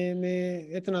මේ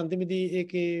එතන අන්තිමේදී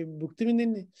ඒකේ භුක්ති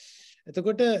විඳින්නේ.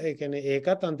 එතකොට ඒ කියන්නේ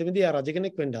ඒකත් අන්තිමේදී ආ රජ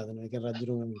කෙනෙක් වෙන්න හදනවා. ඒ කියන්නේ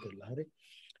රජුරුවම කරලා හරි.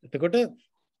 එතකොට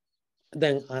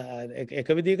දැන් එක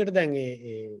විදිහකට දැන්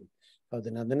ඒ කවුද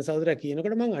නන්දන සහෝදරයා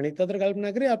කියනකොට මම අනිත් අතට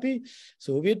කල්පනා කරේ අපි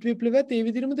සෝවියට් විප්ලවයත් ඒ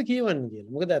විදිහටමද කියවන්නේ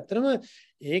කියලා. මොකද ඇත්තටම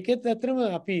ඒකෙත් ඇත්තටම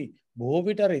අපි බොහෝ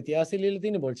විට අර ඉතිහාසය ලියලා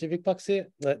තියෙන බොල්ෂෙවික් පක්ෂය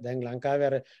දැන් ලංකාවේ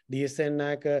අර ඩීඑස්.එන්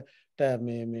නායකට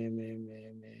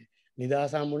මේ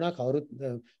නිදහස හම්බුණා කවුරුත්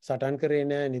සටන් කරේ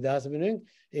නෑ නිදහස වෙනුවෙන්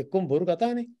එක්කම බොරු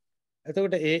කතානේ.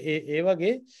 එතකොට ඒ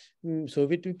වගේ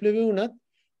සෝවියට් විප්ලවය වුණත්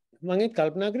මම ඒක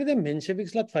කල්පනා කරේ දැන්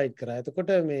මෙන්ෂෙවික්ස්ලාත් ෆයිට් කරා. එතකොට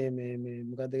මේ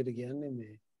මොකද්ද ඒකට කියන්නේ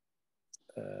මේ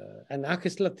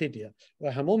අනාකිස්ලාත් හිටියා.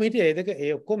 ඔය හැමෝම හිටියා. ඒ දෙක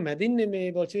ඒ ඔක්කොම මැදින්නේ මේ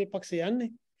බොල්ෂෙවික් පක්ෂය යන්නේ.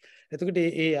 එතකොට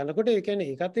ඒ යනකොට ඒ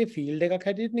කියන්නේ ඒකත් ඒ ෆීල්ඩ් එකක්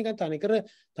හැටියට නිකන්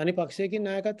තනි පක්ෂයකින්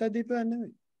නායකත්වයක් දීපුවා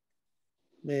නෙමෙයි.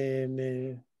 මේ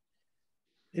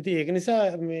ඉතින් ඒක නිසා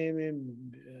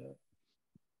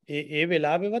ඒ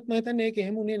වෙලාවෙවත් මම හිතන්නේ ඒක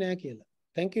එහෙම උනේ නෑ කියලා.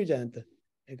 Thank you Jayantha.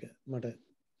 ඒක මට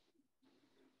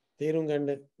තේරුම් ගන්න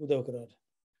උදව් කරාට.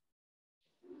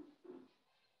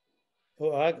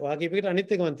 වාගේ එකට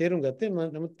අනිත් එක මම තේරුම් ගත්තේ.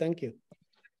 නමුත් thank you.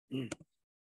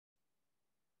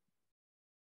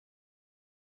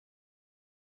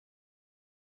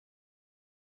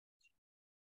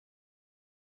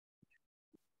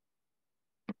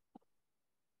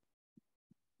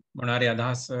 මොනාරි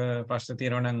අදහස් ප්‍රශ්න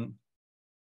තියෙනවා නම්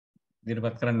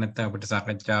ඉදිරිපත් කරන්න, නැත්නම් අපිට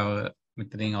සාකච්ඡාව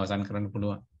මෙතනින් අවසන් කරන්න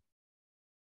පුළුවන්.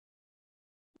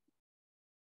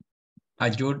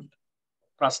 අජෝඩ්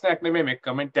ප්‍රශ්නයක් නෙමෙයි මේ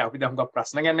කමෙන්ට් එක. අපි දැන් හුඟක්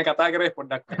ප්‍රශ්න ගැන කතා කරේ.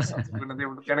 පොඩ්ඩක් සතුටු වෙන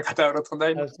දේ ගැන කතා කරොත්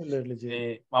හොඳයි.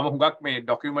 මම හුඟක් මේ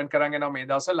ඩොකියුමන්ට් කරන් යනවා මේ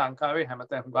දවස්වල ලංකාවේ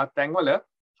හැමතැන හුඟක් තැන්වල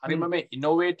හරිම මේ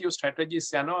ඉනෝවේටිව්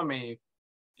ස්ට්‍රැටජිස් යනවා මේ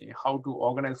how to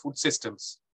organize food systems.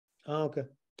 okay.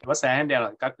 ඒක සෑහෙන්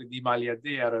යනවා. එකක්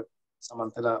විදිමාලියද්දී අර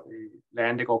සමන්තලා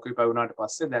ලෑන්ඩ් එක ඔකියුපයි වුණාට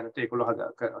පස්සේ දැනට ඒගොල්ලෝ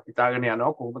හිතාගෙන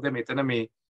යනවා කොහොමද මෙතන මේ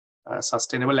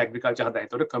sustainable agriculture හදන්නේ.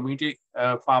 ඒතකොට community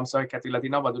farms වගේ ඇතිලා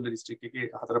තිනවා වදුල district එකේ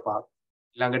 4-5.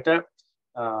 ඊළඟට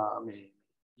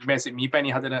මේ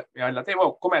මීපැණි හදන ඒවාලත් ඒවා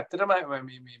ඔක්කොම ඇත්තටම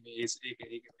මේ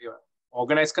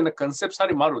organize කරන concepts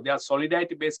හරි මරු. they are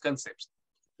solidarity based concepts.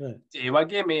 ඒ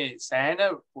වගේ මේ සෑහෙන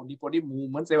පොඩි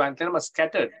movements ඒවා අන්තිමටම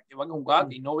scattered. ඒ වගේ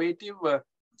හුඟක් innovative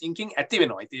thinking ඇති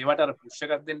වෙනවා. ඉතින් ඒවට අර push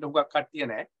එකක් දෙන්න හුඟක් කට්ටිය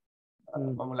නැහැ.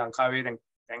 මම ලංකාවේ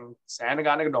දැන් සෑහෙන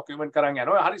ගානක document කරන්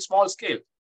යනවා. හරි small scale.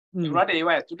 ඒ වුණාට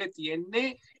ඒවා ඇතුලේ තියෙන්නේ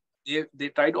they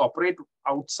try to operate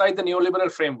outside the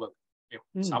neoliberal framework.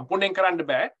 සම්පූර්ණයෙන් කරන්න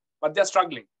බෑ, but they are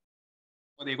struggling.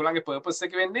 මොකද ඒගොල්ලන්ගේ purpose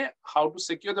එක වෙන්නේ how to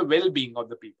secure the well being of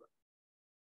the people.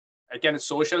 ඒ කියන්නේ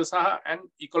social සහ and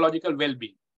ecological well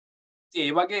being. ඉතින්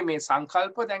ඒ වගේ මේ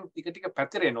සංකල්ප දැන් ටික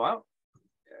පැතිරෙනවා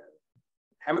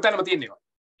හැමතැනම තියෙනවා.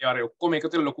 ඒ වගේ ඔක්කොම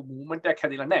එකතු වෙලා ලොකු මූවමන්ට් එකක්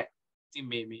හැදිලා නැහැ. ඉතින්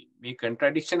මේ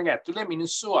කන්ට්‍රැඩික්ෂන් එක ඇතුලේ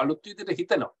මිනිස්සු අලුත් විදිහට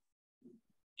හිතනවා.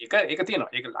 ඒක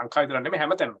තියෙනවා. ඒක ලංකාවේ විතර නෙමෙයි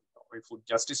හැමතැනම. ඔය food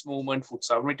justice movement, food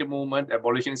sovereignty movement,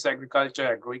 abolitionist agriculture,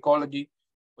 agroecology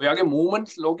ඔය වගේ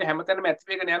movements ලෝකෙ හැමතැනම ඇති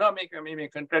වෙගෙන යනවා මේ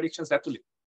contradictions ඇතුලේ.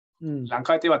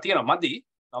 ලංකාවේ ඒවා තියෙනවා මදි.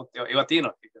 නමුත් ඒවා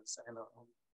තියෙනවා.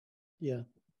 Yeah.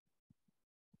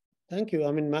 Thank you.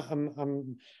 I mean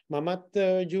මමත්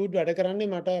ජූඩ් වැඩ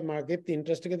කරන්නේ මටත්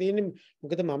ඉන්ට්‍රස්ට් එක තියෙන්නේ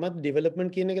මොකද මමත්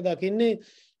ඩෙවලොප්මන්ට් කියන එක දකින්නේ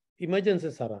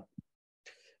ඉමර්ජන්සිස් හරහා.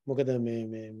 මොකද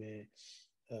මේ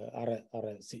අර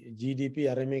GDP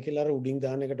අර මේ කියලා අර උඩින්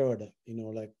දාන එකට වඩා you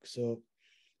know like so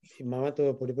මමත්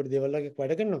පොඩි දේවල් වගේ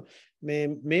වැඩ කරනවා.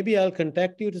 maybe I'll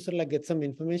contact you to sort of like get some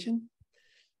information.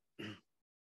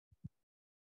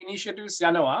 initiatives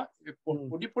යනවා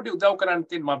පොඩි උදව් කරන්න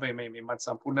තියෙන මම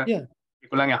සම්පූර්ණ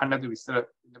ඒගොල්ලන්ගේ අහන්න නැතුව විස්තර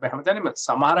ඉන්න බෑ හැමතැනම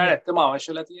සමහර අය ඇත්තම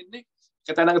අවශ්‍යලා තියෙන්නේ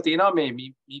එක තැනක තියෙනවා මේ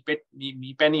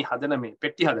මීපැණි හදන මේ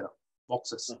පෙට්ටි හදනවා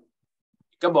boxes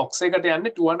එක box එකකට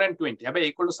යන්නේ 220 හැබැයි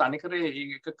ඒගොල්ලෝ සනිකරේ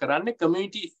ඒක කරන්නේ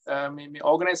community මේ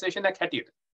organisation එකක් හැටියට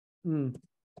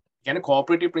කියන්නේ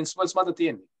cooperative principles මත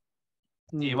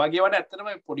තියෙන්නේ ඒ වගේ වඩ ඇත්තටම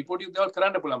පොඩි උදවල්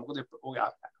කරන්න පුළුවන් මොකද ඔය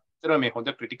ඇත්තටම මේ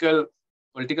හොඳ critical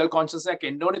political consciousness එක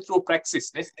එන්න ඕනේ through praxis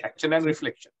නේ action and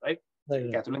reflection right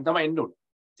ඒක ඇතුලෙන් තමයි එන්න ඕනේ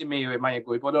ඉතින් මේ මම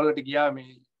ගොවිපොළ වලට ගියා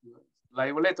මේ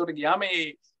ලයිව් වල ඒතකොට ගියා මේ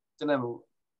එතන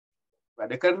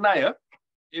වැඩ කරන අය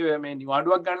ඒ මේ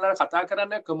නිවාඩුවක් ගන්නලා කතා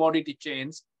කරන්නේ commodity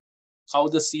chains how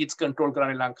the seeds control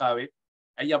කරන්නේ ලංකාවේ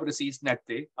ඇයි අපිට seeds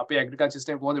නැත්තේ අපේ agriculture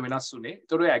system කොහොමද වෙනස් වුනේ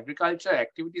ඒතකොට agriculture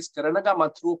activities කරන ගම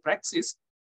through praxis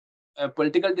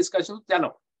political discussions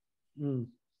යනවා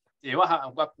ඒවා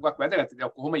හුඟක් වැදගත්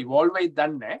කොහොම evolve වෙයිද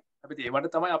දන්නේ නැහැ අපි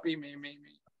ඒවට තමයි අපි මේ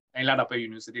ඇයිලාට අපේ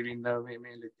යුනිවර්සිටි වල ඉන්න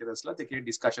මේ ලෙක්චරර්ස්ලා ඒකේ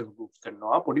ඩිස්කෂන් ගෲප්ස්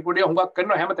කරනවා පොඩි හුඟක්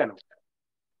කරනවා හැමතැනම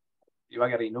ඒ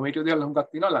වගේ අර ඉනෝවේටිව් දේවල් හුඟක්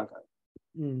තියෙනවා ලංකාවේ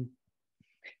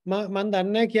මම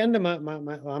දන්නේ කියන්න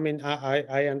I mean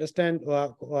I understand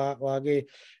වාගේ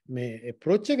මේ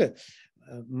approach එක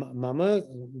මම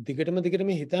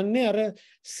දිගටම හිතන්නේ අර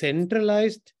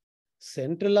centralized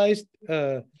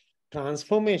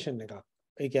transformation එකක්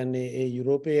ඒ කියන්නේ ඒ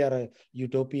යුරෝපයේ අර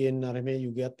යුටෝපියන් අර මේ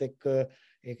යුගයත් එක්ක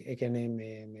ඒ කියන්නේ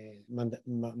මේ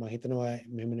මම හිතනවා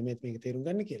මෙහෙම නෙමෙයි මේක තේරුම්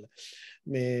ගන්න කියලා.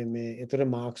 මේ ඒතර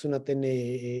මාක්ස් උනත් එන්නේ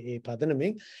ඒ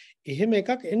පදනමෙන් එහෙම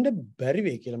එකක් එන්න බැරි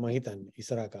වෙයි කියලා මම හිතන්නේ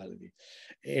ඉස්සරහා කාලෙදී.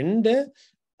 එන්න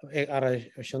අර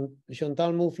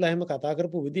ෂොන්තාල් මූෆ්ලා එහෙම කතා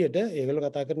කරපු විදියට ඒගොල්ලෝ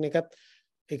කතා කරන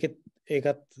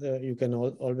ඒකත් you can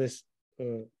always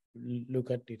look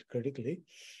at it critically.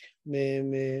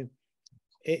 මේ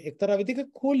එක්තරා විදිහක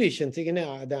coalitions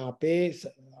කියන්නේ දැන් අපේ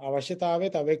අවශ්‍යතාවය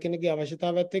තව කෙනෙකුගේ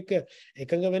අවශ්‍යතාවයත් එක්ක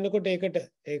එකඟ වෙනකොට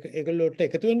ඒගොල්ලෝට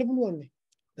එකතු වෙන්න පුළුවන් නේ.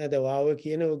 දැන් වාව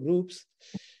කියන groups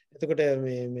එතකොට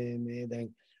මේ දැන්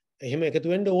එහෙම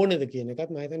එකතු වෙන්න ඕනේද කියන එකත්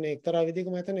මම හිතන්නේ එක්තරා විදිහක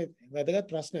මම හිතන්නේ වැදගත්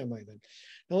ප්‍රශ්නයක් මම හිතන්නේ.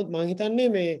 නමුත් මම හිතන්නේ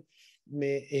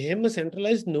මේ එහෙම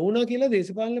centralized නොවුණා කියලා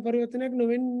දේශපාලන පරිවර්තනයක්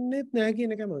නොවෙන්නේ නැහැ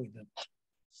කියන එක මම හිතන්නේ.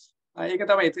 ඒක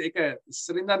තමයි ඒක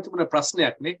ඉස්සරින් නම් තිබුණ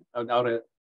ප්‍රශ්නයක් නේ.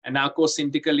 ඇනාකෝ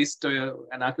සින්ඩිකලිස්ට් ඔය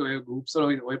ඇනාකෝ ඔය ගෲප්ස් වල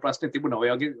ඔය ප්‍රශ්නේ තිබුණා. ඔය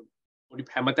වගේ පොඩි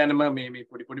හැමතැනම මේ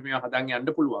පොඩි මේවා හදාගෙන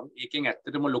යන්න පුළුවන්. ඒකෙන්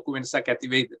ඇත්තටම ලොකු වෙනසක් ඇති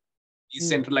වෙයිද?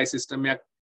 ඩිසෙන්ට්‍රලයිස් සිස්ටම් එකක්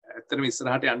ඇත්තටම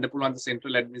ඉස්සරහට යන්න පුළුවන්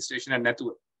සෙන්ට්‍රල් ඇඩ්මිනිස්ට්‍රේෂන් එක නැතුව.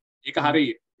 ඒක හරි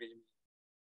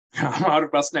අමාරු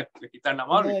ප්‍රශ්නයක්. හිතන්න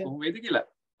අමාරුයි කොහොම වේද කියලා.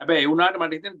 හැබැයි ඒ වුණාට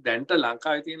මට හිතෙන්නේ දැන්ට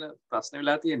ලංකාවේ තියෙන ප්‍රශ්න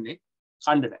වෙලා තියෙන්නේ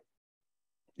ඛණ්ඩ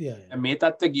නැහැ. මේ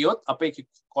තත්ත්වෙ ගියොත් අපේ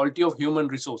quality of human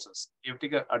resources ඒ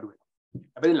ටික අඩු වෙනවා.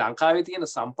 හැබැයි ලංකාවේ තියෙන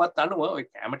සම්පත් අනුව ඔය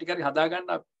කැම ටික හරි හදා ගන්න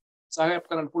උත්සාහයක්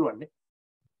කරන්න පුළුවන් නේ.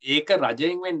 ඒක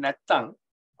රජයෙන් වෙන්නේ නැත්තම්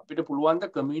අපිට පුළුවන් ද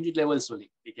කමියුනිටි ලෙවල්ස්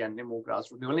වලින්. ඒ කියන්නේ මෝ ග්‍රාස්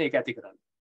රූට් වලින් ඒක ඇති කරන්න.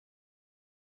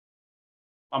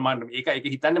 මම ඒක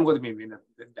හිතන්නේ මොකද මේ වෙන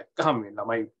දැක්කහම මේ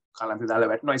ළමයි කලන්තේ දාලා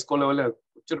වැටෙනවා ඉස්කෝලේ වල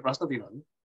කොච්චර ප්‍රශ්න තියෙනවද?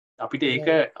 අපිට ඒක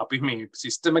අපි මේ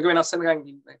සිස්ටම් එක වෙනස් වෙනකන්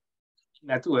ඉන්නේ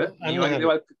නැතුව මේ වගේ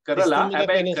දේවල් කරලා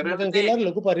හැබැයි කරන දේ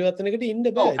ලොකු පරිවර්තනයකට ඉන්න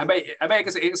බෑ. ඔව් හැබැයි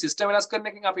ඒක සිස්ටම් වෙනස් කරන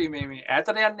එකෙන් අපි මේ ඈතට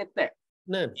යන්නෙත් නැහැ.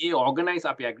 නෑ. ඒ ඕගනයිස්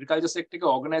අපි ඇග්‍රිකල්චර් සෙක්ටර් එක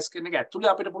ඕගනයිස් කරන එක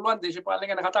ඇතුලේ අපිට පුළුවන් දේශපාලනය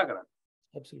ගැන කතා කරන්න.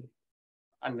 ඇබ්සලියුට්ලි.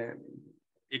 අන්න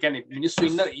ඒ කියන්නේ මිනිස්සු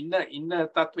ඉන්න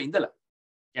තත්ත්වෙ ඉඳලා.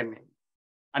 කියන්නේ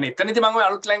අනේ එතනදී මම ඔය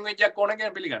අලුත් ලැන්ග්වේජ් එකක් ඕන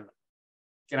කියන පිළිගන්නවා.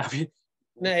 කියන අපි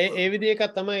නෑ ඒ විදිහ එකක්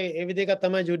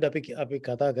තමයි ජුඩ් අපි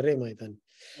කතා කරේ මම හිතන්නේ.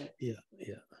 යා.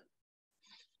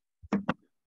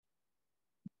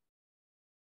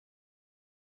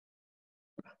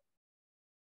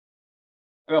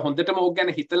 හොඳටම ඕක ගැන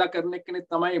හිතලා කරන එක්කෙනෙක්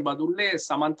තමයි බදුල්ලේ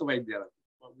සමන්ත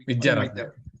විද්‍යාරත්න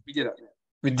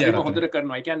හොඳට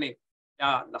කරනවා. ඒ කියන්නේ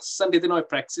යා ලස්සනට දෙන ඔය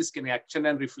ප්‍රැක්ටිස් කියන්නේ ඇක්ෂන්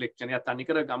ඇන්ඩ් රිෆ්ලෙක්ෂන්. යා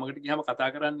තනිකර ගමකට ගියාම කතා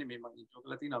කරන්නේ මේ මම ඉන්ට්‍රෝ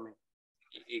කරලා තියෙනවා මේ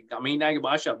ඒ ගමේ ඉනාගේ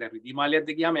භාෂාව. දැන් රිදීමාලියත්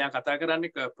ගියාම එයා කතා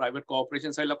කරන්නේ ප්‍රයිවට්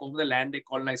කෝපරේෂන්ස් වල කොහොමද ලෑන්ඩ් එක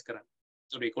කොලනයිස් කරන්නේ.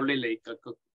 ඒතකොට ඒකොල්ලේ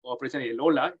කෝපරේෂන්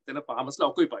එලෝලා එතන ෆාමර්ස්ලා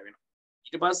ඔක්කොයිපයි වෙනවා.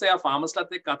 ඊට පස්සේ එයා ෆාමර්ස්ලාත්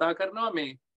එක්ක කතා කරනවා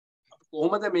මේ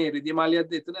කොහොමද මේ රිදීමාලියත්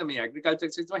එතන මේ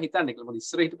ඇග්‍රිකල්චර් සිස්ටම හිතන්නේ කියලා. මොකද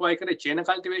ඉස්සර හිටපු අය කරේ චේන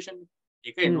කල්ටිවේෂන්.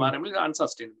 ඒක එන්වයරන්මන්ටල්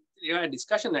අන්සස්ටේනබල්. ඒක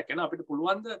ඩිස්කෂන් එකක් කරනවා අපිට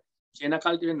පුළුවන් ද චේන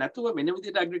කල්ටිවේෂන් නැතුව වෙන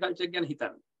විදිහට ඇග්‍රිකල්චර් ගැන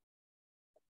හිතන්න.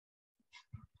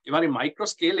 ඒ වගේ මයික්‍රෝ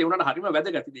ස්කේල් ඒ වුණාට හරිම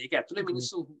වැදගත්. ඒක ඇතුලේ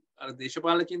මිනිස්සු අර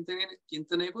දේශපාලන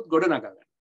චින්තනයකුත් ගොඩනගා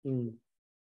ගන්න.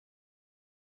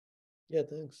 Yeah,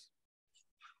 thanks.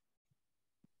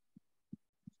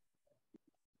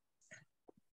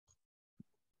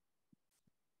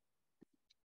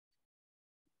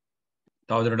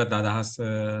 තවදුරටත් අදහස්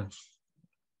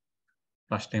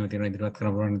ප්‍රශ්නයම තියෙනවා ඉදිරිපත්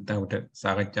කරන්න පුළුවන් නැත්නම් උට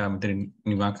සාකච්ඡා මෙතන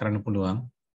නිවා කරන්න පුළුවන්.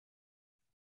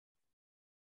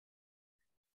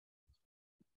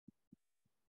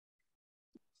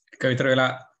 එක විතර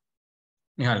වෙලා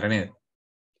නිහල්ට නේද?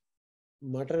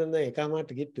 මට නම්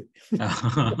එකමාරට කිට්ටු.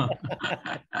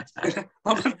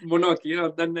 මොනවා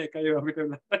කියනවද දන්නේ එකයි අපිට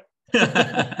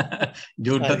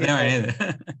ජූට්ටත් නෑ නේද?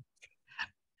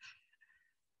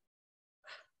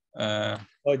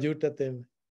 ඔව් ජූට්ටත් එහෙම.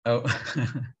 ඔව්.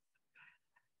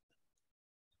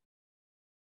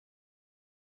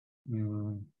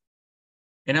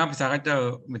 එහෙනම් අපි සාකච්ඡාව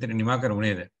මෙතන නිමා කරමු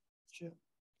නේද?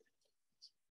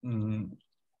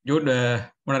 ජූඩ්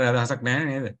මොනවාද අදහසක් නැහැ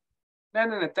නේද?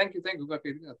 නෑ thank you ගොඩක්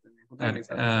ඉතින්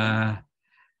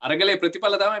අරගලේ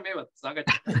ප්‍රතිඵල තමයි මේවත්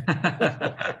සාකච්ඡා.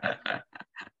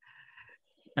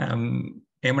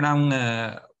 එහෙමනම්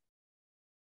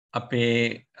අපේ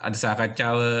අද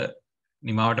සාකච්ඡාව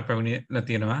නිමාවට පැමිණිලා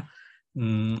තියෙනවා.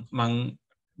 මම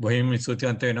බොහොම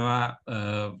ස්තුතිවන්ත වෙනවා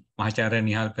මහාචාර්ය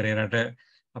නිහල් පෙරේරාට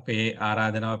අපේ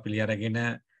ආරාධනාව පිළි අරගෙන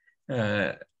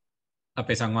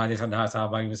අපේ සංවාදය සඳහා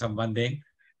සහභාගී වීම සම්බන්ධයෙන්.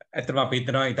 ඇත්තටම අපි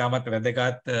හිතනවා ඉතාමත්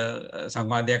වැදගත්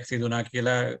සංවාදයක් සිදු වුණා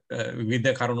කියලා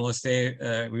විවිධ කරුණු ඔස්සේ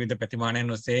විවිධ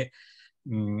ප්‍රතිමානයන් ඔස්සේ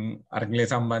අරගලය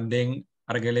සම්බන්ධයෙන්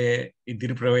අරගලයේ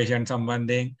ඉදිරි ප්‍රවේශයන්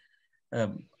සම්බන්ධයෙන්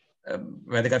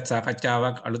වැදගත්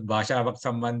සාකච්ඡාවක් අලුත් භාෂාවක්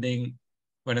සම්බන්ධයෙන්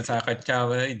වෙන සාකච්ඡාව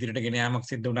ඉදිරියට ගෙන යාමක්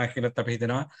සිදු වුණා කියලා අපි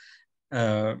හිතනවා.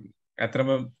 ඇත්තටම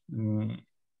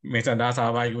මේ සඳහා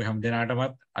සහභාගී වූ හැම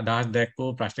දෙනාටමත් අදහස් දැක්වූ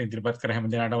ප්‍රශ්න ඉදිරිපත් කර හැම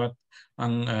දෙනාටමත්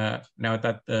මම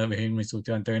නැවතත් වෙහින්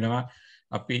ස්තුතිවන්ත වෙනවා.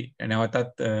 අපි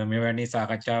නැවතත් මෙවැනි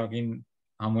සාකච්ඡාවකින්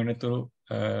හමු වෙනතුරු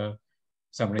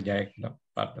සමන ජය කියලා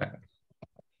ප්‍රාර්ථනා කරනවා.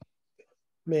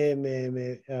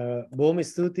 මේ බොහොම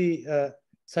ස්තුතියි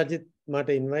සජිත් මට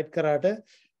ඉන්වයිට් කරාට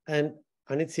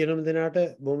අනිත් සියලුම දෙනාට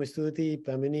බොහොම ස්තුතියි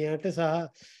පැමිණියාට සහ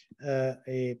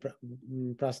ඒ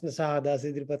ප්‍රශ්න සහ අදහස්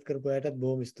ඉදිරිපත් කරපු අයටත්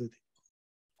බොහොම ස්තුතියි.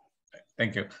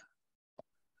 Thank you.